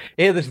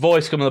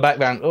voice come in the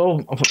background.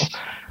 Oh,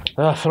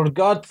 for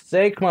God's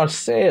sake,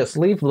 Marseilles,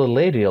 leave the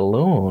lady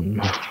alone.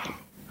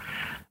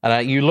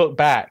 And you look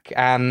back,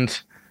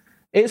 and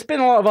it's been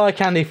a lot of eye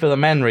candy for the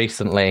men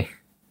recently.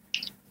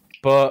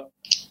 But,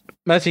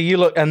 Mercy, you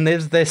look, and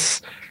there's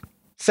this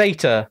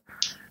satyr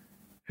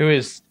who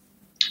is...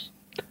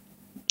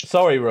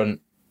 Sorry,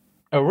 Runt.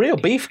 A real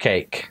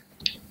beefcake.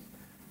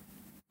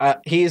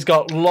 He's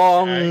got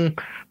long,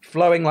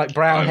 flowing like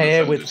brown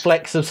hair with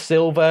flecks of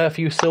silver, a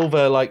few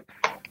silver like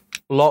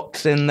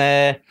locks in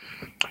there.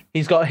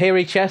 He's got a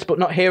hairy chest, but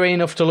not hairy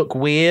enough to look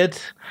weird.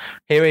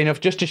 Hairy enough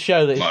just to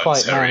show that he's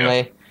quite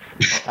manly.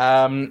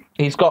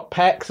 He's got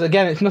pecs.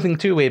 Again, it's nothing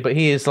too weird, but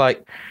he is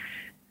like...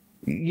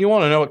 You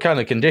want to know what kind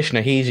of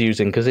conditioner he's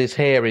using because his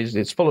hair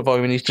it's full of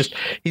volume, and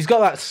he's got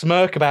that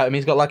smirk about him.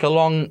 He's got like a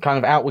long kind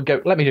of outward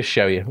go. Let me just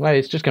show you.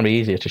 It's just going to be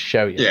easier to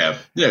show you. Yeah,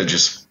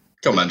 just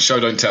come on, show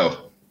don't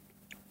tell.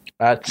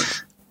 Here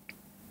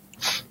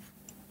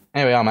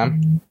we are,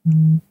 man.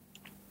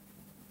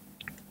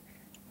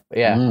 But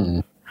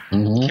yeah.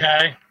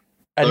 Okay.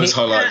 Those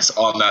highlights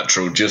are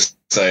natural. Just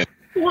saying.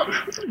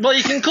 Well,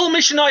 you can call me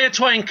Shania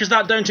Twain because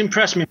that don't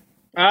impress me.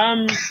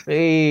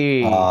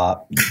 Hey.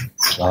 I'll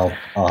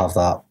have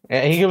that.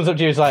 Yeah, he comes up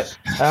to you. He's like,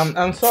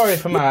 I'm sorry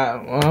for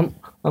my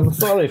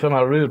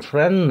rude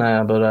friend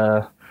there,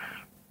 but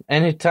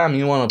anytime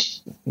you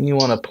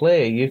wanna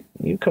play,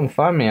 you come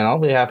find me and I'll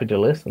be happy to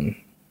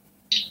listen.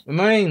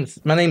 My name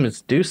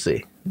is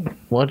Ducey.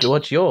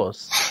 What's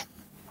yours?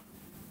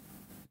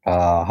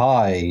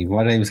 Hi,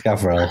 my name's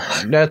Gavril.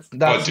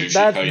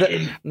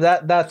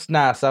 That's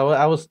nice.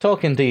 I was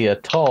talking to you,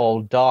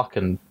 tall, dark,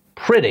 and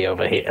pretty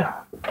over here.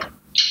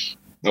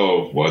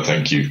 Oh, well,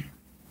 thank you.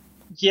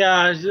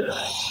 Yeah,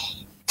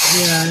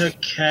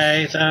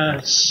 okay,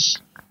 that's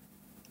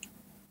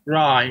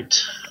right.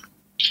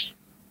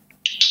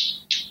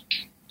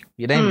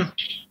 Your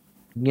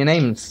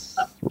name's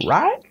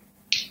right?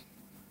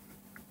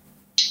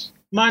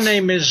 My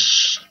name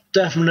is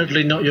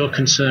definitely not your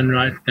concern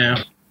right now.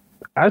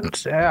 I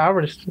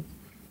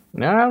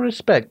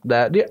respect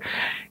that.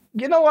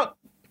 You know what,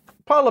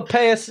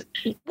 Polypaeus,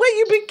 where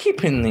you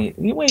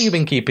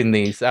been keeping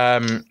these?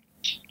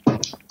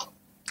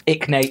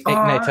 Ignite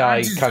kind of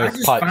pipes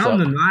found up.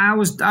 Them. I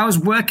was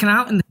working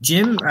out in the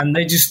gym, and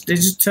they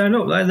just turn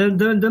up. Like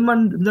they're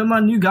my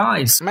new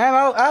guys. Man,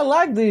 I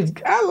like these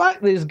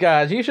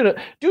guys. You should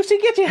Juicy,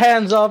 get your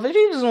hands off it.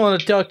 He doesn't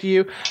want to talk to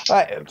you.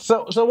 Right,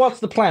 so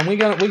what's the plan? We're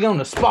going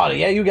to Sparta.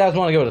 Yeah, you guys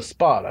want to go to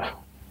Sparta?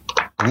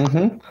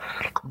 Mm-hmm.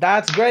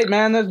 That's great,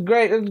 man. That's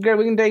great. We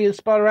can take you to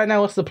Sparta right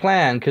now. What's the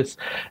plan? Because,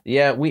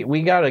 yeah,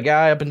 we got a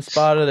guy up in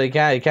Sparta. He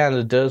kind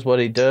of does what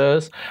he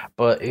does,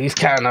 but he's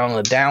kind of on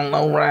the down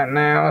low right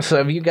now. So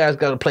have you guys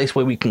got a place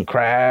where we can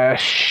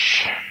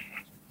crash?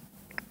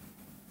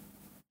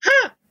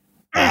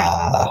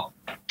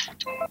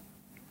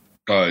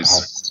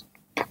 Guys,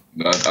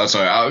 I'm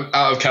sorry, out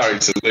of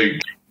character, Luke.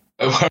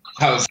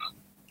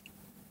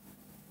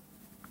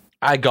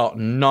 I got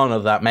none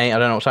of that, mate. I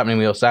don't know what's happening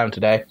with your sound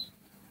today.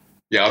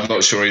 Yeah, I'm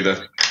not sure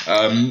either.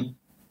 Out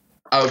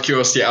of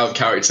curiosity, out of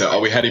character,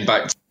 are we heading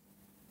back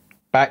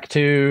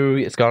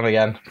to... It's gone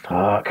again.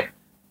 Fuck.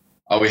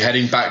 Are we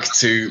heading back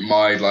to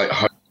my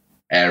home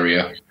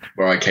area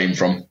where I came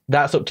from?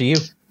 That's up to you.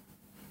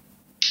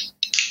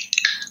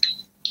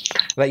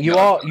 Like you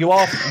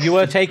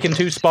were taken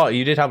to Sparta.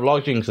 You did have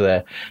lodgings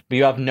there, but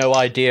you have no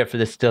idea if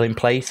they're still in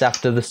place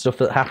after the stuff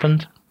that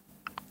happened.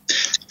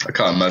 I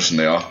can't imagine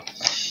they are.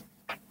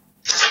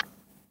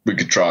 We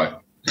could try.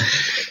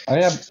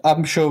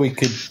 I'm sure we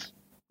could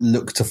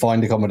look to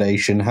find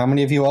accommodation. How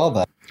many of you are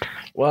there?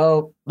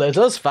 Well, there's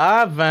us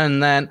 5,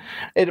 and then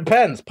it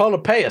depends.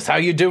 Polypaeus, how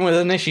you doing with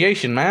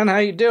initiation, man? How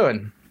you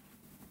doing?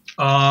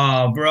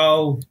 Oh,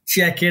 bro,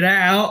 check it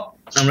out.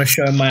 I'm going to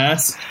show him my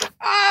ass.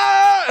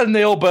 And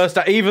they all burst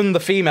out. Even the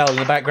female in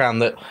the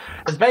background that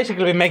has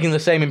basically been making the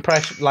same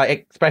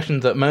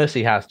expressions that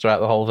Mercy has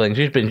throughout the whole thing.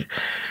 She's been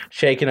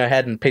shaking her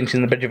head and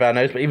pinching the bridge of our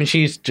nose, but even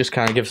she's just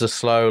kind of gives a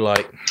slow,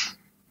 like...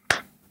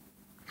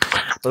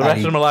 But the rest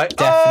of them are like,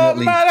 oh,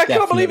 man, I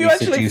can't believe you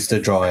actually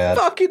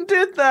fucking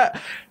did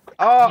that.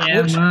 Oh,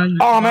 yeah, which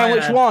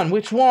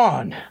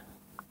one?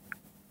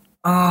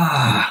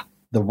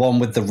 The one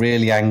with the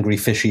really angry,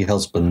 fishy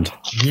husband.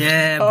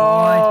 Yeah, boy.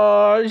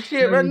 Oh,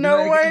 shit, man.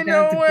 No way.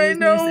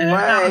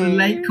 And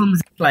leg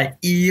comes like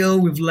eel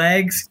with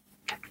legs.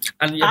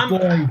 And your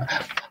boy...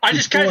 I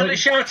just casually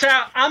shout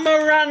out,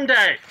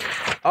 Amarande!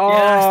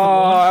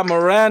 Oh,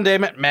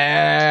 Amarande,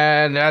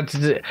 man.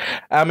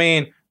 I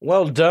mean...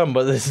 Well done,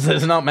 but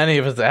there's not many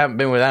of us that haven't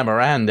been with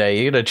Amarande.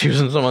 You could have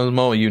chosen someone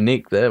more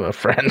unique there, my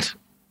friend.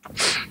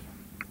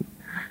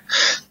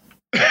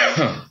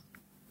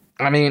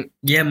 I mean...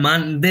 Yeah,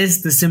 man, the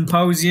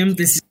symposium,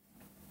 this is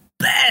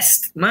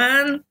best,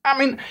 man. I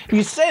mean,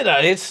 you say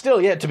that, it's still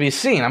yet to be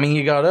seen. I mean,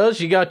 you got us,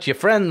 you got your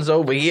friends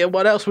over here.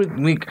 What else?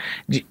 We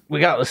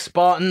got the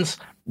Spartans.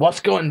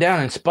 What's going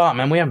down in Sparta,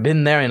 man? We haven't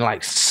been there in,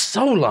 like,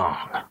 so long.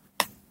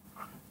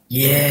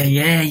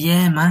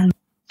 Yeah, man.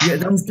 Yeah,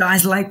 those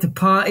guys like to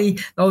party.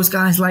 Those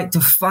guys like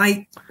to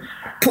fight.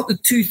 Put the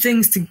two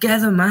things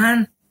together,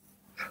 man.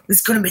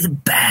 It's going to be the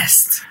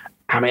best.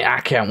 I mean,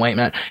 I can't wait,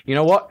 man. You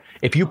know what?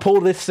 If you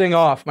pull this thing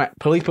off, man,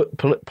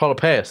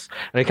 Polypaeus,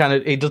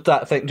 and he does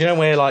that thing. Do you know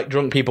where, like,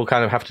 drunk people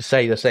kind of have to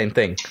say the same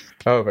thing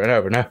over and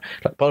over? No,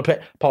 like,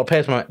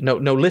 Polypaeus,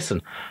 no,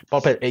 listen.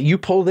 Polypaeus, you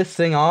pull this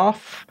thing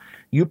off,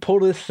 you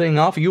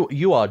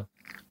are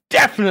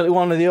definitely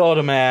one of the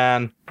order,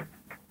 man.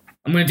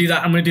 I'm gonna do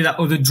that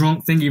other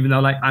drunk thing, even though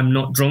like I'm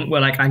not drunk. Where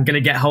like I'm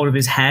gonna get hold of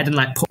his head and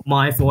like put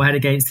my forehead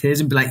against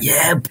his and be like,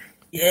 yeah.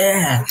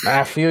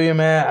 I feel you,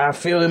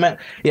 man.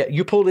 Yeah,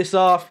 you pull this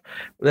off,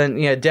 then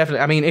yeah, definitely.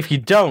 I mean, if you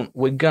don't,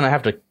 we're gonna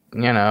have to,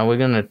 we're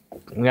gonna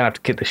have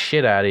to kick the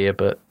shit out of you.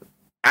 But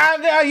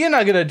you're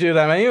not gonna do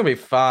that, man. You'll be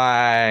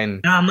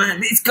fine. Nah, man,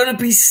 it's gonna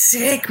be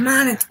sick,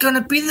 man. It's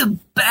gonna be the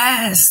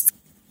best.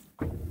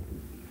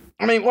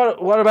 I mean,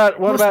 what about?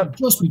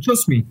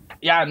 Trust me.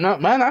 Yeah, no,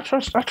 man, I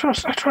trust. What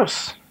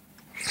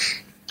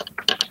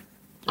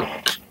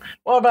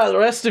about the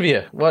rest of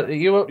you? What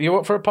you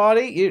up for a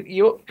party?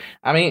 You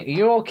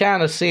all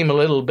kind of seem a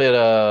little bit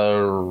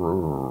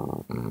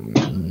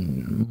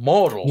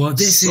mortal. Well,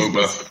 this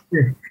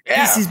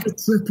is the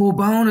triple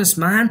bonus,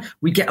 man.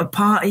 We get a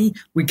party,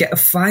 we get a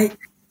fight,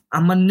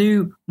 and my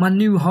new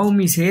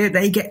homies here,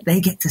 they get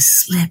to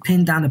slip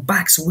in down the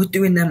back. So we're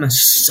doing them a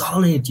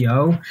solid,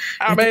 yo.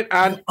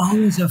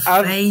 Always a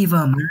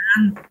favor,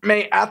 man.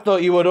 Mate, I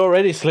thought you had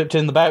already slipped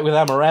in the back with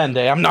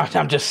Amarande.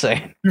 I'm just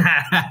saying.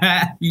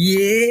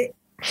 Yeah.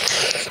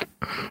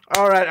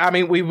 All right. I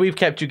mean, we've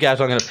kept you guys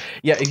long enough.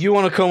 Yeah, if you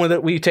want to come with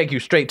it, we take you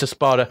straight to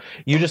Sparta.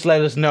 You just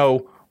let us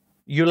know.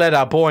 You let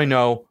our boy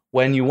know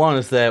when you want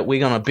us there.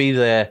 We're gonna be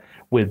there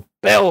with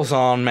bells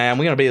on, man.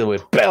 We're gonna be there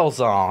with bells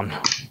on.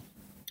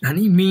 And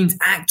he means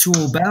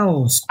actual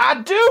bells.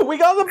 I do. We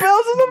got the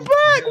bells in the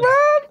back, man.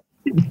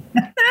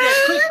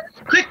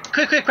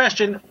 Yeah, quick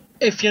question.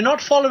 If you're not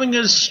following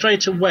us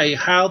straight away,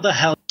 how the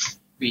hell did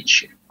we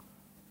reach you?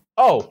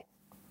 Oh.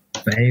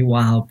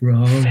 Feywild,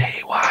 bro.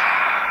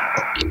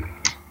 Feywild.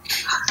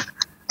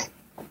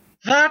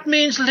 That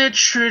means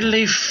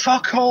literally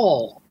fuck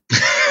all.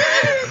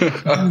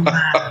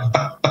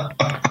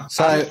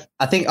 So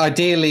I think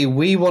ideally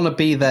we want to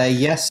be there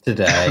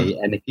yesterday,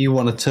 and if you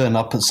want to turn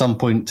up at some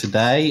point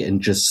today and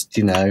just,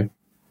 do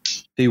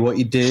what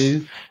you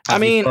do. I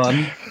mean,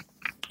 fun,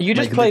 you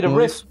just played a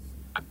riff.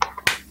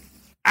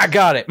 I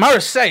got it.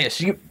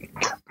 Marseilles,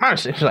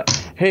 like,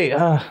 hey,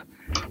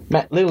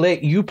 Matt, Little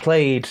Late, you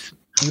played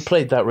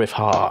that riff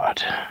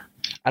hard,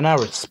 and I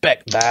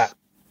respect that.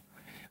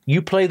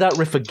 You play that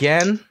riff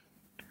again,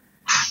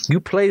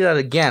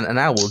 and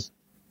I will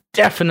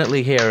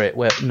definitely hear it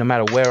no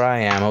matter where I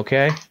am,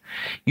 okay?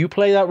 You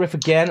play that riff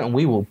again, and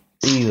we will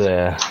be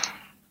there.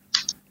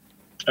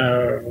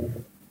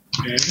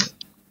 Okay.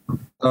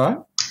 All right.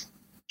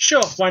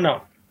 Sure, why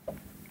not?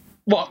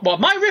 What,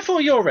 my riff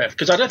or your riff?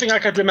 Because I don't think I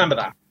could remember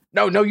that.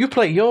 No, you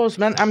play yours,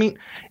 man. I mean,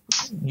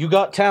 you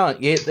got talent.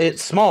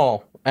 It's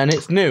small, and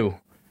it's new,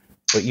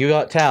 but you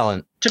got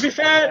talent. To be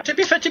fair,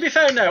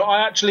 no.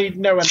 I actually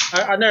know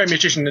I know a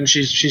musician, and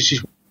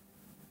she's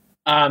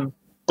but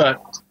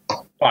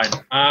fine.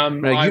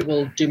 I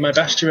will do my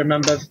best to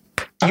remember.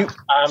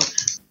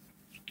 It's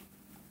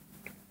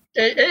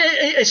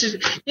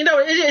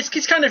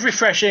kind of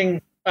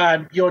refreshing.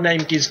 Your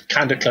name is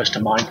kind of close to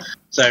mine,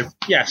 so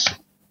yes.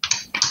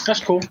 That's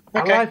cool.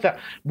 Okay. I like that.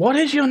 What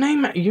is your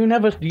name? You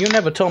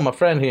never told my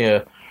friend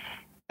here.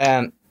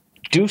 And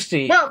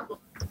Juicy.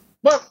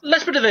 Well,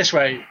 let's put it this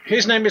way.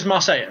 His name is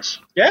Marseilles.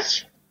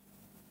 Yes?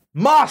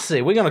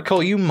 Marcy. We're gonna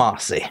call you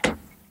Marcy.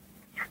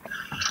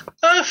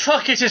 Oh,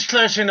 fuck it. It's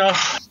close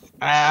enough.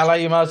 I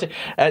like you, Marcy.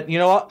 You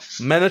know what?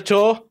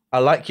 Minotaur, I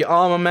like your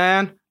armor,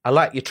 man. I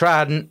like your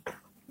trident.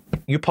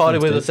 You party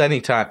with us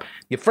anytime.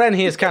 Your friend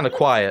here is kind of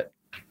quiet.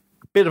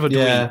 Bit of a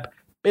dweeb.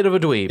 Bit of a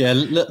dweeb. Yeah,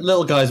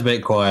 little guy's a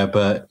bit quiet,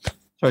 but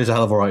throws a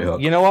hell of a right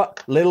hook. You know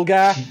what, little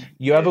guy?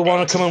 You ever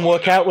want to come and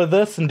work out with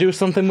us and do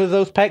something with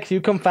those pecs?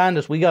 You come find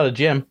us. We got a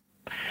gym.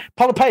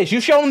 Polypace,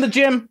 you show him the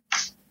gym?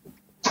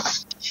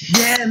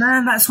 Yeah,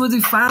 man, that's where they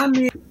found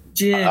me.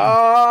 Gym.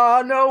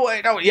 Oh, no,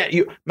 wait, no.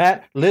 Yeah,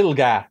 Matt, little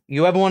guy,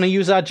 you ever want to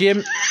use our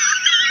gym?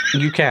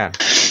 You can.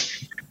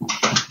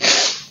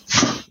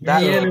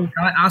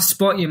 I'll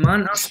spot you,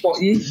 man. I'll spot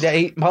you.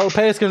 Yeah,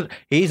 Polypace,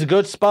 he's a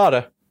good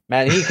spotter.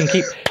 Man, he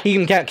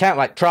can count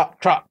like trot,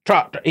 trot,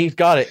 trot. He's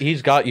got it.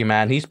 He's got you,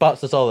 man. He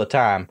spots us all the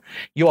time.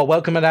 You are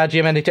welcome at our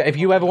gym anytime. If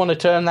you ever want to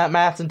turn that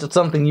math into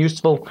something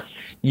useful,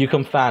 you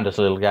can find us,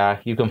 little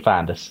guy. You can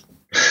find us.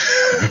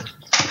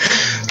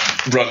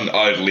 Run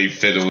idly,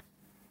 fiddle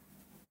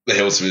the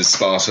hills of his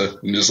Sparta,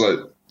 and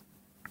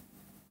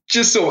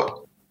just sort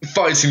of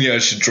fighting the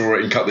urge to draw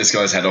it and cut this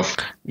guy's head off.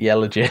 Yeah,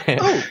 legit.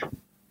 Oh.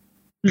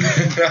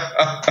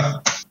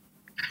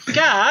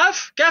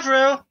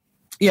 Gavril.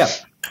 Yeah.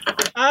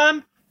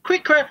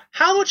 Quick question.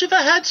 How much of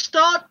a head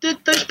start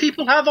did those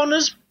people have on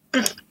us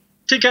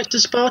to get to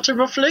Sparta,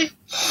 roughly?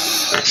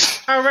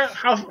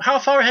 How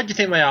far ahead do you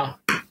think they are?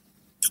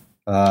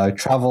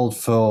 Travelled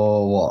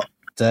for, what,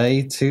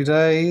 day? 2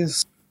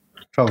 days?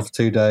 Travelled for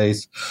 2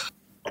 days.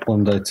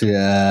 1 day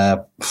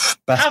to,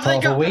 best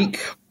part of a week.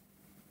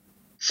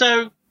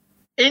 So,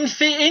 in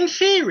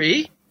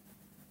theory...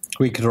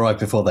 We could arrive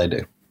before they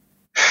do.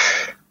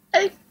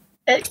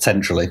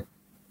 Potentially.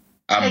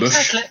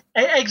 Ambush.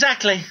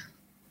 Exactly.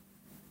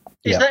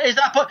 Is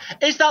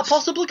that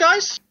possible,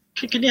 guys?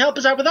 Can you help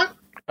us out with that?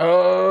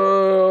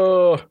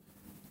 Oh,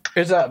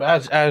 is that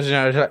as you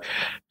know,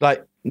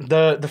 like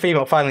the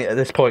female finally at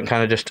this point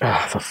kind of just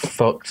for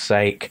fuck's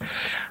sake,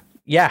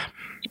 yeah.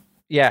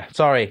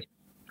 Sorry,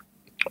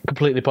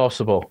 completely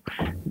possible.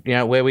 You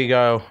know where we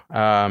go.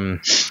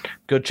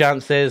 Good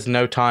chances.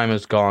 No time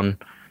has gone.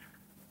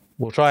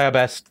 We'll try our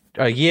best.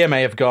 A year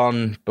may have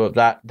gone, but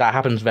that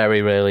happens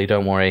very rarely.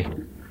 Don't worry.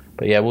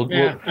 But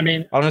yeah, I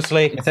mean,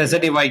 honestly, if there's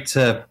any way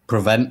to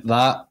prevent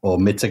that or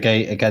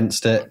mitigate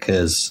against it,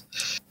 because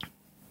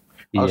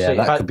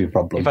that could be a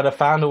problem. If I'd have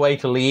found a way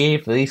to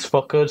leave these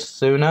fuckers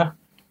sooner,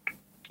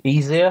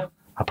 easier,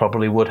 I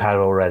probably would have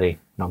already.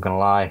 Not gonna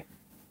lie.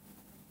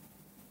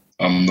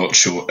 I'm not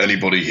sure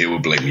anybody here will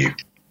blame you.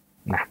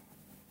 Nah,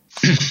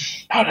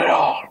 not at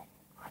all.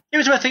 It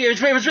was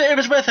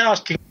worth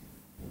asking.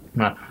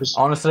 No.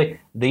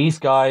 Honestly, these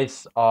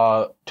guys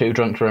are too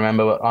drunk to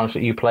remember, but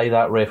honestly, you play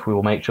that riff, we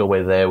will make sure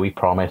we're there, we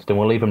promised, and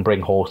we'll even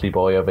bring Horsey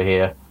Boy over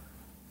here.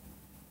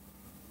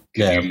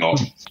 Yeah. I'm not.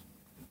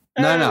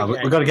 No,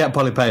 Okay. we've got to get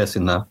Polypaeus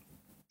in there.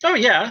 Oh,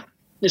 yeah.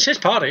 It's his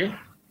party.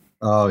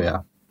 Oh,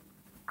 yeah.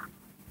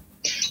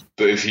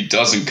 But if he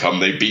doesn't come,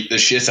 they beat the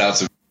shit out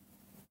of him.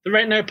 There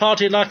ain't no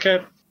party like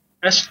a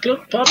S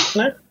Club party,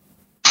 no?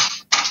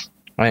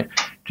 Right?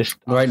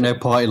 There ain't no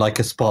party like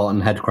a Spartan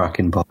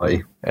head-cracking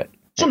party.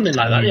 Something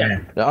like that, yeah.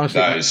 Honestly,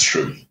 That is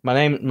true. my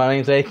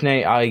name's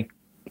Athene.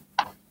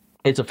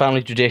 It's a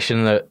family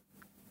tradition that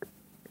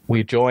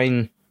we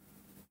join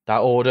that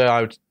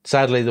order.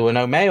 Sadly, there were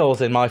no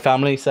males in my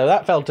family, so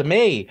that fell to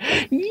me.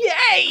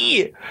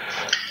 Yay!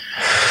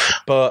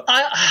 But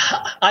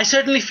I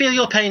certainly feel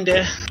your pain,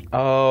 dear.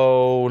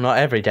 oh, not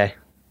every day.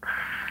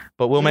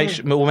 But we'll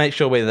make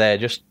sure we're there.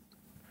 Just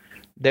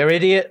they're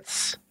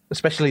idiots,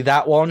 especially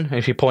that one.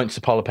 If she points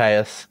to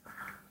Polypaeus,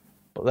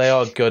 but they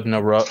are good in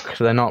a ruck.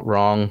 So they're not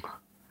wrong.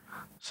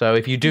 So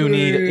if you do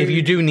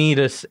need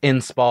us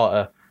in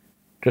Sparta,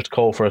 just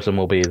call for us and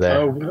we'll be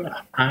there. Oh,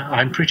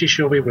 I'm pretty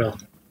sure we will.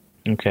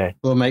 Okay.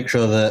 We'll make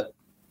sure that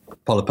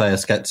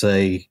Polypaeus gets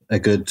a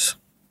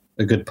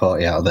good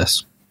party out of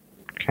this.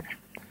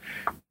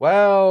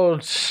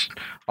 Well,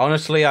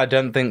 honestly, I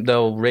don't think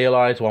they'll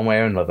realise one way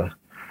or another.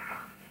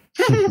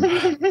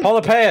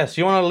 Polypaeus,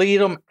 you want to lead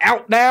them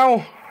out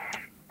now?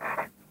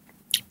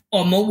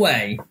 On my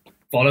way.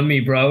 Follow me,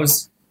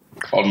 bros.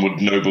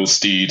 Onward, noble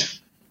steed.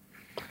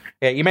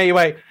 Yeah, you made your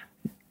way.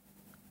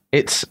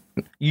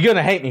 You're going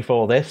to hate me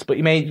for this, but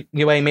you made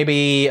your way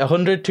maybe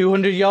 100,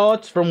 200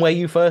 yards from where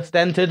you first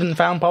entered and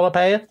found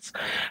Polypaeus,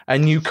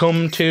 and you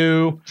come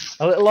to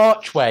a little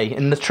archway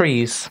in the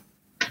trees.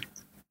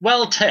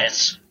 Well,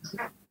 Tess.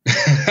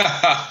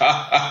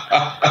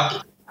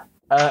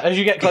 As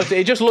you get closer,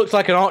 it just looks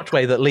like an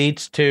archway that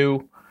leads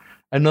to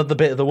another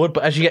bit of the wood,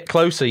 but as you get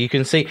closer, you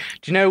can see...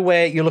 Do you know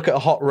where you look at a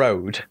hot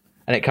road,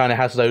 and it kind of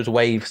has those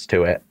waves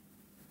to it?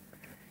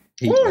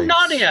 Oh,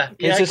 Narnia!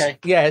 Yeah,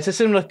 okay. It's a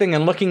similar thing,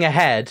 and looking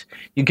ahead,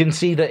 you can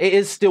see that it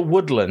is still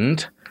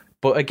woodland,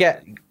 but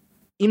again,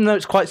 even though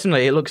it's quite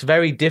similar, it looks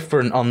very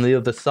different on the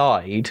other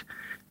side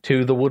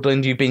to the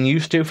woodland you've been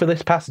used to for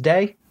this past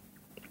day.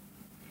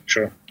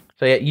 Sure.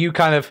 So yeah,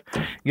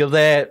 you're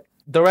there.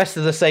 The rest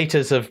of the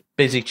satyrs are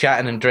busy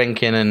chatting and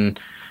drinking and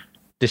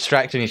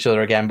distracting each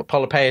other again. But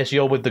Polypaeus,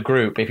 you're with the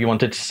group if you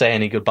wanted to say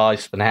any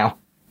goodbyes for now.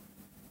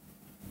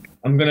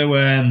 I'm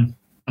gonna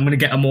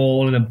get them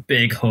all in a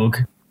big hug.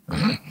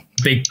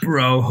 Big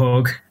bro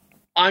hug.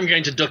 I'm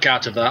going to duck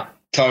out of that.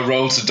 Can I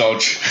roll to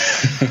dodge?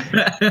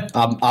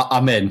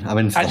 I'm in.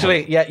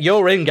 Actually, yeah,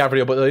 you're in,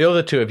 Gabriel, but the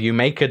other two of you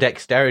make a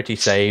dexterity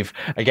save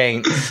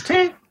against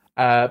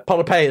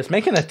Polypaeus.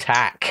 Make an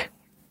attack.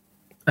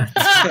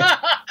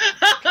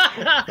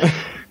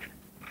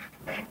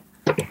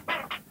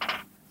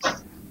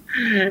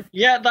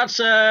 Yeah, that's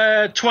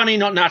 20,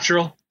 not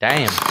natural.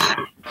 Damn.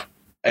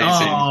 18.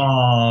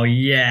 Oh,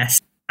 yes.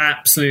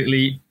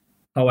 Absolutely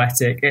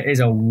poetic. It is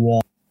a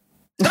one.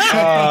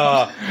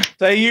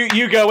 So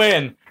you go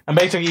in, and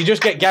basically you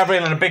just get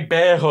Gabriel in a big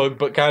bear hug,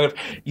 but kind of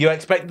you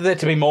expected it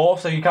to be more,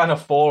 so you kind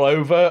of fall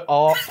over,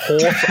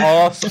 horse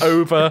arse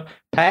over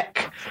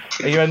peck,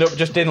 and you end up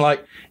just in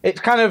like, it's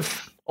kind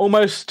of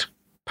almost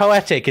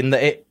poetic in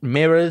that it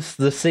mirrors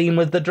the scene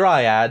with the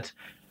dryad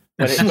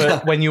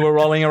when you were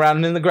rolling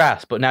around in the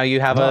grass, but now you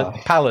have a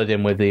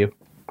paladin with you.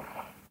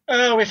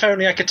 Oh, if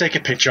only I could take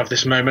a picture of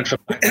this moment for.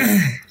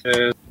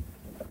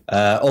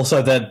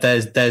 Also,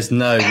 there's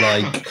no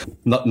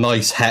not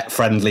nice het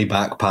friendly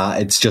back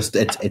pat. It's just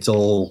it's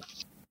all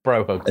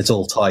bro hug. It's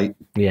all tight.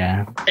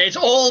 Yeah, it's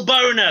all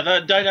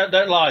boner.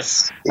 Don't lie.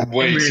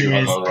 Way too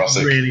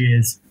homoerotic. It really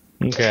is.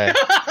 Okay.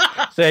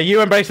 So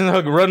you embracing the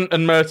hug, Runt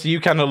and Mercy. You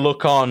kind of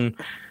look on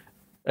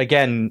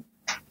again.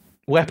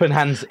 Weapon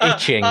hands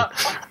itching.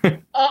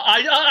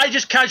 I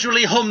just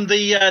casually hum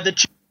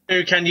the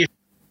tune. Can you?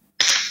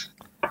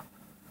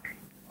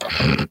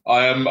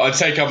 I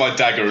take out my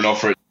dagger and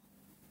offer it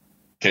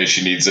in case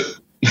she needs it.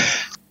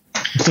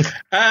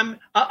 Am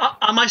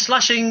I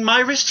slashing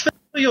my wrist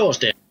for yours,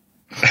 dear?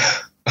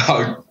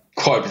 I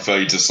quite prefer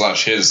you to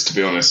slash his, to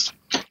be honest.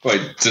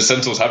 Wait, do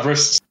centaurs have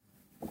wrists?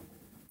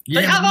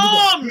 Yeah, they have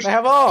arms! They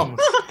have arms!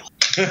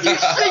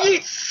 You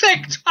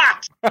thick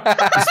twat!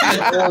 You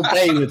spent all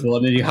day with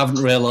one and you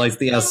haven't realised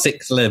that he has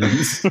 6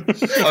 limbs.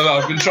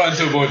 I've been trying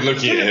to avoid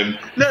looking at him.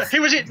 No, he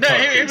was it. No,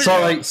 he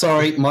was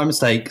Sorry, my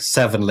mistake.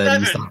 7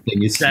 limbs. 7. That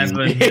thing is 7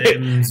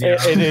 limbs. Yeah.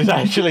 It is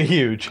actually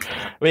huge.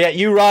 But yeah,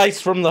 you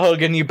rise from the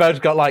hug and you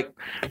both got like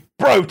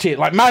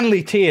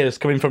manly tears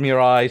coming from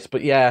your eyes.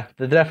 But yeah,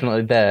 they're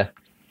definitely there.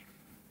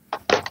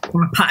 I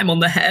want to pat him on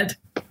the head.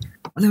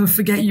 I'll never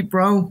forget you,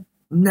 bro.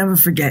 I'll never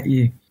forget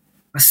you.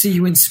 I see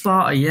you in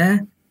Sparta, yeah?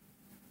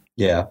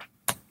 Yeah.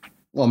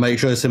 Well, make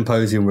sure the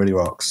symposium really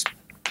rocks.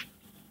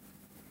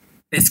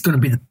 It's going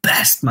to be the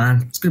best,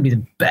 man. It's going to be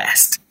the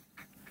best.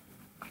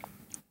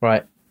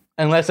 Right.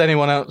 Unless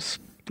anyone else...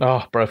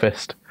 Oh,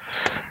 Brofist.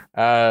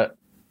 There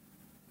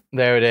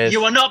it is.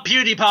 You are not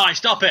PewDiePie.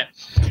 Stop it.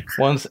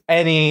 Once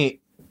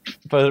any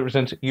further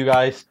represent, you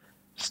guys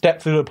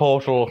step through the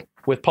portal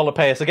with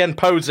Polypaeus, again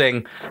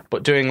posing,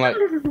 but doing like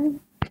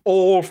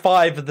all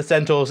 5 of the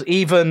centaurs,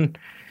 even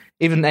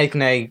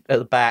Aithne at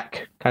the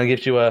back, kind of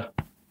gives you a...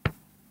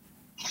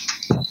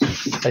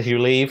 as you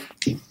leave.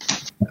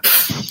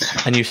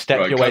 And you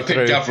step your way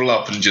through. through. Pick Gavril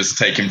up and just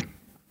take him.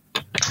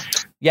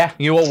 Yeah,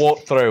 you all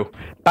walk through.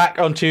 Back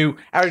onto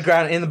arid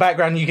ground. In the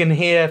background, you can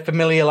hear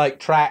familiar like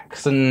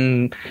tracks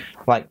and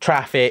like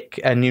traffic,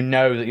 and you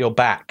know that you're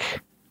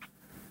back.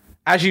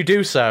 As you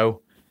do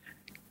so,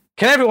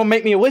 can everyone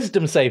make me a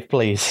wisdom save,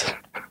 please?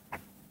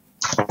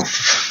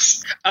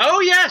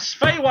 Oh yes,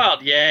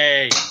 Feywild,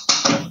 yay!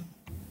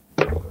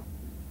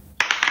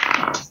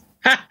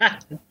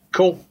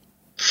 Cool.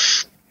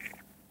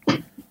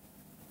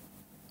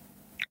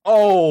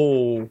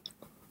 Oh.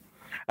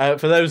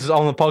 For those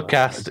on the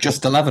podcast,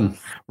 just 11.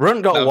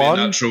 Runt got 1.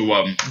 Natural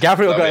 1.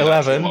 Gabriel got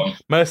 11.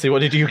 Mercy, what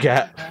did you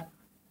get?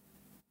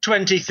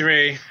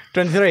 23.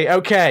 23.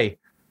 Okay.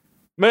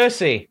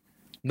 Mercy,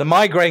 the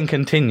migraine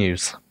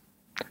continues.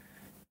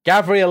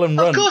 Gabriel and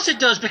Runt. Of course it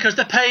does, because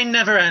the pain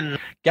never ends.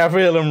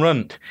 Gabriel and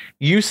Runt,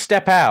 you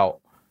step out,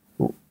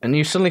 and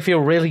you suddenly feel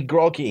really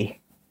groggy.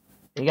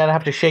 You gotta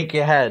have to shake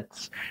your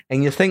heads,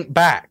 and you think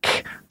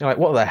back. You're like,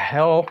 what the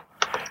hell?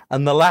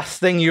 And the last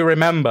thing you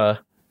remember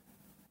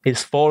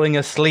is falling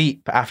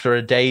asleep after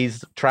a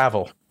day's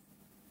travel.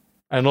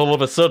 And all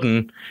of a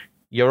sudden,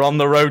 you're on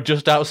the road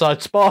just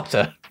outside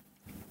Sparta.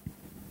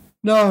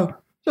 No,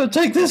 don't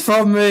take this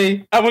from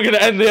me. And we're going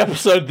to end the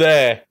episode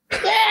there.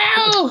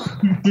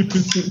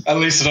 At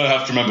least I don't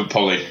have to remember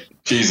Polly.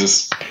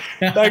 Jesus.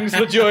 Thanks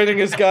for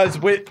joining us, guys.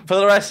 For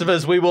the rest of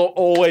us, we will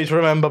always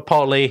remember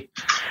Polly.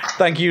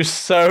 Thank you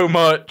so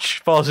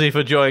much, Fozzie,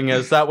 for joining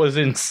us. That was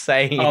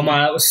insane. Oh man,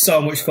 that was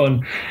so much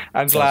fun.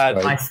 I'm glad.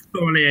 I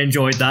thoroughly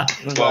enjoyed that.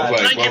 Well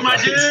played. Thank you, my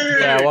dude.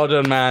 Yeah, well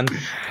done, man.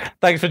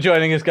 Thanks for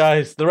joining us,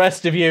 guys. The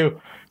rest of you,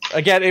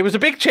 again, it was a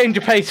big change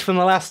of pace from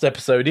the last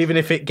episode, even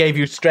if it gave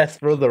you stress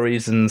for other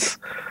reasons.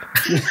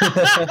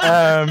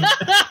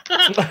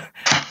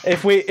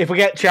 If we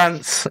get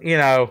chance,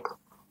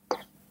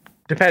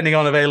 depending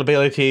on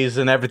availabilities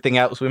and everything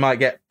else, we might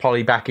get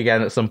Polly back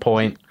again at some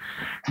point.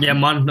 Yeah,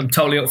 man, I'm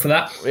totally up for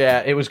that.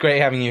 Yeah, it was great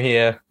having you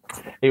here.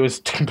 It was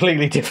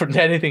completely different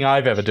to anything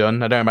I've ever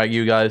done. I don't know about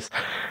you guys.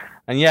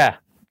 And yeah,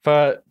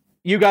 for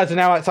you guys are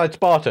now outside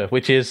Sparta,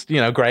 which is,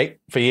 great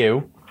for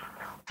you.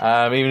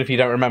 Even if you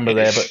don't remember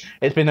there, but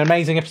it's been an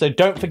amazing episode.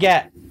 Don't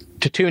forget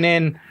to tune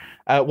in.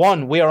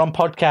 We are on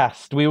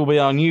podcast. We will be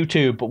on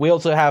YouTube, but we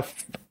also have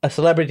a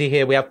celebrity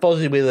here. We have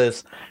Fozzie with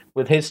us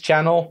with his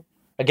channel.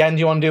 Again,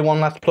 do you want to do one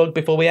last plug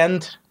before we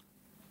end?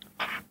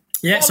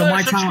 Yeah, so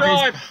my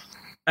channel is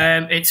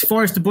it's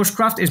Forrester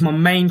Bushcraft is my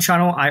main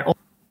channel. I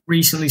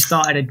recently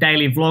started a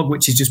daily vlog,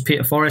 which is just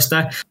Peter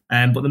Forrester,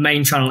 but the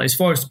main channel is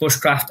Forrester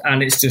Bushcraft,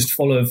 and it's just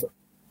full of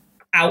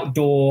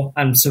outdoor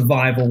and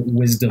survival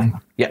wisdom.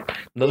 Yep.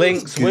 The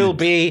links will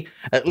be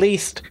at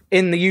least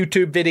in the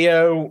YouTube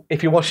video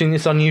if you're watching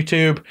this on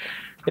YouTube.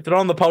 If they're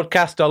on the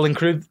podcast, I'll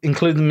include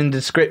them in the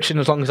description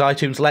as long as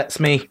iTunes lets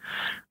me.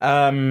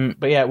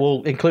 But yeah,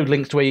 we'll include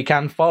links to where you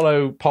can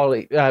follow Follow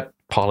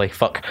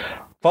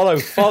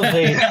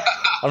Fozzie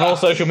on all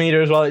social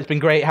media as well. It's been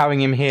great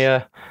having him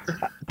here.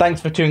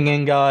 Thanks for tuning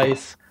in,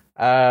 guys.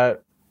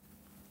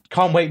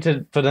 Can't wait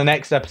for the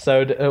next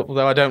episode,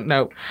 although I don't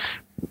know.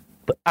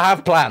 I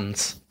have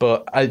plans,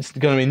 but it's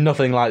going to be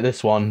nothing like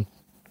this one.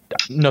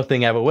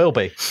 Nothing ever will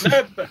be.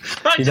 No,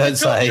 back to the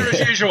culture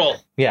as usual.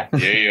 Yeah.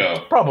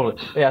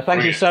 Probably. Yeah,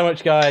 thank you so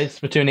much, guys,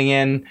 for tuning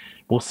in.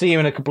 We'll see you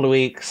in a couple of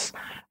weeks.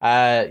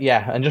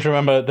 And just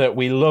remember that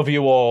we love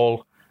you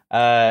all.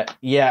 Even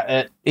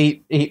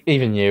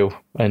you,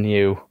 and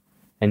you,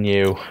 and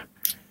you,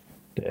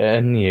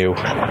 and you.